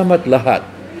pakikisama at lahat.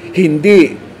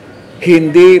 Hindi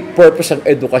purpose ng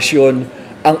edukasyon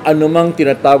ang anumang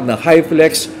tinatawag na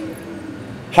high-flex,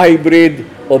 hybrid,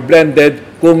 o blended.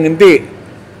 Kung hindi,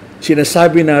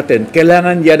 sinasabi natin,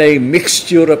 kailangan yan ay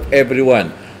mixture of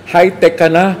everyone. High-tech ka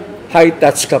na,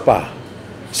 high-touch ka pa.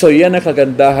 So yan ang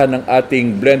kagandahan ng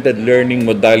ating blended learning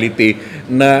modality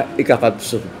na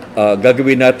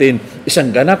gagawin natin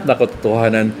isang ganap na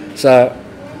katotohanan sa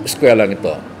eskwelang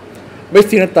ito. May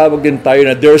tinatawag din tayo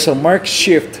na there's a marked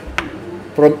shift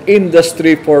from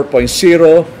Industry 4.0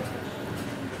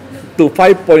 to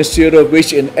 5.0,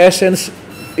 which in essence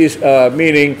is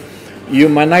meaning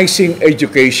humanizing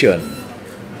education.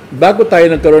 Bago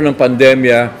tayo nagkaroon ng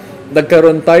pandemya,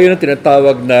 nagkaroon tayo ng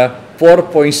tinatawag na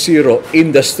 4.0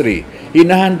 industry.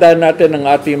 Hinahanda natin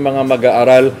ang ating mga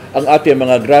mag-aaral, ang ating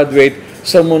mga graduate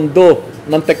sa mundo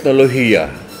ng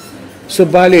teknolohiya.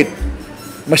 Subalit,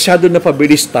 masyado na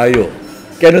pabilis tayo.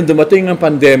 Kaya nung dumating ang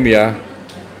pandemya,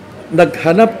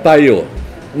 naghanap tayo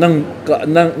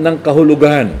ng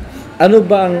kahulugan. Ano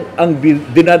ba ang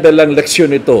dinadalang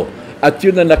leksyon nito? At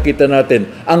yun na nakita natin,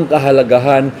 ang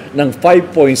kahalagahan ng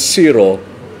 5.0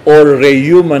 or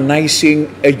rehumanizing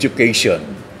education.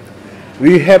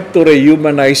 We have to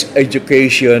rehumanize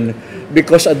education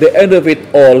because at the end of it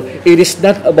all, it is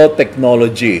not about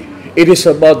technology. It is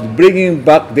about bringing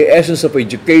back the essence of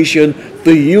education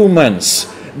to humans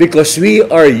because we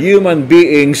are human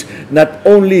beings, not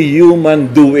only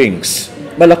human doings.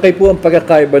 Malaki po ang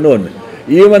pagkakaiba nun.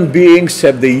 Human beings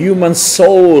have the human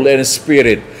soul and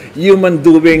spirit. Human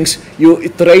doings, you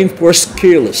train for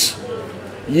skills.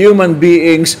 Human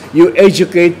beings, you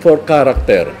educate for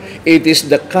character. It is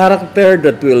the character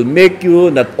that will make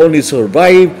you not only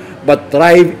survive, but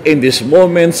thrive in these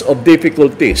moments of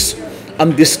difficulties.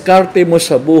 Ang diskarte mo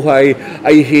sa buhay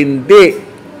ay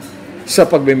hindi sa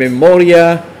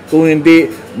pagmemorya, kung hindi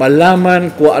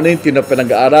malaman kung ano yung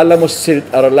pinag-aaralan mo sa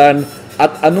silid-aralan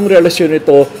at anong relasyon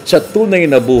nito sa tunay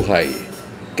na buhay.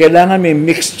 Kailangan may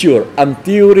mixture. Ang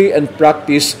theory and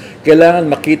practice, kailangan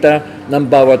makita ng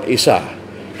bawat isa.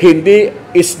 Hindi,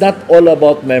 it's not all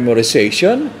about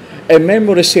memorization. A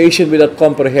memorization without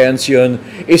comprehension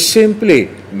is simply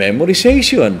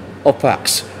memorization of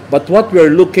facts. But what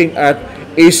we're looking at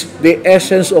is the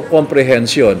essence of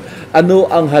comprehension. Ano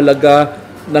ang halaga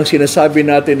ng sinasabi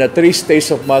natin na three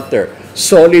states of matter?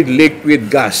 Solid,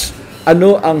 liquid, gas.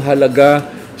 Ano ang halaga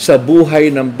sa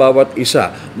buhay ng bawat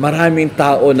isa? Maraming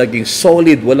tao naging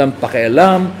solid, walang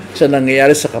pakialam sa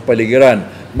nangyayari sa kapaligiran.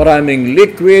 Maraming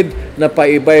liquid na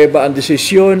paiba-iba ang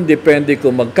desisyon, depende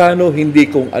kung magkano,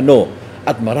 hindi kung ano.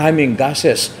 At maraming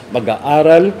gases,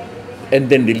 mag-aaral,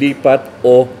 and then lilipat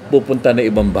o pupunta na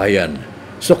ibang bayan.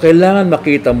 So kailangan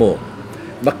makita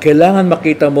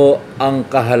mo ang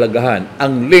kahalagahan,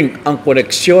 ang link, ang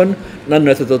koneksyon na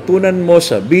natututunan mo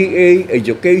sa BA,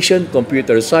 Education,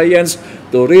 Computer Science,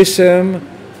 Tourism,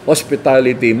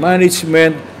 Hospitality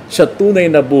Management sa tunay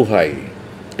na buhay.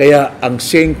 Kaya ang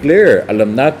St. Clare,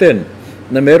 alam natin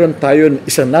na meron tayo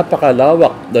isang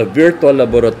napakalawak na virtual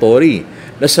laboratory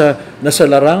na sa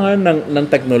larangan ng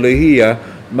teknolohiya,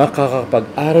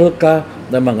 makakapag-aral ka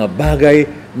ng mga bagay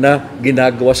na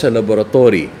ginagawa sa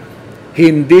laboratory.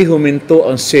 Hindi huminto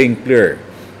ang St. Clare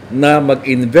na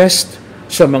mag-invest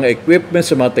sa mga equipment,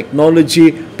 sa mga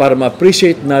technology para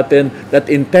ma-appreciate natin that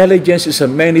intelligence is a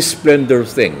many splendor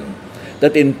thing.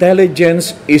 That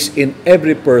intelligence is in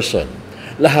every person.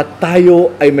 Lahat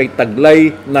tayo ay may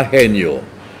taglay na henyo.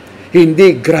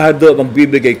 Hindi grado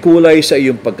magbibigay kulay sa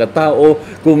iyong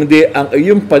pagkatao, kundi ang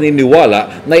iyong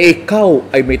paniniwala na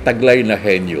ikaw ay may taglay na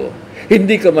henyo.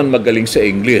 Hindi ka man magaling sa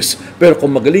English, pero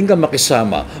kung magaling ka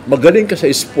makisama, magaling ka sa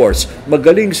sports,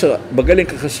 magaling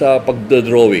ka sa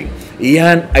pagdodrawing,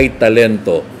 iyan ay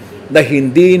talento na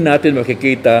hindi natin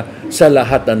makikita sa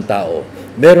lahat ng tao.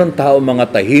 Meron tao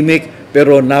mga tahimik,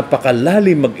 pero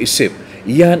napakalalim mag-isip.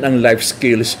 Yan ang life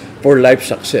skills for life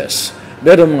success.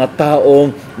 Meron mga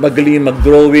taong magaling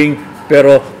mag-drawing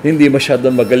pero hindi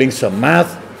masyadong magaling sa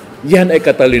math. Yan ay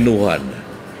katalinuhan.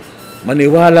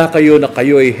 Maniwala kayo na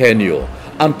kayo ay henyo.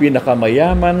 Ang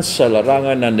pinakamayaman sa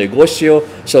larangan ng negosyo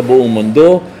sa buong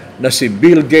mundo na si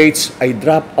Bill Gates ay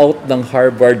drop out ng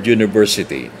Harvard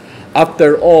University.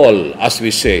 After all, as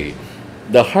we say,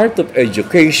 the heart of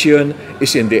education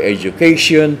is in the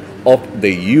education of the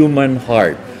human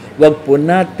heart. Huwag po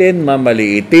natin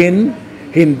mamaliitin,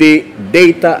 hindi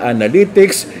data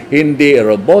analytics, hindi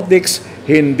robotics,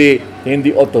 hindi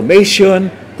automation,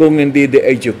 kung hindi the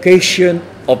education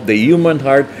of the human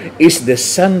heart is the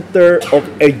center of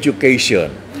education.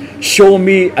 Show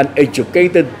me an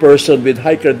educated person with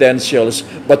high credentials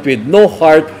but with no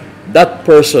heart, that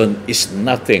person is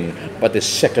nothing but a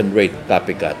second-rate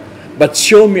copycat. But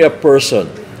show me a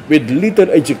person with little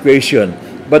education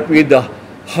but with a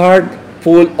heart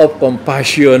full of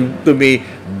compassion, to me,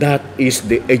 that is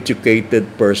the educated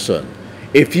person.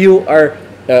 If you are,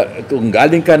 kung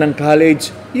galing ka ng college,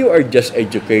 you are just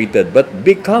educated, but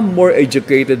become more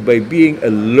educated by being a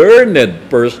learned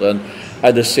person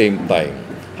at the same time.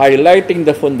 Highlighting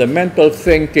the fundamental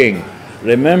thinking,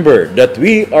 remember that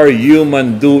we are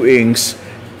human doings,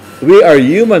 we are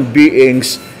human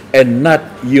beings and not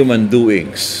human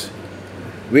doings.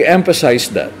 We emphasize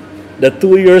that. The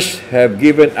 2 years have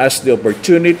given us the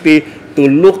opportunity to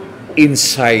look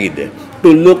inside, to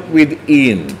look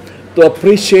within, to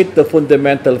appreciate the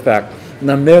fundamental fact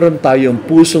na meron tayong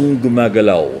pusong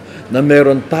gumagalaw, na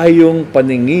meron tayong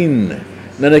paningin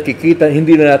na nakikita,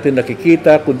 hindi na natin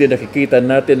nakikita, kundi nakikita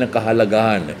natin ang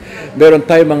kahalagahan. Meron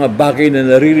tayong mga bagay na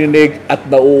naririnig at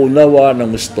nauunawa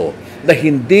ng gusto, na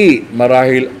hindi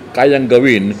marahil kayang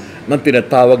gawin ng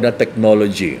tinatawag na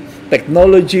technology.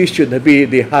 Technology should be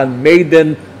the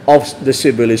handmaiden of the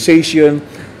civilization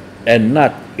and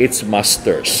not its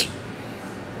masters.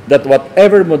 That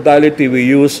whatever modality we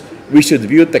use, we should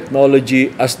view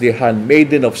technology as the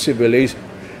handmaiden of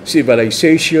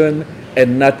civilization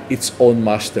and not its own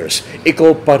masters.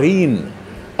 Ikaw pa rin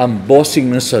ang bossing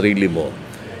ng sarili mo.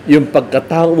 Yung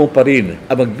pagkatao mo pa rin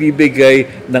ang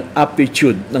magbibigay ng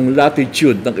aptitude, ng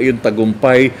latitude ng iyong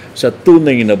tagumpay sa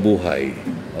tunay na buhay.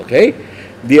 Okay?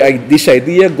 This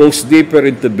idea goes deeper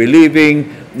into believing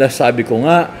na sabi ko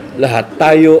nga, lahat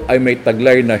tayo ay may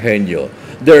taglay na henyo.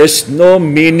 There is no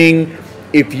meaning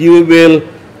if you will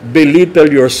belittle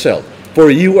yourself, for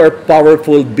you are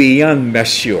powerful beyond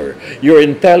measure. Your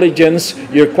intelligence,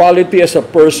 your quality as a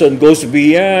person goes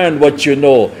beyond what you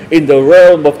know in the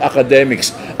realm of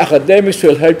academics. Academics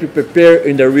will help you prepare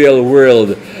in the real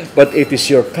world, but it is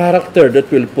your character that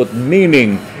will put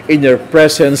meaning in your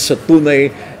presence sa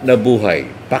tunay na buhay.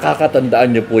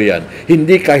 Pakakatandaan niyo po yan.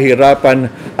 Hindi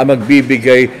kahirapan ang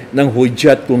magbibigay ng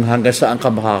hudyat kung hanggang saan ka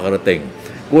makakarating.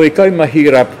 Kung ikaw ay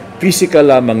mahirap, physical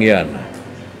lamang yan.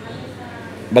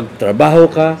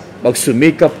 Magtrabaho ka,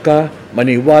 magsumikap ka,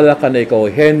 maniwala ka na ikaw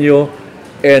ay henyo,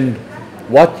 and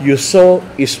what you sow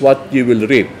is what you will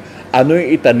reap. Ano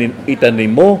yung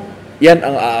itanim mo, yan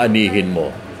ang aanihin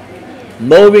mo.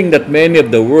 Knowing that many of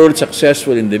the world's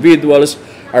successful individuals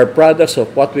are products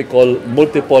of what we call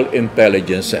multiple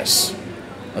intelligences.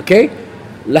 Okay?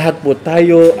 Lahat po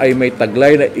tayo ay may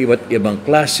taglay na iba't ibang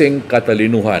klaseng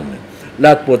katalinuhan.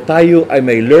 Lahat po tayo ay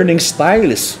may learning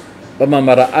styles,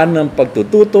 pamamaraan ng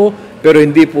pagtututo, pero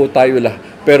hindi po tayo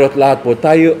pero lahat po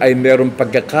tayo ay mayroong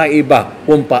pagkakaiba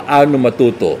kung paano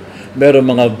matuto. Mayroong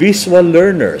mga visual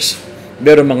learners,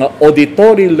 mayroong mga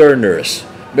auditory learners,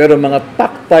 mayroong mga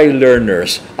tactile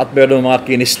learners, at mayroong mga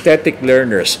kinesthetic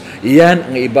learners. Yan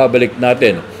ang ibabalik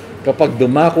natin kapag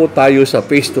dumako tayo sa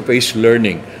face-to-face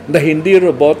learning na hindi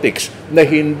robotics, na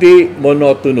hindi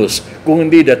monotonous, kung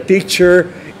hindi the teacher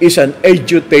is an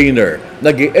edutainer,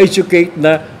 nag-educate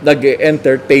na,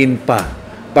 nag-entertain pa.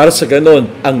 Para sa ganon,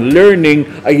 ang learning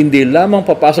ay hindi lamang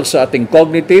papasok sa ating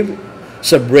cognitive,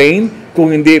 sa brain,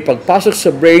 kung hindi pagpasok sa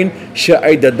brain, siya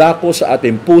ay dadako sa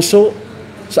ating puso,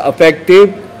 sa affective,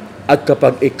 at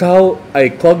kapag ikaw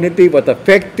ay cognitive at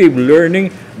affective learning,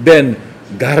 then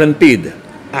guaranteed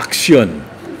action,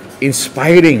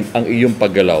 inspiring ang iyong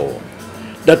paggalaw.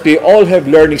 That we all have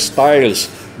learning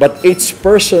styles, but each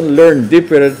person learn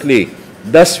differently.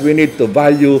 Thus, we need to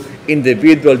value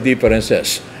individual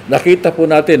differences. Nakita po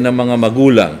natin ng mga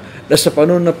magulang na sa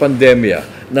panahon ng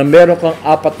pandemya na meron kang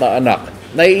 4 na anak,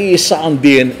 na iisa ang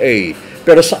DNA,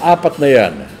 pero sa 4 na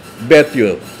yan, bet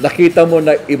you, nakita mo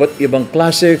na iba't ibang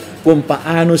klase kung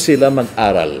paano sila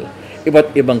mag-aral.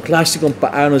 Iba't ibang klase kung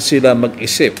paano sila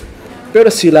mag-isip. Pero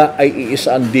sila ay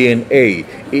iisa ang DNA,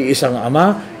 iisang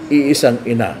ama, iisang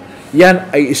ina.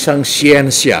 Yan ay isang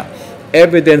siyensya.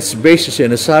 Evidence-based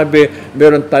sinasabi,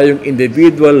 meron tayong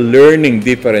individual learning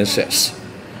differences.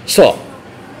 So,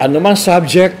 anumang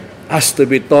subject has to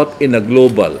be taught in a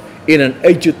global, in an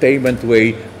edutainment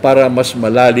way para mas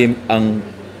malalim ang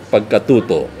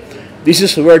pagkatuto. This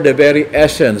is where the very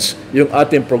essence, yung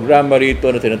ating programa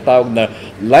rito na tinatawag na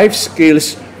Life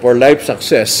Skills for Life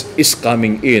Success is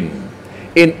coming in.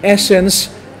 In essence,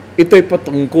 ito'y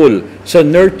patungkol sa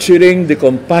nurturing the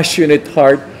compassionate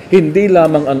heart, hindi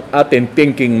lamang ang ating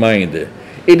thinking mind.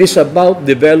 It is about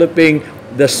developing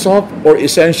the soft or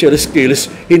essential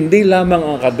skills, hindi lamang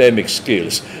ang academic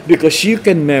skills, because you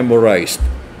can memorize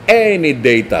any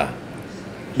data.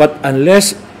 But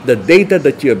unless the data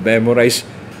that you have memorized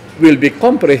will be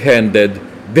comprehended,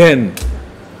 then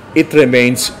it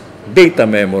remains data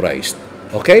memorized.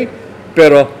 Okay?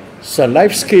 Pero sa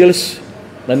life skills,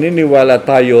 naniniwala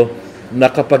tayo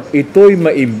na kapag ito'y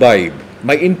ma-imbibe,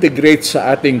 ma-integrate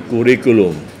sa ating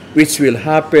curriculum, which will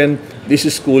happen this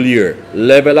school year.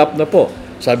 Level up na po.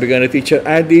 Sabi nga ni Teacher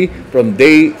Adi, from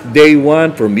day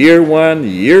 1, from year 1,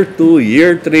 year 2,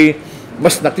 year 3,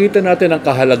 mas nakita natin ang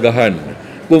kahalagahan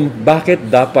kung bakit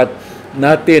dapat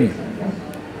natin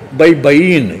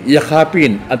baybayin,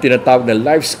 yakapin ang tinatawag na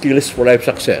life skills for life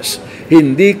success.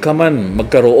 Hindi ka man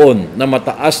magkaroon na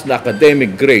mataas na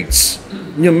academic grades,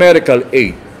 numerical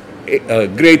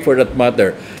 8, grade for that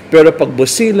matter, pero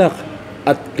pagbusilak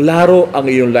at klaro ang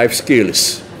iyong life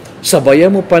skills,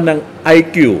 sabayan mo pa ng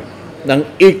IQ, ng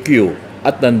EQ,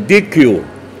 at ng DQ,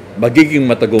 magiging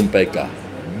matagumpay ka.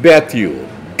 Bet you,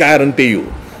 guarantee you,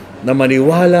 na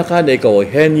maniwala ka na ikaw ay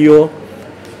henyo,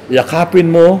 yakapin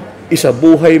mo,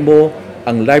 isabuhay mo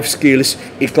ang life skills,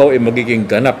 ikaw ay magiging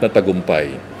ganap na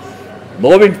tagumpay.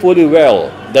 Knowing fully well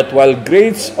that while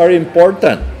grades are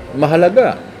important,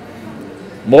 mahalaga.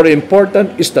 More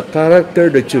important is the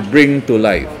character that you bring to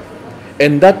life.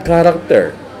 And that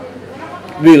character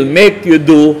will make you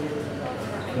do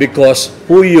because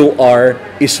who you are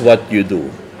is what you do.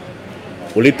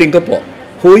 Ulitin ko po,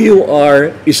 who you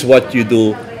are is what you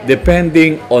do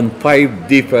depending on 5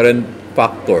 different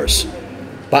factors.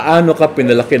 Paano ka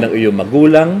pinalaki ng iyong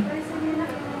magulang,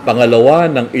 pangalawa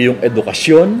ng iyong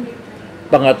edukasyon,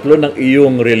 pangatlo ng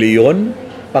iyong reliyon,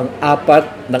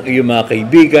 pang-apat ng iyong mga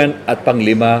kaibigan, at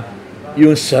panglima,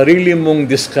 yung sarili mong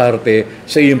diskarte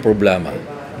sa iyong problema.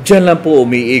 Diyan lang po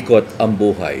umiikot ang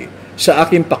buhay. Sa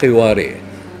aking pakiwari,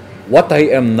 what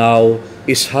I am now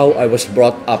is how I was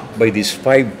brought up by these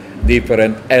 5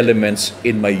 different elements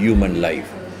in my human life.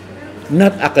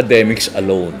 Not academics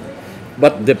alone,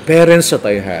 but the parents that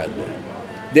I had,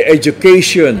 the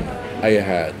education I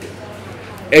had,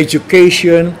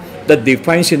 education that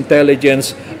defines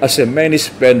intelligence as a many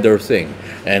splendor thing.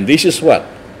 And this is what?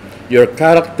 Your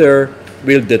character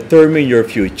will determine your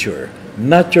future,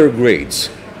 not your grades.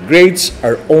 Grades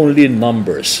are only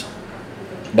numbers,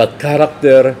 but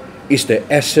character is the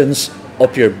essence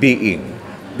of your being.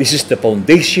 This is the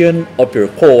foundation of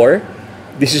your core.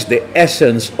 This is the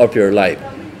essence of your life.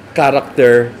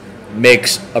 Character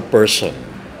makes a person.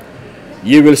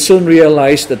 You will soon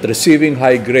realize that receiving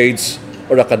high grades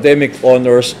or academic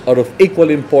honors are of equal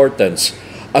importance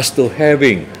as to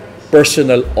having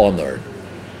personal honor.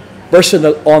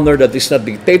 Personal honor that is not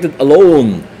dictated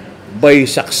alone by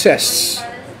success.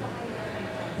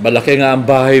 Malaki nga ang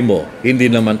bahay mo, hindi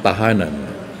naman tahanan.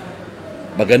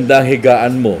 Maganda ang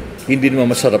higaan mo, hindi naman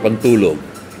masarap ang tulog.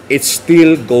 It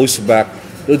still goes back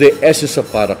to the essence of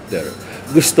character.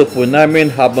 Gusto po namin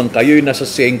habang kayo'y nasa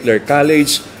St. Clare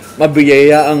College,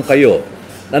 mabiyayaan kayo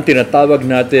ng tinatawag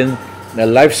natin na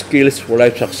life skills for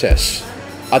life success.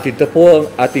 At ito po ang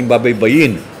ating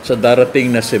babaybayin sa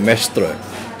darating na semestre,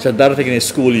 sa darating na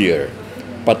school year.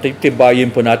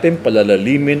 Patitibayin po natin,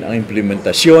 palalalimin ang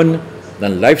implementasyon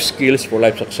ng life skills for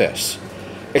life success.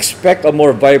 Expect a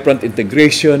more vibrant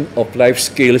integration of life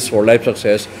skills for life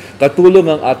success.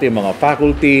 Katulong ang ating mga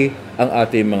faculty, ang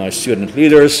ating mga student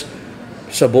leaders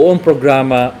sa buong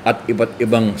programa at iba't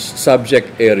ibang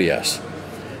subject areas.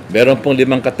 Meron pong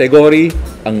 5 kategory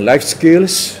ang life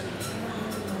skills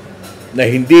na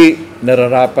hindi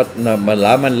nararapat na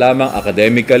malaman lamang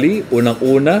academically.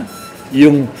 Unang-una,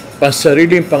 yung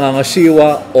pansariling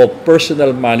pangangasiwa o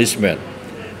personal management.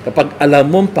 Kapag alam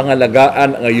mong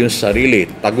pangalagaan ang iyong sarili,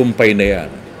 tagumpay na yan.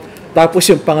 Tapos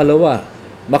yung pangalawa,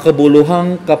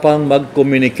 makabuluhang kapang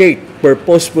mag-communicate,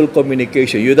 purposeful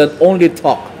communication. You don't only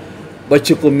talk, but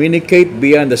you communicate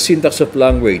beyond the syntax of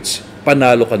language.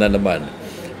 Panalo ka na naman.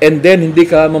 And then, hindi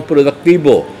ka naman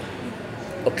produktibo.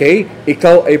 Okay?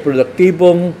 Ikaw ay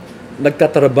produktibong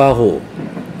nagtatrabaho.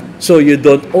 So, you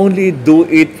don't only do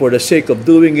it for the sake of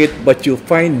doing it, but you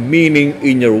find meaning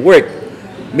in your work,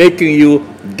 making you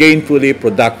gainfully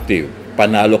productive.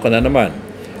 Panalo ka na naman.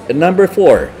 And number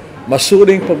 4,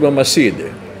 masuring pagmamasid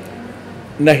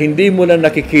na hindi mo na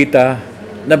nakikita,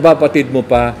 nabapatid mo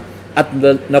pa, at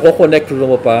nakokonect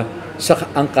mo pa sa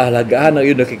ang kahalagaan ng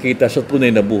iyong nakikita sa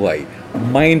tunay na buhay.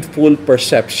 Mindful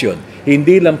perception.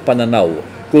 Hindi lang pananaw,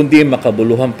 kundi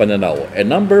makabuluhang pananaw.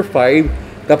 And number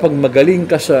 5, kapag magaling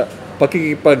ka sa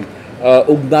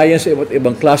pakikipag-ugnayan sa iba't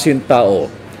ibang klaseng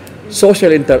tao,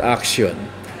 social interaction.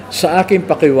 Sa aking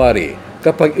pakiwari,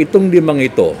 kapag itong 5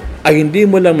 ito ay hindi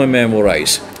mo lang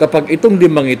ma-memorize, kapag itong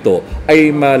 5 ito ay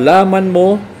malaman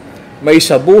mo, may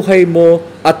sa buhay mo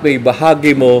at may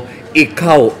bahagi mo,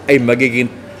 ikaw ay magiging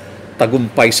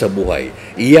tagumpay sa buhay.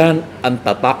 Iyan ang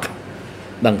tatak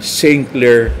ng St.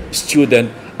 Clare student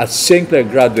at St. Clare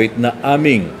graduate na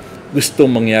aming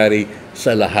gustong mangyari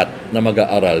sa lahat na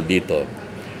mag-aaral dito.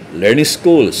 Learning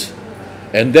schools.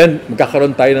 And then,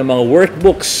 magkakaroon tayo ng mga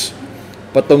workbooks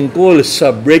patungkol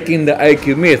sa breaking the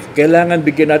IQ myth. Kailangan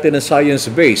bigyan natin ng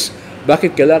science base.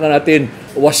 Bakit kailangan natin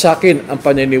wasakin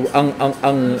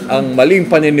ang maling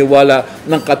paniniwala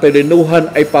ng katalinuhan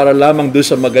ay para lamang doon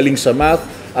sa magaling sa math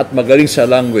at magaling sa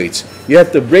language? You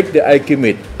have to break the IQ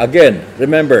myth. Again,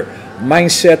 remember,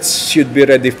 mindsets should be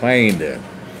redefined.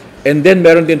 And then,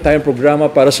 meron din tayong programa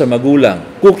para sa magulang,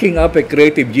 Cooking Up a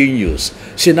Creative Genius.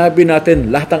 Sinabi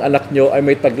natin, lahat ng anak nyo ay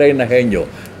may taglay na henyo.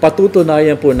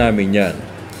 Patutunayan po namin yan.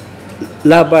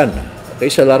 Laban,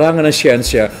 okay, sa larangan ng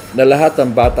siyensya, na lahat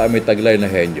ng bata ay may taglay na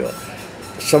henyo.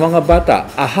 Sa mga bata,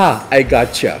 aha, I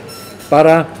gotcha.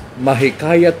 Para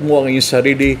mahikayat mo ang iyong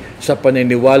sarili sa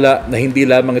paniniwala na hindi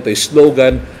lamang ito ay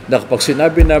slogan, na kapag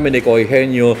sinabi namin ikaw ay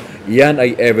henyo, yan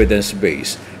ay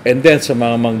evidence-based. And then, sa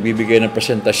mga magbibigay ng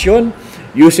presentasyon,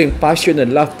 using passion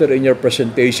and laughter in your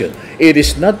presentation. It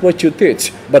is not what you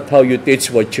teach, but how you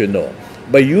teach what you know.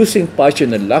 By using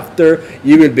passion and laughter,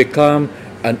 you will become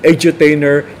an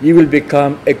edutainer, you will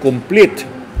become a complete,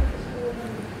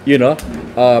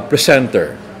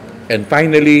 presenter. And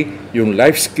finally, yung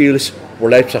life skills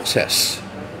for life success.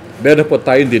 Meron po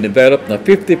tayong dinevelop na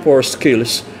 54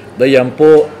 skills na yan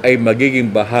po ay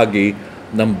magiging bahagi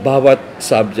ng bawat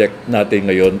subject natin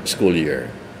ngayon school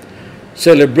year.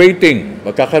 Celebrating,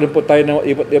 magkakaroon po tayo ng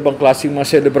iba't ibang klaseng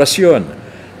mga selebrasyon.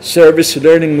 Service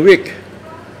Learning Week,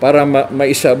 para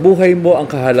maisabuhay mo ang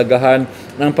kahalagahan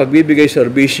ng pagbibigay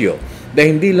serbisyo na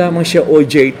hindi lamang siya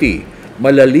OJT,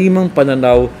 malalimang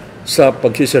pananaw sa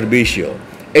pagsiserbisyo.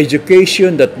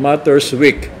 Education That Matters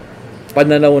Week,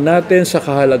 pananaw natin sa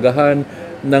kahalagahan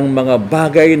ng mga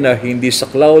bagay na hindi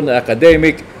saklaw na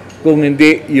academic, kung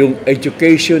hindi yung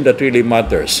education that really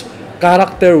matters.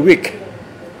 Character Week,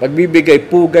 pagbibigay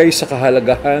pugay sa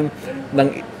kahalagahan ng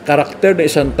karakter ng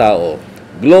isang tao.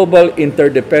 Global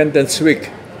Interdependence Week,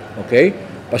 okay?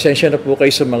 Pasensya na po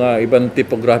kayo sa mga ibang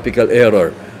typographical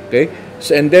error, okay?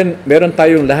 So, and then, meron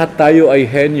tayong Lahat Tayo Ay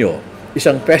Henyo,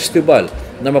 isang festival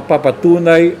na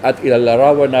magpapatunay at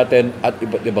ilalarawan natin at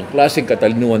iba't ibang klaseng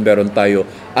katalinuhan meron tayo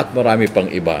at marami pang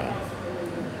iba.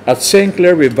 At St.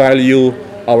 Clare, we value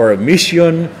our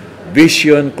mission,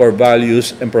 vision, core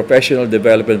values, and professional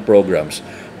development programs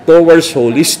towards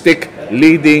holistic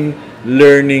leading,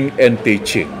 learning, and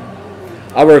teaching.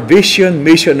 Our vision,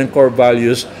 mission, and core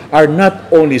values are not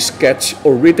only sketched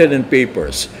or written in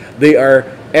papers, they are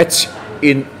etched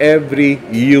in every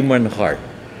human heart.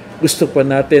 Gusto pa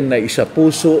natin na isa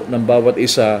puso ng bawat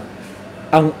isa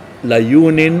ang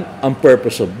layunin, ang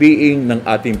purpose of being ng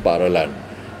ating paaralan.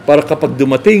 Para kapag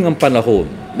dumating ang panahon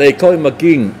na ikaw ay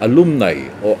maging alumni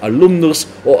o alumnus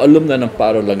o alumna ng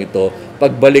paaralan ito,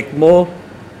 pagbalik mo,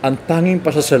 ang tanging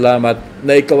pasasalamat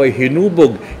na ikaw ay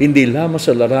hinubog hindi lamang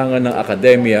sa larangan ng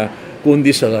akademya,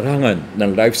 kundi sa larangan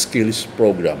ng life skills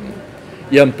program.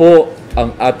 Yan po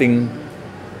ang ating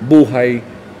buhay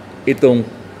itong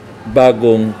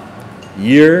bagong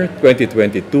year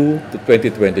 2022 to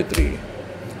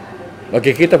 2023.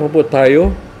 Magkikita pa po tayo.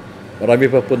 Marami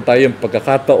pa po tayong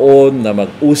pagkakataon na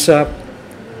mag-usap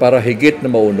para higit na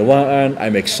maunawaan.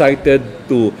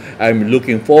 I'm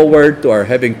looking forward to our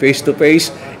having face-to-face.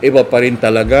 Iba pa rin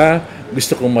talaga.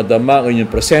 Gusto kong madama ang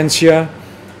inyong presensya.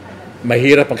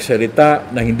 Mahirap magsalita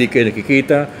na hindi kayo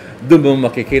nakikita. Doon mo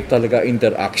makikita talaga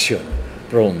interaction.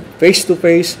 From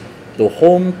face-to-face to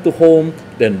home,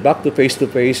 then back to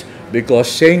face-to-face,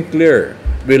 because St. Clare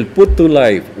will put to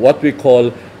life what we call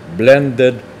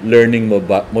blended learning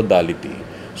modality.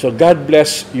 So God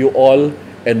bless you all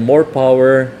and more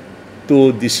power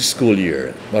to this school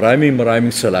year.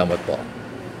 Maraming salamat po.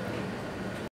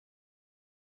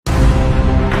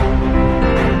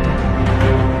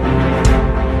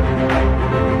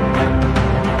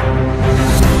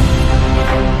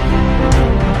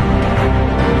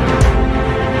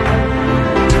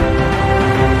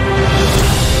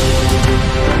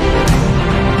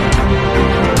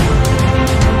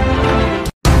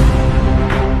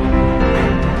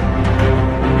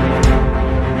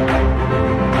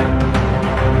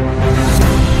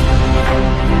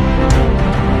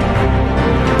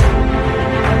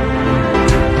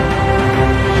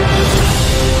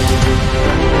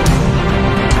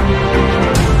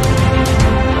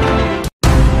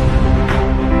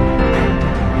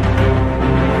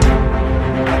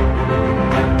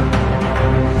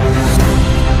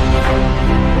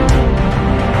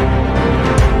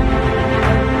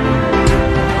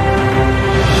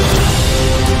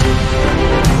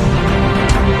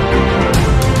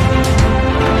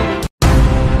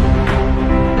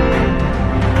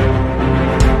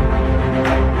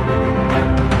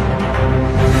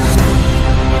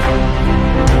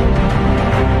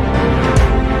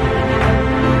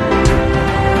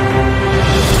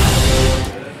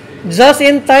 Just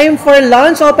in time for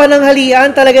lunch o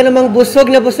pananghalian, talaga namang busog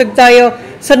na busog tayo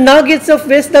sa nuggets of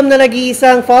wisdom na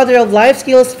nag-iisang Father of Life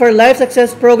Skills for Life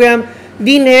Success Program,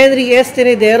 Dean Henry S.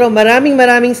 Tenedero.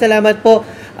 Maraming salamat po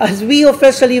as we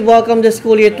officially welcome the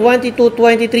school year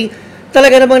 22-23.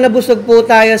 Talaga namang nabusog po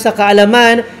tayo sa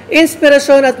kaalaman,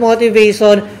 inspirasyon at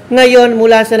motivation ngayon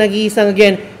mula sa nag-iisang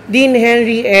again, Dean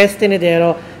Henry S.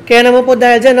 Tenedero. Kaya naman po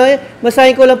dahil dyan,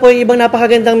 masahin ko lang po yung ibang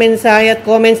napakagandang mensahe at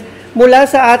comments mula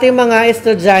sa ating mga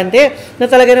estudyante na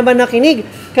talaga naman nakinig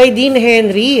kay Dean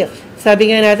Henry.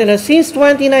 Sabi nga natin na since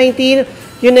 2019,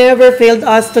 you never failed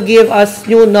us to give us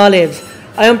new knowledge.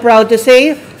 I am proud to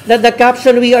say that the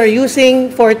caption we are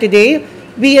using for today,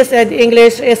 BSED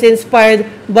English, is inspired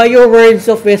by your words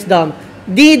of wisdom.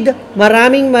 Did,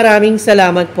 maraming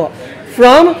salamat po.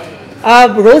 from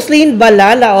Roslyn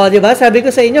Balala. O, di ba? Sabi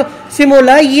ko sa inyo,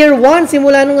 simula year 1,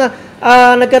 simula nung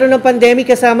nagkaroon ng pandemic,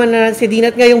 kasama na si Dean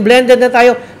at ngayong blended na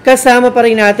tayo, kasama pa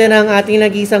rin natin ang ating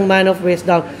nag-isang man of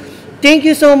wisdom. Thank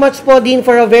you so much po, Dean,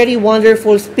 for a very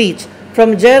wonderful speech.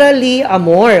 From Gerald Lee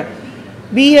Amor.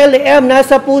 BLM,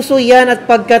 nasa puso yan at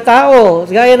pagkatao.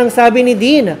 Gaya ng sabi ni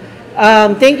Dean.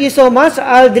 Thank you so much,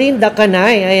 Aldrin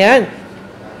Dakanay. Ayan.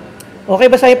 Okay,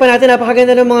 basahin pa natin.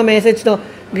 Napakaganda ng mga message, no?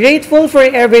 Grateful for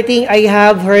everything I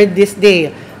have heard this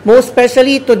day. Most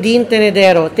especially to Dean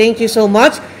Tenedero. Thank you so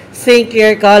much, St.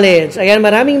 Clair College. Ayan,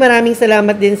 maraming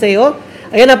salamat din sa iyo.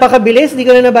 Ayan, napakabilis. Hindi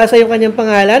ko na nabasa yung kanyang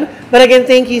pangalan. But again,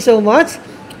 thank you so much.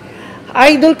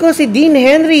 Idol ko si Dean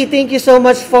Henry. Thank you so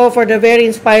much for the very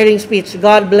inspiring speech.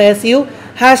 God bless you.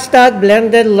 Hashtag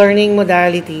blended learning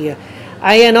modality.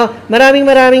 Ayan, no?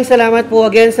 Maraming salamat po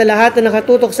again sa lahat na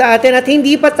nakatutok sa atin. At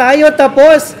hindi pa tayo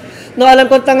tapos. No, alam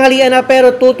kong tanghalian na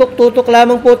pero tutok-tutok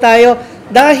lamang po tayo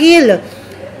dahil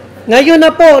ngayon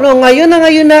na po, no, ngayon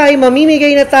na ay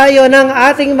mamimigay na tayo ng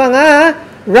ating mga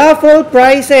raffle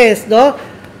prizes, no?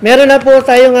 Meron na po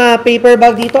tayong paper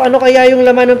bag dito. Ano kaya yung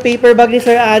laman ng paper bag ni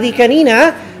Sir Adi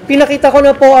kanina? Pinakita ko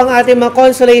na po ang ating mga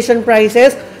consolation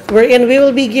prizes wherein we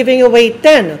will be giving away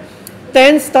 10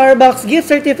 Starbucks gift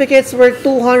certificates worth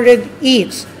 200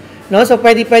 each. No? So,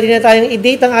 pwede na tayong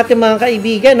i-date ang ating mga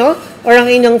kaibigan, no? Or ang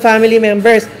inyong family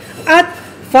members. At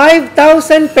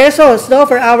 5,000 pesos, no?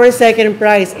 For our second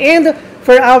prize. And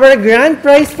for our grand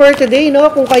prize for today, no?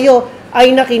 Kung kayo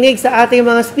ay nakinig sa ating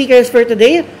mga speakers for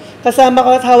today, kasama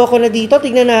ko at hawak ko na dito.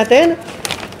 Tignan natin.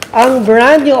 Ang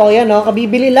brand new, yan, no?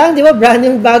 Kabibili lang, di ba? Brand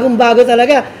new, bagong-bago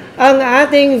talaga. Ang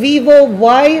ating Vivo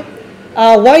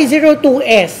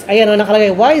Y02S. Ayan, no?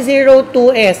 Nakalagay,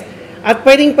 Y02S. At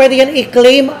pwede yan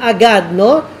i-claim agad,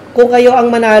 no? Kung kayo ang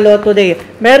manalo today.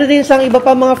 Meron din siyang iba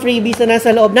pa mga freebies na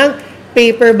nasa loob ng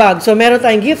paper bag. So, meron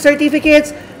tayong gift certificates,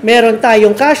 meron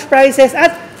tayong cash prizes,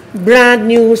 at brand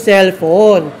new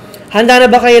cellphone. Handa na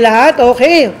ba kayo lahat?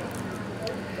 Okay.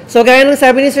 So, gaya ng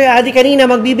sabi ni Sir Adi kanina,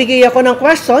 magbibigay ako ng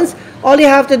questions. All you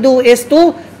have to do is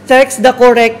to text the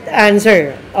correct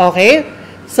answer. Okay?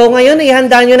 So, ngayon,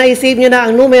 ihanda nyo na, i-save nyo na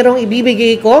ang numerong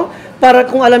ibibigay ko. Para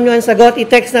kung alam nyo ang sagot,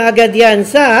 i-text na agad yan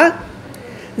sa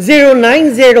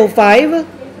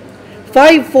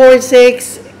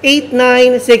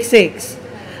 0905-546-8966.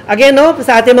 Again, no,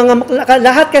 sa ating mga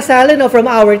lahat kasali, no, from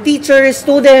our teachers,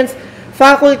 students,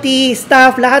 faculty,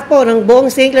 staff, lahat po ng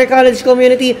buong St. Clair College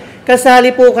community,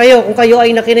 kasali po kayo kung kayo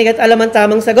ay nakinig at alam ang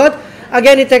tamang sagot.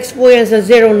 Again, i-text po yan sa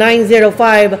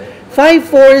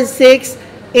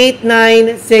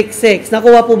 0905-546-8966.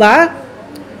 Nakuha po ba?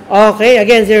 Okay,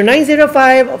 again,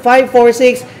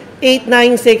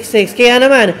 0905-546-8966. Kaya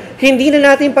naman, hindi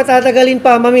na natin patatagalin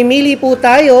pa. Mamimili po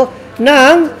tayo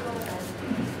ng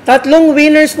 3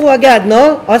 winners po agad,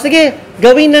 no? O sige,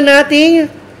 gawin na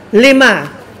nating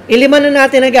 5. I-5 na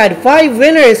natin agad. 5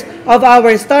 winners of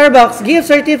our Starbucks gift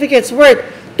certificates worth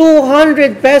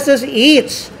 200 pesos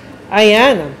each.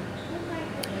 Ayan.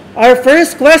 Our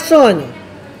first question.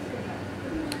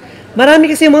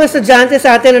 Marami kasi mga estudyante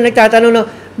sa atin na nagtatanong, no,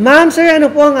 Ma'am, sir,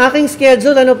 ano po ang aking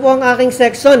schedule? Ano po ang aking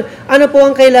section? Ano po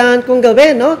ang kailangan kong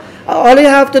gawin, no? All you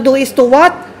have to do is to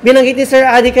what? Binanggit ni Sir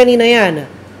Adi kanina yan.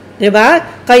 Diba?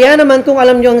 Kaya naman kung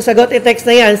alam nyo ang sagot, i-text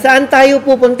na yan. Saan tayo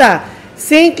pupunta?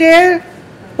 St. Clair,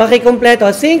 pakikumpleto.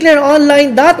 St. Clare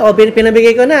Online.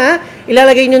 Pinabigay ko na, ha?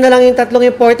 Ilalagay nyo na lang yung 3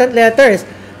 important letters.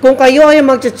 Kung kayo ay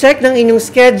mag-check ng inyong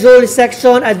schedule,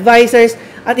 section, advisors,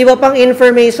 at iba pang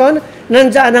information,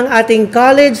 nandiyan ang ating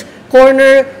college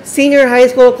corner, senior high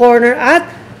school corner, at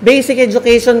basic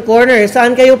education corner.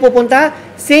 Saan kayo pupunta?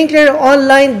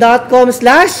 stclareonline.com/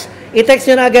 i-text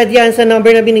nyo na agad yan sa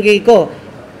number na binigay ko.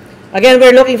 Again,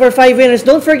 we're looking for 5 winners.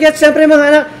 Don't forget, syempre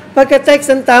mga anak,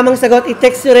 pagka-text ang tamang sagot,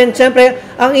 i-text nyo rin syempre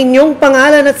ang inyong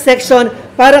pangalan at section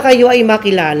para kayo ay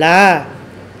makilala.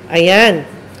 Ayan.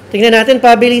 Tingnan natin,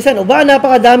 pabilisan. O ba,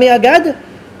 napakadami agad?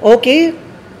 Okay.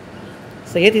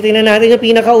 Sige, titingnan natin yung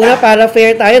pinakauna para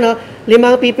fair tayo, no?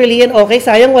 5 pipiliin. Okay,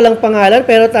 sayang walang pangalan,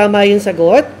 pero tama yung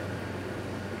sagot.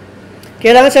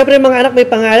 Kailangan siyempre mga anak may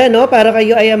pangalan, no? Para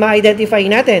kayo ay ma-identify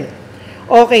natin.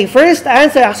 Okay, first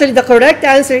answer. Actually, the correct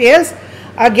answer is,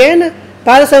 again,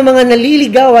 para sa mga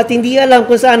naliligaw at hindi alam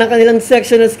kung saan ang kanilang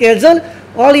section of schedule,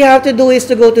 all you have to do is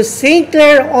to go to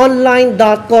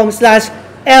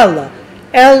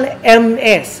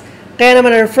stclareonline.com/LMS. Kaya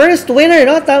naman our first winner,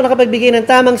 no? Nakapagbigay ng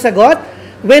tamang sagot,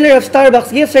 winner of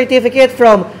Starbucks gift certificate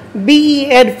from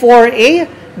BEd 4A,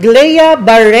 Glea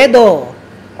Barredo.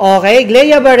 Okay,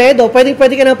 Glea Barredo, pwede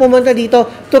ka na pumunta dito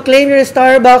to claim your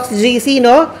Starbucks GC,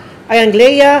 no? Ayan,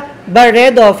 Glea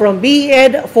Barredo from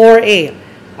BEd 4A.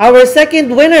 Our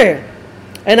second winner,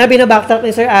 Ayan na, binabacktrack ni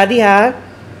Sir Adi ha.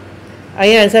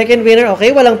 Ayan, second winner.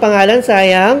 Okay, walang pangalan,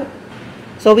 sayang.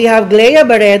 So we have Glea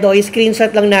Barredo.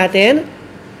 I-screenshot lang natin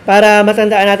para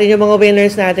matandaan natin yung mga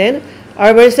winners natin.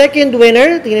 Our second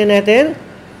winner, tingnan natin.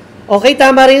 Okay,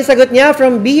 tama rin sagot niya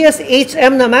from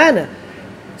BSHM naman.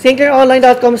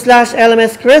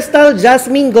 Sinkeronline.com/LMS Crystal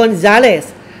Jasmine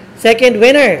Gonzalez. Second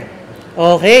winner.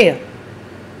 Okay.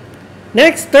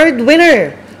 Next, third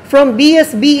winner. From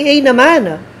BSBA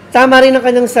naman. Tama rin ang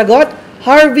kanyang sagot.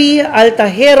 Harvey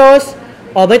Altajeros.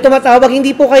 O, may tumatawag.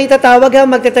 Hindi po kayo tatawag ha.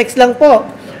 Magte-text lang po.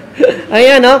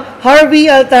 Ayan, no? Harvey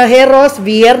Altajeros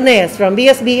Viernes from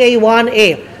BSBA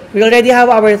 1A. We already have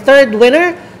our third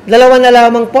winner. Dalawa na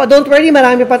lamang po. Don't worry,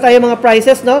 marami pa tayo mga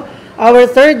prizes, no? Our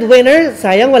third winner,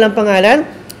 sayang, walang pangalan.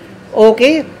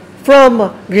 Okay.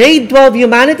 From Grade 12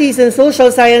 Humanities and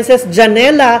Social Sciences,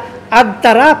 Janela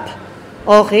Agtarap.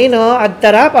 Okay, no?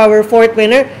 Agtarap, our fourth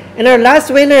winner. And our last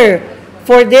winner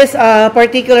for this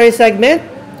particular segment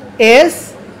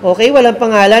is, okay, walang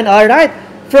pangalan. Alright.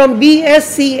 From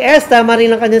BSCS, tama rin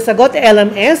ang kanyang sagot,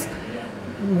 LMS.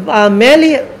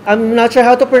 Meli, I'm not sure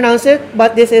how to pronounce it,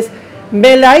 but this is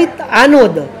Melite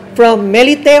Anode. From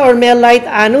Melite or Melite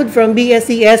Anode from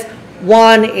BSCS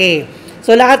 1A.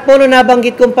 So lahat po nung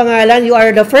nabanggit kong pangalan, you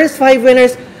are the first 5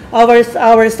 winners of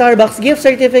our Starbucks gift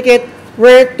certificate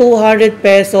worth 200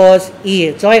 pesos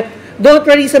each. So, don't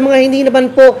worry sa mga hindi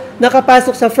naman po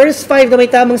nakapasok sa first 5 na may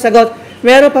tamang sagot.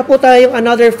 Meron pa po tayong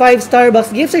another 5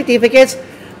 Starbucks gift certificates.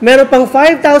 Meron pang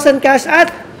 5,000 cash at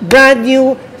brand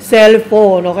new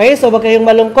cellphone. Okay? So, wag kayong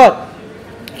malungkot.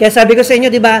 Kaya sabi ko sa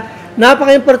inyo, di ba,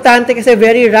 napaka-importante kasi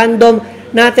very random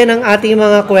natin ang ating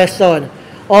mga question.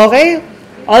 Okay?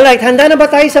 Alright, handa na ba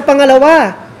tayo sa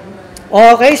pangalawa?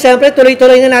 Okay, syempre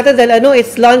tuloy-tuloy na natin dahil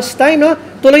it's lunch time, no?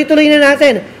 Tuloy-tuloy na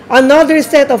natin. Another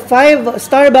set of 5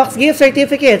 Starbucks gift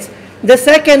certificates. The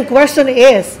second question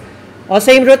is,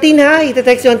 same routine ha,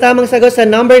 iti-text yung tamang sagot sa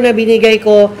number na binigay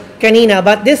ko kanina.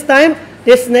 But this time,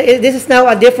 this is now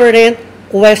a different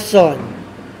question.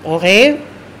 Okay?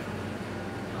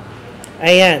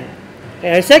 Ayan.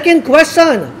 Our second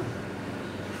question.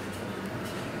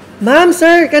 Ma'am,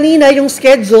 sir, kanina yung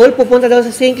schedule, pupunta daw sa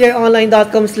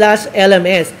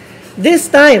sinclaironline.com/LMS. This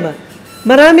time,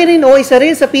 marami rin isa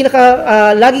rin sa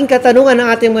laging katanungan ng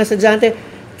ating mga estudyante,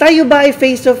 tayo ba ay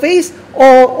face-to-face o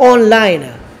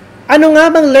online? Ano nga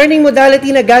bang learning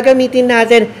modality na gagamitin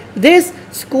natin this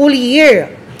school year?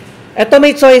 Ito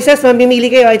may choices, mamimili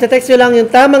kayo. Ito-text nyo lang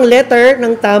yung tamang letter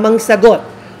ng tamang sagot.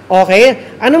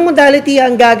 Okay? Anong modality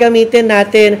ang gagamitin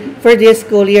natin for this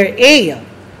school year? A,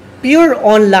 pure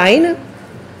online.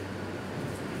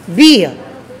 B,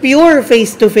 pure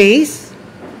face-to-face.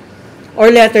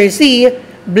 Or letter C,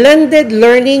 blended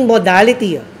learning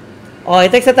modality.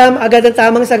 I-text agad ang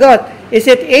tamang sagot. Is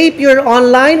it A, pure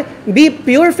online, B,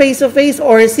 pure face-to-face,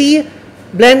 or C,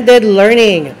 blended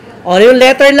learning? Yung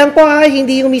letter lang po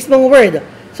hindi yung mismong word.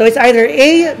 So it's either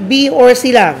A, B, or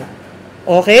C lang.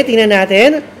 Okay, tingnan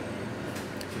natin.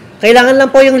 Kailangan lang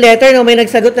po yung letter na may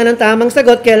nagsagot na ng tamang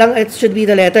sagot, kailangan it should be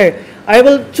the letter. I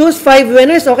will choose 5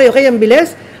 winners. Okay, ang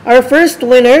bilis. Our first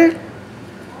winner,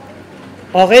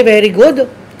 okay, very good.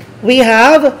 We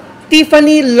have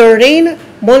Tiffany Lorraine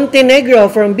Montenegro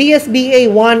from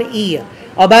BSBA 1E.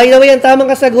 By the way, ang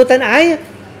tamang kasagutan ay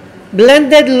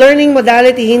blended learning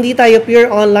modality. Hindi tayo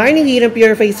pure online, hindi rin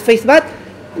pure face-to-face, but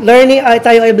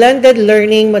tayo ay blended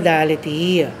learning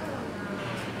modality.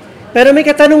 Pero may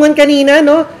katanungan kanina,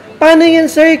 no? Paano yan,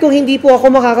 sir, kung hindi po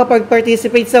ako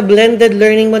makakapag-participate sa blended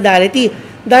learning modality?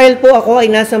 Dahil po ako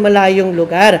ay nasa malayong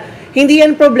lugar. Hindi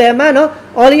yan problema, no?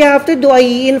 All you have to do ay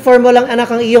i-inform mo lang anak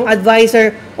ang iyong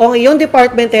advisor o ang iyong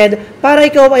department head para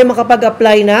ikaw ay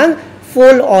makapag-apply ng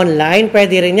full online.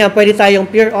 Pwede rin yan. Pwede tayong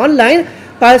pure online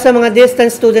para sa mga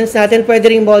distance students natin. Pwede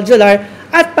rin modular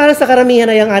at para sa karamihan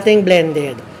ay ang ating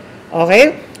blended.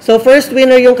 Okay? So, first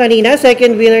winner yung kanina.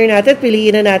 Second winner natin.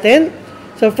 Piliin na natin.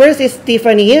 So, first is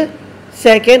Tiffany.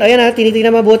 Second, ayan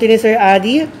tinitingnan mabuti ni Sir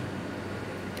Adi.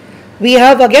 We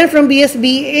have again from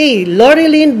BSBA,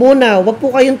 Loreline Bunaw. Wag po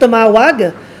kayong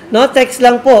tumawag. No, text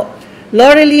lang po.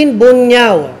 Loreline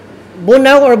Bunyaw.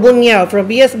 Bunaw or Bunyaw from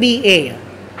BSBA.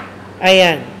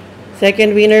 Ayan.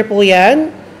 Second winner po yan.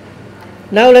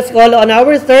 Now, let's call on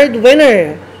our third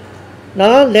winner.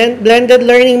 No, blended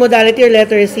learning modality or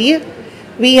letter C.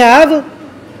 We have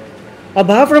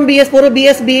from puro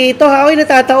BSBA ito ha.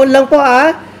 Natataon lang po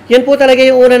Yan po talaga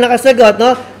yung una nakasagot,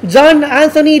 no? John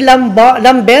Anthony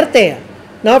Lamberte,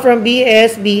 no? From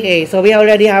BSBA. So we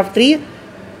already have 3.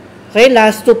 Okay,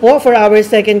 last 2 po for our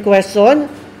second question.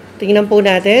 Tingnan po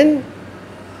natin.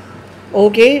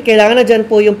 Okay, kailangan na dyan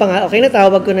po yung Okay,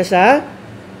 natawag ko na siya.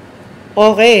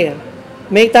 Okay.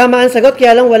 May tama ang sagot,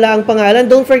 kaya lang wala ang pangalan.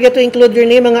 Don't forget to include your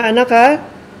name, mga anak, ha?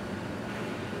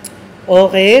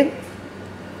 Okay.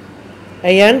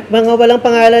 Ayan, mga walang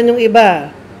pangalan yung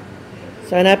iba.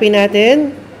 So, hanapin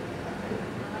natin.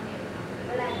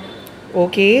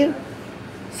 Okay.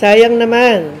 Sayang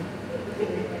naman.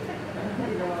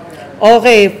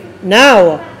 Okay,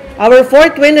 now, our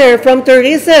fourth winner from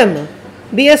tourism,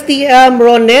 BSTM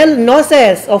Ronel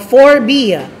Noses of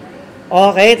 4B.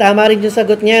 Okay, tama rin yung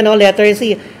sagot niya, no? Letter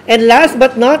C. And last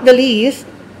but not the least,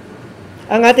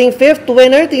 ang ating fifth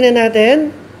winner, tingnan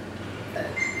natin.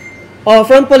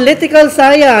 From Political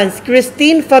Science,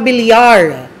 Christine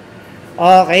Fabiliar.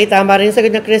 Okay, tama rin yung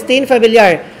sagot niya, Christine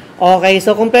Fabiliar. Okay,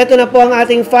 so kompleto na po ang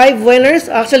ating 5 winners.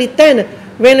 Actually, 10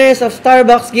 winners of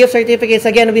Starbucks gift certificates.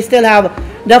 Again, we still have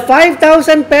the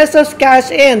 5,000 pesos cash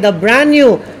in, the brand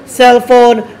new cell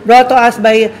phone brought to us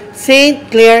by St.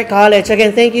 Clare College.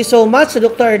 Again, thank you so much to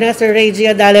Dr. Ernesto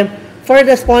Regia Dalem for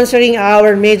the sponsoring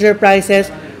our major prizes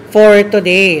for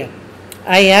today.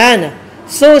 Ayan.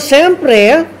 So,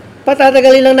 syempre,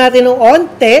 patatagalin lang natin ng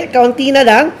kaunti na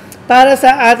lang para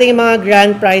sa ating mga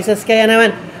grand prizes. Kaya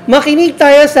naman, makinig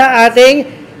tayo sa ating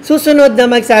susunod na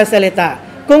magsasalita.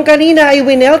 Kung kanina ay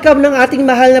winelcome ng ating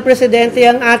mahal na presidente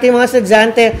ang ating mga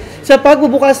estudyante sa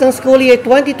pagbubukas ng school year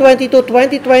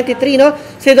 2022-2023, no?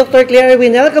 Si Dr. Clare,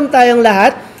 winelcome tayong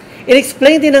lahat.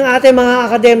 I-explain din ng ating mga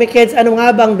academic heads ano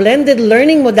nga bang blended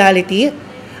learning modality.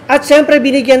 At syempre,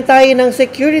 binigyan tayo ng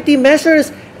security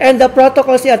measures and the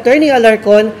protocol si Attorney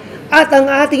Alarcon at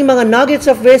ang ating mga nuggets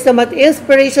of wisdom at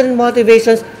inspiration and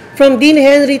motivations from Dean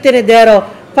Henry Tenedero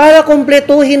para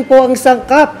kumpletuhin po ang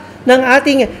sangkap ng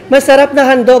ating masarap na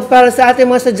handog para sa ating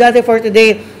mga estudyante for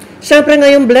today. Siyempre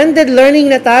ngayong blended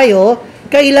learning na tayo,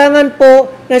 kailangan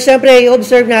po na siyempre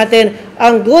i-observe natin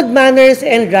ang good manners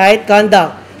and right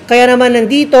conduct. Kaya naman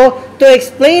nandito to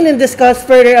explain and discuss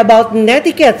further about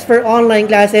netiquettes for online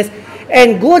classes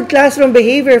and good classroom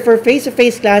behavior for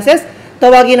face-to-face classes.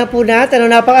 Tawagin na po natin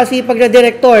ang napakasipag na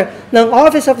direktor ng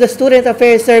Office of the Student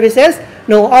Affairs Services,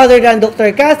 no other than Dr.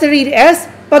 Catherine S.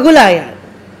 Pagulayan.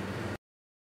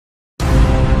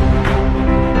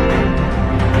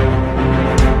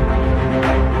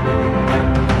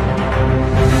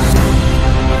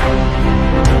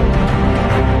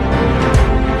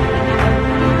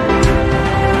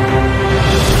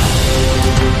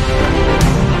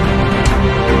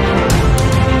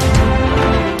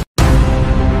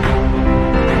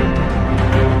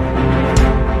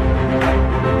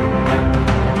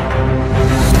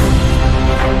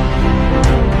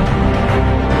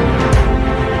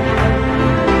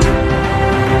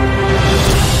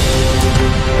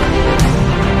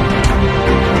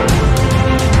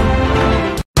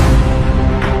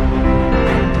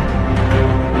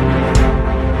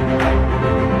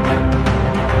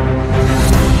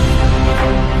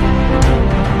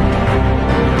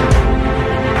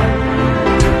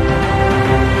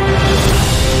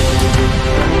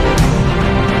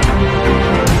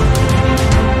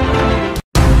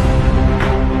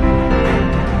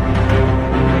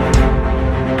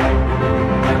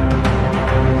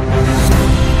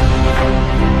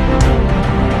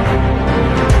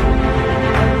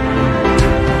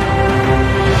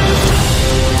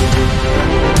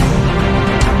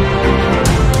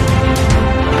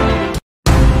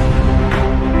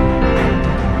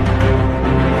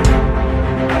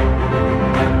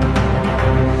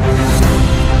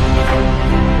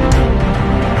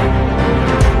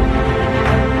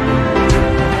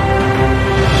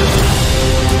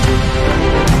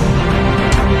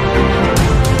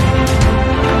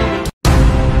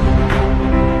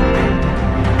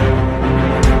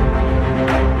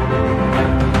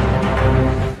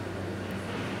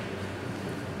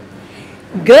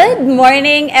 Good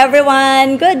morning,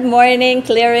 everyone! Good morning,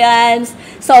 Clarians!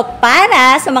 So,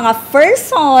 para sa mga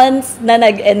persons na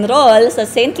nag-enroll sa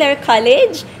St. Clare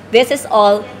College, this is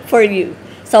all for you.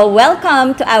 So,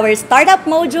 welcome to our startup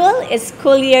module. It's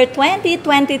school year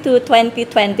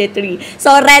 2022-2023. So,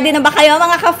 ready na ba kayo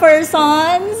mga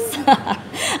ka-persons?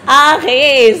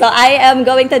 Okay, so I am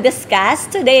going to discuss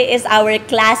today is our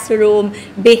classroom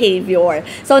behavior.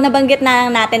 So, nabanggit na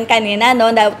natin kanina,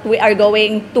 no, that we are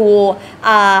going to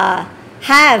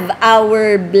have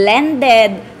our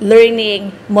blended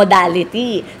learning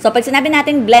modality. So, pag sinabi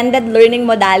natin blended learning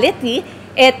modality,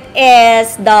 it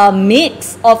is the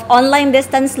mix of online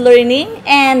distance learning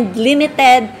and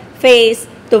limited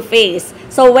face-to-face.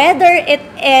 So whether it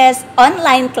is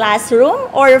online classroom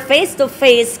or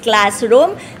face-to-face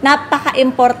classroom,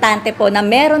 napaka-importante po na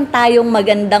meron tayong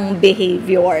magandang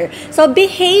behavior. So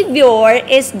behavior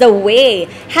is the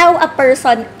way how a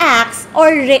person acts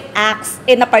or reacts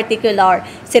in a particular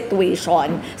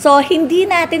situation. So hindi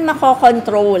natin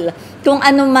makokontrol kung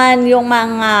ano man yung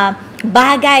mga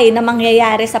bagay na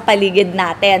mangyayari sa paligid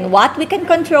natin. What we can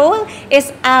control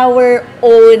is our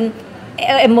own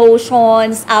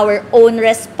emotions, our own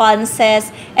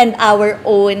responses, and our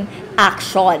own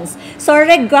actions. So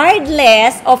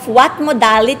regardless of what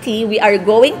modality we are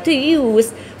going to use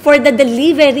for the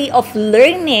delivery of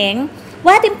learning,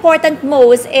 what important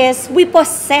most is we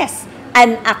possess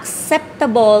an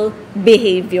acceptable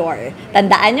behavior.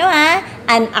 Tandaan nyo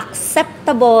an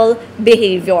acceptable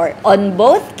behavior on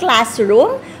both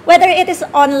classroom, whether it is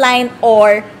online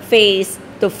or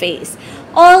face-to-face.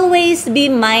 Always be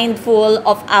mindful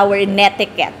of our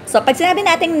netiquette. So, pag sinabi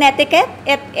nating netiquette,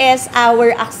 it is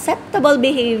our acceptable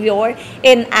behavior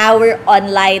in our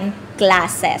online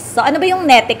classes. So, ano ba yung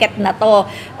netiquette na to?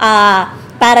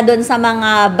 Para dun sa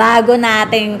mga bago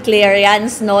nating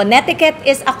clearance, no? Netiquette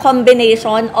is a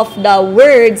combination of the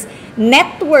words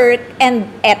network and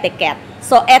etiquette.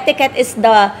 So, etiquette is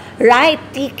the right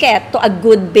ticket to a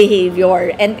good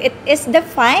behavior, and it is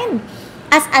defined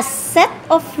as a set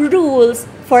of rules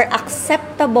for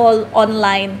acceptable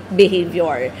online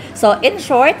behavior. So in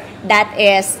short, that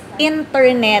is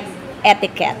internet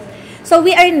etiquette. So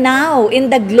we are now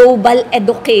in the global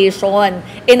education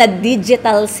in a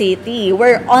digital city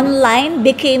where online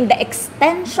became the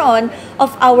extension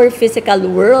of our physical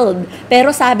world.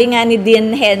 Pero sabi nga ni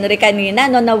Dean Henry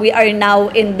kanina, no, na we are now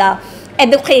in the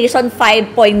Education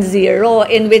 5.0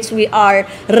 in which we are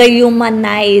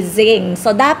rehumanizing.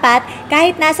 So dapat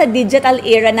kahit nasa digital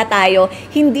era na tayo,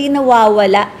 hindi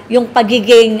nawawala yung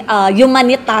pagiging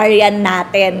humanitarian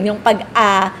natin, yung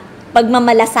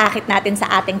pagmamalasakit natin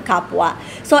sa ating kapwa.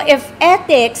 So if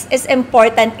ethics is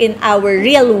important in our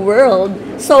real world,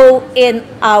 so in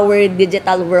our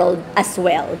digital world as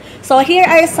well. So here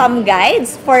are some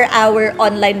guides for our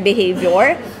online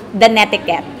behavior, the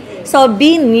netiquette. So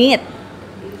be neat.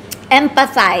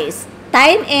 Empathize.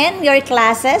 Time in your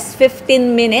classes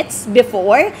 15 minutes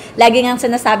before. Lagi ngang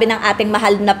sinasabi ng ating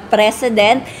mahal na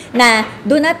president na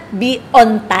do not be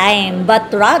on time,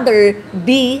 but rather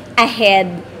be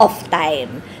ahead of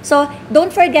time. So,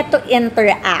 don't forget to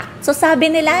interact. So,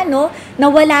 sabi nila, no,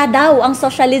 nawala daw ang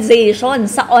socialization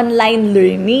sa online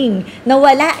learning.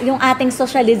 Nawala yung ating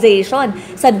socialization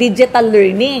sa digital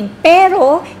learning.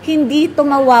 Pero, hindi ito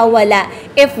mawawala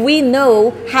if we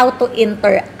know how to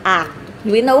interact.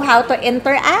 We know how to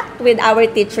interact with our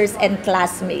teachers and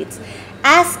classmates.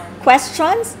 Ask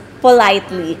questions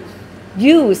politely.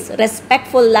 Use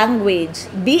respectful language.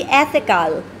 Be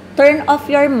ethical. Turn off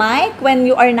your mic when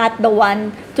you are not the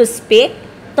one to speak.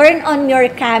 Turn on your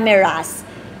cameras.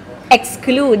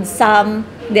 Exclude some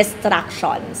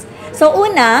distractions. So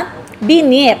una, be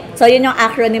neat. So yun yung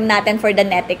acronym natin for the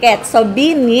netiquette. So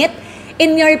be neat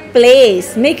in your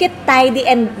place. Make it tidy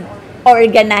and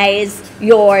organize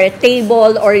your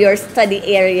table or your study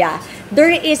area.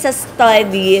 There is a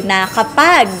study na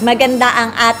kapag maganda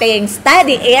ang ating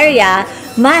study area,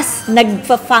 mas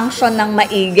nagfa-function ng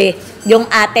maigi yung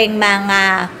ating mga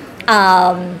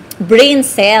brain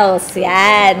cells.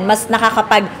 Yan. Mas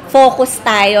nakakapag-focus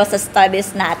tayo sa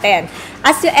studies natin.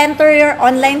 As you enter your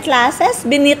online classes,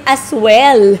 be neat as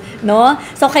well, no?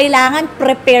 So, kailangan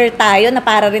prepare tayo na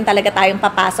para rin talaga tayong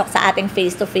papasok sa ating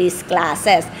face-to-face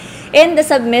classes. In the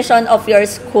submission of your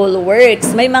school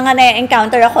works, may mga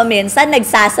na-encounter ako minsan,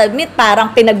 nagsasubmit,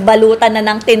 parang pinagbalutan na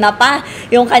ng tinapa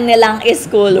yung kanilang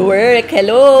school work.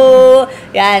 Hello!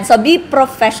 Yan. So, be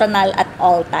professional at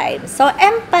all times. So,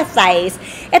 empathize.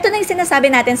 Ito na yung sinasabi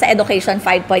natin sa Education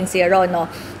 5.0, no?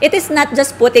 It is not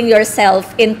just putting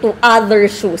yourself into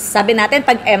other shoes. Sabi natin,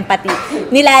 pag empathy,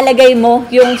 nilalagay mo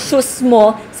yung shoes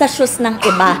mo sa shoes ng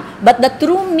iba. But the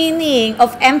true meaning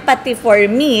of empathy for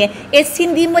me is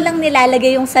hindi mo lang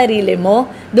nilalagay yung sarili mo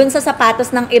dun sa sapatos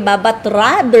ng iba, but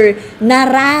rather,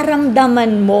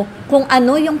 nararamdaman mo kung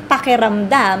ano yung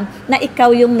pakiramdam na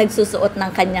ikaw yung nagsusuot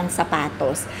ng kanyang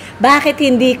sapatos. Bakit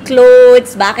hindi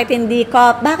clothes? Bakit hindi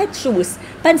cup? Bakit shoes?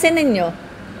 Pansinin nyo,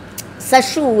 sa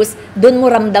shoes, dun mo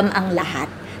ramdam ang lahat.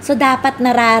 So, dapat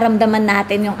nararamdaman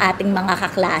natin yung ating mga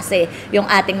kaklase, yung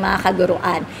ating mga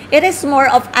kaguruan. It is more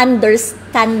of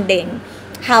understanding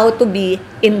how to be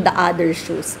in the other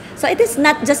shoes. So, it is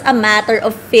not just a matter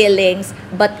of feelings,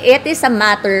 but it is a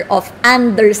matter of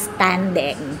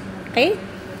understanding. Okay?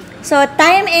 So,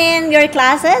 time in your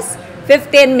classes,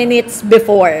 15 minutes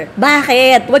before.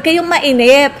 Bakit? Huwag kayong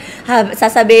mainip.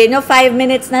 Sasabihin nyo, 5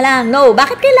 minutes na lang. No,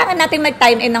 bakit kailangan natin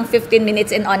mag-time in ng 15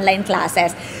 minutes in online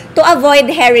classes? To avoid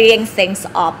hurrying things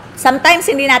up. Sometimes,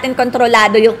 hindi natin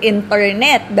kontrolado yung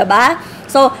internet, diba?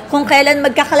 So, kung kailan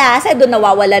magkaklase, doon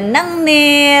nawawalan ng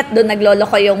net, doon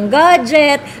nagloloko yung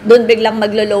gadget, doon biglang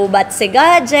maglolobat si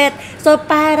gadget. So,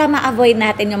 para ma-avoid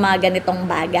natin yung mga ganitong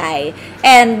bagay.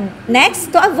 And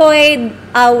next, to avoid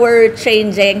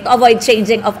changing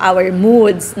of our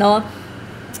moods, no?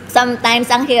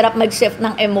 Sometimes, ang hirap mag-shift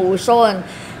ng emotion.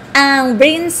 Ang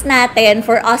brains natin,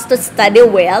 for us to study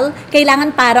well,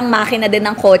 kailangan parang makina din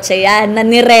ng kotse yan, na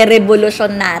nire-revolution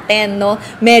natin, no?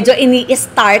 Medyo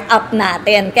ini-start up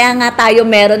natin. Kaya nga tayo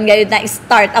meron ngayon na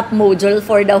start-up module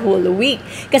for the whole week.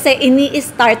 Kasi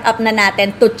ini-start up na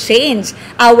natin to change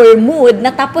our mood,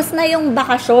 na tapos na yung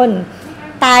bakasyon.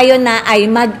 Tayo na ay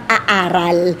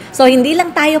mag-aaral. So, hindi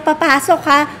lang tayo papasok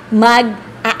ha,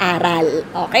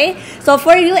 mag-aaral. Okay? So,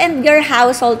 for you and your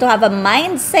household to have a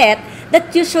mindset that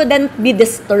you shouldn't be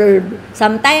disturbed.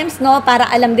 Sometimes, no,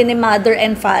 para alam din ni mother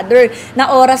and father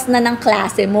na oras na ng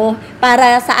klase mo.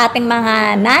 Para sa ating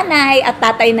mga nanay at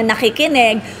tatay na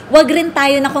nakikinig, wag rin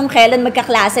tayo na kung kailan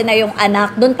magkaklase na yung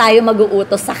anak, doon tayo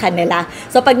mag-uutos sa kanila.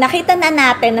 So, pag nakita na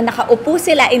natin na nakaupo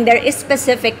sila in their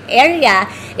specific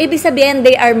area, ibig sabihin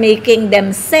they are making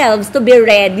themselves to be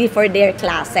ready for their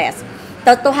classes.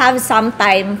 To have some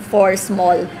time for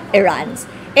small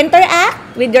errands.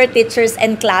 Interact with your teachers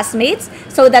and classmates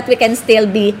so that we can still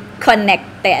be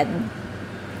connected.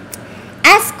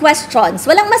 Ask questions.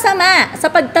 Walang masama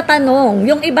sa pagtatanong.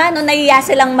 Yung iba, no, nahiya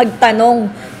silang magtanong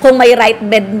kung may right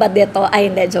bed ba dito. Ay,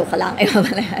 hindi, joke lang.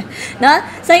 No?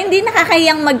 So, hindi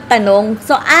nakakahiyang magtanong.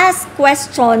 So, ask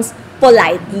questions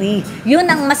politely.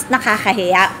 Yun ang mas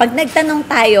nakakahiya. Pag nagtanong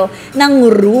tayo ng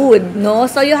rude,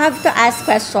 no? So, you have to ask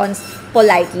questions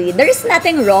politely. There is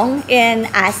nothing wrong in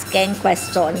asking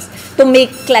questions to make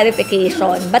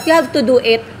clarification, but you have to do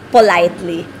it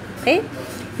politely. Okay?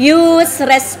 Use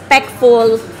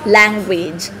respectful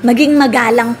language. Maging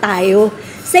magalang tayo.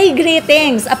 Say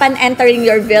greetings upon entering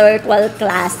your virtual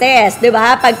classes.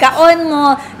 Diba? Pagka-on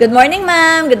mo, good morning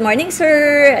ma'am, good morning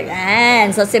sir.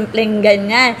 Ayan. So, simpleng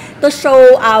ganyan. To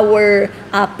show our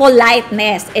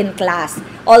politeness in class.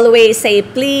 Always say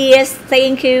please,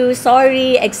 thank you,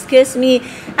 sorry, excuse me.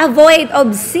 Avoid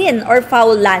obscene or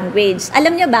foul language.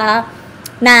 Alam nyo ba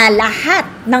na lahat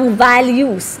ng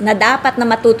values na dapat na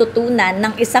matututunan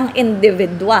ng isang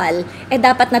individual,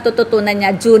 dapat natututunan niya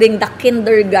during the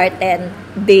kindergarten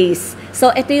days. So,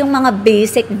 ito yung mga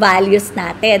basic values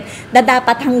natin na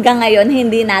dapat hanggang ngayon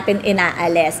hindi natin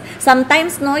inaalis.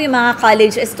 Sometimes, no, yung mga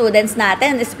college students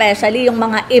natin, especially yung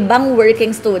mga ibang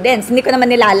working students, hindi ko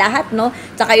naman nilalahat, no?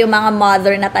 Tsaka yung mga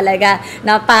mother na talaga,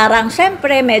 na parang,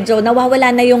 syempre, medyo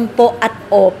nawawala na yung po at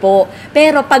opo.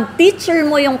 Pero pag teacher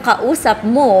mo yung kausap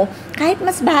mo, kahit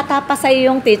mas bata pa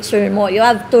sa'yo yung teacher mo, you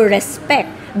have to respect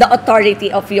the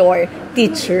authority of your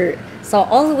teacher. So,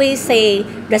 always say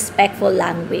respectful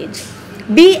language.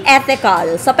 Be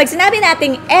ethical. So, pag sinabi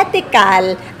nating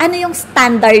ethical, ano yung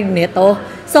standard nito?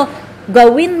 So,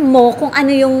 gawin mo kung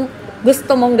ano yung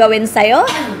gusto mong gawin sa'yo.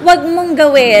 Huwag mong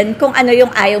gawin kung ano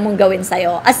yung ayaw mong gawin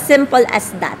sa'yo. As simple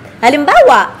as that.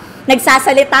 Halimbawa,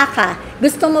 nagsasalita ka.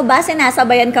 Gusto mo ba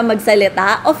sinasabayan ka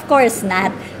magsalita? Of course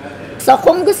not. So,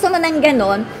 kung gusto mo ng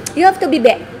ganon, you have to be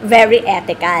very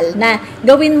ethical na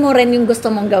gawin mo rin yung gusto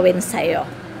mong gawin sa'yo.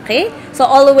 Okay? So,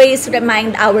 always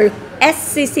remind our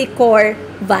SCC core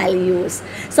values.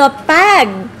 So, pag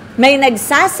may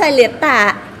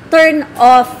nagsasalita, turn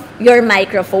off your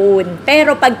microphone.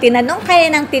 Pero pag tinanong kayo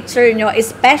ng teacher nyo,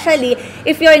 especially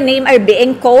if your name are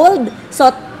being called, so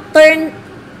turn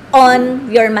on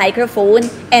your microphone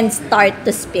and start to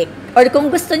speak. Or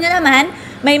kung gusto nyo naman,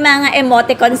 may mga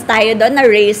emoticons tayo doon na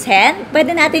raise hand.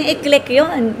 Pwede natin i-click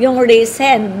yun, yung raise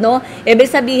hand, no? Ibig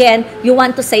sabihin, you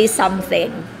want to say something.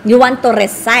 You want to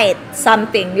recite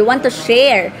something. You want to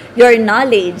share your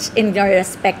knowledge in your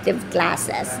respective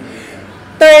classes.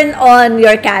 Turn on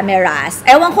your cameras.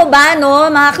 Ewan ko ba, no,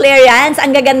 mga Clarians,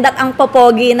 ang gaganda at ang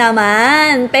popogi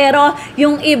naman. Pero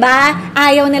yung iba,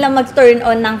 ayaw nilang mag-turn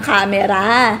on ng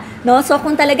camera. No? So,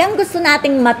 kung talagang gusto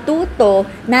nating matuto,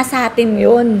 nasa atin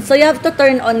yun. So, you have to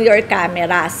turn on your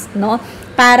cameras, no?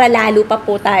 Para lalo pa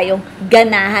po tayong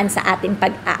ganahan sa ating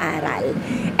pag-aaral.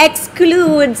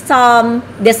 Exclude some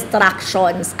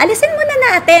distractions. Alisin muna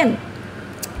natin.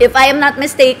 If I am not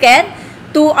mistaken,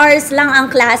 2 hours lang ang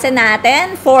klase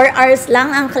natin, 4 hours lang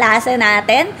ang klase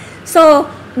natin. So,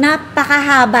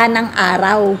 napakahaba ng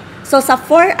araw. So, sa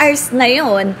 4 hours na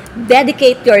yun,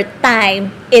 dedicate your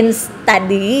time in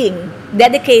studying.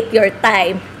 Dedicate your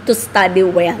time to study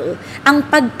well. Ang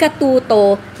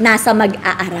pagkatuto nasa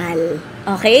mag-aaral.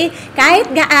 Okay?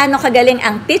 Kahit gaano kagaling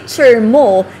ang teacher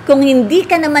mo, kung hindi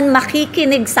ka naman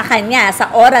makikinig sa kanya sa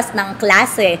oras ng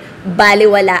klase,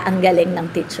 baliwala ang galing ng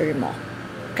teacher mo.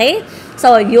 Okay?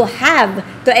 So, you have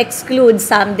to exclude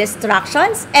some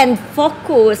distractions and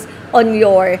focus on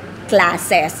your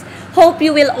classes. Hope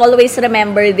you will always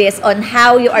remember this on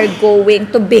how you are going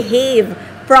to behave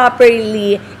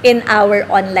properly in our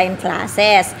online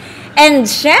classes. And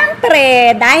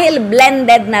syempre, dahil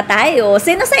blended na tayo,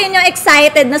 sino sa inyo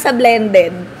excited na sa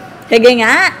blended? Sige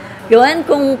nga, yun,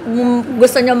 kung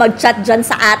gusto nyo mag-chat dyan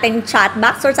sa ating chat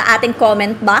box or sa ating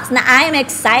comment box na I'm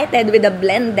excited with the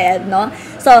blended, no?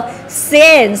 So,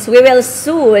 since we will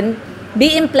soon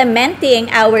be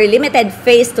implementing our limited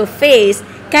face-to-face,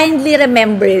 kindly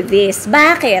remember this.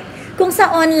 Bakit? Kung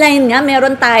sa online nga,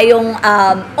 meron tayong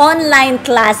online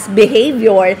class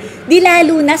behavior, di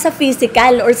lalo na sa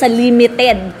physical or sa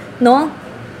limited, no?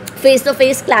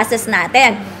 Face-to-face classes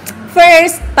natin.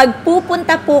 First, pag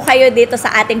pupunta po kayo dito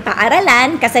sa ating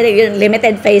paaralan, kasi yung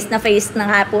limited face-na-face na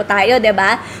nga po tayo,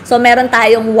 diba? So, meron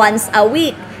tayong once a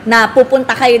week na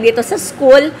pupunta kayo dito sa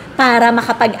school para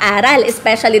makapag-aral,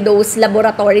 especially those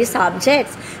laboratory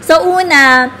subjects. So,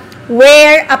 una,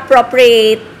 wear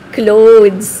appropriate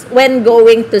clothes when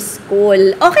going to school.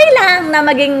 Okay lang na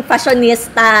maging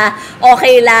fashionista,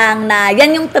 okay lang na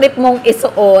yan yung trip mong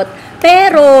isuot,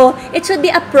 pero it should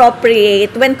be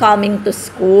appropriate when coming to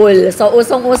school. So,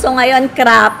 usong-uso ngayon,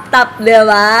 crop top, di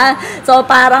ba? So,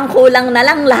 parang kulang na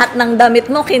lang lahat ng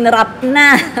damit mo, kinrap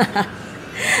na.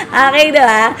 Okay, di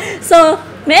ba? So,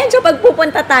 medyo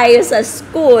pagpupunta tayo sa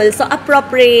school, so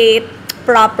appropriate,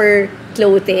 proper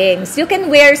clothing. You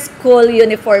can wear school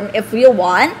uniform if you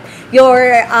want.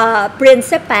 Your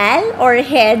principal or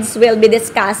heads will be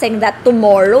discussing that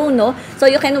tomorrow, no? So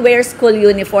you can wear school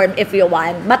uniform if you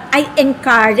want. But I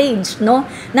encourage, no?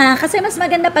 Na kasi mas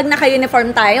maganda pag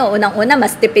naka-uniform tayo. Unang-una,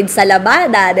 mas tipid sa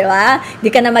labada, di ba? Di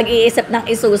ka na mag-iisip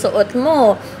ng isusuot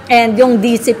mo. And yung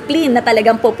discipline na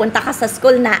talagang pupunta ka sa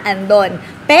school na andon.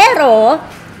 Pero,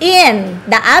 in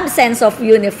the absence of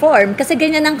uniform, kasi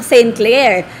ganyan ang St.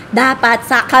 Clair, dapat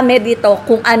sa kami dito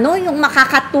kung ano yung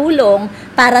makakatulong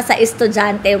para sa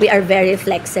estudyante, we are very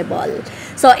flexible.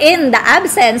 So, in the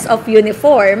absence of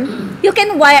uniform, you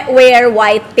can wear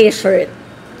white t-shirt,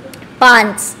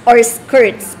 pants, or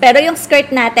skirts. Pero yung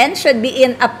skirt natin should be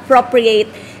in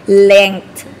appropriate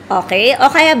length. Okay? O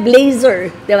kaya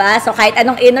blazer, di ba? So, kahit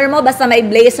anong inner mo, basta may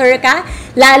blazer ka,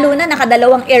 lalo na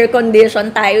nakadalawang air condition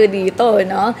tayo dito,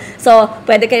 no? So,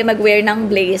 pwede kayo mag-wear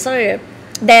ng blazer.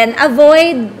 Then,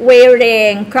 avoid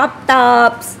wearing crop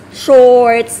tops,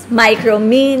 shorts,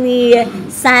 micro-mini,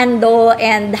 sando,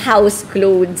 and house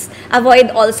clothes.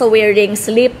 Avoid also wearing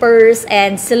slippers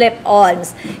and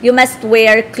slip-ons. You must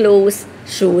wear closed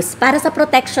shoes. Para sa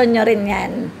protection nyo rin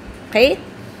yan.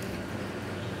 Okay?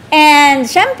 And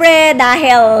syempre,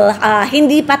 dahil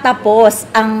hindi pa tapos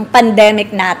ang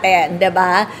pandemic natin, 'di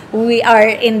ba? We are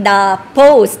in the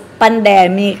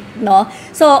post-pandemic, no?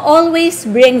 So always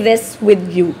bring this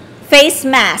with you. Face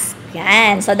mask.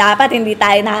 Yan. So dapat hindi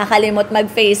tayo nakakalimot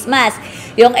mag-face mask.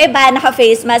 Yung iba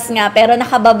naka-face mask nga pero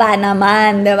nakababa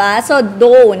naman, 'di ba? So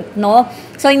don't, no?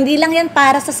 So hindi lang 'yan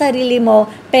para sa sarili mo,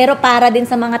 pero para din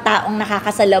sa mga taong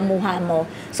nakakasalamuha mo.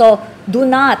 So do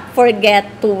not forget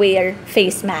to wear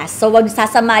face mask. So wag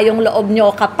sasama yung loob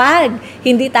nyo kapag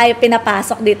hindi tayo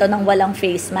pinapasok dito ng walang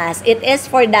face mask. It is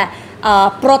for the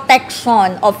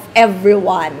protection of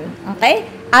everyone. Okay?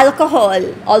 Alcohol.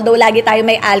 Although lagi tayo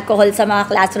may alcohol sa mga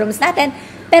classrooms natin,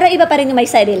 pero iba pa rin yung may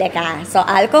sarili ka. So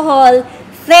alcohol,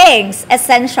 things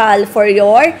essential for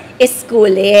your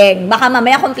schooling. Baka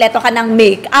mamaya kompleto ka ng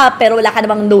makeup pero wala ka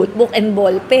namang notebook and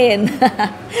ballpen.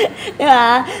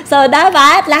 Diba? So,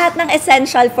 dapat lahat ng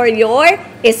essential for your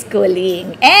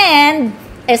schooling. And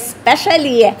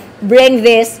especially, bring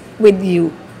this with you.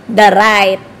 The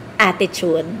right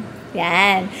attitude.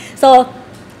 Yan. So,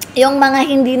 yung mga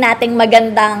hindi nating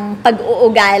magandang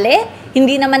pag-uugali,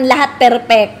 hindi naman lahat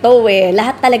perpekto eh.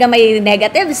 Lahat talaga may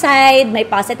negative side, may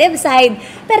positive side.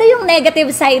 Pero yung negative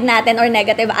side natin or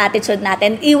negative attitude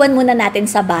natin, iwan muna natin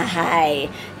sa bahay.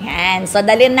 Yan. So,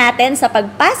 dalhin natin sa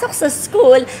pagpasok sa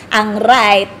school ang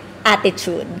right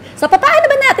attitude. So, paano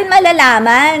ba natin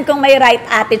malalaman kung may right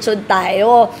attitude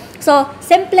tayo? So,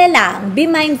 simple lang. Be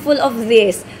mindful of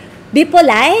this. Be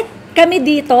polite. Kami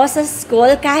dito sa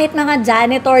school, kahit mga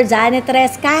janitor,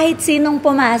 janitress, kahit sinong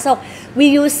pumasok,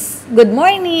 we use good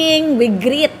morning, we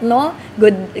greet, no?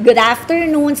 Good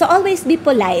afternoon. So, always be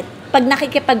polite pag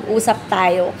nakikipag-usap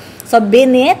tayo. So,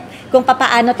 binit, kung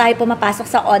paano tayo pumapasok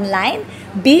sa online,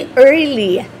 be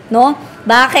early. no?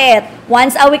 Bakit?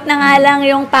 Once a week na nga lang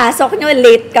yung pasok nyo,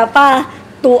 late ka pa.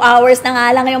 2 hours na nga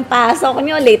lang yung pasok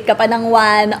nyo, late ka pa ng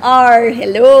 1 hour.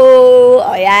 Hello!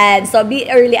 O yan. So, be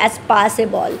early as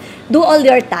possible. Do all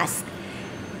your tasks.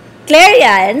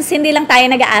 Clarians, hindi lang tayo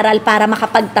nag-aaral para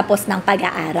makapagtapos ng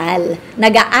pag-aaral.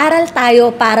 Nag-aaral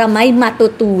tayo para may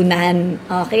matutunan.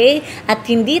 Okay? At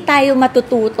hindi tayo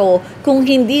matututo kung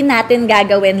hindi natin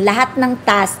gagawin lahat ng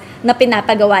task na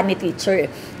pinapagawa ni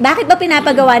teacher. Bakit ba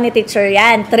pinapagawa ni teacher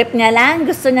yan? Trip niya lang?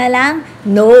 Gusto niya lang?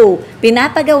 No.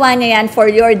 Pinapagawa niya yan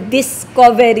for your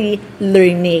discovery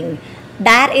learning.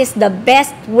 That is the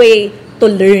best way to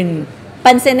learn.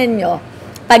 Pansinin nyo,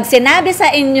 pag sinabi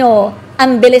sa inyo,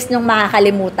 ang bilis nyong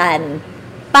makakalimutan.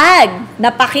 Pag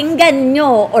napakinggan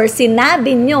nyo or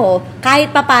sinabi nyo, kahit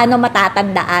papano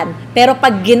matatandaan. Pero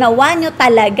pag ginawa nyo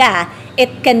talaga,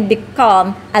 it can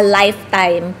become a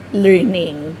lifetime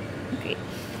learning. Okay.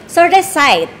 So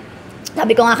recite.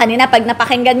 Sabi ko nga kanina, pag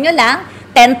napakinggan nyo lang,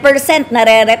 10%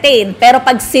 nare-retain. Pero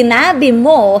pag sinabi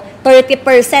mo,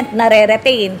 30%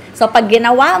 nare-retain. So pag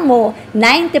ginawa mo,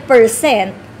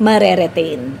 90%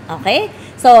 mare-retain. Okay?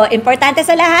 So, importante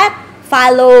sa lahat,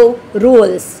 follow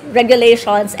rules,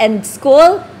 regulations, and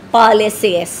school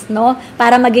policies, no?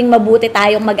 Para maging mabuti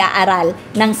tayong mag-aaral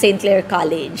ng St. Clare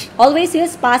College. Always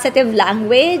use positive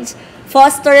language,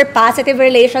 foster positive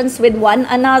relations with one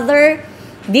another.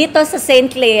 Dito sa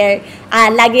St. Clare,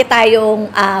 lagi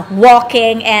tayong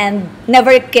walking and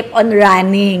never keep on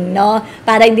running, no?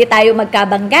 Para hindi tayo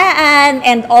magkabanggaan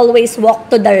and always walk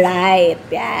to the right.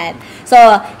 Yan. So,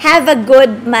 have a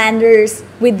good manners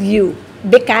with you.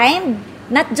 Be kind,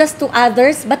 not just to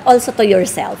others, but also to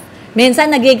yourself. Minsan,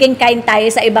 nagiging kind tayo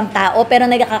sa ibang tao, pero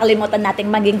nagkakalimutan nating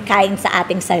maging kind sa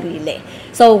ating sarili.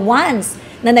 So, once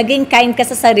na naging kind ka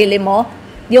sa sarili mo,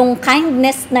 yung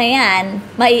kindness na yan,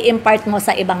 mai-impart mo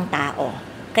sa ibang tao.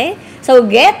 Okay? So,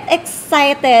 get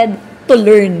excited to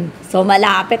learn. So,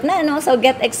 malapit na, no? So,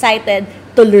 get excited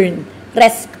to learn.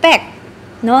 Respect.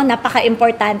 No?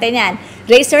 Napaka-importante niyan.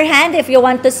 Raise your hand if you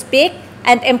want to speak.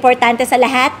 And importante sa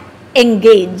lahat,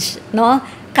 engage, no?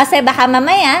 Kasi baka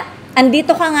mamaya,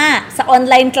 andito ka nga sa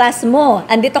online class mo,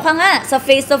 andito ka nga sa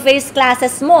face-to-face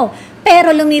classes mo,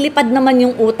 pero lumilipad naman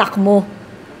yung utak mo.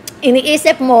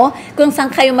 Iniisip mo kung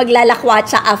saan kayo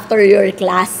maglalakwatsa after your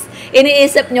class.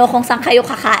 Iniisip nyo kung saan kayo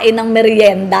kakain ng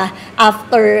merienda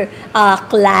after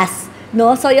class,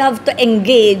 no? So you have to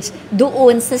engage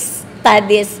doon sa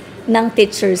studies ng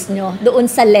teachers nyo, doon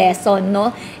sa lesson, no?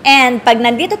 And pag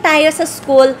nandito tayo sa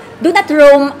school, do not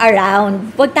roam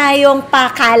around. Huwag tayong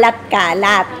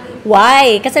pakalat-kalat.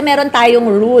 Why? Kasi meron tayong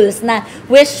rules na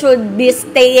we should be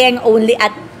staying only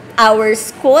at our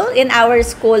school, in our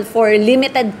school for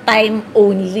limited time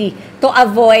only to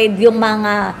avoid yung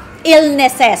mga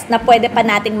illnesses na pwede pa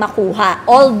nating makuha.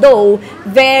 Although,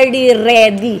 very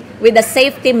ready with the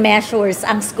safety measures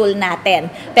ang school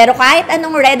natin. Pero kahit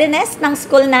anong readiness ng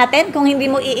school natin, kung hindi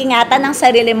mo iingatan ang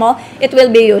sarili mo, it will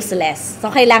be useless.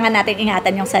 So, kailangan natin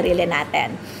ingatan yung sarili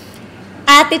natin.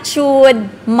 Attitude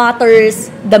matters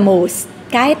the most.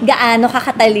 Kahit gaano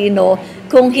kakatalino,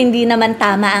 kung hindi naman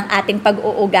tama ang ating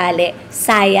pag-uugali,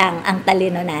 sayang ang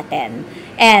talino natin.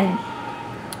 And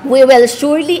we will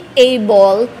surely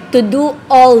able to do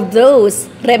all those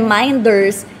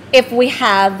reminders if we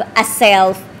have a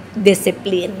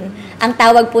self-discipline. Ang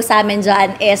tawag po sa amin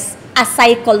dyan is a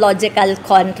psychological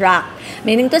contract.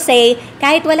 Meaning to say,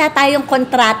 kahit wala tayong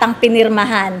kontratang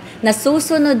pinirmahan na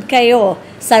susunod kayo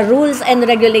sa rules and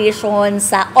regulations,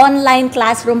 sa online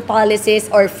classroom policies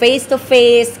or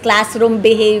face-to-face classroom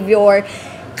behavior,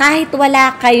 kahit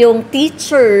wala kayong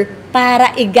teacher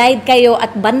para i-guide kayo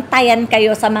at bantayan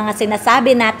kayo sa mga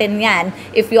sinasabi natin yan,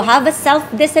 if you have a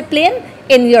self-discipline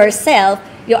in yourself,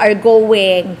 you are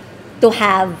going to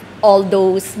have all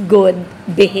those good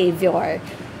behavior.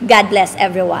 God bless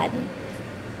everyone.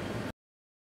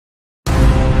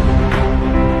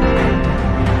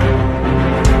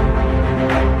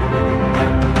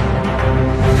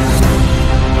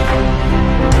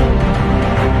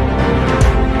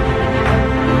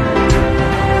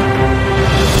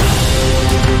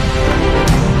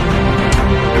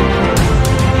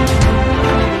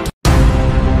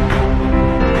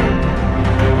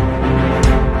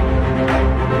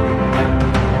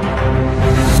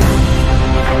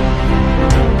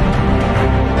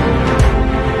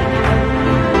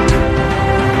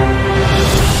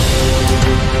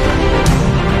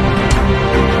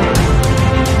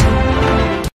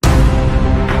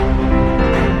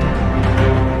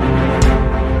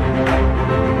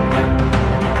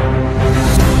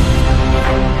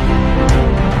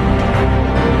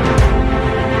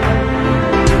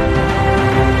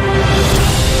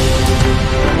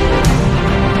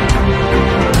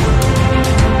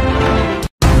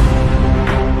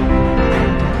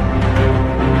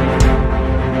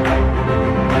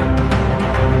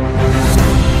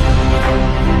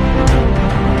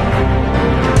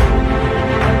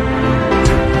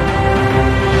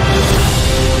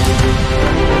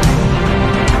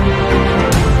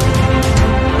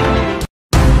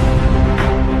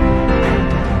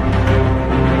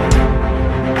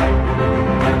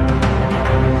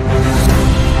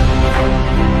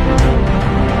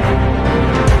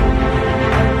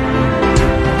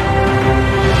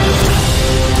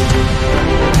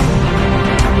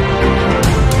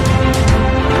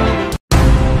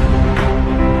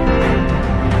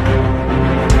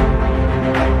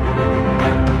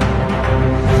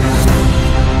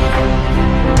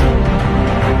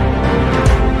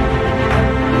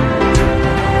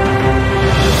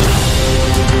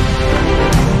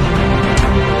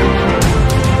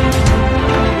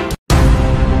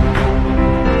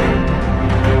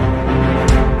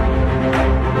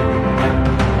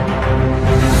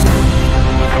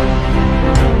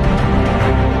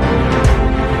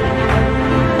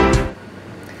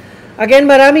 Again,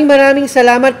 maraming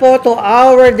salamat po to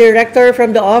our Director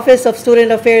from the Office of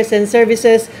Student Affairs and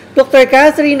Services, Dr.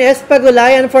 Catherine S.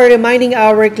 Pagulayan, for reminding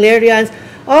our Clarians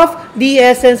of the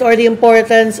essence or the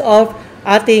importance of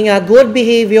ating good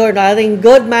behavior, ating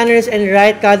good manners and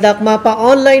right conduct,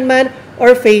 mapa-online man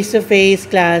or face-to-face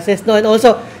classes. No? And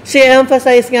also, she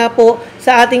emphasize nga po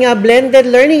sa ating blended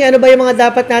learning, ano ba yung mga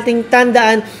dapat nating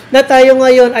tandaan na tayo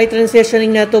ngayon ay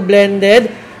transitioning na to blended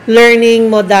learning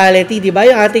modality, di ba?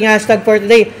 Yung ating hashtag for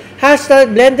today, hashtag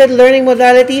blended learning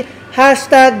modality,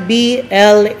 hashtag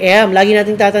BLM. Lagi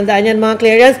nating tatandaan yan mga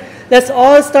Clarians. Let's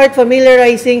all start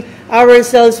familiarizing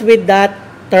ourselves with that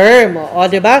term. O,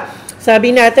 di ba?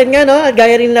 Sabi natin nga, no,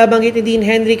 gaya rin nabanggit ni Dean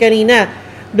Henry kanina,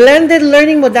 blended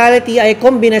learning modality ay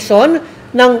kombinasyon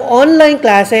ng online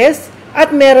classes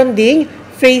at meron ding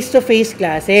face-to-face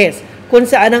classes. Kung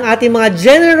saan ang ating mga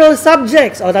general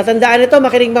subjects, o tatandaan ito,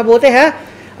 makinig mabuti ha,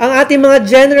 ang ating mga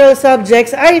general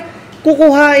subjects ay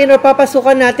kukuhain o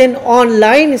papasukan natin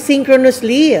online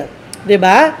synchronously.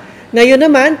 Diba? Ngayon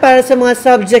naman, para sa mga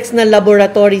subjects na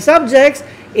laboratory subjects,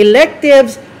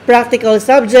 electives, practical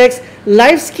subjects,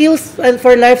 life skills and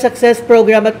for life success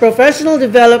program at professional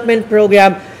development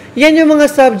program, yan yung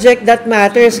mga subject that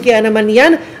matters. Kaya naman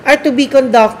yan are to be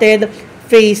conducted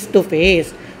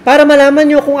face-to-face. Para malaman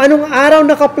nyo kung anong araw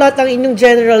nakaplat ang inyong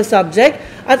general subject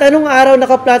at anong araw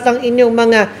nakaplat ang inyong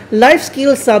mga life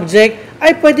skills subject,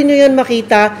 ay pwede nyo yan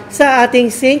makita sa ating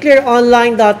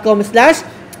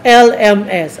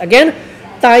stclearonline.com/LMS. Again,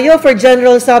 tayo for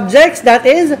general subjects, that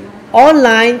is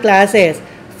online classes.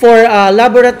 For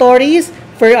laboratories,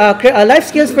 for life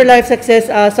skills for life success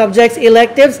subjects,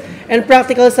 electives, and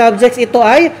practical subjects, ito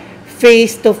ay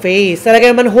face-to-face. Talaga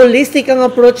naman holistic ang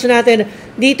approach natin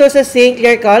dito sa St.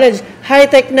 Clare College.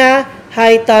 High-tech na,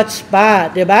 high-touch pa.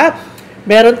 Diba?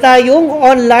 Meron tayong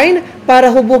online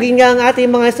para hubugin nga ang ating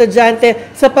mga estudyante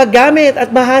sa paggamit at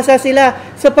mahasa sila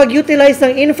sa pag-utilize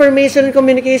ng information and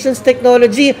communications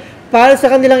technology para sa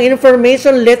kanilang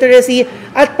information literacy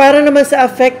at para naman sa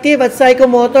affective at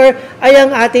psychomotor ay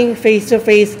ang ating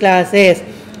face-to-face classes.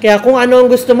 Kaya kung ano ang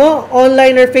gusto mo,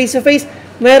 online or face-to-face,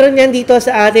 meron yan dito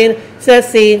sa atin sa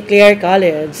St. Clare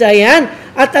College. Ayan.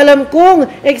 At alam kong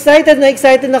excited na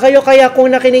kayo, kaya kung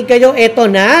nakinig kayo, eto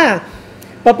na.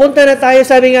 Papunta na tayo,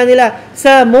 sabi nga nila,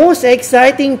 sa most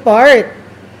exciting part.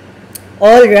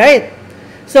 Alright.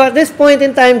 So at this point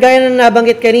in time, gaya na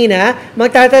nabanggit kanina,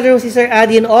 magtatanong si Sir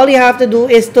Adi, and all you have to do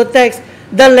is to text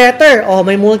the letter. Oh,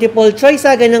 may multiple choice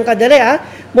ganyan kadali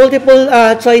Multiple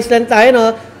choice lang tayo,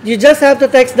 no? You just have to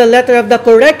text the letter of the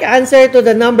correct answer to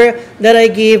the number that I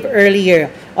gave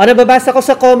earlier. O, nababasa ko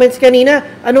sa comments kanina,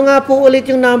 ano nga po ulit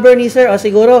yung number ni Sir? O,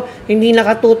 siguro, hindi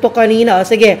nakatutok kanina. O,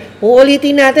 sige,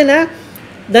 uulitin natin, ha?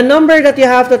 The number that you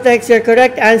have to text your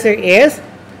correct answer is,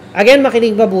 again,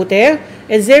 makinig mabuti,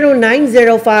 is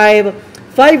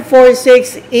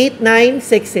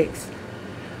 0905-546-8966.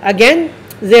 Again,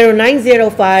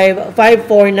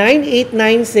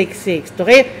 0905-549-8966.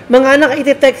 Okay? Mga anak,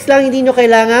 iti-text lang, hindi nyo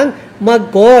kailangang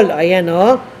mag-call. Ayan,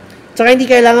 no? Tsaka hindi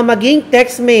kailangan maging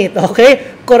textmate.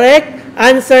 Okay? Correct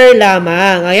answer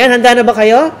lamang. Ayan, handa na ba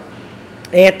kayo?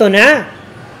 Eto na.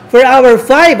 For our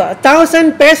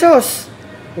 5,000 pesos.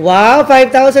 Wow,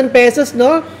 5,000 pesos,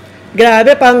 no?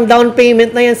 Grabe, pang down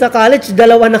payment na yan sa college.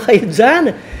 Dalawa na kayo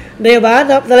dyan. Diba?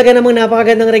 Talaga namang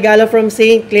napakagandang regalo from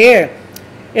St. Clare.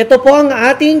 Ito po ang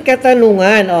ating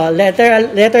katanungan. O,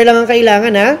 letter lang ang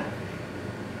kailangan, ha?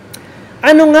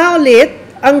 Ano nga ulit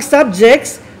ang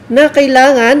subjects na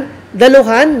kailangan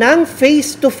daluhan ng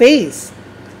face-to-face?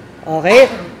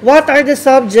 Okay? What are the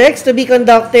subjects to be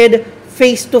conducted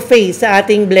face-to-face sa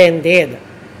ating blended?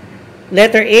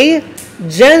 Letter A,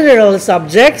 general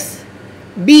subjects.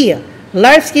 B,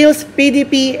 life skills,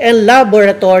 PDP, and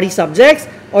laboratory subjects.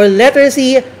 Or letter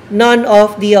C, none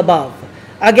of the above.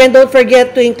 Again, don't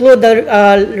forget to include the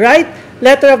right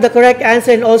letter of the correct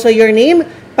answer and also your name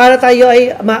para kayo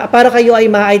ay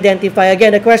ma-identify.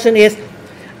 Again, the question is,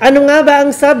 ano nga ba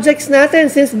ang subjects natin?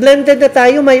 Since blended na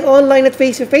tayo, may online at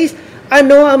face-to-face,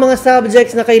 ano ang mga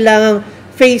subjects na kailangang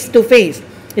face-to-face?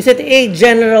 Is it A,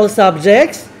 general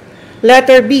subjects?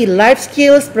 Letter B, life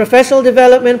skills, professional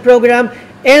development program,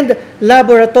 and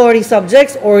laboratory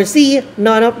subjects? Or C,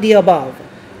 none of the above?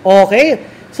 Okay.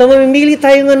 So, mamimili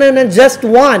tayo nga ng just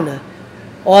one.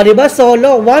 O, di ba?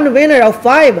 Solo. One winner of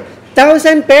 5,000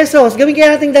 pesos. Gawin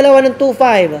kaya natin dalawa ng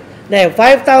 2,500.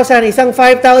 5,000. Isang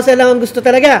 5,000 lang ang gusto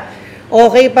talaga.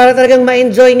 Okay, para talagang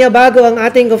ma-enjoy niya bago ang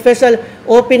ating official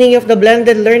opening of the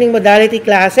blended learning modality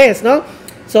classes, no?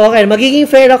 So, okay.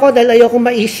 Magiging fair ako dahil ayokong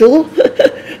ma-issue.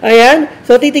 Ayan.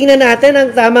 So, titingnan natin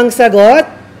ang tamang sagot.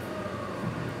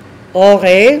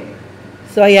 Okay.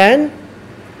 So, ayan.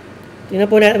 Tingnan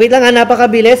po na. Wait lang,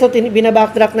 napakabilis. So,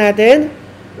 binabacktrack natin.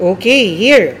 Okay,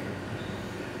 here.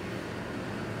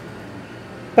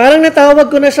 Parang natawag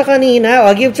ko na siya kanina.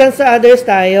 O, give chance sa others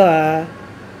tayo, ha.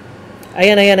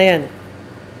 Ayan.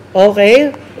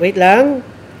 Okay, wait lang.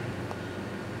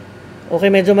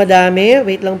 Okay, medyo madami.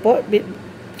 Wait lang po.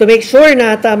 To make sure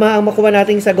na tama ang makuha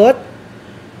nating sagot.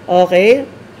 Okay.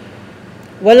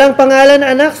 Walang pangalan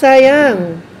anak,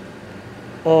 sayang.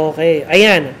 Okay,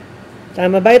 ayan.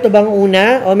 Tama ba? Ito bang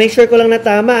una? O, make sure ko lang na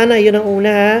tama. Ana, yun ang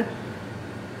una, ha?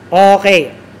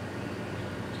 Okay.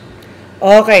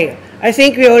 Okay. I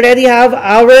think we already have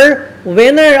our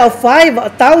winner of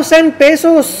 5,000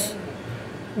 pesos.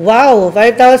 Wow,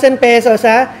 5,000 pesos,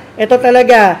 ha? Ito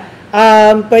talaga.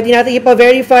 Pwede natin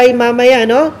ipa-verify mamaya,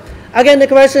 no? Again, the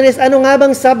question is, ano nga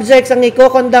bang subjects ang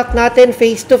i-conduct natin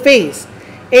face-to-face?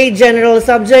 A, general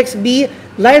subjects. B,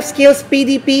 life skills,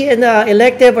 PDP, and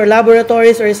elective or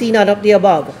laboratories, or C, none of the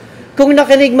above. Kung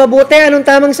nakinig mabuti, anong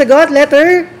tamang sagot?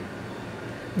 Letter?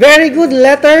 Very good,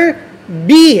 letter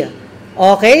B.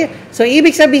 Okay? So,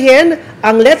 ibig sabihin,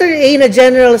 ang letter A na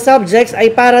general subjects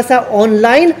ay para sa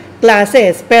online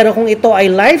classes. Pero kung ito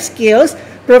ay life skills,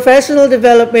 professional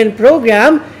development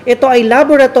program, ito ay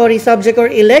laboratory subject or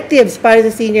electives para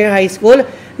sa senior high school,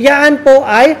 yan po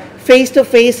ay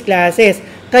face-to-face classes.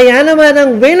 Kaya naman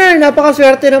ang winner,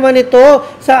 napakaswerte naman ito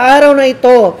sa araw na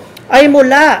ito, ay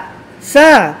mula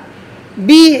sa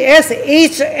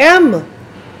BSHM.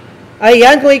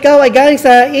 Ayan, kung ikaw ay galing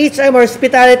sa HM or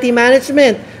Hospitality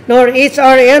Management, or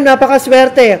HRM,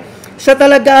 napakaswerte. Siya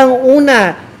talaga ang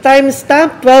una.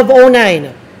 Timestamp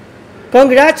 1209.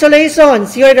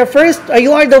 Congratulations! You are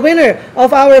the winner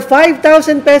of our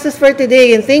 5,000 pesos for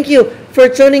today. And thank you for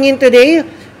tuning in today.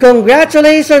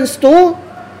 Congratulations to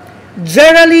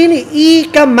Geraldine E.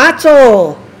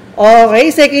 Camacho. Okay,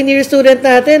 second year student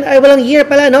natin. Ay, walang year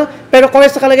pala, no? Pero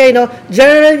course nakalagay, no?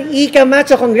 Geraldine E.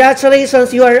 Camacho, congratulations.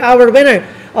 You are our winner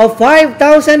of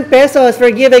 5,000 pesos for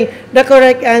giving the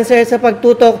correct answer sa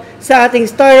pagtutok sa ating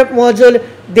startup module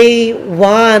day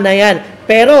 1. Ayan.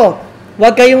 Pero,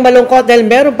 huwag kayong malungkot dahil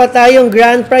meron pa tayong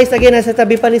grand prize. Again, nasa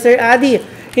tabi pa ni Sir Adi.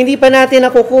 Hindi pa natin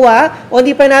nakukuha o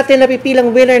hindi pa natin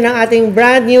napipilang winner ng ating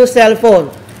brand new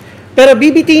cellphone. Pero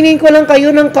bibitinin ko lang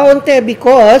kayo ng kaunti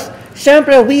because,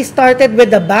 syempre, we started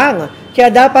with the bang. Kaya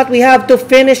dapat we have to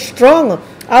finish strong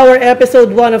our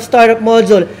episode 1 of Startup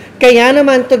Module. Kaya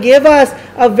naman, to give us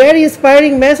a very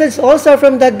inspiring message also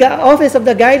from the Office of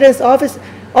the Guidance Office.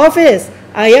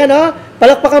 Ayan, o.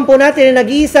 Palakpakan po natin ang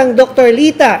nag-iisang Dr.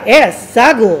 Lita S.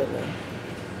 Sagun.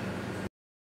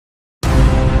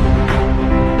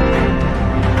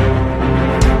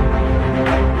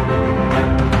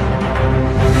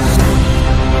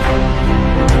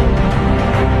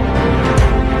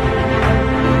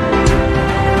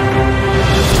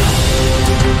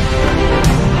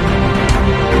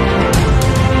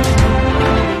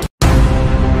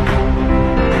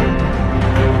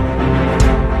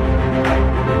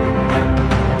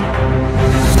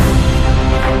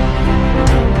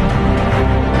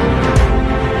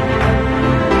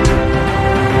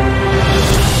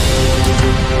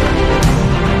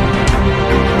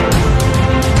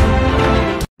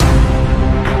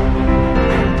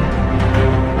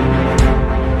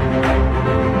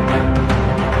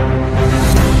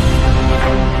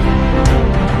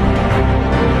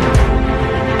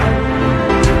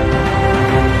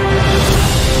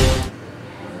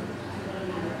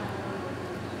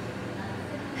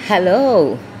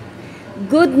 Hello,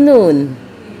 good noon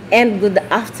and good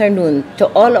afternoon to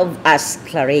all of us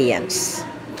Clareans.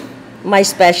 My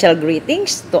special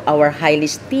greetings to our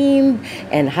highly esteemed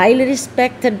and highly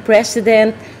respected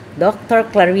President, Dr.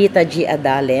 Clarita G.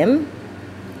 Adalem,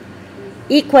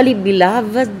 equally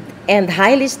beloved and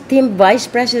highly esteemed Vice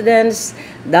Presidents,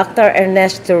 Dr.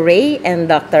 Ernesto Ray and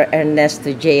Dr.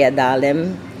 Ernesto J.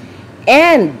 Adalem,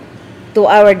 and to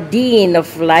our Dean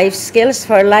of Life Skills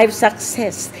for Life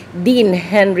Success, Dean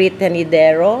Henry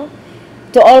Tenidero,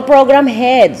 to all program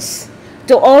heads,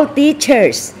 to all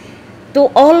teachers, to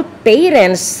all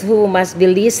parents who must be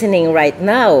listening right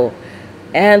now,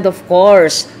 and of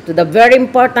course, to the very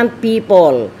important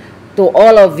people, to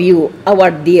all of you,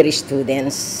 our dear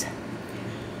students.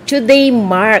 Today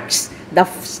marks the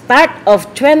start of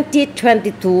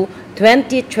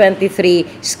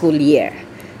 2022-2023 school year.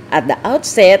 At the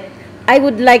outset, I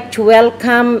would like to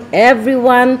welcome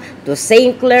everyone to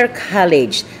St. Clare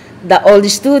College, the old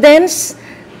students,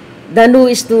 the new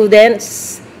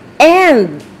students,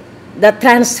 and the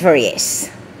transferees.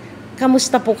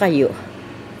 Kamusta po kayo?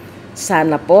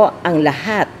 Sana po ang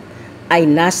lahat ay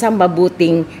nasa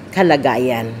mabuting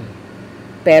kalagayan.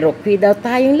 Pero daw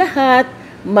tayong lahat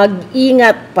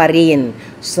mag-ingat pa rin.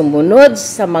 Sumunod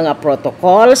sa mga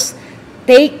protocols,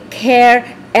 take care,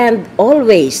 and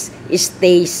always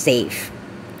stay safe.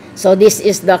 So this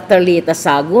is Dr. Lita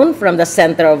Sagun from the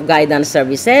Center of Guidance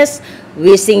Services,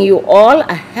 wishing you all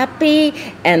a happy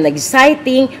and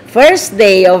exciting first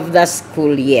day of the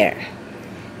school year.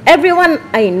 Everyone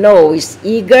I know is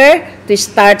eager to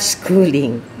start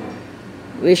schooling.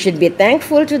 We should be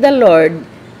thankful to the Lord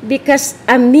because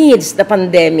amidst the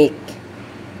pandemic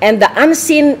and the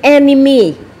unseen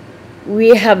enemy,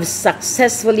 we have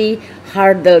successfully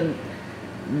handled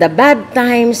the bad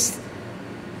times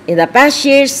in the past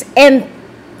years, and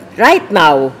right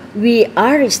now, we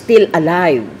are still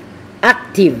alive,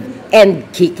 active, and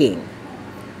kicking.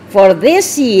 For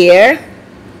this year,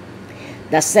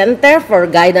 the Center for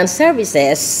Guidance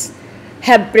Services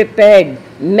have prepared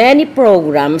many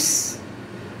programs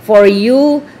for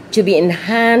you to be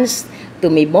enhanced, to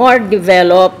be more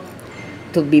developed,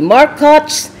 to be more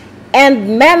coached,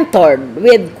 and mentored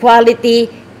with quality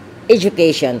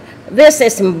education. This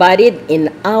is embodied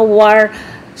in our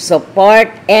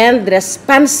support and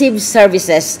responsive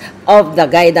services of the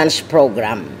guidance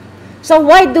program. So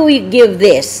why do we give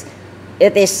this?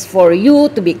 It is for you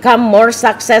to become more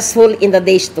successful in the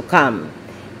days to come.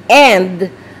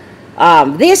 And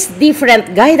these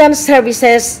different guidance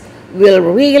services will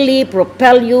really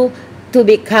propel you to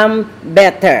become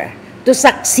better, to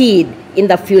succeed in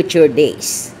the future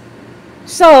days.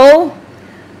 So,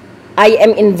 I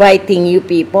am inviting you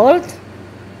people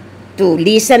to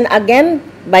listen again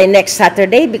by next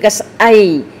Saturday because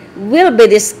I will be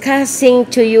discussing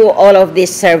to you all of these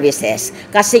services.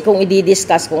 Kasi kung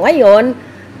i-discuss ko ngayon,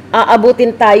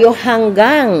 aabutin tayo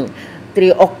hanggang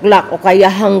 3 o'clock o kaya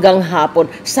hanggang hapon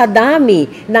sa dami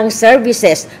ng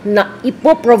services na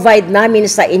ipoprovide namin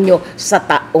sa inyo sa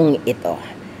taong ito.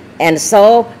 And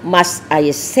so, must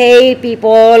I say,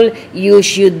 people, you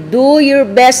should do your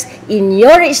best in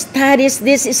your studies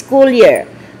this school year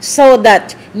so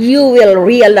that you will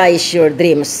realize your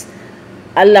dreams.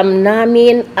 Alam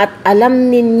namin at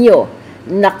alam ninyo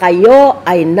na kayo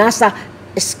ay nasa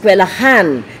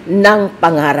eskwelahan ng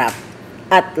pangarap.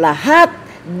 At lahat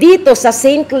dito sa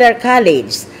St. Clare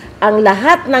College, ang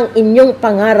lahat ng inyong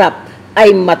pangarap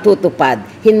ay matutupad,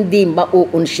 hindi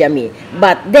mauunsyami.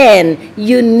 But then,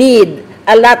 you need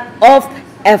a lot of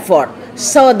effort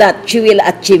so that you will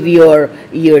achieve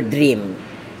your dream.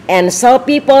 And so,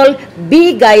 people,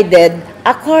 be guided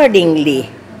accordingly.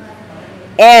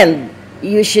 And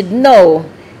you should know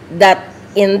that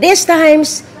in these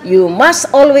times, you must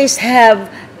always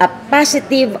have a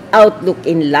positive outlook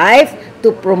in life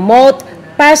to promote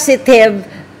positive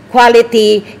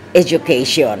quality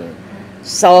education.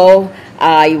 So,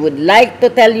 I would like to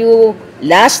tell you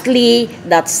lastly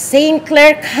that St.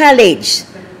 Clare College,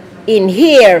 in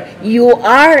here, you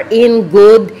are in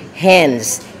good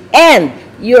hands and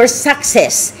your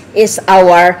success is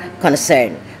our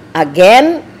concern.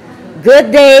 Again,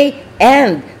 good day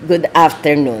and good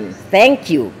afternoon. Thank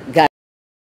you. God.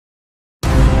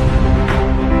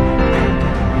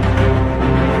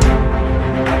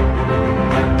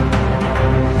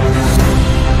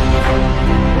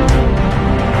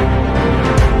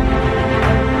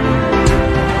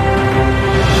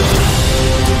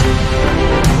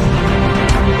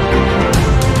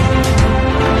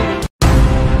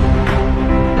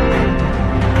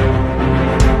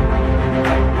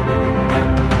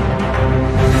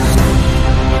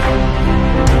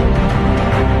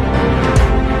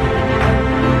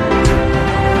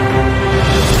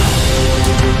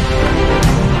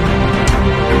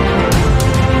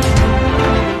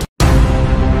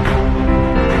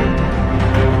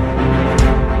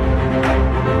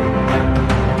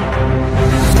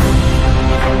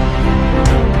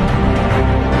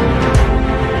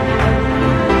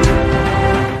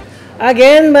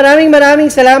 Again,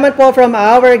 maraming salamat po from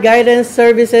our Guidance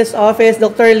Services Office,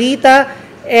 Dr. Lita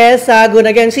S. Sagun.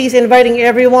 Again, she's inviting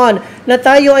everyone na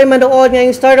tayo ay manood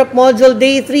ngayong Startup Module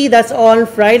Day 3, that's on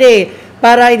Friday,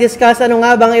 para i-discuss ano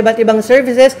nga bang iba't ibang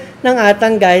services ng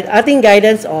ating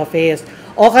Guidance Office.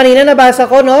 O kanina nabasa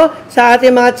ko sa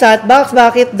ating mga chat box,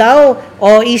 bakit daw?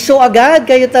 O issue agad,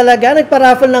 kayo talaga,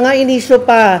 nagpa-raffle na nga, in-issue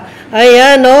pa.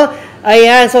 Ayan,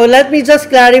 Ayan, so let me just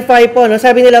clarify po.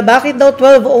 Sabi nila, bakit daw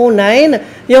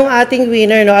 1209 yung ating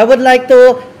winner? I would like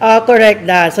to correct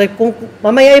that. So kung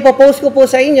mamaya ipopost ko po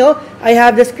sa inyo, I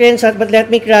have the screenshot, but let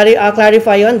me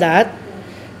clarify on that.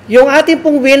 Yung ating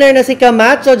pong winner na si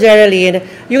Camacho Geraldine,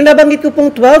 yung nabanggit ko pong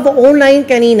 1209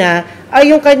 kanina, ay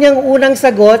yung kanyang unang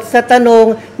sagot sa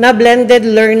tanong na blended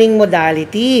learning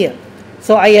modality.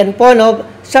 So ayan po,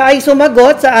 siya ay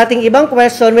sumagot sa ating ibang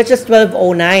question, which is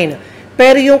 1209.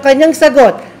 Pero yung kanyang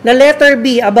sagot na letter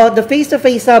B about the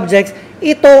face-to-face subjects,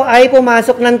 ito ay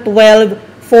pumasok ng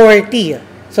 1240.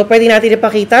 So, pwede natin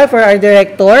ipakita for our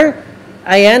director.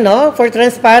 Ayan, no? For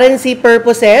transparency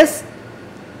purposes.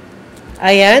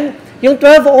 Ayan. Yung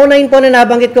 1209 po na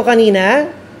nabanggit ko kanina,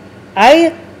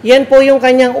 ay yan po yung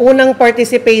kanyang unang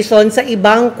participation sa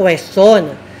ibang question.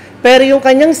 Pero yung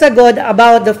kanyang sagot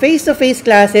about the face-to-face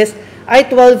classes ay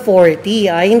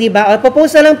 1240. Ay, hindi ba?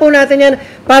 Propose na lang po natin yan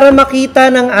para makita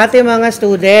ng ating mga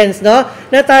students, no?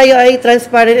 Na tayo ay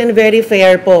transparent and very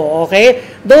fair po, okay?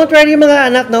 Don't worry mga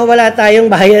anak, no? Wala tayong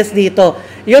bias dito.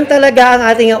 Yun talaga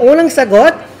ang ating unang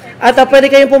sagot. At pwede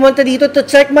kayong pumunta dito to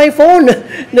check my phone.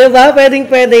 Diba?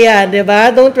 Pwede yan. Diba?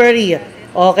 Don't worry.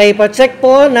 Okay, pa-check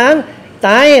po ng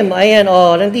time. Ayan,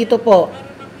 nandito po.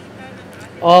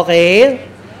 Okay.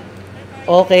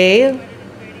 Okay.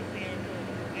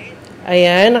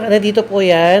 Ayan, nandito po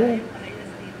yan.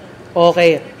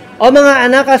 Okay. Mga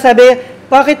anak, sabi,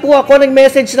 bakit po ako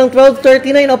nag-message ng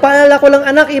 12:39? Paalala ko lang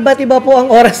anak, iba't iba po ang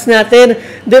oras natin.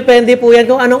 Depende po yan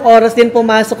kung anong oras din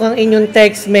pumasok ang inyong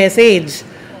text message.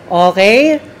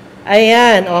 Okay?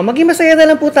 Ayan. Maging masaya na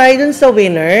lang po tayo dun sa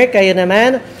winner. Kayo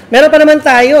naman. Meron pa naman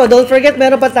tayo. Don't forget,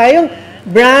 meron pa tayong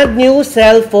brand new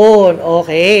cellphone.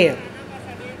 Okay.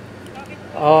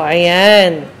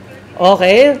 Ayan.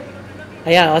 Okay.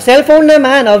 Ayan. Cellphone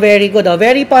naman. Very good.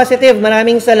 Very positive.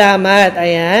 Maraming salamat.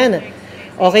 Ayan.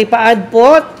 Okay, pa-add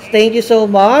po. Thank you so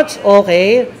much.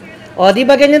 Okay. Di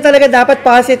ba ganyan talaga dapat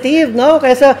positive, no?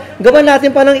 Kaysa gawan natin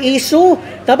pa ng issue.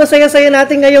 Tapos saya-saya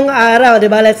natin ngayong araw, di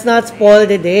ba? Let's not spoil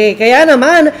the day. Kaya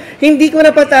naman, hindi ko na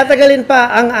patatagalin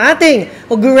pa ang ating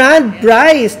grand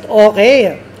prize.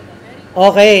 Okay.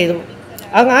 Okay.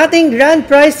 Ang ating grand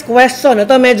prize question,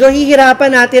 ito medyo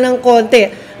hihirapan natin ng konti.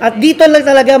 At dito lang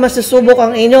talaga masusubok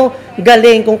ang inyong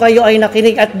galing kung kayo ay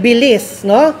nakinig at bilis,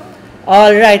 no?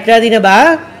 Alright, ready na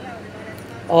ba?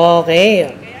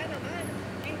 Okay.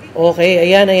 Okay,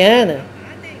 ayan.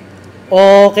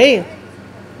 Okay.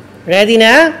 Ready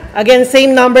na? Again,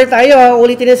 same number tayo.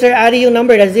 Ulitin ni Sir Ari yung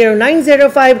number. That's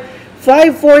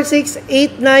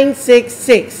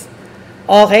 0905-546-8966.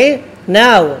 Okay?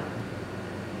 Now,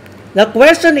 the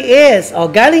question is,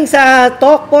 galing sa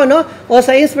talk po, no? O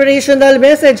sa inspirational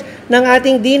message ng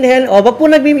ating Dean Helen.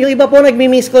 Yung iba po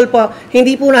nagmi-miss call po,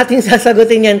 hindi po natin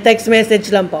sasagutin yan. Text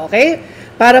message lang po, okay?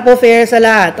 Para po fair sa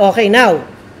lahat. Okay, now.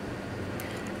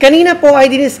 Kanina po ay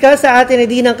diniscuss sa atin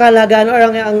din ang kalagayan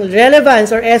or ang relevance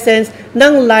or essence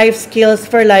ng life skills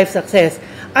for life success.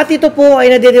 At ito po ay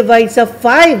nade-divide sa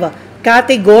 5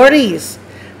 categories.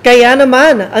 Kaya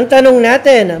naman, ang tanong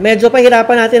natin, medyo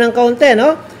pahirapan natin ng kaunti,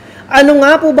 no? Ano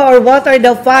nga po ba or what are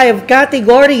the 5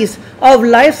 categories of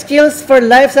life skills for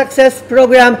life success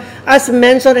program as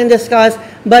mentioned and discussed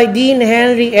by Dean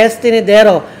Henry S.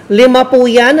 Tinedero? 5 po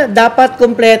yan, dapat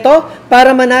kumpleto para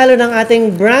manalo ng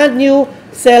ating brand new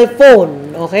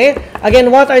cellphone. Okay?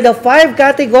 Again, what are the 5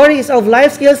 categories of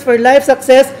life skills for life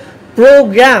success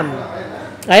program?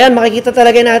 Ayan, makikita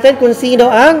talaga natin kung sino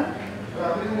ang...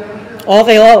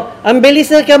 Okay, ang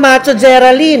bilis ng Camacho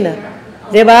Geraldine.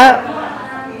 Diba?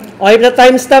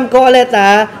 Timestamp ko ulit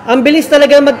Ang bilis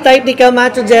talaga mag-type ni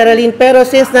Camacho Geraldine. Pero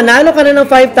since nanalo ka na ng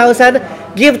 5,000,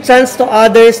 give chance to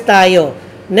others tayo.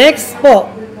 Next po.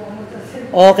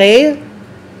 Okay.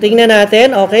 Tingnan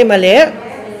natin. Okay, mali.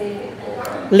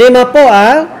 5 po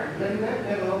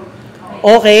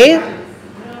Okay.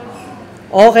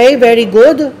 Okay, very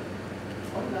good.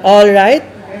 Alright.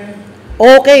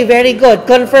 Okay, very good.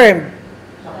 Confirm.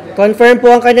 Confirm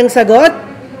po ang kanyang sagot.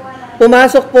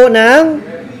 Pumasok po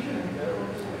ng...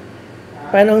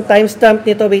 Paano ang timestamp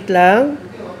nito? Wait lang.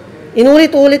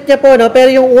 Inulit-ulit niya po, no?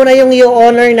 Pero yung una yung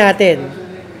i-honor natin.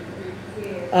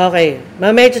 Okay.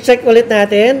 Mamaya check ulit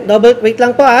natin. Wait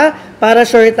lang po para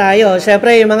sure tayo.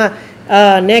 Siyempre, yung mga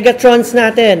negatrons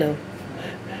natin.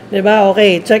 Diba?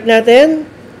 Okay. Check natin.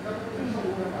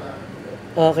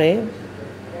 Okay.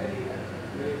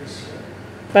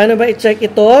 Paano ba i-check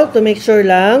ito? To make sure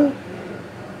lang.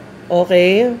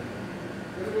 Okay.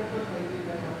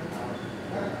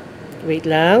 Wait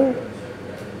lang.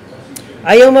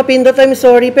 Ayaw mapindot, I'm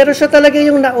sorry. Pero siya talaga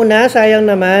yung nauna. Sayang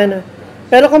naman.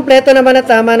 Pero kompleto naman at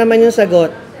tama naman yung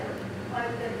sagot.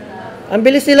 Ang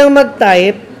bilis nilang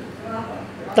mag-type.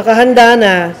 Nakahanda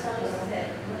na.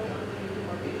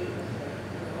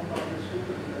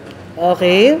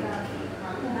 Okay.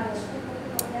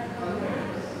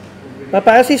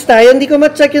 Papa-assist tayo. Hindi ko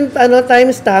ma-check yung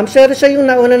timestamp. Sure siya yung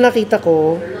nauna nakita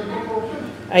ko.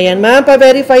 Ayan, ma'am,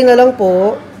 pa-verify na lang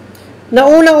po.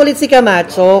 Nauna ulit si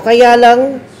Camacho, kaya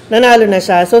lang nanalo na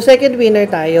siya. So, second winner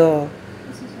tayo.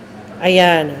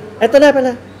 Ayan. Ito na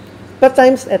pala.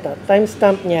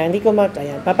 timestamp niya. Hindi ko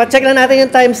ayan. Papacheck lang natin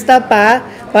yung timestamp pa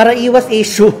para iwas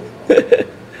issue.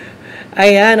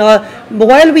 Ayan,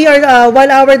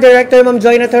 while our director, Ma'am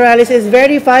Joy Naturales, is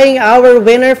verifying our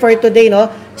winner for today, no?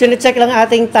 Chine-check lang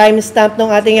ating timestamp ng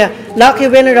ating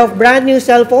lucky winner of brand new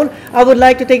cellphone. I would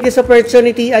like to take this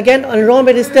opportunity. Again,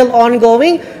 enrollment is still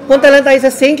ongoing. Punta lang tayo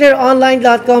sa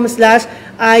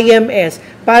stclareonline.com/IMS.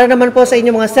 Para naman po sa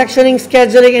inyong mga sectioning,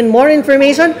 scheduling, and more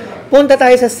information, punta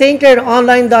tayo sa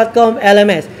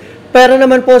stclareonline.com/LMS. Pero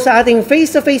naman po sa ating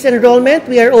face-to-face enrollment,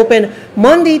 we are open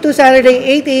Monday to Saturday,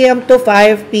 8 a.m. to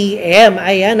 5 p.m.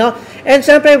 Ayan, no? And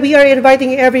syempre, we are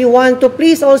inviting everyone to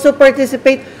please also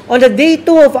participate on the day 2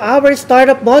 of our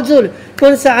startup module,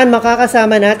 kung saan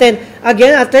makakasama natin,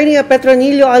 again, Attorney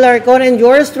Petronilio Alarcon and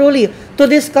yours truly, to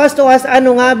discuss to us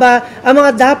ano nga ba ang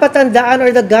mga dapat tandaan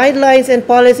or the guidelines and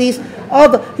policies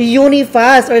of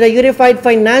UNIFAS or the Unified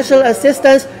Financial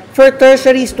Assistance for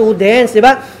Tertiary Students, di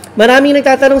ba? Maraming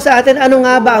nagtatanong sa atin, ano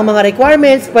nga ba ang mga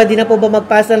requirements? Pwede na po ba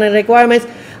magpasa ng requirements?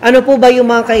 Ano po ba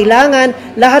yung mga kailangan?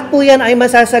 Lahat po yan ay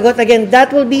masasagot. Again,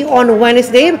 that will be on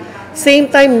Wednesday. Same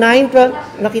time, 9:12.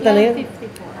 Nakita na yun?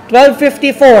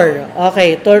 12:54.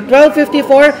 Okay,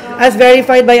 12:54 as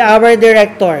verified by our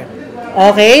director.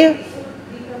 Okay?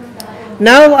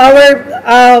 Now, our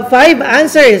 5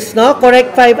 answers, no?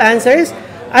 Correct 5 answers.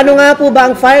 Ano nga po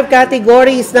ba ang 5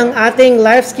 categories ng ating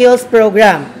life skills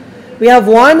program? We have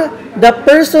 1, the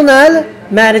personal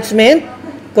management,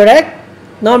 correct?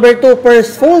 Number 2,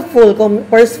 purposeful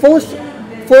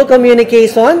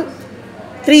communication.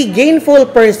 3,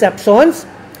 gainful perceptions.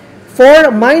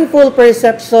 4, mindful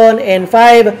perception. And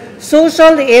 5,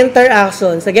 social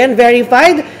interactions. Again,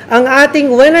 verified ang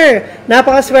ating winner.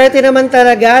 Napakaswerte naman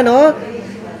talaga, no?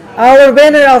 Our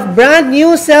winner of brand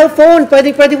new cellphone.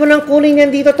 Pwede mo nang kunin yan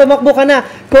dito. Tumakbo ka na.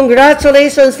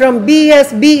 Congratulations from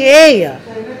BSBA.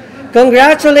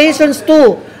 Congratulations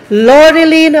to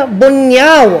Loreline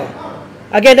Bunyao.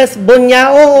 Again, that's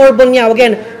Bunyao or Bunyao.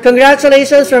 Again,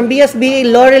 congratulations from BSBA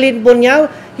Loreline Bunyao.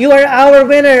 You are our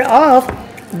winner of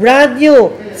brand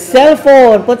new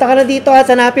cellphone. Punta ka na dito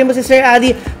at hanapin mo si Sir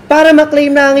Adi para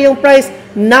maklaim na ang iyong prize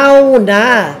now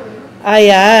na.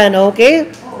 Ayan,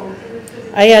 okay?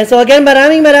 Ayan. So again,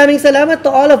 maraming salamat to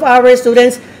all of our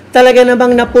students. Talaga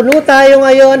namang napuno tayo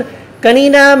ngayon.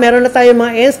 Kanina, meron na tayong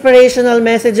mga inspirational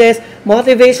messages,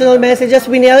 motivational messages.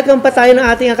 Winelcome pa tayo ng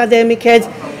ating academic heads.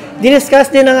 Diniscuss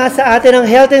din na nga sa atin ang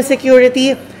health and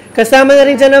security. Kasama na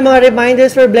rin dyan ang mga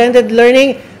reminders for blended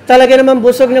learning. Talaga naman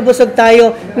busog na busog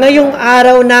tayo ngayong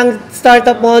araw ng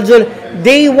startup module.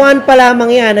 Day 1 pa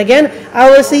lamang yan. Again, I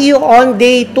will see you on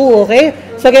day 2, okay?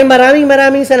 So again,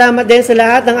 maraming salamat din sa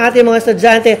lahat ng ating mga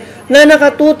estudyante na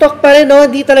nakatutok pa rin, no?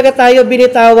 Di talaga tayo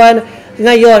binitawan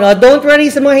ngayon. Don't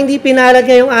worry sa mga hindi pinalad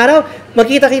ngayong araw.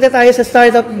 Magkita-kita tayo sa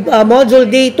Startup Module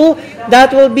Day 2. That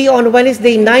will be on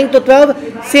Wednesday 9 to 12,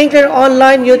 Clare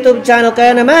Online YouTube channel.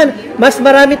 Kaya naman, mas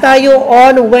marami tayo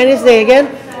on Wednesday.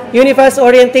 Again, UNIFAS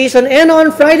Orientation. And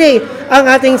on Friday, ang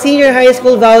ating Senior High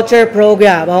School Voucher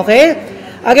Program. Okay?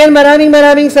 Again,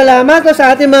 maraming salamat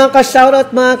sa ating mga ka-shoutout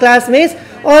mga classmates.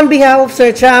 On behalf of Sir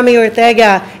Chami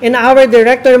Ortega and our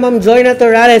Director, Ma'am Joy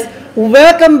Naturales,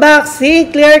 welcome back,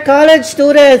 St. Clare College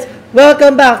students.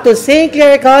 Welcome back to St.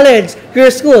 Clare College,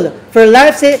 your school for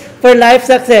life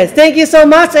success. Thank you so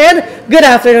much and good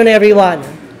afternoon, everyone.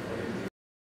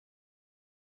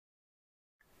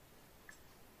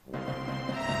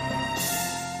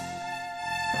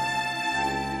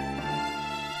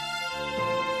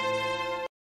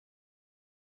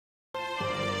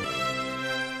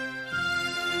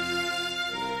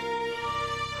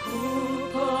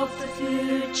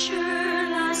 Future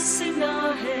lies in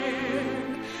our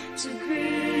hand to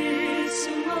greet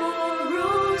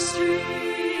tomorrow's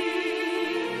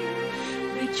dream.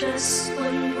 With just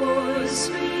one voice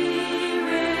we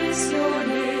raise your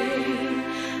name.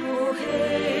 Oh,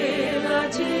 hail our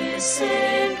dear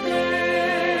St.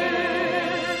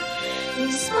 Clare.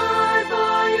 Inspired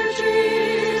by your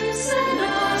dreams and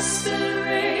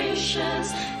aspirations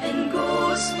and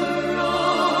goals for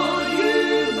all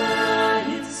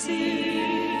humanity.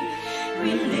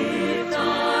 We lift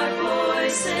our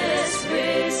voices,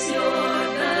 raise your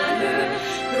banner,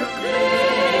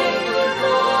 proclaim your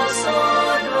cause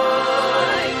on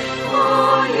high.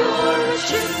 For your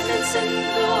achievements and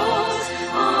goals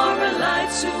are a light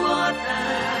to our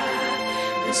path.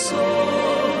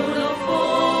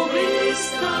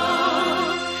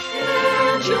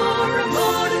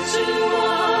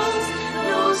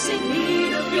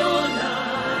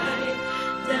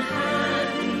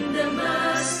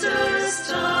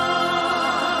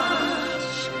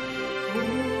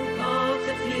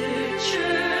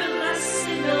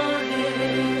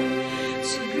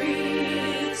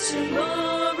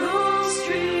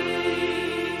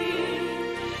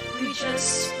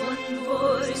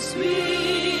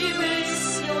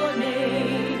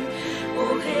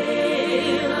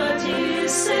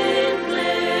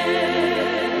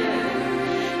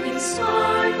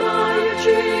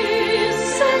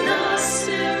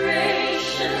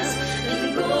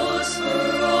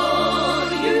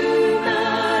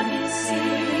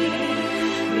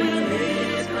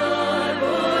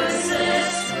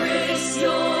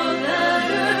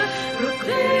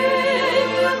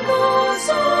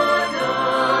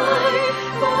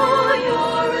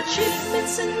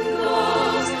 achievements and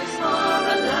goals are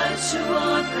a light to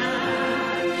our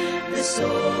path. The soul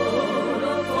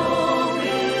of all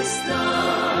is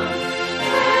done,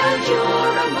 and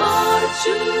you're a martyr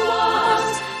to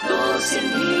us, those in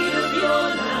need of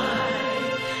your light.